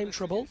had the same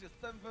trouble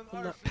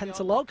on that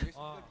pentalog.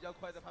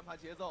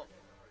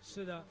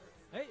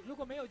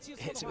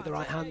 Hits it with the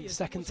right hand the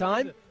second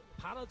time.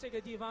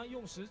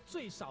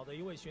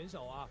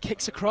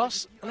 Kicks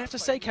across, and I have to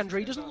say, Kendra,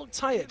 he doesn't look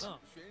tired.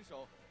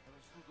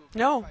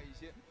 No.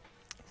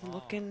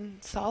 Looking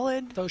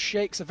solid. Those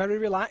shakes are very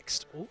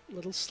relaxed. Oh,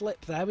 little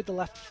slip there with the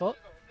left foot.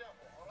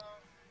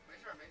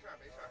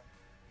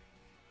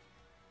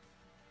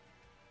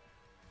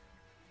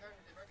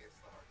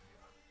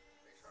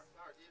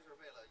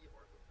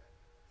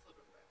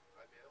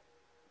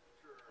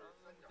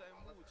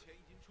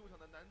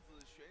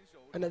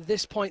 And at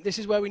this point, this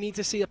is where we need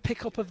to see a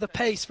pick-up of the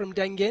pace from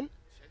Dengin,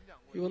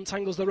 who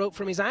untangles the rope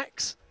from his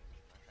axe.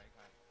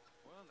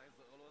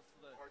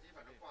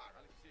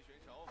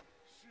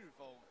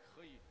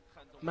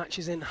 Match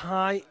is in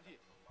high.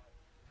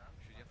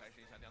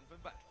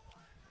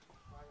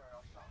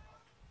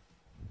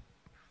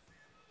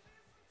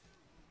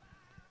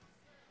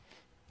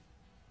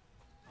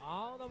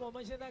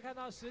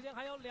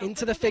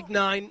 Into the Fig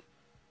 9.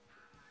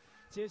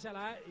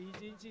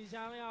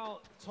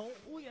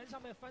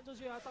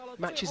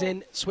 Match is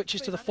in, switches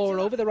to the 4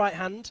 over the right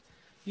hand,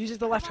 uses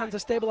the left hand to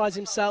stabilize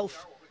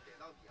himself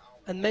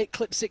and make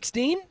clip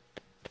 16.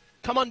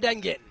 Come on,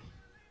 Dengin.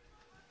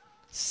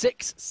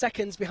 6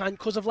 seconds behind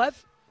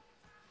Kozovlev,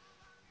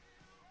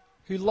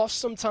 who lost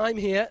some time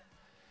here.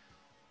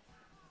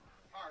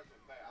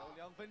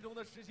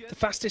 The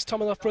fastest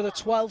Tomilov brother,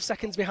 12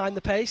 seconds behind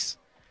the pace.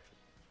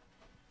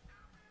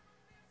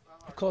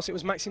 Of course, it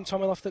was Maxim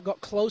Tomilov that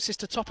got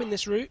closest to topping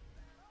this route.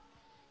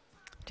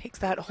 Takes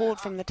that hold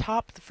from the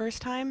top the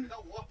first time.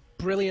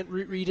 Brilliant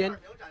route reading.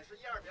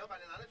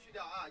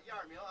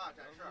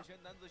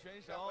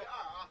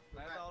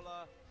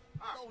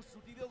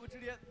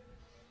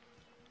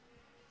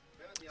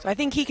 So I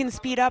think he can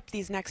speed up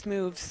these next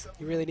moves.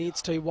 He really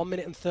needs to. 1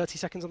 minute and 30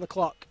 seconds on the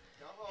clock.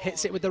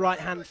 Hits it with the right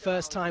hand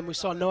first time. We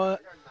saw Noah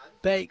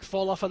Bake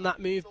fall off on that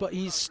move, but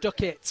he's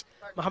stuck it.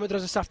 Mohamed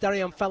Reza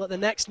Safdarian fell at the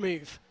next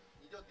move.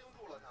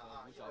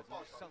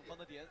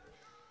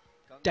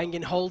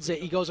 Dengin holds it.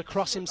 He goes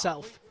across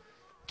himself.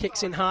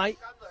 Kicks in high.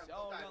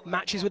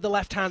 Matches with the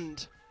left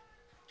hand.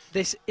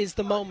 This is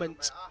the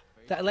moment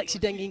that Alexei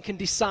Dengin can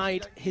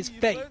decide his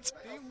fate.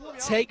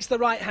 Takes the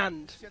right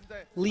hand,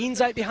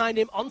 leans out behind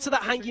him onto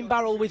that hanging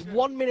barrel with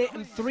 1 minute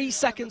and 3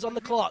 seconds on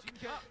the clock.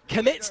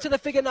 Commits to the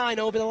figure 9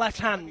 over the left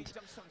hand.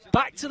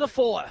 Back to the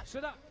 4.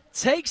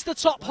 Takes the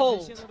top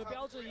hold.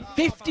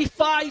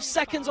 55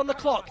 seconds on the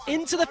clock.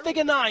 Into the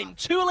figure 9.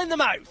 Tool in the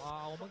mouth.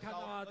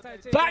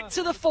 Back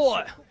to the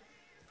 4.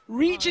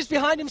 Reaches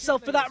behind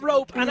himself for that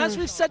rope. And as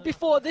we've said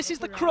before, this is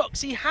the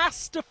crux. He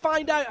has to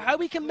find out how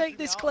he can make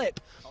this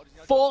clip.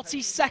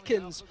 40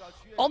 seconds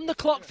on the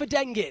clock for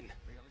Dengin.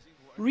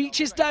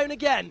 Reaches down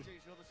again.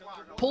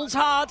 Pulls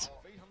hard.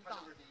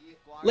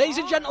 Ladies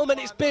and gentlemen,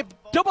 it's bib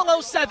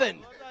 007.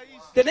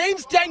 The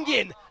name's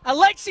Dengin,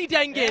 Alexei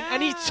Dengin,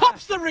 and he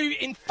tops the route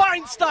in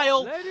fine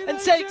style and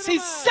takes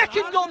his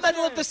second gold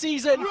medal of the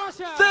season,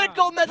 third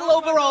gold medal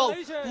overall.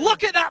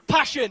 Look at that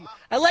passion.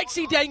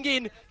 Alexei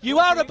Dengin, you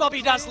are a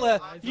Bobby Dazzler.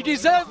 You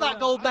deserve that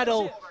gold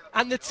medal.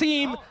 And the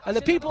team and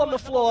the people on the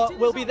floor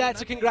will be there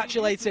to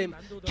congratulate him.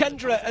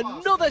 Kendra,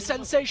 another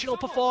sensational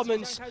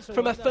performance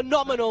from a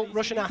phenomenal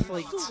Russian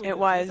athlete. It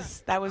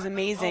was. That was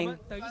amazing.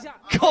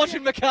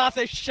 Gordon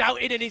MacArthur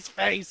shouted in his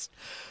face.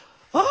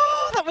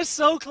 Oh, that was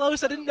so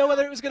close. I didn't know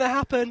whether it was going to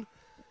happen.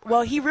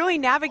 Well, he really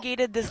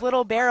navigated this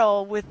little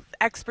barrel with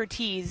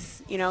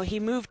expertise. You know,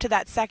 he moved to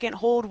that second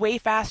hold way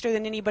faster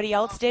than anybody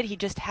else did. He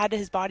just had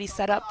his body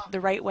set up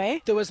the right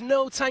way. There was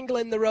no tangle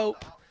in the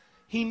rope.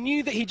 He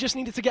knew that he just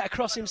needed to get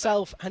across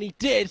himself, and he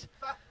did.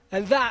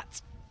 And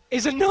that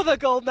is another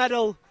gold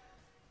medal.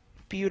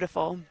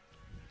 Beautiful.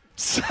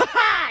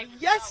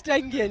 Yes,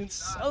 Dengin.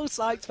 So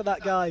psyched for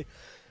that guy.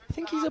 I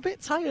think he's a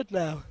bit tired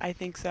now. I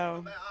think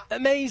so.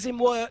 Amazing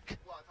work.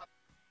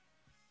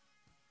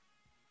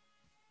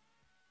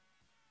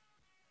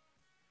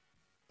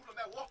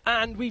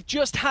 And we've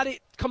just had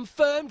it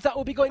confirmed that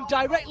we'll be going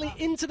directly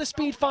into the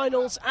speed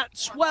finals at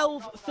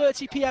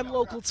 12:30 p.m.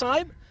 local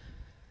time.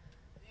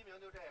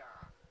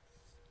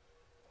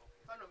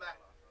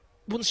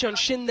 Wunxian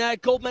Shin there,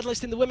 gold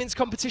medalist in the women's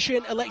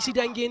competition. Alexei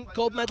Dengin,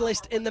 gold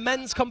medalist in the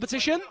men's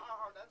competition.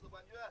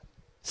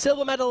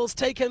 Silver medals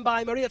taken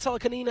by Maria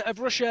Tolokonina of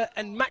Russia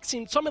and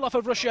Maxim Tomilov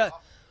of Russia.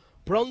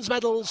 Bronze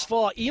medals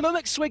for Emma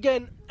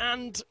McSwiggan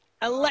and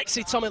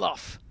Alexei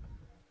Tomilov.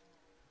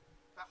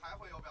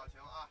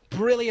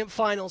 Brilliant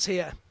finals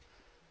here.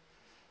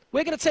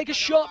 We're going to take a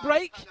short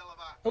break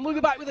and we'll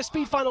be back with the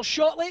speed final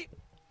shortly.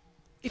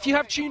 If you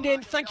have tuned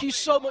in, thank you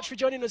so much for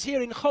joining us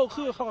here in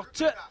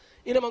Hohhot,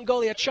 Inner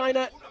Mongolia,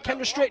 China.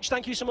 Kendra Stritch,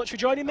 thank you so much for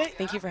joining me.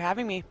 Thank you for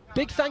having me.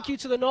 Big thank you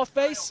to the North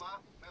Face.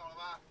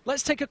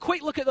 Let's take a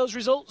quick look at those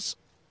results.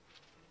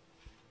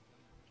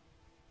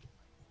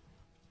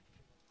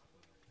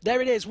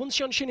 There it is.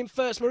 Wunxian Shin in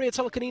first, Maria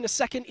Tolokonina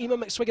second, Emma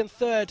McSwiggan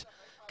third,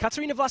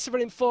 Katerina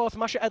Vlasova in fourth,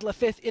 Masha Edler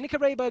fifth, Inika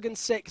Rayberg in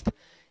sixth,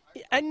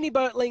 Enni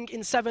Bertling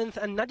in seventh,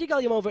 and Nadia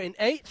Galyamova in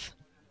eighth.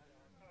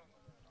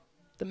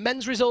 The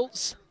men's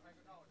results.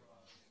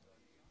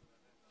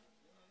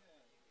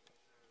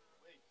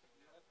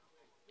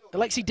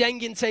 Alexei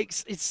Dengin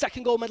takes his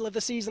second gold medal of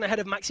the season ahead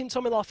of Maxim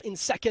Tomilov in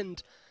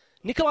second,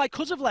 Nikolai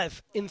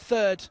Kuzovlev in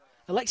third,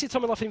 Alexei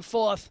Tomilov in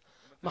fourth,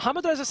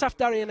 Mohamed Reza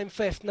Safdarian in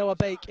fifth, Noah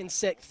Bake in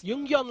sixth,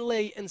 Youngyeon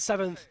Lee in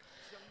seventh,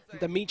 and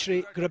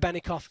Dmitry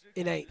Grebenikov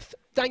in eighth.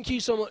 Thank you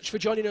so much for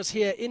joining us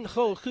here in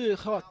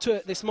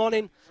Hohhot this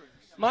morning.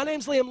 My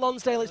name's Liam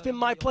Lonsdale. It's been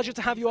my pleasure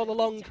to have you all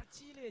along.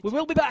 We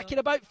will be back in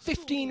about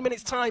 15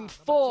 minutes' time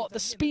for the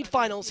speed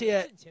finals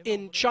here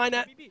in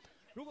China.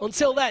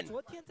 Until then,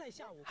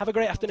 have a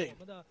great afternoon.